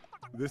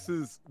 This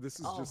is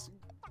Oh. just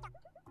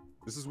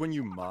this is when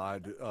you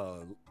mod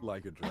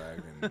like a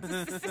dragon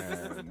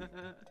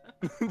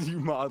and you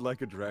mod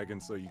like a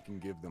dragon so you can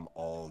give them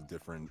all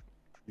different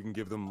you can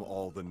give them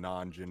all the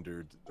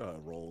non-gendered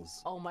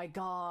roles. Oh my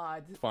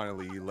god.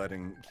 Finally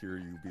letting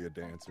Kiryu be a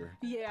dancer.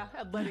 Yeah,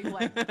 and letting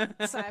like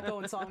Sako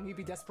and Song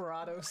be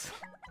desperados.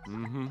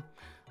 Mm-hmm.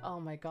 Oh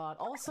my god.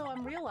 Also,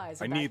 I'm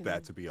realizing I back need in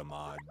that the- to be a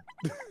mod.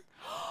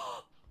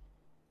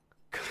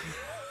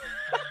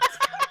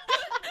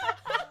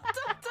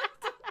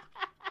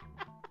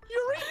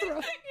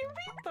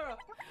 Urethra!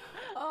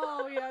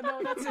 Oh yeah,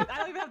 no, that's it. I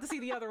don't even have to see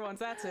the other ones.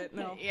 That's it.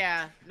 No.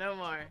 Yeah, no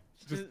more.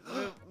 Just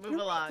move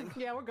along.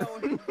 Yeah, we're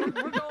going.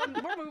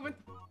 We're moving.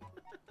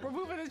 We're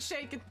moving and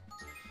shaking.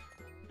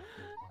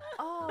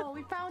 Oh,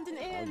 we found an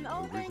inn.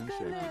 Oh, movers thank and shakers.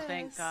 goodness.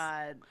 Thank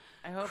God.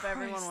 I hope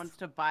everyone Christ. wants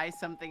to buy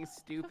something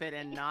stupid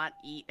and not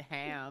eat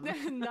ham.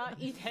 Not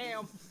eat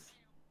ham.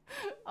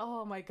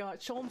 Oh my god,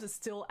 Sholmes is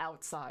still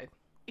outside.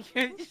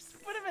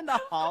 Just put him in the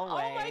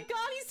hallway. Oh my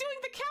god, he's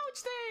doing the couch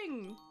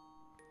thing!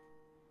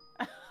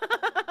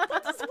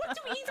 What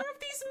do either of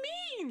these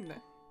mean?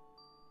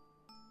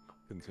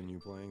 continue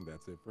playing.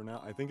 That's it for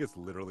now. I think it's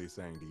literally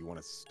saying, do you want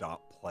to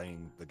stop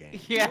playing the game?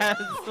 Yeah,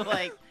 it's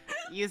like,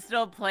 you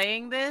still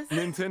playing this?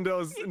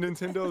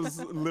 Nintendo's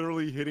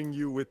literally hitting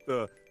you with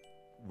the.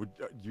 Would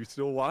you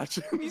still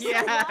watching?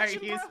 Yeah, are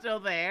you still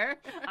there?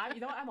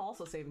 I'm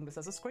also saving this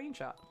as a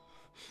screenshot.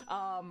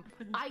 I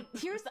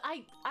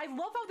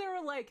love how they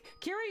were like,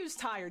 Kiryu's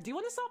tired. Do you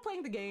want to stop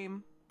playing the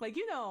game? Like,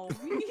 he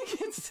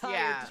gets tired.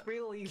 Yeah.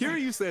 Really.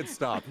 Kiryu said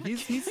stop.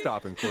 He's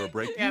stopping for a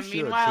break. Yeah, You should,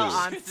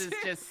 meanwhile, too. Onsta's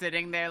just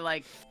sitting there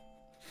like...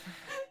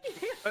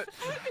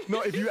 No,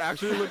 if you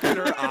actually look at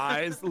her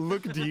eyes,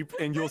 look deep,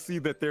 and you'll see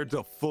that they're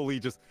fully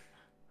just...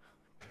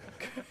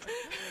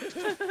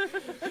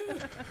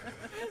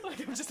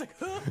 Like, I'm just like...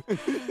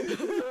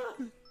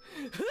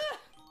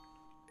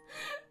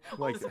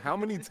 Like, how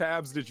many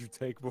tabs did you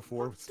take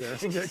before staring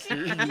at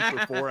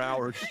Kiryu for 4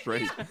 hours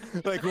straight?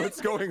 Like, what's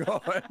going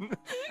on?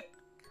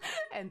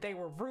 And they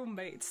were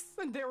roommates.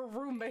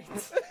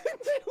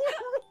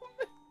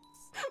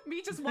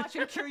 Me just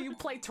watching Kiryu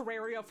play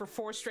Terraria for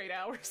 4 straight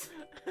hours.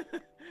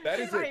 That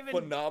is Not a even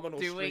phenomenal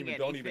doing stream, and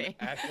don't even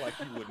anything. act like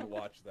you wouldn't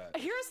watch that.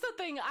 Here's the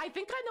thing. I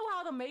think I know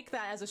how to make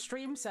that as a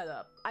stream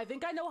setup. I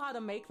think I know how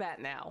to make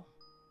that now.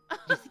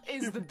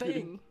 Is the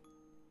thing.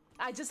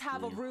 I just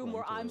have a room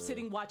where I'm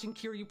sitting watching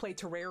Kiryu play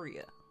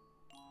Terraria.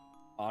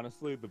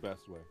 Honestly, the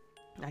best way.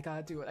 I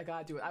gotta do it.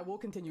 I will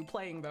continue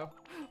playing, though.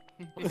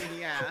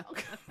 Yeah.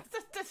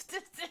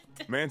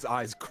 Man's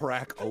eyes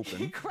crack He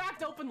open.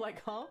 cracked open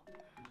like, huh?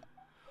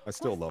 I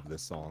still love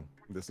this song.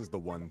 This is the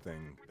one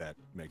thing that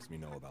makes me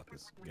know about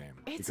this game.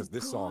 It's because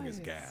this song is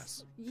good.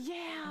 gas.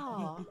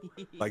 Yeah.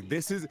 Like,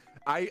 this is...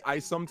 I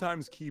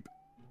sometimes keep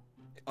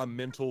a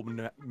mental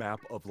map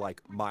of,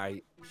 like,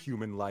 my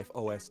human life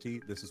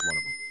OST. This is one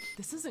of them.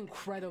 This is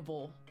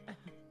incredible.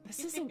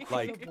 This is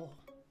incredible.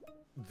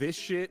 This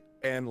shit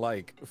and,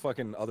 like,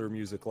 fucking other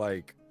music,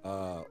 like...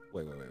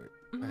 Wait.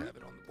 I have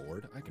it on the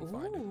board. I can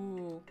find it.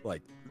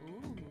 Like,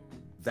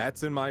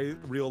 that's in my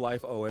real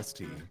life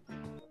OST.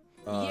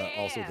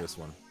 Also this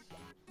one.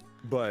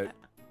 But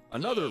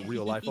another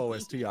real life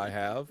OST I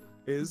have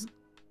is...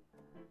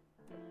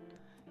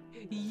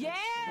 Yeah!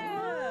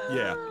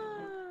 Yeah.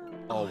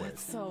 Oh, Always.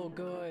 it's so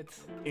good.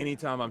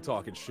 Anytime I'm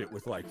talking shit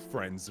with, like,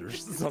 friends or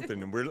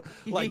something, and we're,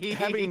 like,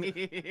 having,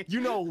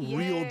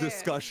 real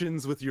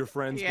discussions with your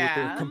friends with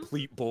their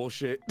complete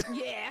bullshit.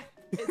 Yeah.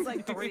 It's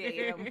like 3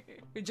 a.m.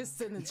 You're just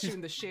sitting and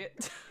shooting the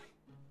shit.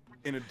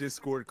 In a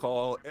Discord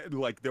call,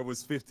 like, there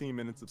was 15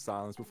 minutes of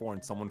silence before,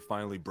 and someone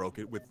finally broke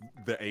it with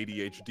the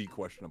ADHD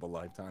question of a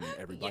lifetime, and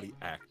everybody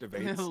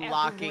activates.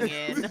 Locking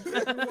in.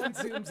 Everyone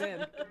zooms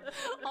in.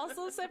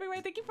 Also,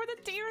 everybody, thank you for the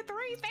tier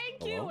 3.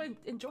 Thank you. And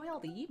enjoy all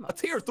the emotes. A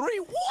tier 3?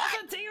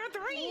 What? A tier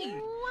 3.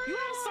 You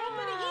have so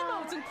many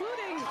emotes,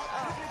 including...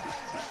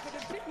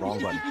 Wrong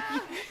button.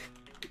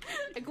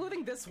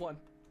 Including this one.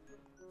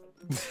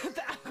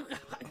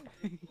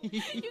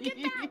 You get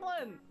that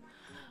one.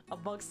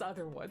 Amongst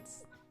other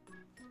ones.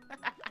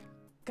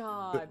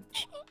 God.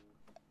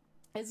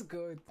 It's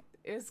good.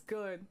 It's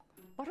good.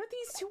 What are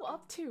these two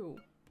up to?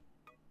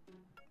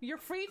 You're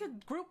free to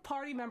group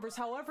party members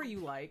however you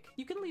like.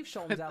 You can leave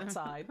Sholmes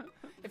outside.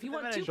 If you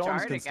want to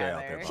Sholmes can stay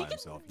out there by He can-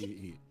 himself.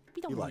 He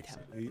don't likes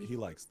need it. He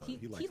likes the.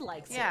 He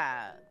likes it.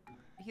 Yeah.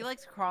 He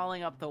likes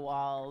crawling up the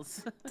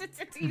walls.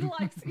 He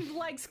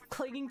likes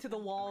clinging to the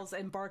walls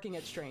and barking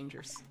at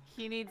strangers.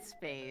 He needs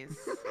space.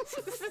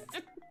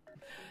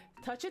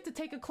 Touch it to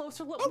take a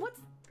closer look.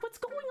 What's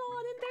going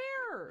on in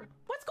there?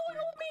 What's going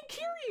on with me and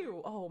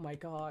Kiryu? Oh my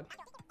god.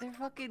 They're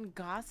fucking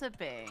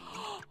gossiping.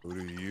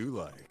 Who do you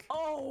like?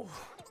 Oh.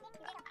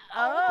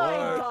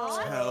 Oh.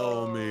 What?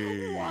 Tell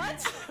me.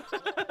 What?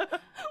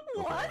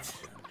 What?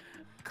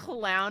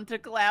 Clown to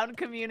clown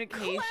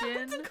communication.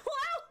 Clown to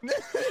clown.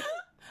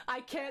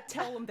 I can't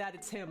tell him that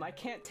it's him. I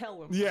can't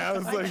tell him. Yeah,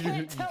 it's like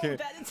can't tell him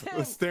that it's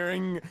him.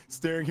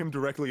 Staring him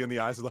directly in the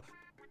eyes. Like,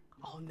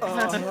 Oh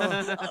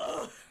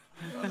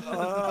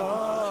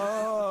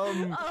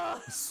no.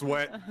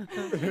 sweat.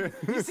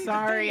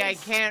 Sorry, I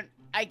can't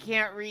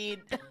read.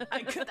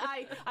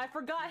 I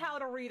forgot how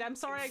to read. I'm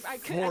sorry. I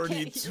can't.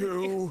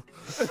 42.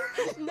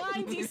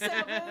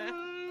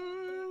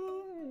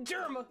 97.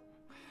 Germa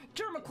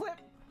clip.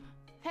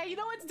 Hey, you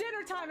know it's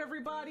dinner time,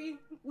 everybody.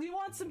 We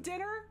want some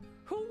dinner?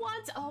 Who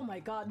wants? Oh my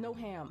god, no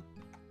ham.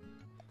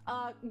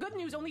 Good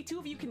news, only 2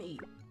 of you can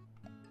eat.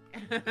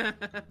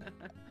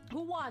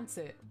 Who wants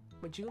it?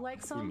 Would you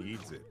like some? Who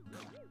needs it?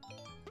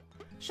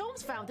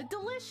 Sholmes found it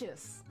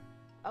delicious.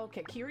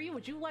 Okay, Kiryu,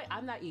 would you like?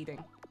 I'm not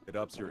eating. It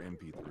ups your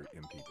MP3.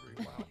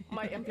 Wow.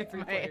 My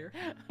MP3 player.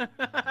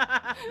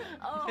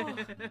 Oh.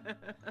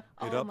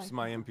 It ups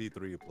my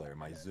MP3 player,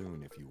 my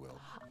Zune, if you will.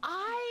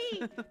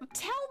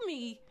 Tell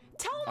me.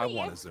 I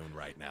want a Zune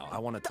right now. I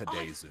want a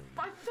today Zune.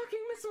 I fucking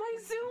miss my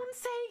Zune,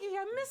 Seigi.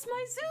 I miss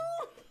my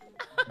Zune.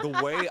 The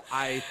way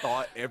I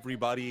thought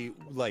everybody,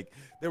 like,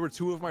 there were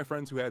 2 of my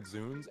friends who had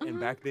Zunes, and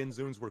back then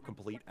Zunes were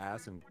complete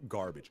ass and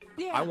garbage.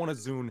 Yeah. I want a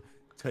Zune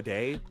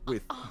today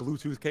with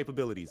Bluetooth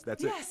capabilities.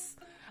 That's it. Yes.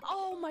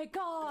 Oh my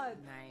god.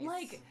 Nice.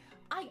 Like,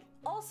 I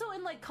also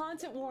in like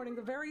content warning,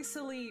 the very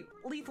silly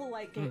lethal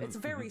like game. It's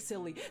very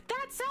silly.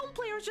 That sound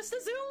player is just a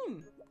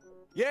Zune.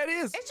 Yeah, it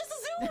is. It's just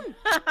a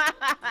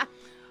Zune.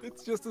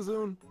 It's just a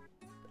Zune.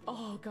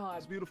 Oh god,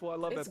 It's beautiful. I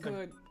love it's that thing.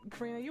 good.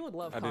 Karina, you would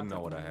love. I didn't know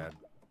content what I warning. had.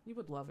 You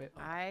would love it.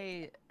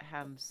 I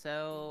am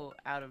so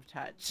out of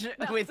touch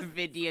with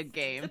video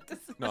games.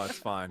 No, it's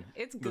fine.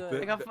 It's The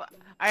good.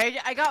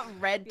 I got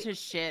read to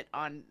shit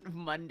on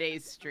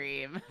Monday's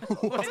stream.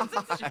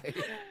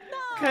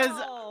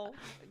 No!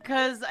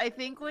 Because I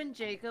think when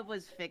Jacob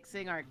was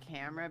fixing our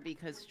camera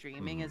because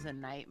streaming is a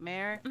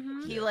nightmare,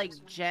 he like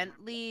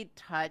gently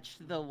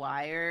touched the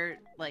wire,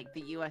 like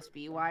the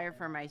USB wire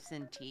for my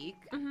Cintiq.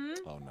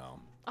 Oh no.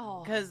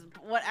 Oh. Because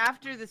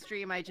after the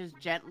stream, I just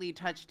gently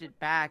touched it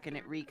back and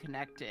it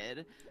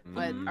reconnected.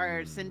 But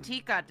our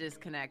Cintiq got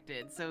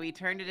disconnected, so we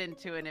turned it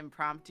into an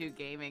impromptu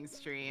gaming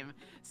stream.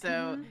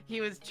 So he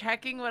was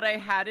checking what I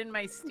had in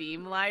my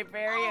Steam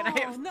library, and I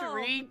have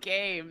 3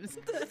 games.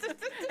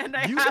 And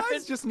You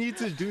guys just need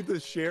to do the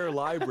share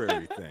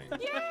library thing.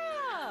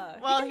 Yeah.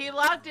 Well, he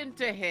logged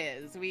into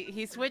his.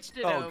 He switched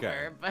it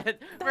over, but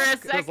for a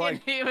second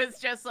like- he was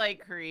just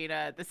like,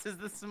 Karina, this is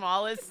the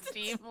smallest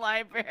Steam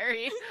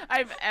library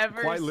I've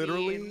ever Quite seen.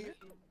 literally,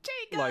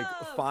 Jacob! like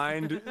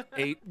find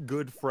 8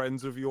 good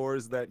friends of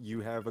yours that you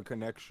have a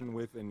connection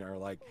with and are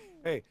like,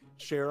 hey,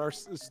 share our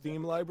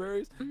Steam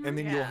libraries, and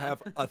then you'll have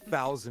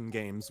 1,000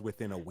 games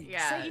within a week.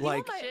 Yeah, Say, you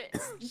like, want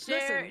my-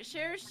 share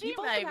Listen, Steam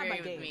both can have library my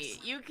with me.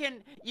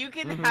 games. You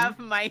can have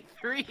my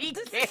 3 games.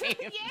 Yes.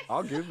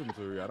 I'll give them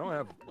to you. I don't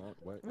have.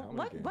 How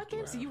many What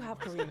games do you have,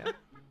 Karina?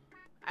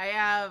 I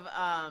have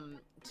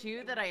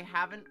 2 that I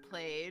haven't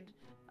played.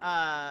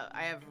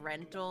 I have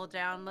Rental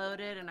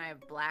downloaded, and I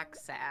have Black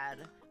Sad.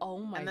 Oh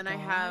my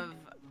god.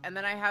 And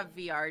then I have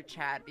VR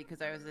chat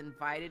because I was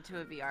invited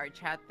to a VR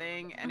chat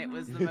thing, and it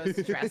was the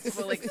most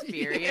stressful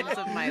experience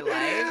of my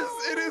life.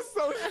 It is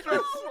so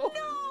stressful. Oh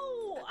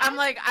no! I'm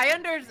like,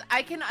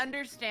 I can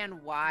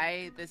understand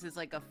why this is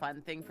like a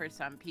fun thing for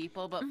some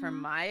people, but for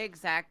my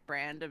exact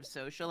brand of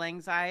social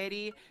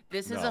anxiety,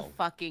 this is a No.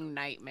 fucking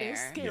nightmare.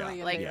 It's scary.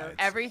 Yeah. Like in there. it's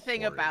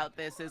everything horrid. about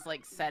this is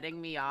like setting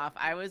me off.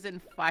 I was in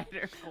fight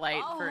or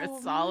flight for a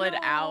Oh, solid no.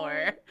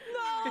 hour,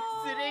 No!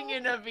 sitting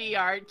in a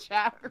VR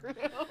chat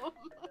room.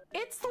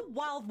 It's the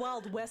wild,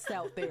 wild west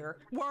out there,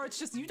 where it's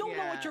just you don't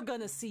know what Yeah. you're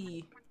gonna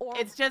see, or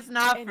It's just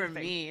not for anything.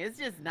 me. It's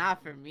just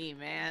not for me,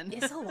 man.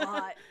 It's a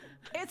lot.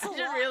 It's a I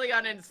should lot. really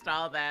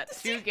uninstall that.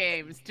 2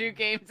 games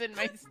in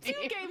my Steam.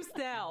 2 games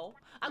now.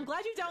 I'm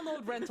glad you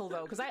downloaded Rental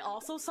though, because I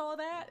also saw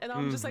that, and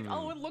I'm just like,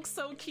 oh, it looks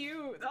so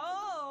cute.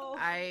 Oh.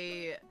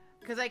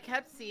 Because I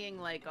kept seeing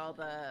like all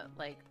the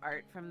like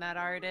art from that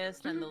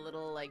artist and the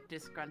little like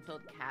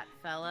disgruntled cat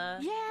fella.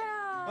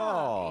 Yeah.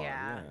 Oh,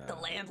 Yeah. The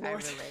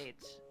landlord.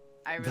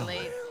 I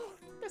relate.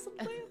 There's a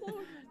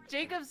landlord.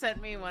 Jacob sent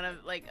me one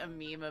of like a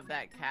meme of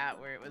that cat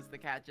where it was the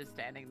cat just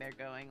standing there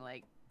going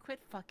like,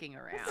 quit fucking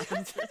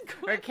around.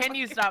 Or can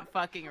you stop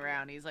fucking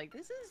around? He's like,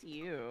 this is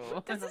you.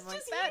 This And is I'm like,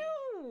 just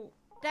you.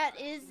 that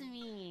is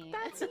me.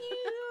 That's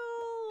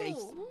you.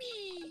 It's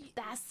me.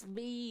 That's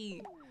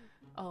me.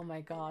 Oh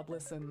my god,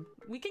 listen.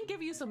 We can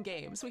give you some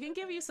games.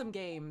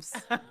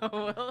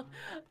 Well,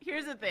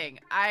 here's the thing.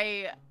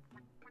 I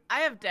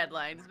have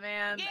deadlines,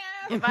 man. Yeah.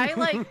 If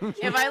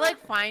I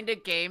like find a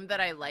game that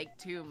I like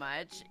too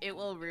much, it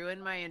will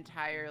ruin my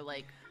entire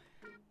like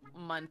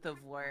month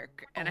of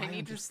work, and Oh, I I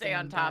need to stay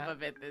on understand top that.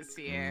 of it this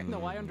year.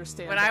 No, I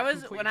understand. When that I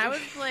was completely.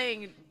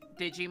 playing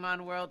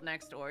Digimon World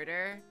Next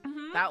Order,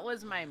 that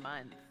was my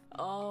month.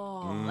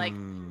 Oh. Like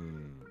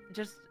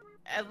just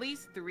at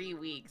least 3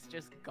 weeks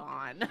just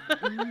gone.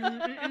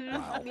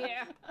 Wow.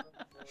 Yeah.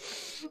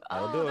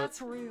 I'll Oh, do it.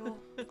 that's real.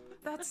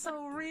 That's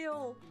so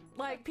real.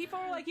 Like, people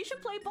are like, you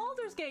should play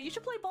Baldur's Gate. You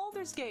should play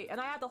Baldur's Gate. And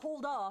I had to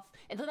hold off.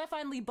 And then I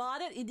finally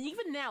bought it. And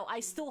even now, I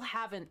still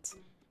haven't,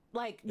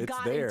 like, It's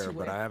got there, into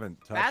but it. I haven't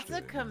touched That's it. a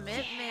you know?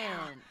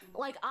 commitment.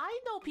 Like, I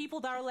know people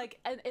that are like,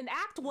 in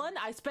Act 1,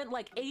 I spent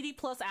like 80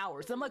 plus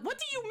hours. And I'm like, what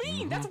do you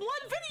mean? That's one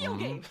video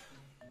game.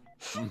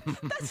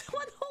 That's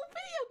one whole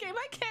video game.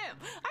 I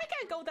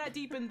can't go that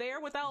deep in there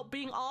without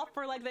being off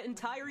for like the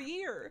entire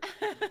year.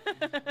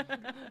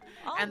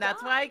 And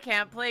that's why I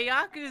can't play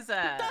Yakuza.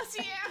 That's,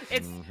 yeah.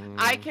 It's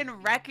I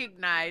can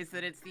recognize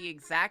that it's the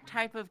exact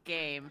type of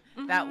game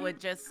that would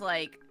just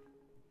like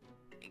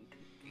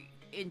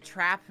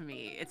entrap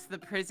me. It's the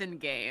prison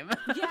game.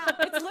 Yeah,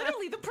 it's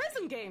literally the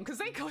prison game because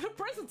they go to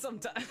prison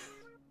sometimes.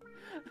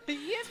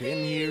 10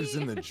 years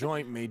in the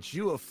joint made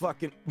you a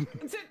fucking.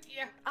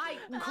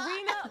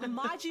 Karina,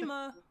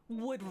 Majima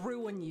would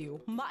ruin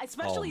you.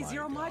 Especially Oh my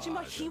Zero Majima,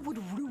 God. he would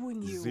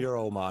ruin you.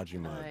 Zero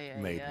Majima Ay,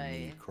 ay, made ay.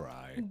 me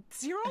cry.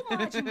 Zero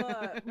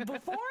Majima,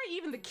 before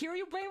even the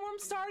Kiryu Brainworm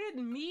started,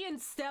 me and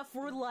Steph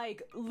were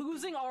like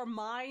losing our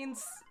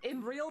minds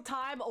in real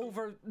time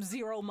over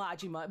Zero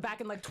Majima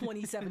back in like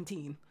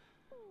 2017.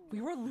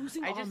 We were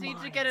losing I our just need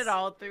minds. to get it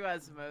all through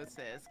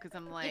osmosis because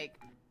I'm like,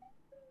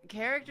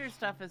 character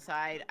stuff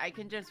aside, I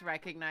can just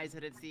recognize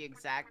that it's the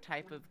exact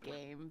type of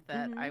game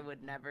that I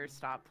would never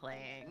stop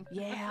playing.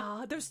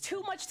 Yeah, there's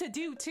too much to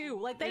do too.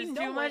 Like There's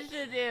know too much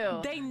to do.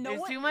 They know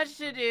There's it. too much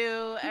to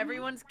do.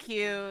 Everyone's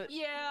cute.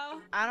 Yeah.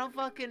 I don't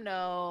fucking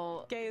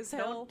know. Gay as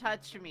hell. Don't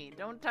touch me.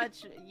 Don't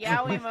touch.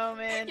 Yaoi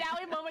moment.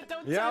 Yaoi moment.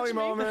 Don't Yaoi touch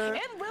moment. me.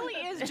 It really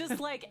is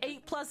just like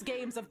 8+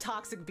 games of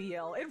toxic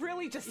BL. It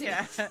really just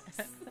is.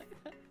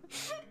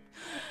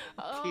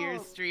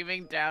 Tears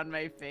streaming down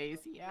my face.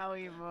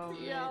 Yaoi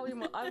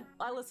moment.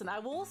 I listen. I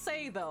will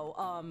say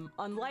though,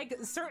 unlike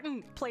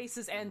certain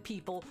places and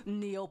people,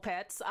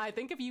 Neopets, I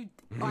think if you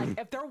like,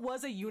 if there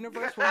was a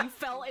universe where you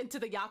fell into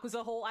the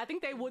Yakuza hole, I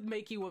think they would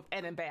make you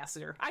an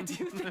ambassador. I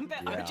do think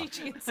that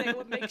RGG and Say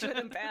would make you an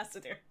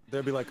ambassador.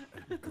 They'd be like,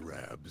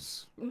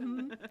 grabs.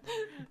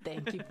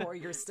 Thank you for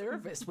your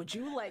service. Would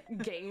you like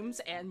games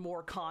and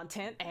more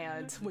content?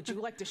 And would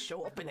you like to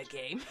show up in a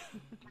game?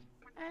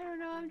 I don't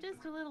know. I'm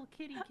just a little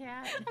kitty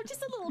cat. I'm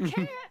just a little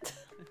cat.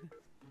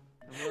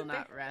 I will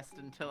not rest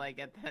until I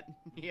get that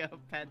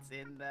Neopets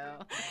in, though.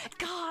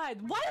 God,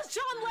 why does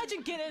John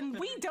Legend get in?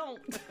 We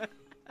don't.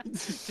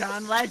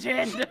 John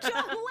Legend.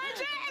 John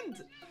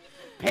Legend.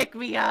 Pick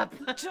me up.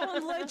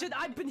 John Legend.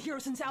 I've been here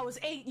since I was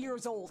 8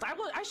 years old.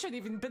 I shouldn't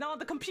even been on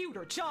the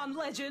computer. John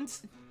Legend.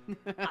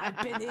 I've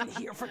been in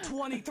here for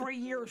 23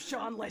 years.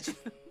 John Legend.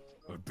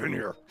 I've been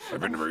here.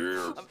 I've been here for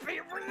years. I've been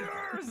here for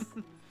years.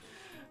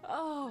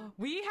 Oh,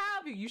 we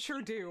have you. You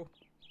sure do.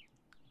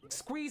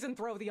 Squeeze and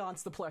throw the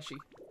Onsta plushie.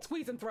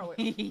 Squeeze and throw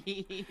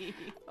it.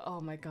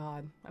 Oh my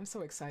god. I'm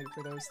so excited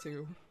for those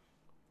two.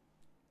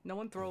 No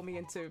one throw me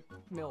into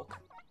milk.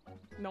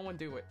 No one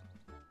do it.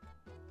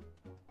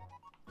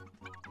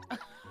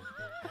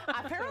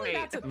 Apparently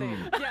that's a thing.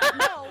 Yeah,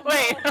 no.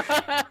 Wait.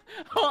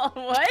 No.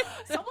 What?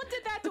 Someone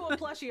did that to a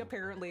plushie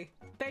apparently.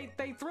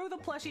 They threw the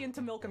plushie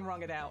into milk and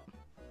wrung it out.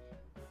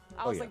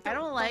 I was like, I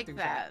don't like do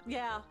that.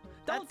 Yeah,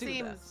 don't That do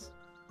seems... that.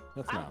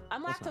 That's not.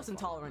 I'm that's lactose not fun.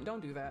 intolerant.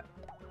 Don't do that.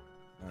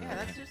 Yeah,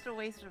 that's just a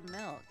waste of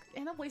milk.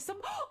 And a waste of.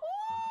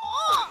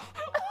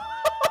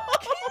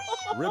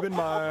 Ribbon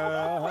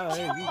mine.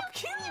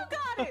 Kitty, you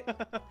got it.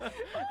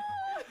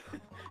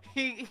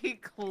 He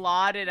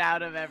clawed it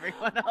out of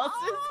everyone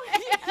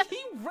else's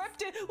He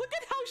ripped it. Look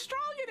at how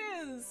strong it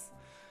is.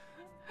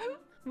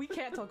 We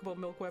can't talk about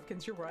milk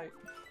webkins. You're right.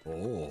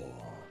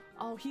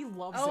 Oh, he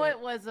loves it. Oh, it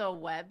was a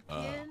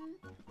webkin?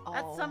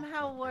 That's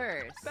somehow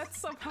worse. That's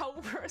somehow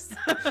worse.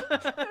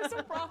 There's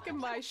a rock in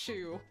my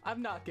shoe.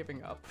 I'm not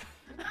giving up.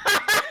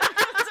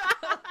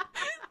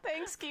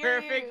 Thanks, Kiryu.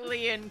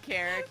 Perfectly in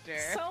character.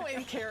 So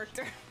in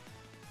character.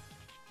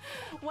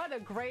 What a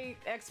great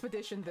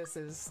expedition this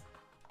is.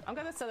 I'm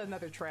gonna set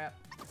another trap.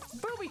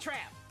 Booby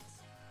trap!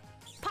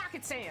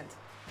 Pocket sand!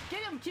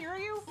 Get him,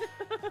 Kiryu!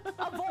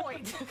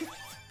 Avoid!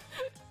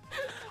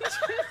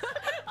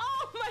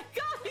 Oh my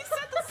god, he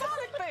said the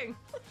Sonic thing!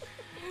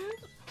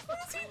 What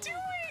is he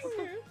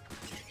doing?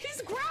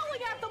 He's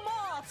growling at the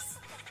moths!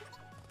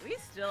 We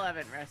still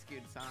haven't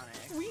rescued Sonic.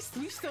 We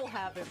still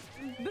haven't.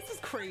 This is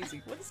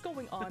crazy. What is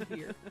going on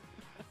here?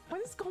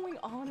 What is going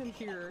on in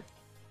here?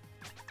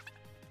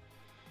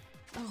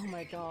 Oh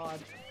my god.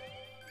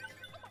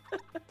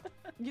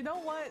 You know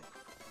what?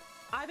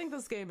 I think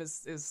this game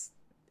is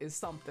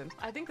something.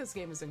 I think this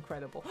game is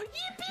incredible.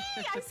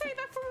 Yippee! I say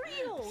that for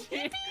real!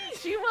 Yippee!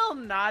 She will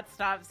not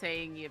stop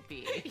saying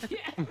yippee.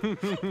 Yeah.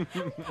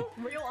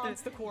 Real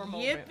Onsta-core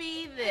moment.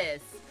 Yippee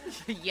this.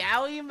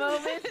 Yowie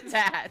moment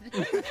that.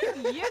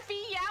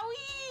 Yippee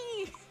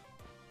yowie!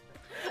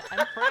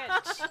 I'm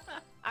French.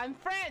 I'm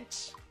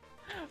French.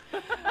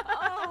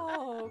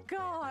 Oh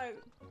god.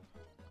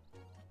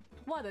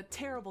 What a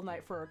terrible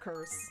night for a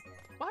curse.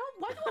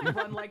 Why do I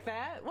run like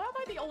that? Why am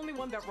I the only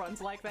one that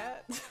runs like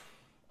that?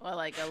 Well,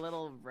 like a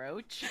little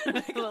roach?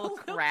 Like a little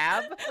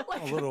crab?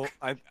 Like A little.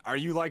 Are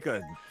you like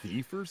a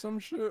thief or some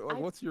shit? Like,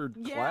 what's your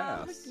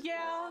class?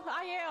 Yeah,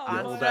 I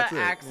am. well, Onsta that's it,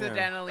 yeah.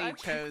 accidentally I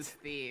chose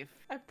thief.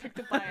 I picked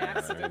it by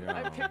accident. There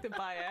you I go. picked it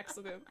by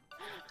accident.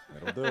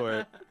 That'll do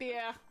it.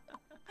 Yeah.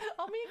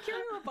 Oh, me and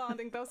Kiryu are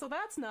bonding though, so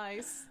that's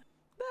nice.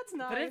 That's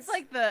nice.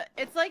 But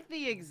it's like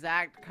the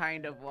exact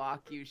kind of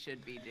walk you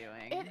should be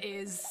doing. It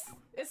is.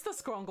 It's the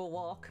Scrungle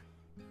walk.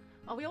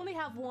 Oh, we only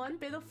have one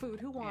bit of food.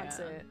 Who wants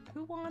Yeah. it?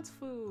 Who wants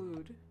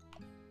food?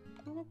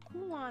 Who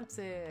wants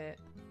it?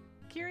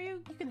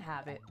 Kiryu, you can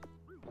have it.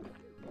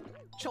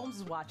 Cholmes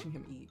is watching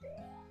him eat.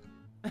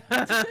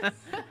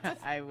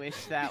 I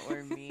wish that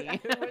were me. I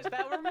wish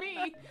that were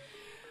me.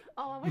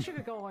 Oh, I wish you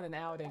could go on an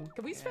outing.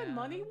 Can we spend Yeah.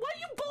 money? What do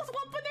you both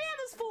want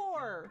bananas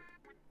for?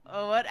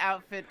 Oh, what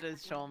outfit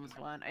does Sholmes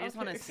want? I just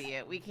want Okay. to see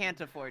it. We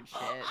can't afford shit.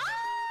 Ah!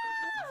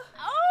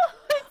 Oh,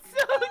 it's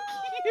so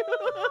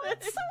cute!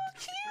 It's so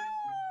cute!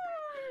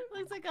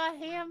 Looks like a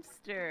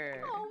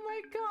hamster. Oh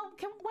my god,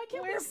 why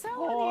can't We're we sell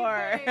poor.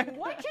 anything?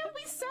 Why can't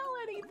we sell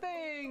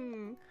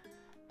anything?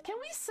 Can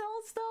we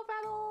sell stuff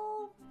at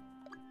all?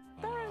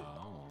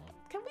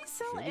 Can we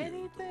sell should be able to.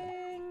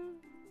 anything?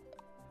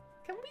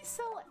 Can we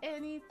sell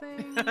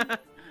anything?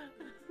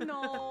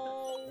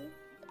 No.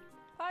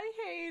 I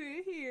hate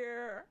it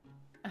here.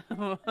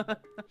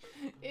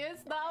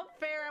 It's not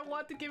fair. I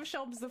want to give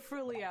Shubs the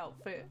frilly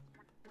outfit.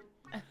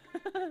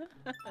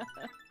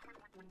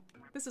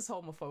 This is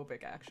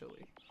homophobic,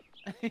 actually.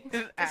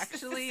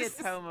 Actually, it's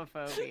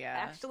homophobia.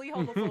 Actually,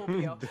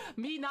 homophobia.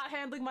 Me not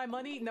handling my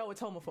money? No,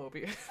 it's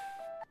homophobia.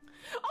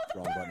 Oh, the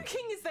Wrong Burger button.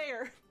 King is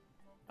there!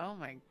 Oh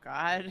my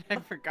god, I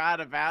forgot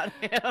about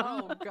him.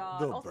 Oh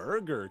god. The Also,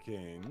 Burger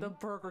King. the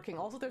Burger King.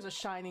 Also, there's a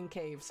shining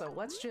cave, so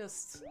let's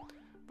just...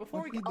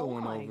 Before What's we he go...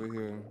 doing my... over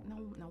here?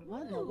 No,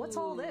 what? No, what's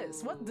all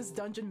this? What this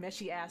dungeon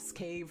meshy ass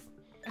cave?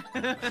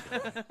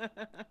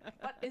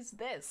 What is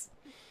this?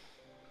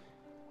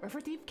 River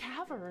Deep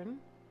Cavern?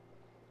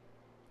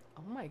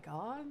 Oh my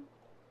god.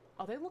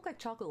 Oh, they look like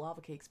chocolate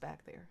lava cakes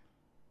back there.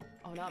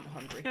 Oh, now I'm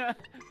hungry. I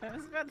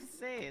was about to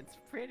say, it's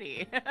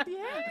pretty.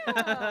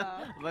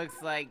 Yeah!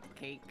 Looks like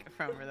cake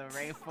from the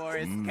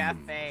Rainforest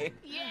Cafe.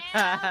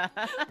 Yeah!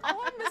 Oh,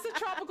 I miss the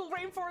Tropical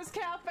Rainforest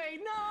Cafe!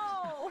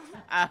 No!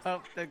 I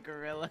hope the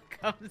gorilla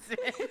comes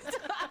in.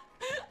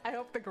 I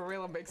hope the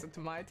gorilla makes it to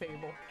my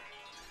table.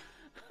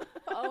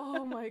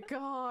 Oh my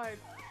god.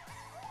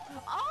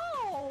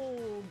 Oh,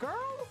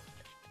 girl!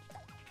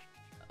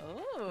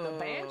 Oh. The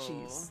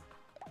Banshees.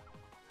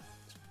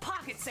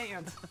 Pocket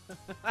sand!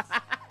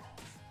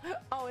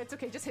 Oh, it's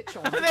okay, just hit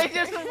Shulman. They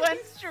just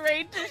went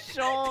straight to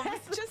Shulman.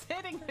 Just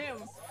hitting him.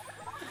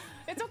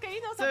 It's okay, he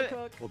knows how to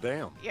cook. Well,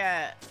 damn.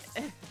 Yeah.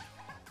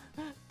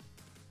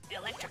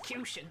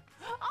 Electrocution.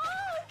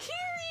 Oh,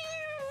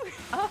 Kiryu!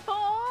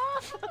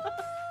 Oh.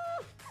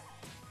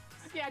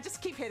 Yeah,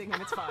 just keep hitting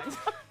him, it's fine.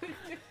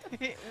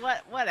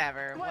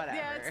 Whatever. What? Whatever.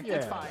 Yeah, it's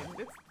Yeah.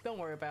 fine. Don't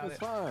worry about It's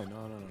it. fine.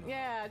 No.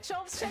 Yeah,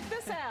 Chopes, check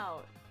this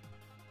out.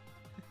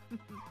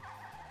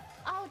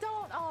 Oh,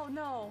 don't. Oh,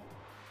 no.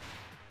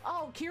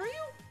 Oh, Kiryu?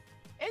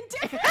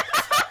 Indifferent!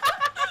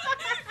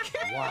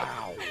 Kiryu!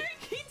 Wow.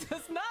 He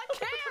does not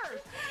care!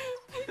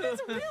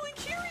 That's really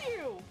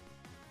Kiryu!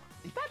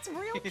 That's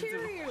real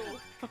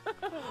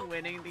Kiryu!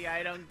 Winning the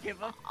I don't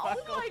give a fuck. Oh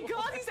my award.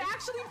 god, he's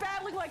actually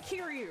battling like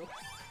Kiryu!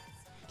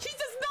 He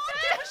does not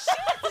give a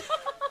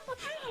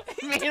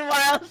shit!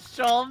 Meanwhile,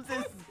 Sholmes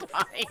is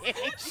dying.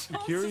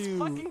 Schultz is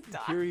fucking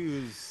dying.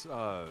 Kiryu's,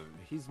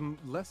 he's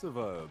less of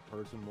a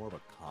person, more of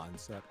a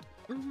concept.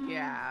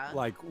 Yeah.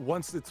 Like,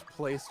 once it's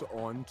placed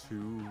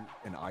onto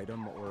an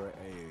item or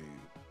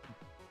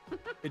a...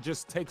 It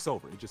just takes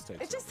over. It just takes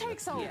over. It just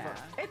takes over. Yeah.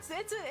 It's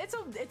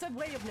a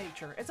way of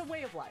nature. It's a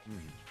way of life.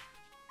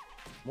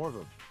 More of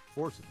a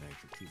force of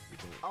nature, too.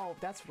 Oh,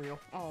 that's real.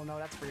 Oh no,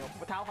 that's real.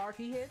 With how hard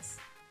he hits?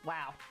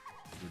 Wow.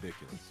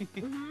 Ridiculous.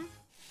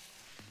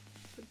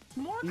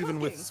 More Even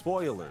with cooking.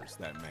 spoilers,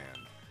 that man.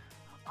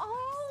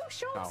 Oh,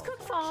 Shultz Powerful.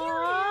 cooked for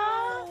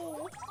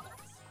Kiryu!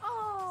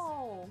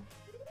 Oh.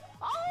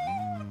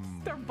 Oh!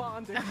 They're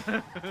bonding.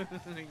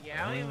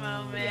 Yowie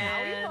moment.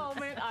 Yowie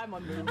moment. I'm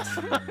unmoved.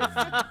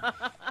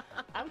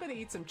 I'm gonna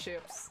eat some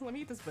chips. Let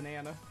me eat this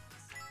banana.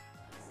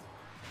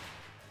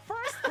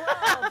 First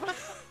grub!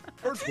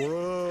 First rub.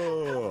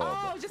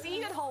 Oh, just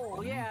eat it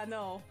whole. Yeah,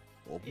 no.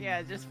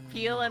 Yeah, just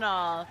peel and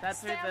all. That's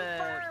Stem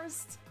where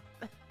first!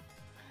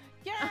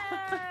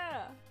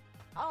 Yeah!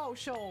 Oh,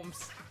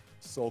 Sholmes.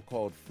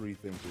 So-called free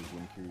thinkers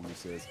when Kiryu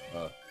says,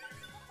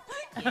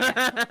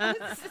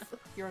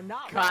 You're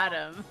not the got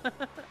wrong.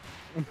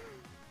 him.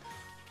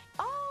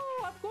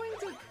 Oh, I'm going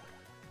to...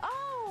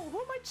 Oh, who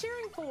am I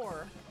cheering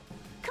for?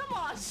 Come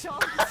on,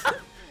 Sholmes.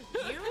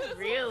 You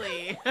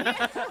really?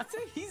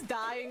 He's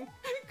dying.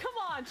 Come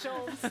on,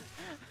 Sholmes.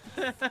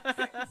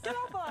 Get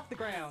off the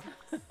ground.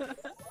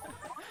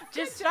 Just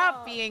Good stop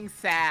job. being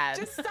sad.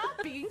 Just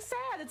stop being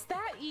sad. It's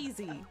that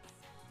easy.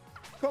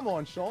 Come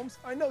on, Sholmes.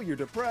 I know you're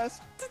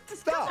depressed.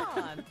 Stop.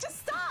 Come on. Just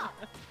stop.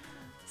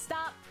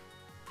 Stop.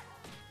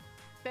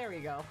 There you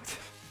go.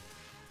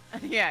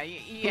 Yeah.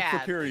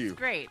 Kiryu. It's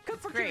great. Cook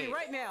It's for great. Kiryu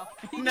right now.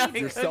 No, You're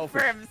good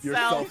selfish. for himself. You're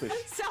selfish.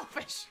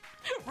 Selfish.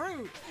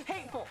 Rude.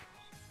 Hateful.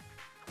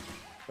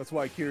 That's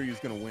why Kiryu's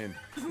gonna win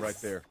right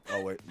there.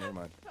 Oh wait, never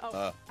mind.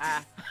 Oh.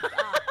 Ah.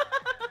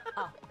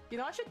 You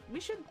know, we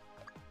should.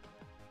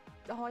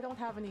 Oh, I don't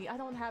have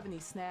any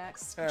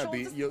snacks.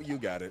 Abby, you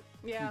got it.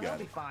 Yeah, you that'll got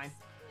be it. fine.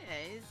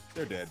 Yeah,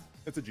 They're dead.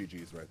 It's a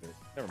GG's right there.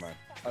 Never mind.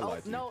 I Oh,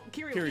 lied to no,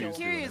 you. Kiryu Kiryu's killed.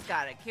 doing Kiryu's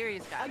got it.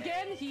 Kiryu's got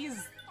Again, he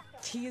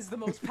is the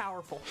most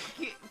powerful.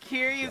 it.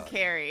 Kiryu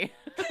carry.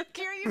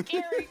 Kiryu,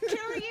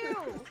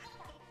 Kiryu.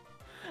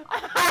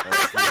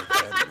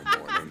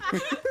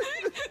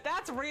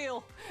 That's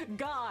real.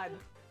 God.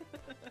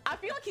 I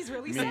feel like he's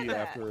really said Me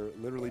that. after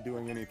literally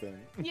doing anything.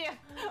 Yeah.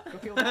 I'll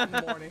feel that in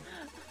the morning.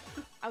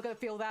 I'm gonna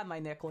feel that in my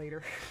neck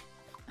later.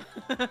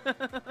 Earworm!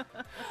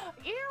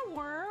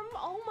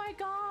 Oh my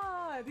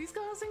god! He's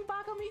gonna sing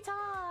Baka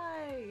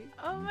Mitai!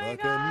 Oh my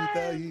god.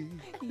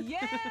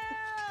 Yeah!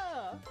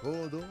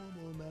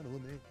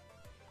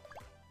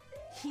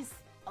 He's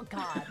oh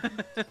god.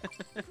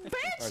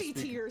 Banshee speak-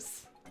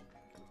 tears!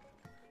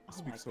 I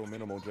speak so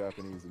minimal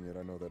Japanese and yet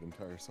I know that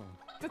entire song.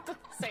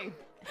 Same.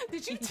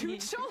 Did you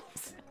toot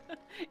Schultz?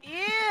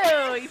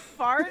 Ew, he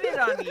farted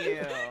on you.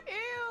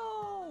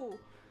 Ew!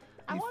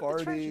 I He want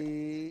the treasure.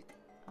 farty.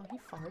 Oh, he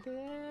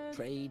farted.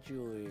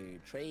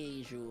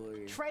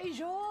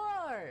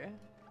 Treasure.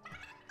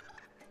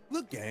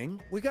 Look,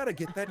 gang, we gotta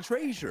get that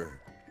treasure.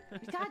 You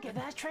gotta get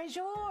that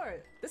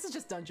treasure. This is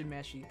just Dungeon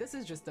Meshy.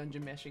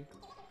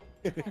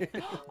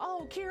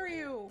 Oh,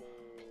 Kiryu.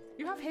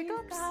 You have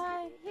hiccups?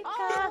 Oh.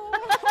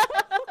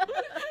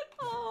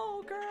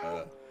 Oh,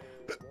 girl.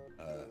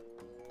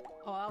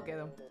 Oh, I'll get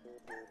him.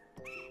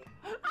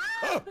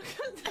 Ah!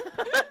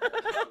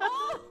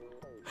 Oh!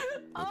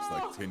 Looks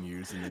like 10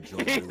 years in the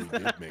joint really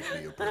did make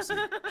me a pussy.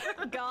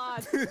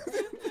 God.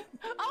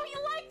 Oh, you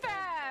like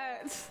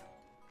that?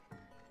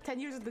 10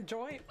 years in the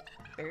joint.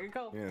 There you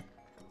go. Yeah.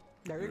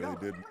 There you really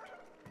go. did.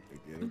 They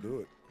didn't do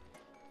it.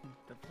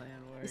 The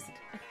plan worked.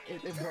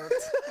 It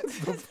worked.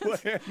 The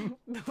plan.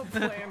 The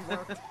plan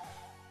worked.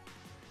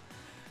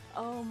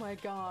 Oh my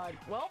god.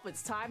 Well,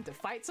 it's time to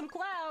fight some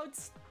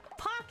clouds.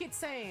 Pocket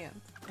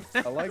sand.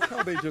 I like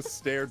how they just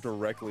stare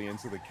directly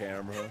into the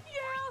camera.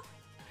 Yeah.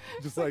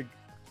 Just like.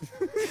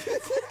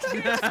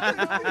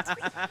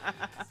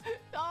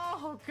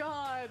 Oh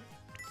god.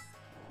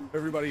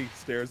 Everybody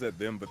stares at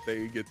them, but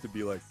they get to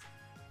be like,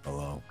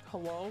 hello.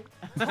 Hello?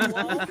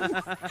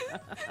 Hello?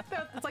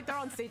 It's like they're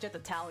on stage at the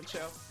talent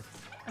show.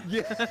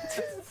 Yeah.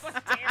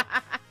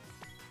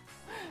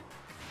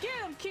 Get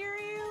him,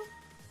 Kiryu!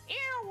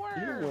 Earworm!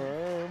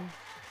 Earworm.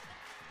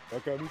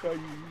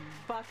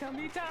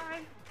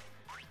 Bakamitai!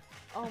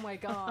 Oh my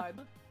god.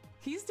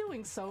 He's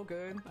doing so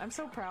good. I'm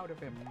so proud of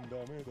him.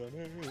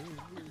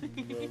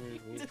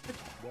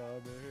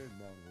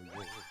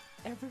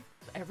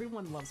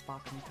 Everyone loves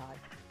Bakamitai.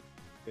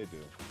 They do.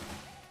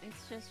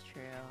 It's just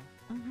true.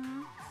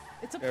 Mm-hmm.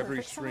 It's a Every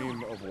perfect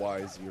stream song. of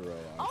Y0 I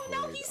Oh,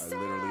 no, played, he's I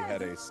literally sad.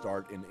 had a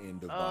start and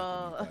end of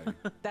Oh.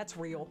 Bakamitai. That's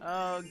real.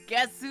 Oh,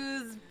 guess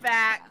who's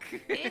back?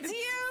 It's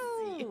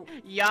you!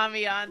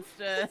 Yami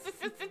Onsta.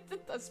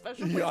 A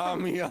special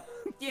Yami.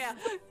 Yeah,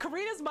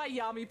 Karina's my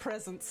Yami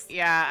presence.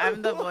 Yeah,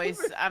 I'm the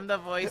voice. I'm the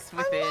voice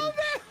within.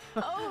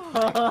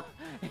 Oh.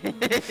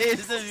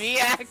 Is it me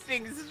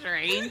acting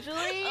strangely?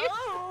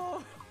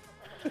 Oh.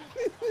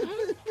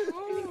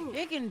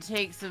 It can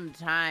take some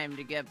time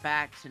to get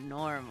back to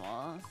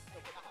normal.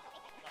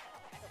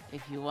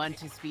 If you want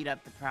to speed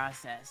up the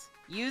process,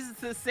 use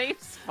the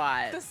safe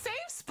spot. The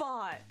safe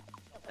spot.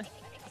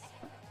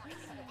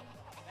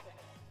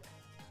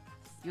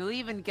 You'll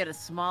even get a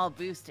small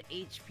boost to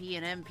HP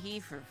and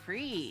MP for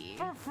free.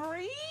 For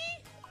free?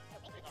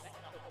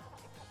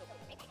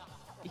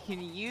 You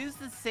can use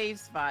the safe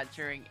spot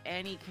during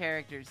any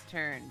character's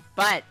turn,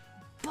 but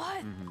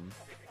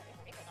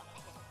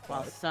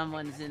while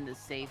someone's in the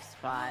safe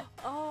spot,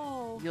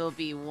 you'll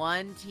be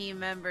one team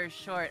member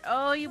short.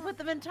 Oh, you put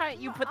them in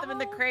you put them in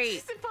the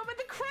crate. Put them in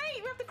the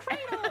crate. We have to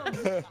crate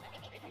them.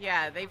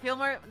 Yeah, they feel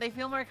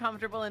more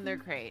comfortable in their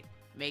crate.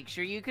 Make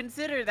sure you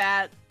consider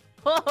that.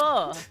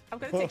 Oh. I'm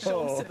gonna take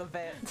Sholmes to the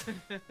vet.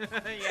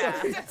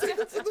 Yeah. Yeah.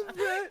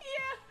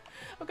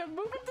 I'm gonna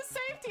move him to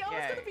safety. Oh, Yeah.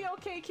 it's gonna be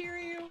okay,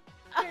 Kiryu.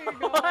 There you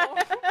go.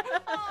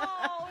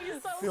 Oh,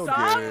 he's so Feel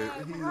Stop good.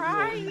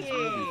 crying. He's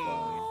gonna be fine.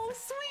 Oh,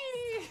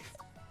 sweetie.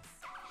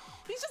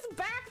 He's just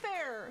back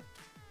there.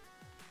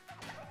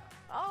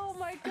 Oh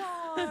my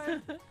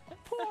god.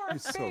 Poor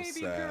He's so baby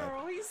sad.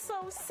 girl. He's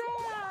so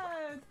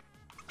sad.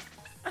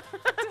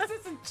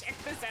 Check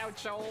this out,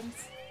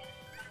 Sholmes.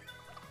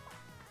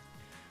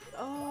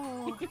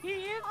 Oh.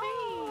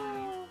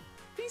 Oh.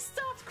 He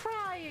stopped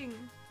crying.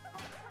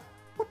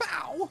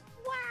 Wow.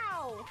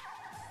 Wow.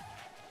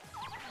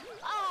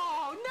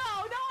 Oh, no, I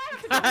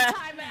have to go to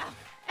timeout.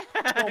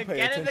 Don't pay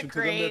Get in the attention to them. They're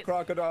crate.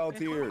 crocodile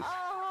tears.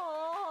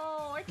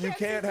 Oh, I can't You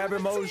can't see have through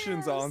the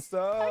emotions, tears.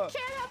 Onsta. I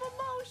can't have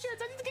emotions.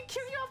 I need to get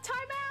Kiryu off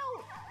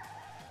timeout.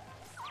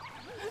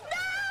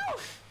 No!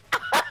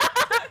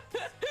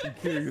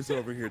 Kiryu's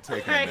over here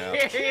taking a nap.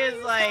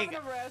 Kiryu's like, having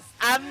a rest.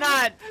 I'm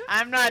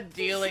not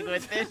dealing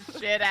with this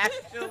shit,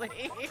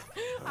 actually.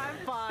 I'm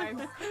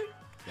fine.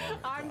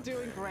 I'm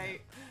doing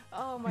great.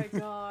 Oh my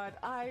god.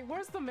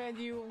 Where's the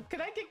menu? Can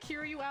I get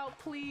Kiryu out,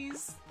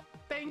 please?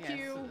 Thank Yes.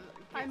 you.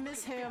 I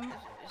miss him.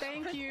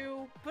 Thank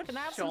you. Put Can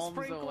I have some Sholmes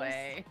sprinkles?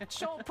 away. Put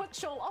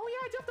Shol. Oh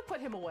yeah, I do have to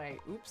put him away.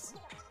 Oops.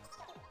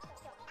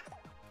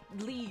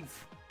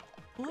 Leave.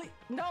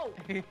 No.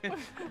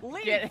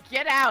 Leave.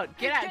 Get out.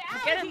 Get out.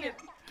 Get out of here.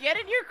 Get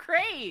in your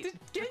crate.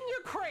 Get in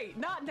your crate.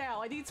 Not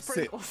now. I need Sit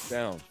sprinkles.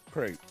 down,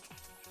 crate.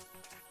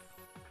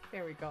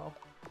 There we go.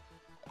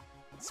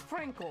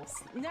 Sprinkles.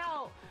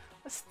 Now,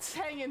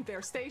 hang in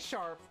there. Stay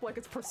sharp, like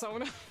it's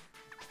Persona.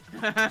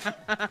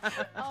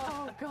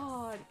 Oh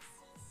god.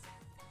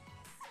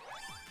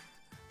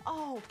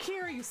 Oh,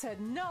 Kiryu said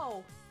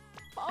no.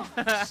 Oh,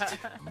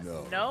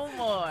 No. No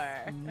more.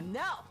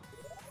 no.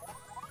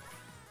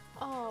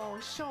 Oh,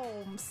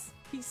 Sholmes.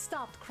 He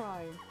stopped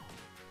crying.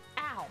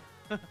 Ow.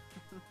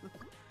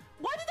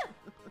 Why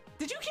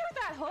did you hear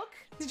that hook?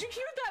 Did you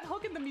hear that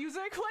hook in the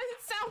music? Why did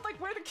it sound like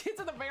We're the Kids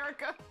in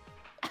America?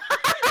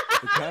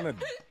 It kind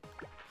of.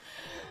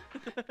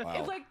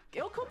 Wow.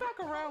 It'll come back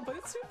around, but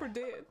it super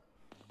did.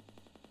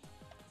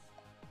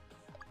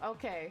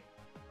 Okay.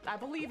 I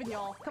believe in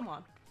y'all. Come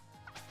on.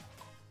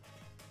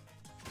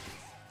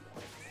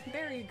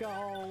 There you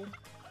go.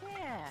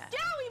 Yeah.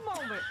 Yowie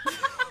moment!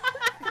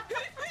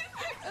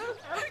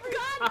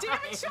 God damn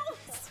it,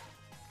 Schultz!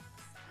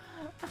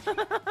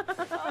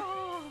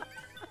 Oh.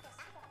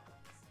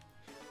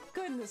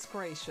 Goodness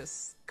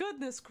gracious.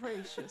 Goodness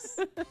gracious.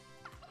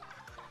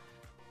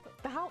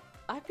 How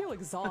I feel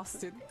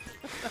exhausted.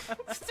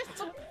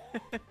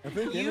 I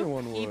think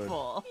anyone would.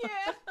 People.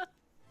 Yeah.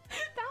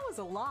 That was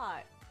a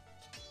lot.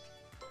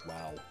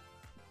 Wow.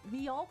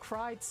 We all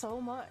cried so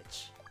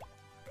much.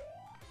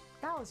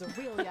 That was a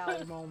real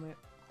yowie moment.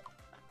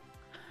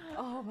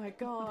 Oh my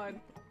god.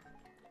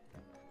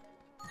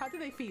 How do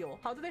they feel?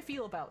 How do they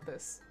feel about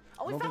this?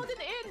 Oh, we found an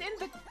inn in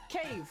the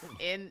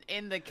cave.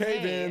 In the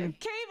Cave cave. in.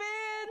 Cave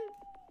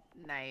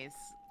in! Nice.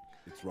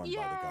 It's run Yay.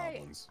 by the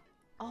goblins.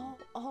 Oh,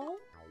 oh,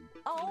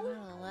 You oh.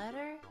 want a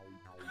letter?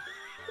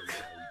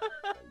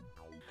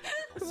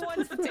 Who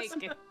wants to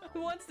take it?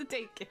 Who wants to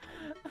take it?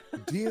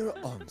 Dear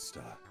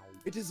Onsta,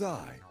 it is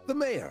I, the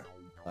mayor.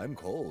 I'm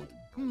cold.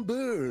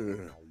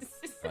 Brr.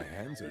 My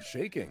hands are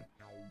shaking.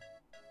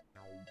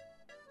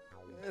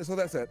 So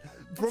that's it.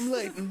 From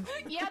Layton.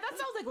 Yeah, that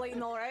sounds like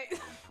Layton, alright.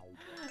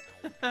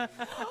 4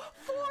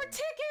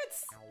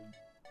 tickets!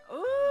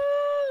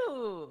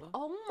 Ooh!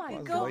 Oh my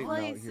Why's god. Layton out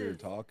here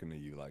places. talking to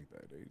you like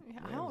that, dude? Yeah,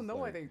 I don't know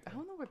why they. I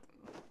don't know what.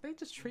 They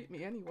just treat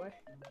me anyway.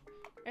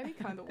 Any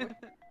kind of way.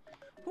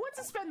 Who wants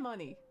to spend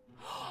money?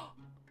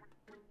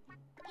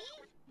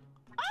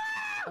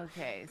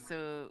 Okay,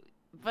 so...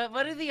 But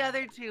what do the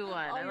other two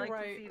want? Oh, I you're like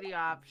right. to see the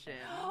options.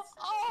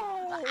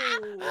 Oh!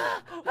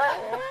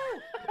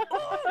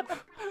 Oh!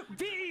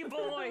 B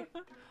boy!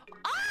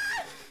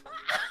 Ah!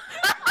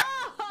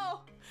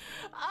 Oh!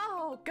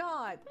 Oh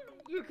god!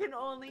 You can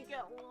only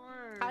get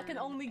one. I can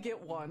only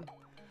get one.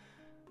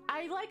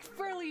 I like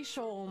frilly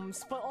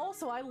Sholmes, but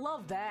also I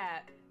love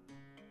that.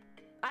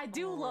 I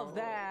do love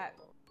that.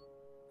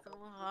 So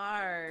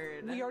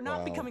hard. We are not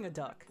Wow. becoming a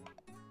duck.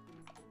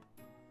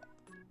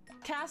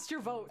 Cast your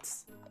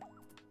votes.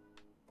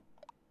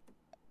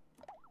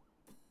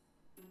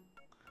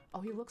 Oh,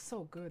 he looks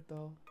so good,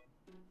 though.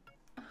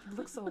 He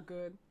looks so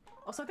good.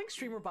 Also, I think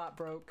StreamerBot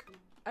broke.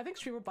 I think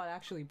StreamerBot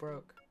actually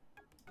broke.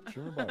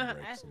 Sure about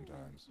breaks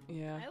sometimes.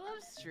 Yeah. I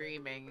love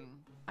streaming.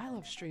 I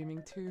love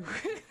streaming, too.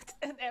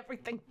 And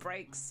everything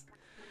breaks.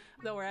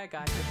 Don't worry, I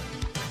got you.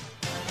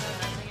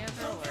 Nothing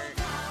ever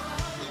works.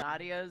 The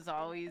audio's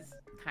always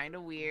kind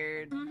of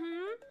weird.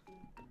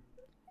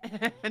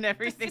 Mm-hmm. And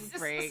everything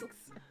breaks.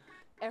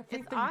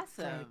 Everything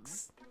awesome.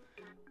 breaks.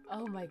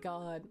 Oh my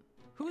god.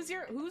 Who's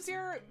your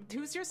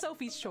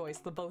Sophie's choice?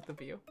 The both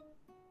of you.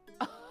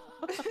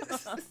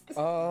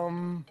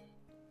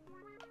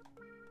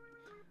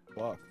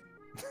 Fuck.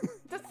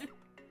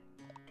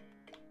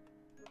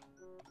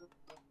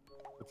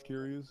 That's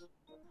curious.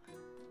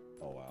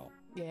 Oh wow.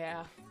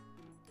 Yeah.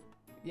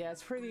 Yeah,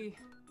 it's pretty.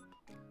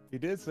 He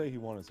did say he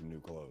wanted some new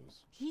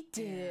clothes. He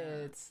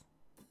did.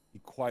 He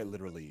quite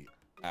literally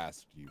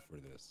asked you for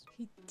this.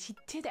 He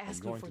did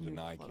ask I'm me going for to new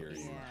deny clothes. Carrie.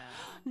 Yeah.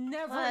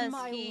 Never Plus, in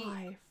my he-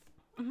 life.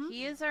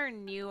 He is our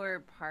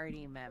newer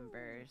party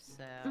member,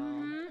 so...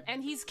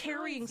 And he's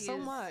carrying so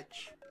He's-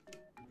 much.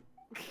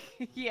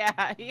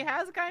 Yeah, he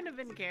has kind of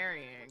been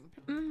carrying.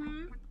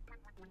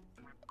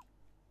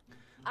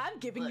 I'm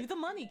giving you Look. the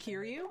money,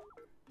 Kiryu.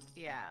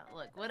 Yeah,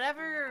 look,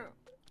 whatever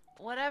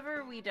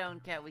we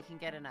don't get, we can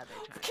get another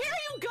time.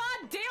 Kiryu,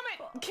 god damn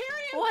it!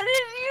 Kiryu! What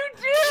did you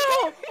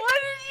do? What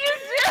did you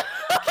do?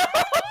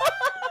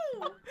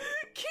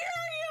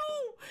 Kiryu!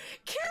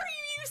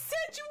 Kiryu, you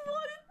said you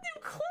wanted new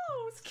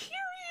clothes!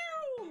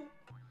 Kiryu!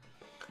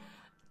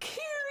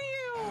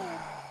 Kiryu!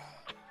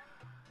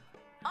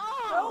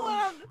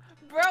 Oh!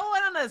 Bro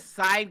went on a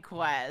side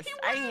quest. He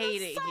I went on a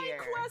hate it side here.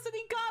 quest and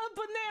he got a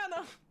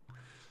banana!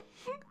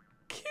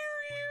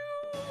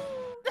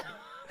 Kiryu!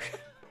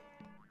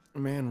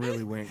 Man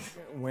really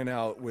went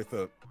out with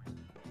a.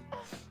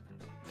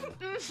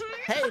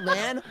 Hey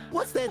man,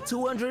 what's that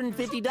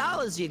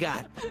 $250 you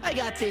got? I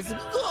got this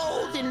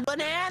golden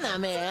banana,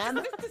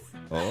 man.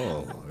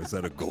 Oh, is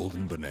that a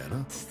golden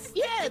banana?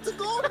 Yeah, it's a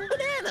golden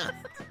banana.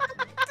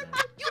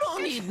 You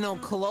don't need no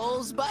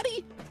clothes,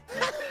 buddy.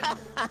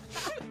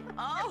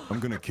 I'm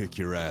gonna kick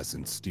your ass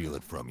and steal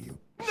it from you.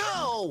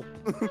 No.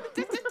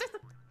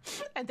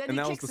 And then And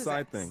he that was kicks the his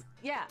side ass. thing.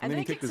 Yeah, And then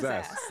he kicked his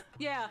ass.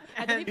 Yeah,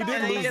 and then he, He found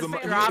did out lose his the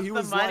family- Drop he the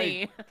was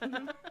money.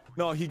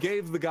 No, he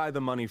gave the guy the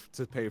money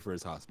to pay for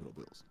his hospital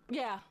bills.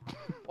 Yeah,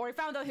 or he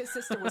found out his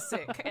sister was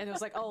sick, and it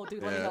was like, oh,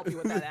 dude, let me Yeah. help you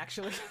with that,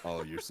 actually.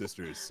 Oh, your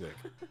sister is sick.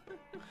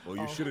 Well,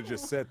 you should have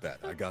just said that.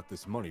 I got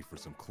this money for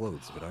some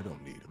clothes, but I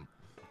don't need them.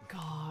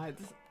 God.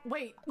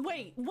 Wait.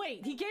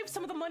 He gave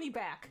some of the money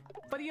back,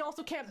 but he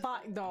also can't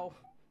buy. No,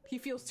 he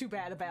feels too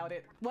bad about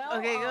it. Well,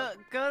 Okay,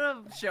 go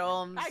to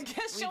Sholmes. I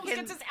guess We Sholmes can-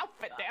 gets his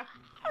outfit now.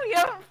 We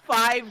have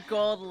 5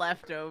 gold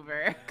left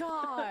over.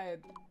 God.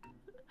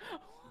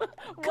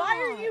 Why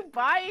are God. you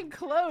buying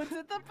clothes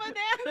at the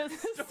banana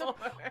store?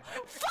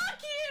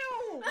 Fuck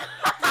you!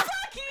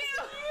 Fuck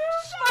you!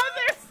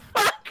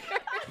 Motherfucker!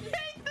 I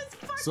hate this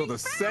fucking So the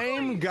family.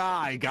 same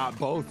guy got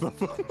both of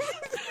them.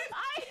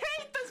 I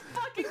hate this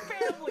fucking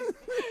family.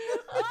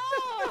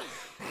 Oh.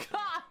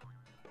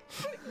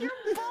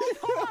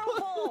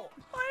 adorable.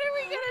 What are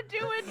we gonna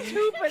do with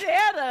 2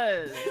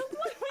 bananas?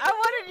 I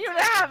wanted you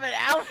to have an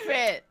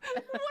outfit.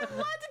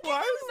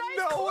 Why is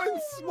no one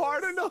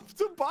smart enough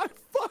to buy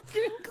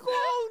fucking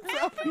clothes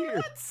up here?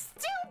 That's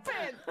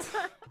stupid.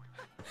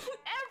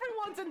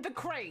 Everyone's in the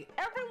crate.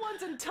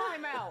 Everyone's in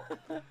timeout.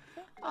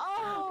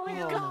 Oh my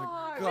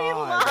god. We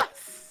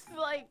lost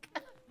like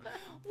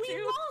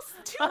We lost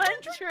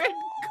 200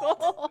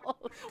 gold.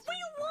 We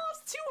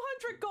lost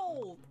 200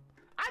 gold.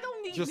 I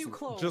don't need new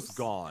clothes. Just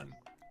gone.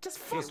 Just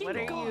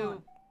fucking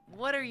gone.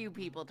 What are you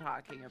people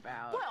talking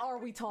about? What are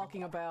we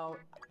talking about?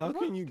 How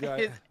can you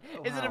guys?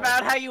 Is it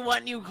about how you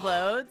want new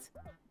clothes?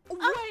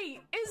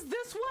 Wait, is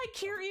this why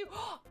Kiryu?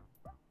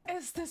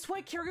 Is this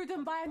why Kiryu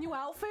didn't buy a new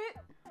outfit?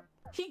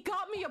 He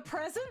got me a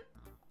present?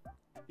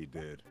 He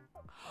did.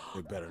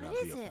 It better not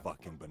be a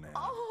fucking banana.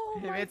 Oh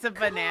my It's a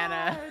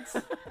banana.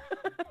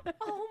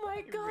 Oh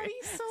my god,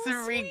 he's so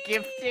It's sweet.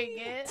 re-gifting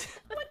it.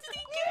 What did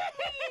he give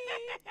me?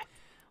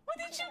 What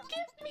did you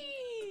give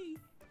me?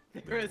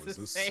 There was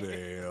a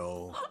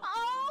sale.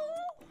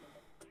 Oh!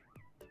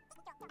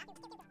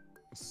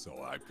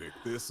 So I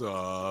picked this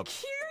up.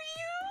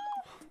 Kiryu?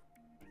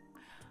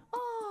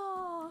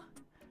 Oh.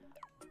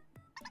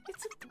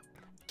 It's a...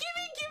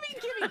 Gimme!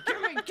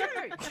 What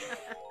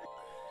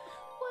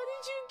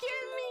did you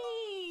give me?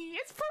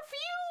 It's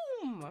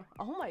perfume!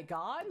 Oh my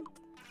god.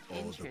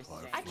 Interesting.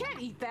 I can't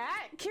eat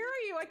that.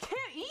 Kiryu, I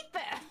can't eat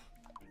that.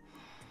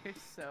 You're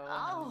so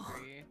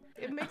hungry.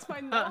 It makes my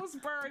nose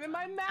burn and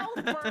my mouth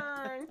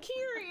burn.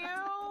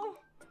 Kiryu!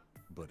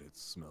 But it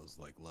smells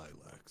like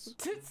lilacs.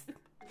 This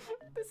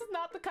is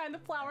not the kind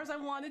of flowers I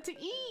wanted to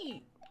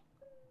eat.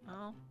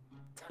 Oh.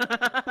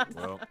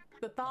 Well,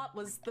 The thought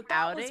was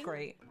Outing?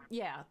 great.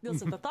 Yeah,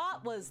 listen, the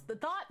thought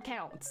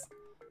counts.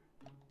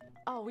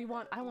 Oh,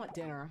 I want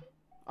dinner.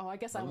 Oh, I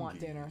guess I want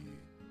dinner.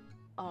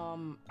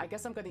 I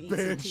guess I'm gonna eat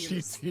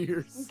Banshee some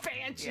tears. tears.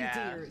 Banshee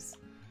tears.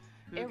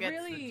 Who It gets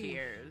really. the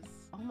tears?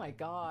 Oh my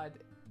god.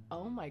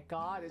 Oh my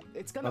god.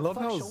 It's gonna. I love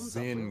fuck how Sholmes up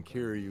zen real quick.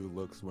 Kiryu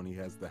looks when he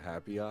has the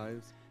happy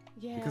eyes.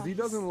 Yeah. Because he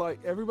doesn't like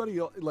everybody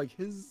else, like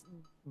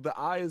the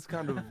eyes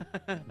kind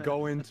of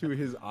go into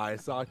his eye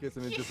sockets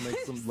and it just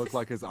makes him look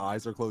like his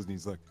eyes are closed and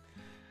he's like,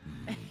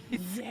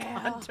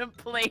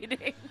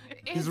 Contemplating.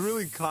 he's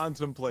really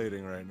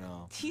contemplating right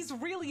now. He's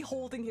really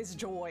holding his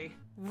joy.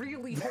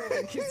 Really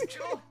holding his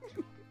joy.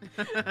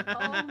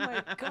 Oh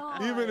my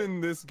god. Even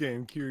in this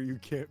game, Kiryu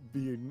can't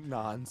be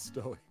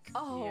non-stoic.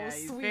 Oh, Yeah,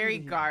 he's sweet. very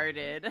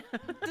guarded.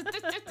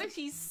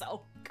 He's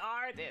so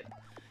guarded.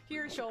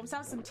 Here, Sholmes,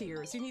 have some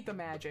tears. You need the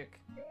magic.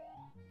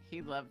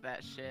 He loved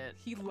that shit.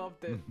 He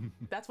loved it.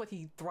 That's what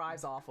he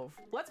thrives off of.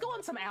 Let's go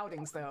on some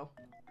outings, though.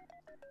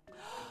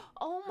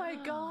 Oh my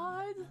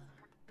god.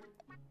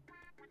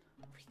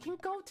 We can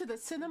go to the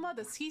cinema,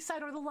 the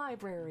seaside, or the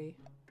library.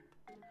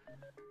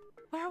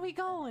 Where are we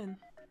going?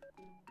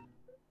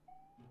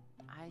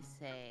 I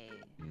say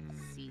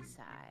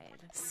seaside.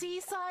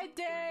 Seaside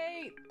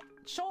date!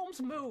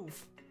 Sholmes,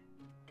 move.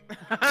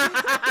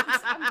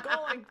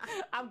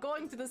 I'm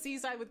going to the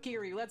seaside with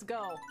Kiryu. Let's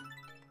go.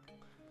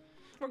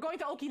 We're going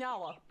to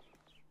Okinawa.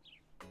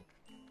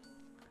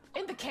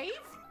 In the cave?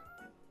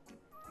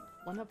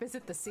 Wanna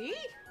visit the sea?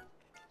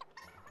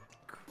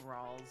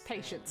 Crawls.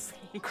 Patience.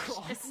 He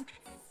crawls.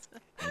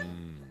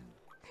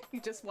 He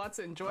just wants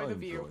to enjoy the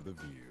view. Enjoy the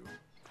view.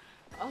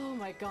 Oh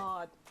my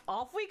god.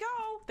 Off we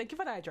go. Thank you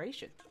for the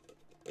hydration.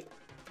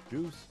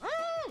 Juice.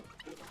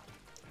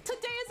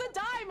 Today is a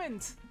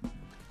diamond.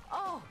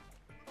 Oh.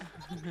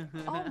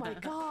 Oh my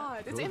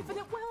god. It's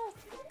infinite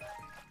wealth.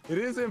 It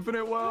is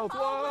infinite wealth.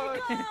 Oh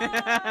What? my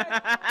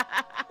god.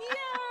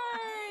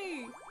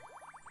 Yay.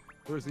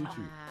 Where's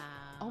Ichi?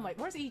 Oh my,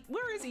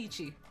 where is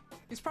Ichi?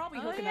 He's probably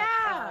hooking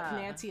yeah. up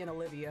Nancy and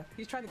Olivia.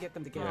 He's trying to get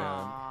them together.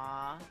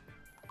 Aww.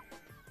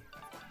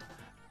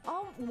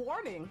 Oh,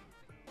 warning.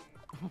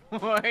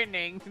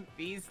 Warning,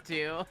 these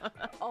two.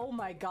 Oh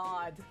my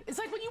god. It's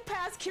like when you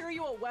pass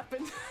Kiryu a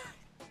weapon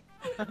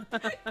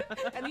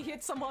and he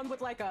hits someone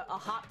with like a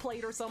hot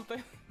plate or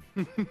something.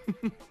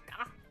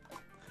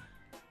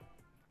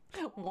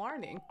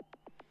 Warning.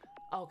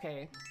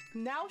 Okay.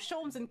 Now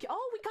Sholmes and...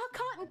 Oh, we got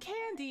cotton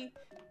candy.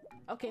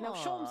 Okay, now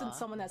Sholmes and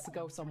someone has to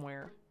go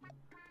somewhere.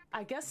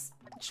 I guess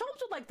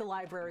Sholmes would like the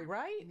library,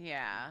 right?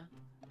 Yeah.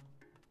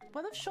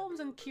 What if Sholmes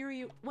and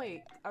Kiryu...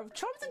 Wait, are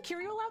Sholmes and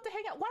Kiryu allowed to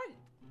hang out? What?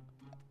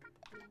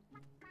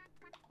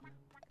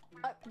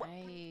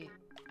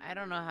 I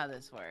don't know how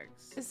this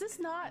works. Is this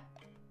not...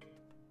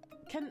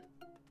 Can...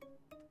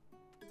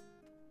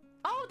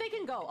 Oh, they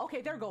can go.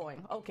 Okay, they're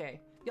going. Okay.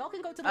 Y'all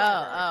can go to the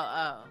library.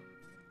 Oh.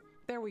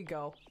 There we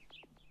go.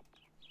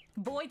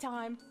 Boy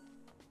time.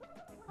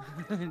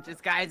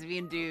 Just guys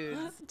being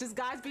dudes. Just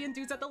guys being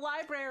dudes at the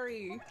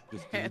library.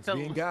 Just dudes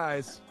being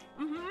guys.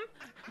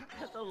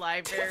 At the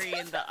library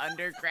in the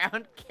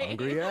underground cave.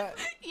 Hungry yet?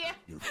 Yeah.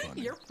 You're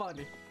funny. You're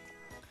funny.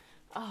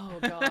 Oh,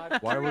 God.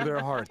 Why were there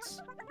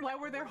hearts? Why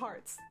were there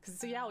hearts? Because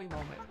it's a yaoi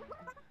moment.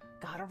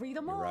 Gotta read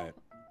them all. You're right.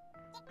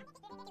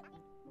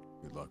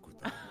 Good luck with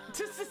that.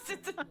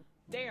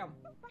 Damn.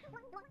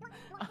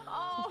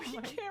 Oh, he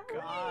can't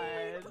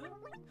read.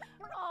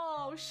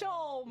 Oh,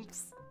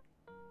 Sholmes.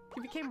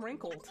 He became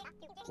wrinkled.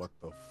 What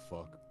the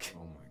fuck?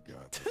 Oh my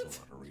god, that's a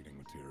lot of reading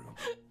material.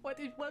 What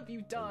have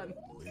you done?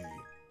 Holy.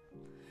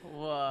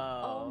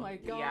 Whoa. Oh my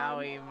god.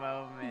 Yowie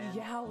moment.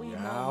 Yowie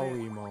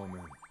moment.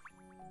 moment.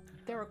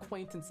 They're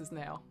acquaintances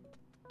now.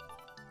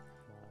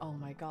 Oh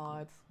my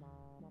god.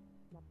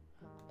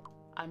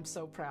 I'm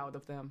so proud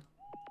of them.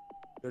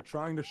 They're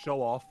trying to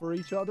show off for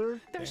each other?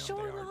 They're Damn,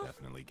 showing they are off.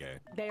 definitely gay.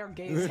 They are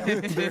gay as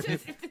hell.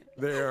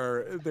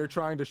 They're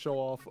trying to show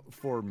off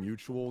for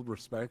mutual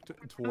respect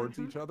towards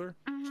each other.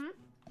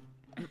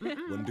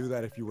 Wouldn't do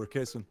that if you were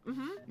kissing.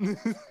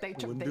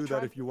 Wouldn't do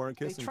that if you weren't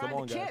kissing. Come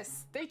on, guys.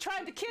 Kiss. They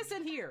tried to kiss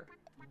in here.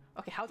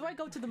 Okay, how do I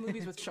go to the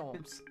movies with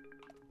Sholmes?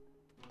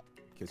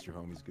 Kiss your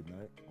homies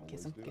goodnight.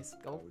 Kiss Always him. do. Kiss.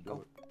 Go. Always do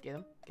Go. it. Get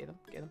him. Get him.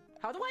 Get him.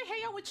 How do I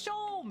hang out with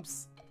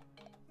Sholmes?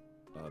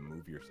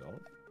 Move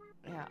yourself.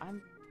 Yeah,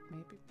 I'm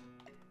maybe.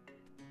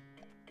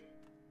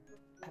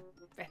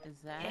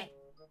 Is that?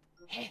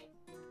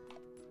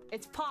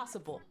 It's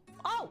possible.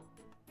 Oh!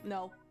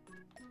 No.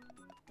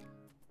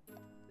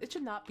 It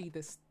should not be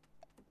this.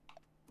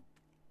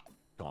 I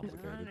don't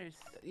Complicated.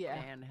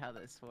 understand how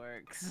this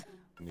works.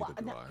 Neither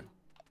do no. I.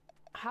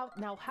 How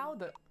the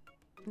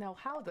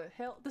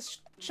hell?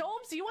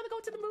 Sholmes, do you want to go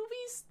to the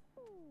movies?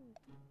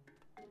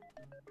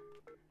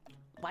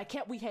 Why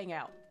can't we hang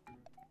out?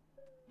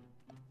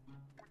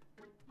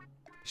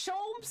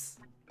 Sholmes?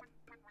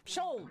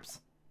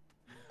 Sholmes.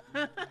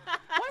 Why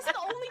is it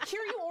only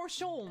Kiryu or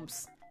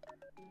Sholmes?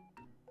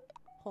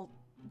 Hold.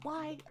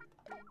 Why?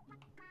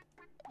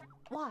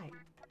 Why?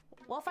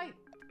 Well, if I.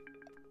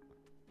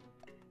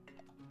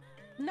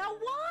 Now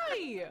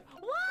why?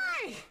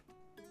 Why?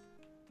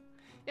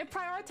 It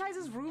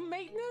prioritizes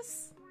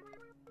roommateness?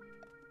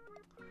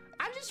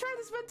 I'm just trying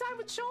to spend time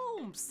with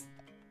Sholmes.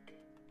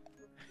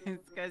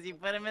 It's because you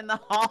put him in the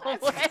hallway.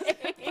 Put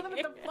him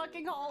in the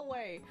fucking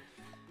hallway.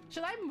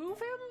 Should I move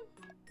him?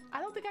 I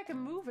don't think I can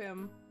move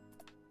him.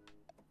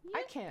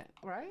 I can't,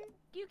 right?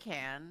 You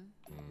can.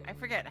 I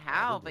forget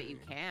how, but you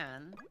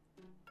can.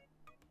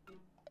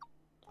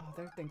 Oh,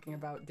 they're thinking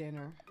about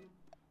dinner.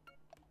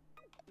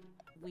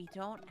 We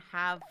don't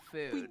have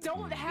food. We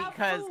don't have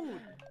because food.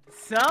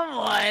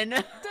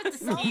 Someone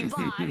keeps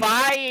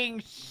buying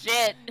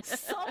shit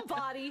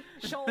Somebody,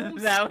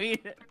 Sholmes. that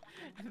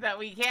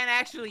we can't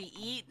actually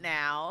eat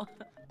now.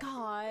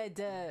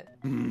 God.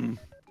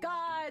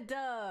 God.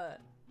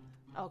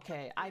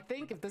 Okay, I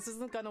think if this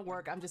isn't gonna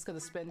work, I'm just gonna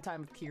spend time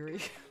with Kiri.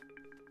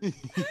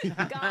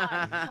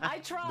 God,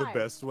 I tried. The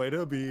best way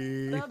to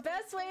be. The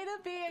best way to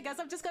be. I guess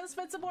I'm just gonna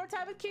spend some more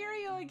time with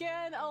Kiryu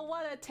again. Oh,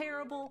 what a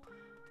terrible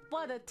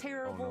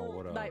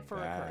night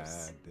for a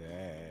curse.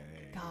 Day.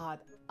 God,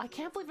 I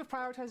can't believe it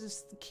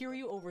prioritizes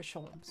Kiryu over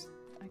Sholmes.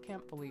 I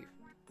can't believe.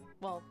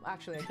 Well,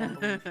 actually, I can't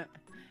believe.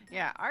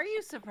 Yeah, are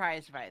you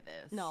surprised by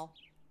this? No.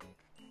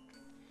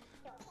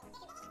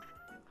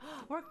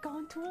 We're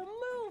going to a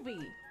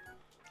movie.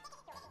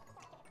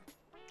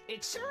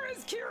 It sure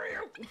is,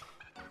 Kiryu.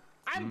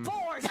 I'm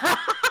bored.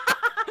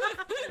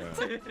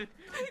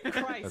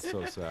 Christ. That's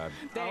so sad.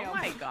 Damn. Oh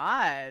my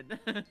god.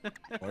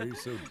 Why are you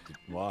so?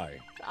 Why?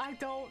 I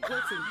don't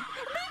listen.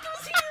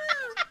 Miku's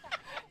here.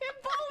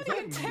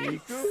 Embodying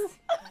Miku?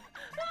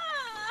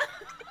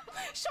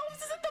 Sholmes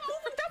is in the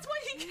movie. That's why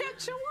he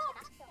can't show up.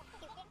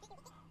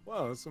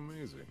 Wow, that's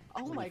amazing.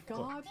 Oh Holy my fuck.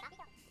 god.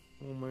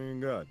 Oh my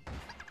god.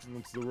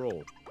 What's the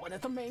role? One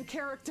of the main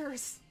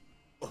characters.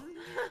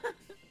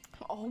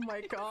 Oh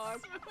my god.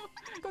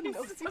 The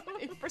nosy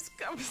neighbor's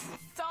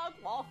dog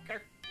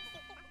walker.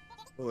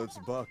 Well, it's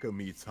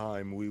Baka-me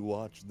time. We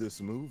watch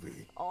this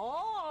movie.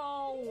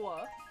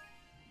 Oh!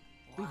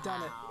 We've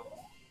done it.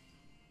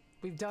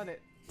 We've done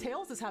it.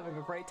 Tails is having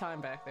a great time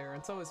back there,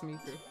 and so is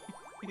Miku.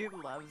 He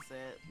loves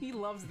it. He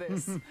loves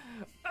this.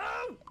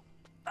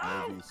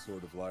 Maybe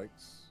sort of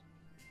likes.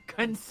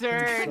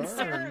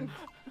 Concern.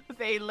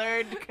 They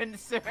learned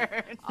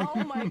concern.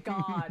 Oh my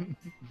god.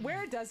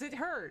 Where does it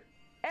hurt?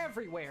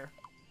 Everywhere.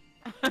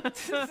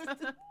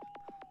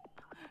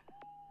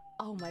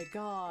 Oh my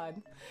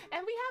god.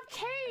 And we have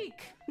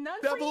cake! None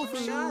Double for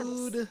you,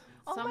 food! Shucks.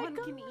 Oh Someone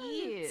my can god.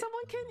 eat.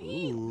 Someone can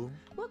eat. Ooh.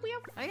 Look, we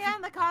have... Oh yeah,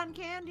 and the cotton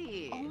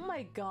candy. Oh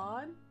my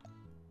god.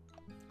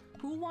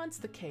 Who wants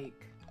the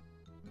cake?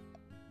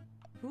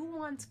 Who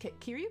wants cake?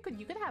 Kiryu,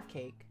 you could have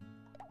cake.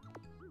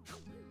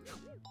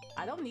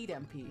 I don't need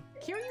MP.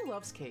 Kiryu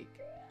loves cake.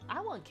 I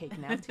want cake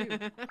now too.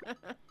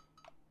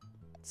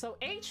 So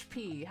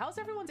HP. How's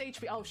everyone's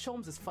HP? Oh,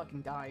 Sholmes is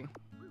fucking dying.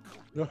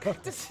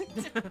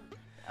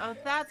 Oh,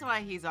 that's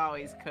why he's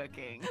always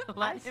cooking.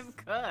 Let him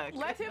cook.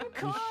 Let him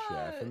cook.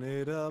 Chefing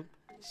it up.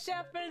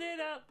 Chefing it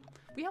up.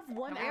 We have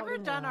one. Have we ever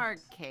outing done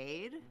left.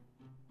 arcade?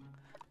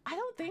 I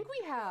don't think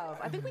we have.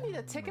 I think we need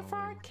a ticket for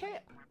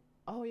arcade.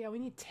 Oh yeah, we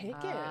need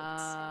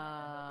tickets.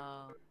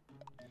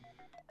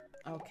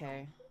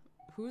 Okay.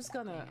 Who's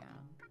gonna?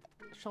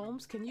 Yeah.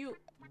 Sholmes, can you?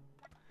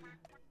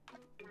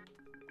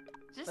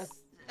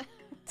 Just.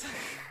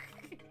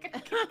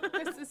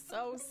 This is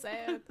so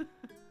sad.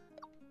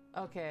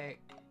 Okay.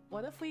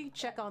 What if we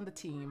check on the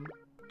team?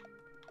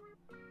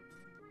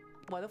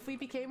 What if we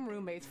became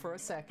roommates for a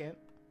second?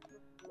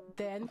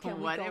 Then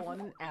can we go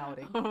on an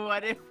outing?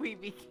 What if we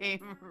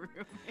became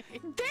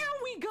roommates? There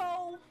we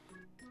go!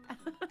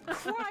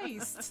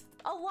 Christ!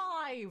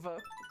 Alive!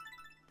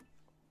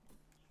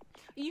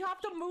 You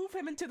have to move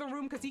him into the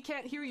room because he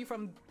can't hear you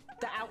from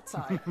the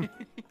outside.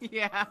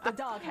 Yeah. The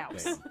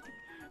doghouse.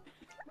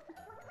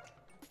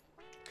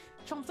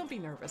 Chomps, don't be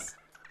nervous.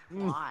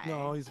 Why?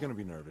 No, he's gonna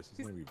be nervous.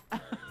 He's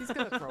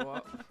gonna throw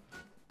up.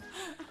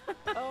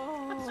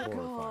 Oh, He's horrified.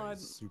 God.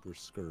 He's super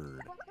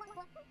scared.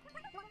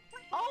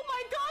 Oh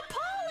my God,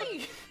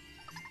 Polly!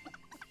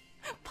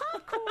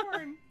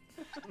 Popcorn!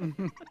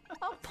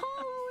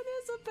 Apollo and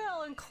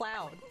Isabel and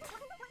Cloud.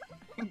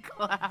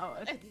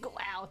 Cloud. And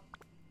Cloud.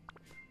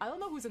 I don't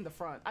know who's in the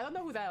front. I don't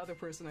know who that other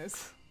person is.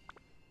 Is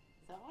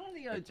that one of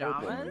the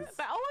Ojamas?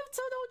 Oh, it's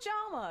an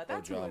Ojama.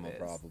 That's who it is.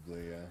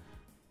 Probably, yeah.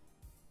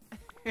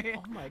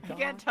 Oh my God. You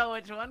can't tell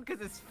which one because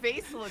his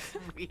face looks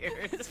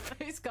weird. His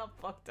face got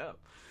fucked up.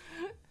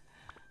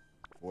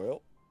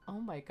 Well. Oh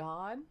my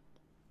God.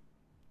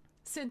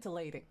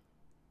 Scintillating.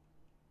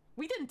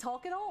 We didn't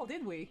talk at all,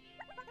 did we?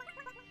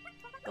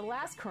 The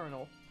last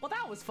Colonel. Well,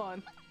 that was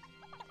fun.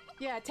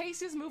 Yeah,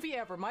 tastiest movie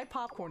ever. My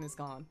popcorn is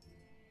gone.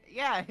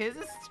 Yeah, his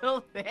is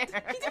still there. He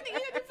didn't eat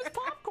any of his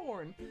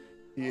popcorn.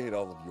 He ate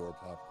all of your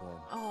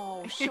popcorn.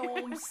 Oh,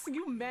 Sholmes,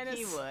 you menace.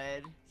 He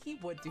would. He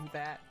would do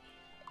that.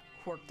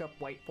 Quirked up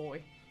white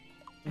boy.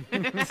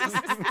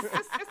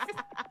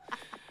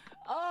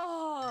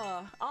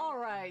 Oh, all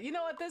right. You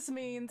know what this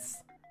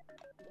means?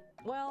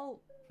 Well,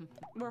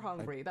 we're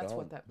hungry. That's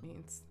what that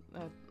means.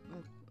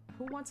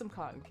 Who wants some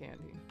cotton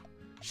candy?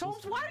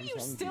 Sholmes, why are you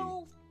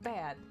still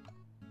bad?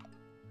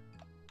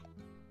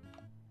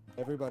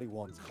 Everybody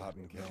wants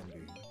cotton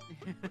candy.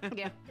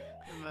 Yeah.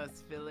 The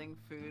most filling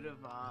food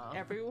of all.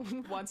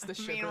 Everyone wants the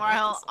sugar.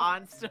 Meanwhile,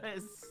 Onsta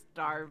is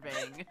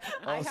starving.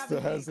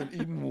 Onsta hasn't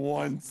eaten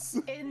once.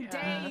 In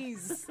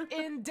days.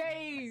 In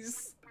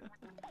days.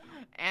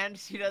 And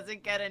she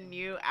doesn't get a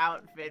new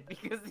outfit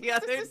because the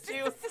other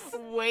two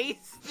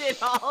wasted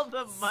all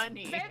the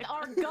money. Spent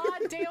our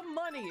goddamn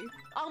money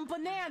on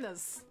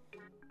bananas.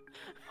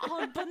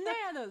 On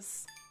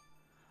bananas.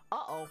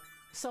 Uh-oh.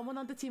 Someone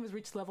on the team has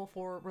reached level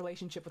 4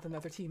 relationship with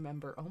another team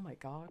member. Oh my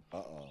God.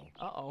 Uh-oh.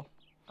 Uh-oh.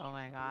 Oh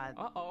my God.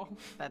 Uh-oh.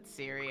 That's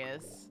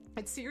serious.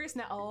 It's serious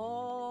now.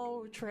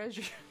 Oh,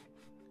 treasure.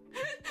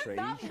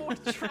 Not more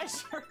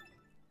treasure.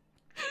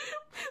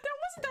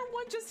 Wasn't there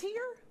one just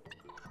here?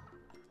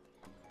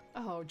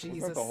 Oh, Jesus.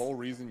 Isn't that the whole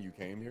reason you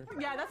came here?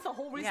 Yeah, that's the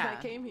whole reason I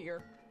came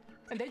here.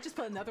 And they just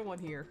put another one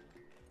here.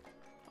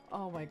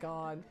 Oh my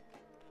God.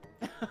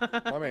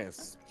 My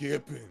man's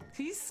skipping.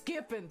 He's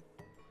skipping.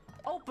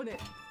 Open it.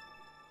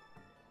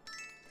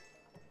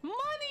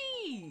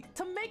 Money!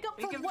 To make up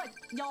for what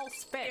y'all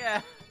spent.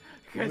 Yeah.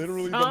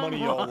 Literally the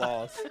money y'all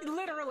lost.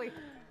 Literally.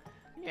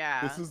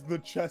 Yeah. This is the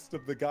chest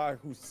of the guy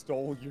who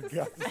stole your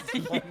guys'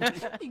 money.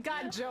 He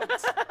got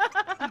joked.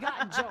 He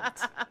got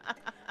joked.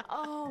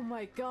 Oh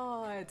my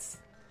God.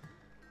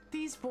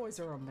 These boys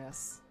are a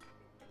mess.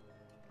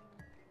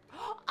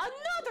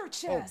 Another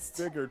chest!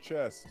 Oh, bigger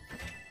chest.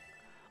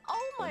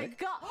 Oh my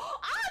God. Ah,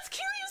 it's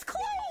Kiryu's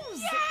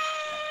clothes! Yay!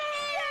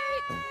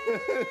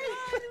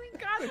 We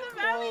got them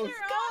out of your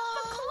got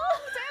the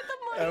clothes and the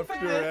money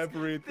After back.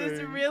 everything.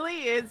 This really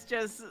is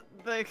just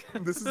the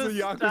This is the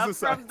the Yakuza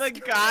stuff from the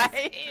side guy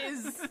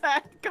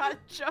that got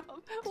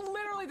jumped.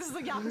 Literally, this is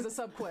a Yakuza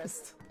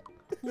subquest.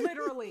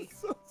 Literally.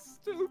 So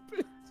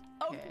stupid.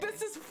 Oh,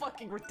 this is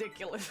fucking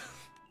ridiculous.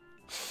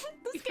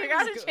 You This game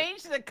forgot is to good.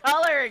 change the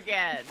color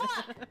again.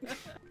 Fuck!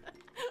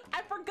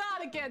 I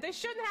forgot again. They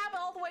shouldn't have it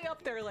all the way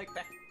up there like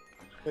that.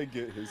 They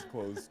get his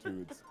clothes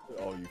too. It's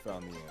oh, you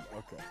found the end.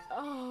 Okay.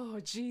 Oh,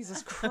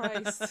 Jesus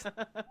Christ.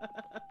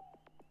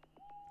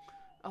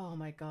 Oh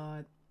my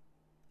God.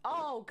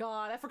 Oh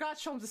God, I forgot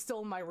Sholmes is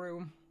still in my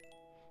room.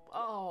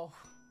 Oh.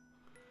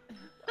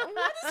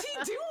 What is he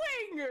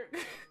doing?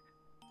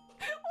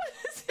 What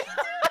is he doing?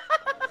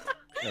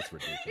 That's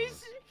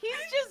ridiculous.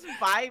 He's just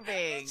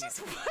vibing. He's just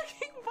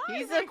fucking vibing.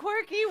 He's a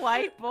quirky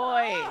white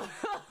boy.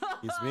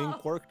 He's being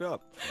quirked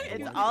up.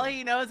 It's all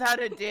he knows how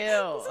to do.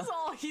 This is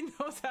all he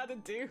knows how to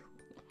do.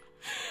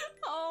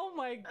 Oh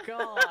my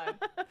God.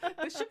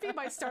 This should be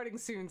my starting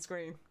soon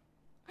screen.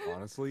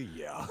 Honestly,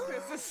 yeah.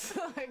 This is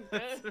like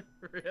That's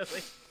really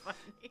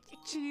funny.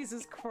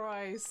 Jesus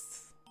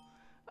Christ.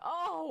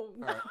 Oh.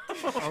 Alright.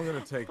 I'm gonna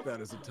take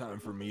that as a time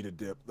for me to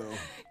dip though,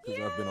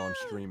 because I've been on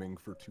streaming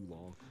for too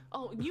long.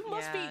 Oh, you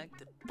must Yeah.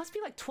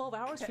 be like 12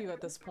 hours for you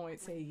at this point,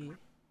 Seigi.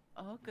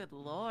 Oh, good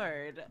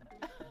lord.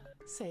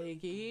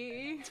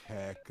 Seigi.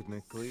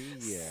 Technically,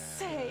 yeah.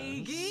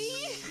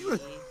 Seigi.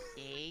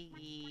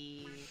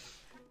 Seigi.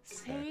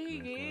 Seigi.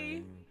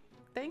 Technically.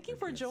 Thank you I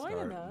for did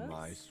joining start us.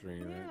 My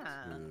stream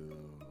Yeah. too.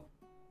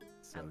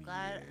 So, I'm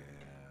glad-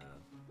 Yeah.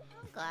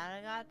 I'm glad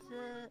I got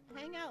to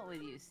hang out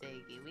with you,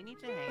 Seigi. We need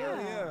to hang Hell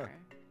out yeah. more.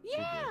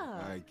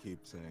 Yeah. I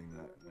keep saying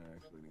that. I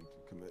actually need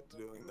to commit to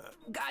doing that.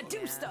 Gotta do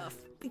Yeah. stuff.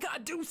 You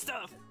gotta do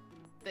stuff.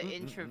 The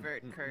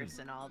introvert curse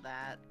and all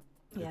that.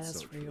 Yeah, It's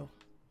that's so real. true.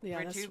 Yeah,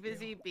 We're that's too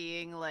busy real.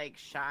 being like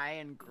shy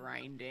and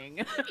grinding.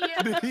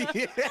 Yeah.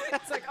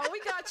 It's like, oh, we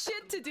got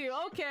shit to do.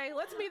 Okay,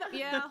 let's meet up.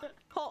 Yeah.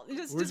 Hold, We're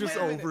just wait a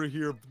minute. over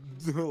here,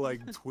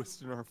 like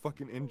twisting our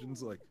fucking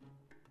engines, like.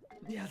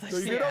 Yeah, that's So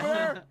you good over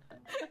there?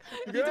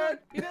 You good?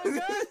 You doing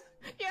good?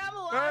 Yeah, I'm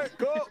All alive.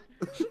 right,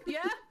 cool. Yeah,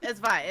 It's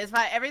fine. It's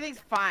fine. Everything's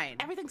fine.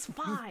 everything's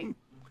fine.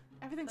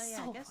 Everything's But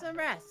yeah, so get fine. some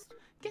rest.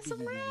 Get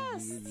some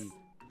rest.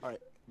 All right,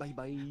 bye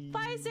bye.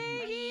 Bye,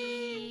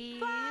 Seiki.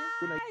 Bye.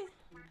 Good night.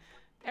 Bye.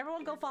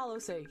 Everyone go follow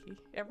Seiki.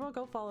 Everyone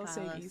go follow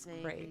Follow Seiki. He's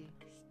great.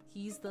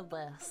 He's the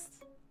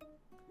best.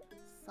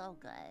 So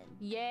good.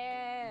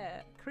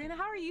 Yeah. Karina,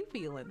 how are you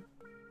feeling?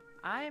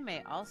 I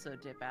may also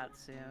dip out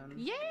soon.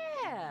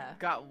 Yeah.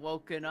 Got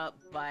woken up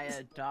by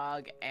a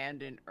dog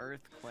and an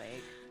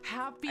earthquake.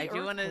 Happy I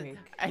do earthquake.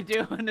 I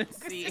do want to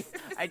see.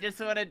 I just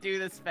want to do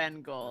the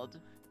spend gold.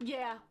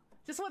 Yeah.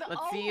 Just want to.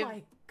 Let's Oh see if-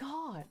 my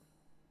god.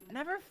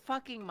 Never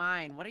fucking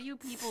mind. What are you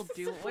people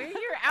doing? Where are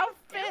your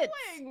outfits?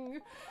 Doing?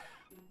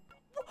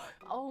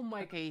 Oh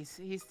my. Okay,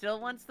 he still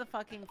wants the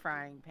fucking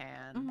frying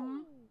pan. Mm-hmm.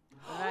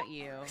 What about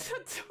you? It's a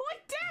toy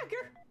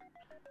dagger.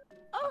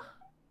 Oh,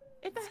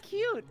 It's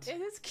cute. it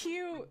is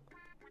cute.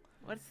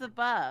 What's the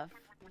buff?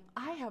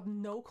 I have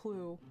no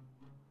clue.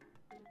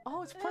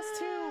 Oh, it's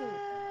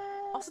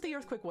 +2. Also, the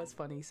earthquake was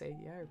funny. Say,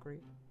 yeah, I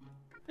agree.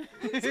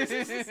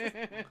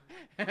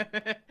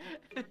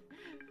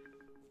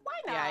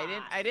 Why not?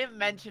 Yeah, I didn't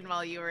mention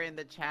while you were in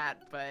the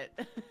chat, but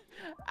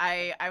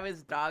I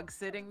was dog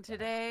sitting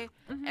today,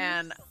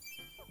 and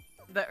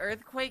the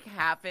earthquake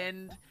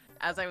happened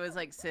as I was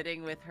like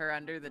sitting with her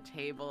under the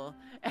table,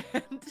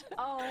 and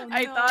Oh,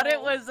 I thought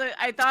it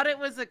no.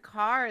 was a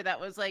car that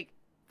was like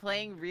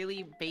playing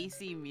really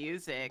bassy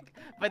music,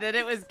 but then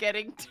it was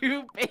getting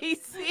too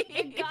bassy.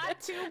 It got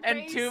too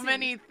and too bassy.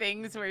 many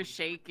things were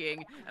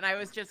shaking, and I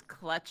was just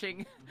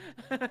clutching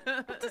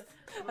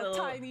little,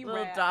 tiny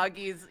little rat.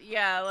 doggies.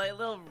 Yeah, like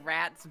little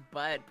rat's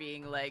butt,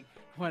 being like,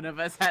 one of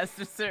us has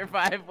to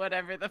survive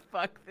whatever the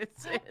fuck this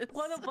is.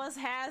 One of us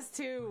has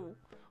to.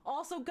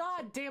 Also,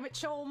 god damn it,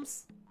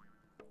 Sholmes.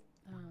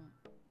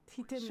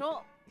 He didn't.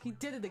 Shol- He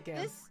did it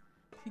again.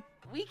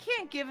 we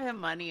can't give him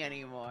money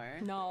anymore.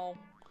 No.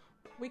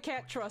 We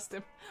can't trust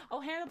him. Oh,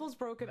 Hannibal's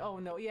broken. Oh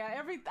no, yeah.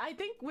 I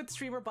think with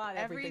StreamerBot,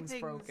 everything's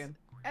broken.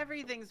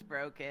 Everything's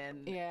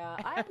broken. Yeah,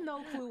 I have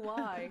no clue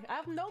why. I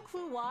have no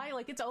clue why.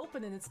 Like, it's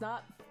open and it's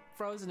not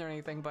frozen or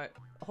anything. But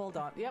hold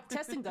on. Yep,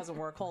 testing doesn't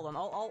work. Hold on.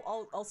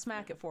 I'll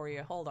smack it for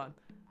you. Hold on.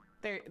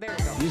 There you go.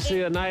 You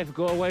see a knife,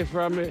 go away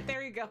from me.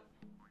 There you go.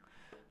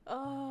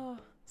 Oh,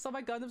 so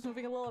my Gundam's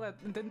moving a little, and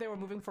then they were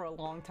moving for a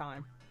long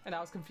time, and I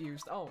was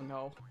confused. Oh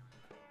no.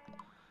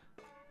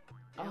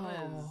 It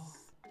was,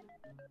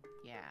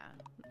 yeah,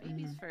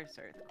 baby's first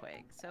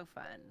earthquake. So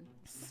fun.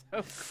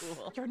 So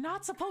cool. You're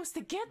not supposed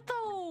to get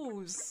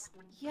those.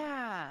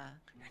 Yeah.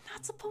 You're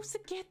not supposed to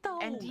get those.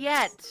 And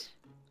yet.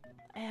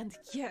 And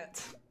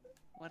yet.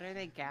 What are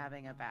they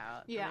gabbing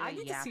about? Yeah, What are I they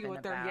need to see yapping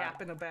what they're about?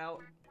 yapping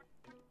about.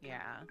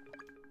 Yeah.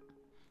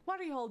 What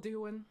are you all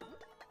doing?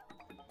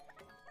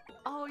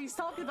 Oh, he's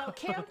talking about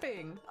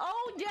camping.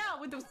 Oh yeah,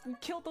 with those,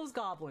 killed those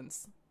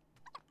goblins.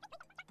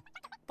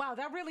 Wow,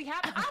 that really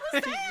happened. I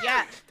was there.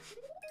 Yeah.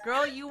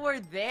 Girl, you were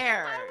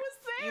there. I was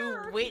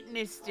there. You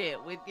witnessed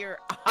it with your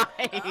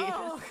eyes.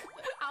 Oh,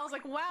 I was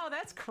like, wow,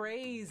 that's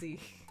crazy.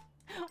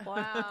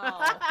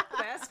 Wow,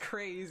 that's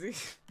crazy.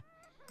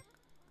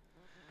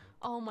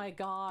 Oh my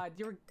god,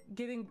 you're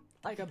getting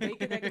like a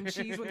bacon, egg, and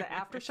cheese when the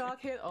aftershock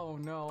hit? Oh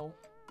no.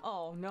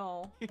 Oh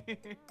no.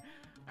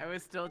 I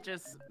was still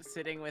just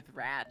sitting with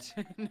Rat.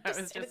 And I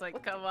was just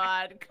like, come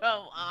on,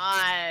 come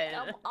on.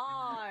 Come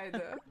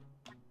on.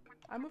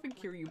 I'm moving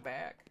Kiryu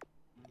back.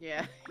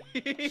 Yeah.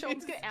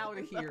 Shones, get out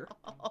of here.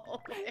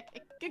 Hallway.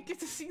 Get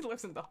to see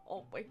lives in the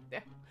hallway now.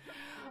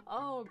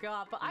 Oh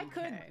god, but I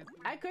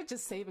could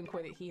just save and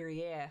quit it here,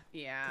 yeah.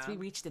 Yeah. Because we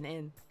reached an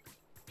end.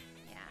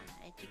 Yeah,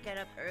 I should get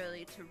up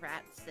early to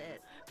rat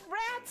sit.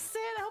 Rat sit!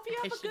 I hope you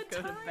have I a should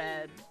good go time. to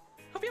bed.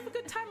 Hope you have a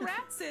good time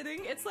rat sitting.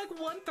 It's like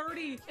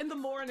 1:30 in the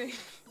morning.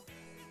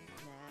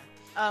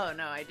 Nah. Oh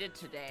no, I did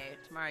today.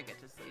 Tomorrow I get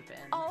to sleep in.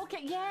 Oh,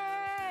 okay,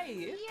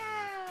 yay!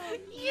 Yeah!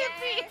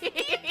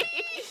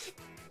 Yippee!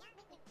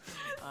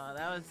 Oh,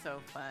 that was so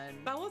fun.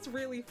 That was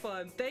really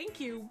fun. Thank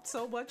you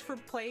so much for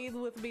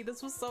playing with me.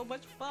 This was so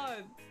much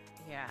fun.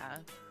 Yeah.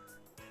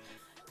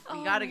 We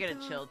Oh gotta my get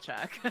God. a chill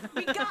chuck.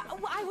 We got.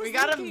 I was we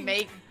gotta looking.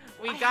 make.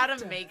 We I gotta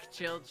have to. make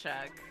chill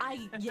chuck.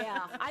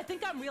 Yeah. I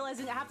think I'm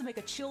realizing I have to make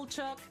a chill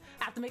chuck.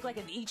 I have to make like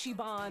an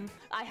Ichiban.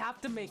 I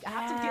have to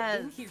get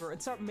in Yes. here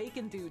and start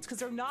making dudes because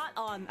they're not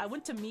on. I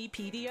went to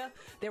Miipedia.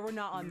 They were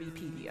not on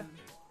Miipedia.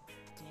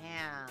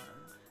 Damn.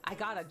 I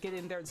gotta get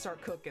in there and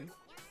start cooking.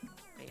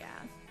 But yeah.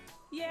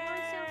 Yeah.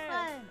 So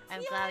fun.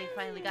 I'm glad we Yay.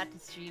 finally got to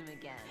stream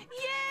again.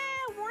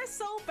 Yeah, we're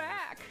so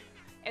back.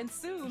 And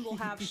soon we'll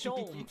have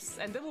Sholmes,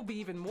 and then we'll be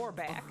even more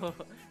back.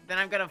 Then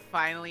I'm gonna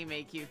finally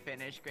make you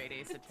finish Great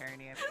Ace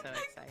Attorney. I'm so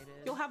excited.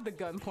 You'll have the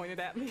gun pointed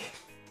at me.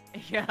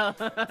 Yeah.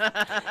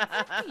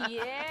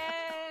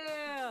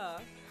 Yeah.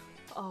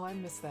 Oh, I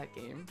miss that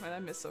game, and I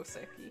miss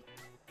Soseki.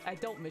 I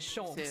don't miss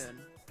Shonks.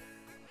 Soon.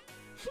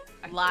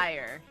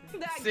 Liar.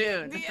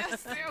 Soon.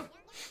 Yes, soon.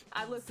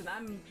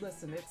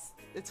 Listen,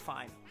 it's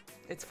fine.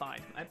 It's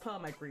fine. I put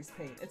on my grease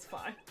paint. It's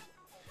fine.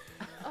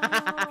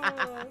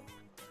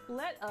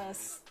 Let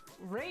us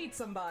raid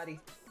somebody.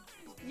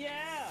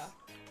 Yeah.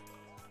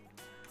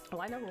 Oh,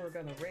 I know who we're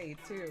gonna raid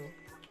too.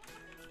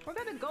 We're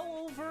gonna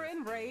go over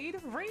and raid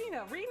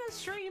Rena. Rena's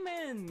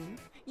streaming.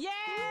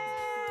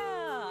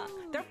 Yeah.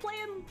 They're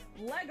playing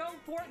Lego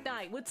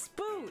Fortnite with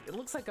Spoot. It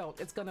looks like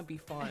it's gonna be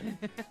fun.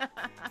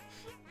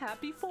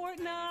 Happy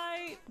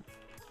Fortnite.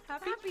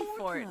 Happy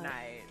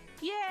Fortnite.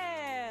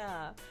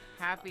 Yeah.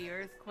 Happy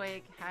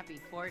Earthquake. Happy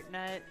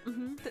Fortnite.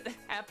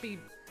 Happy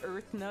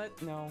Earth Nut.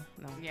 No.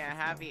 Yeah.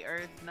 Happy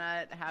Earth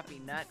Nut. Happy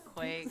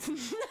Nutquake.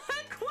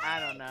 Nutquake. I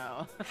don't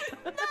know.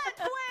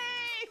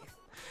 Nutquake.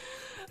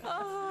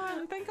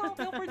 Oh, thank all of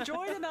you for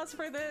joining us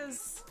for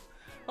this.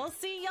 We'll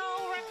see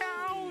y'all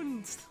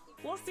around.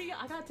 We'll see you.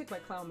 I gotta take my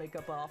clown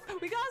makeup off.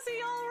 We gotta see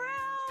y'all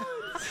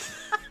around.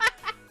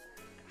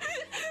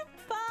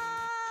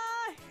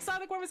 Bye.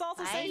 Sonic Worm is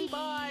also saying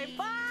bye.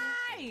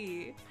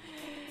 Bye.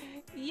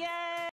 Yeah.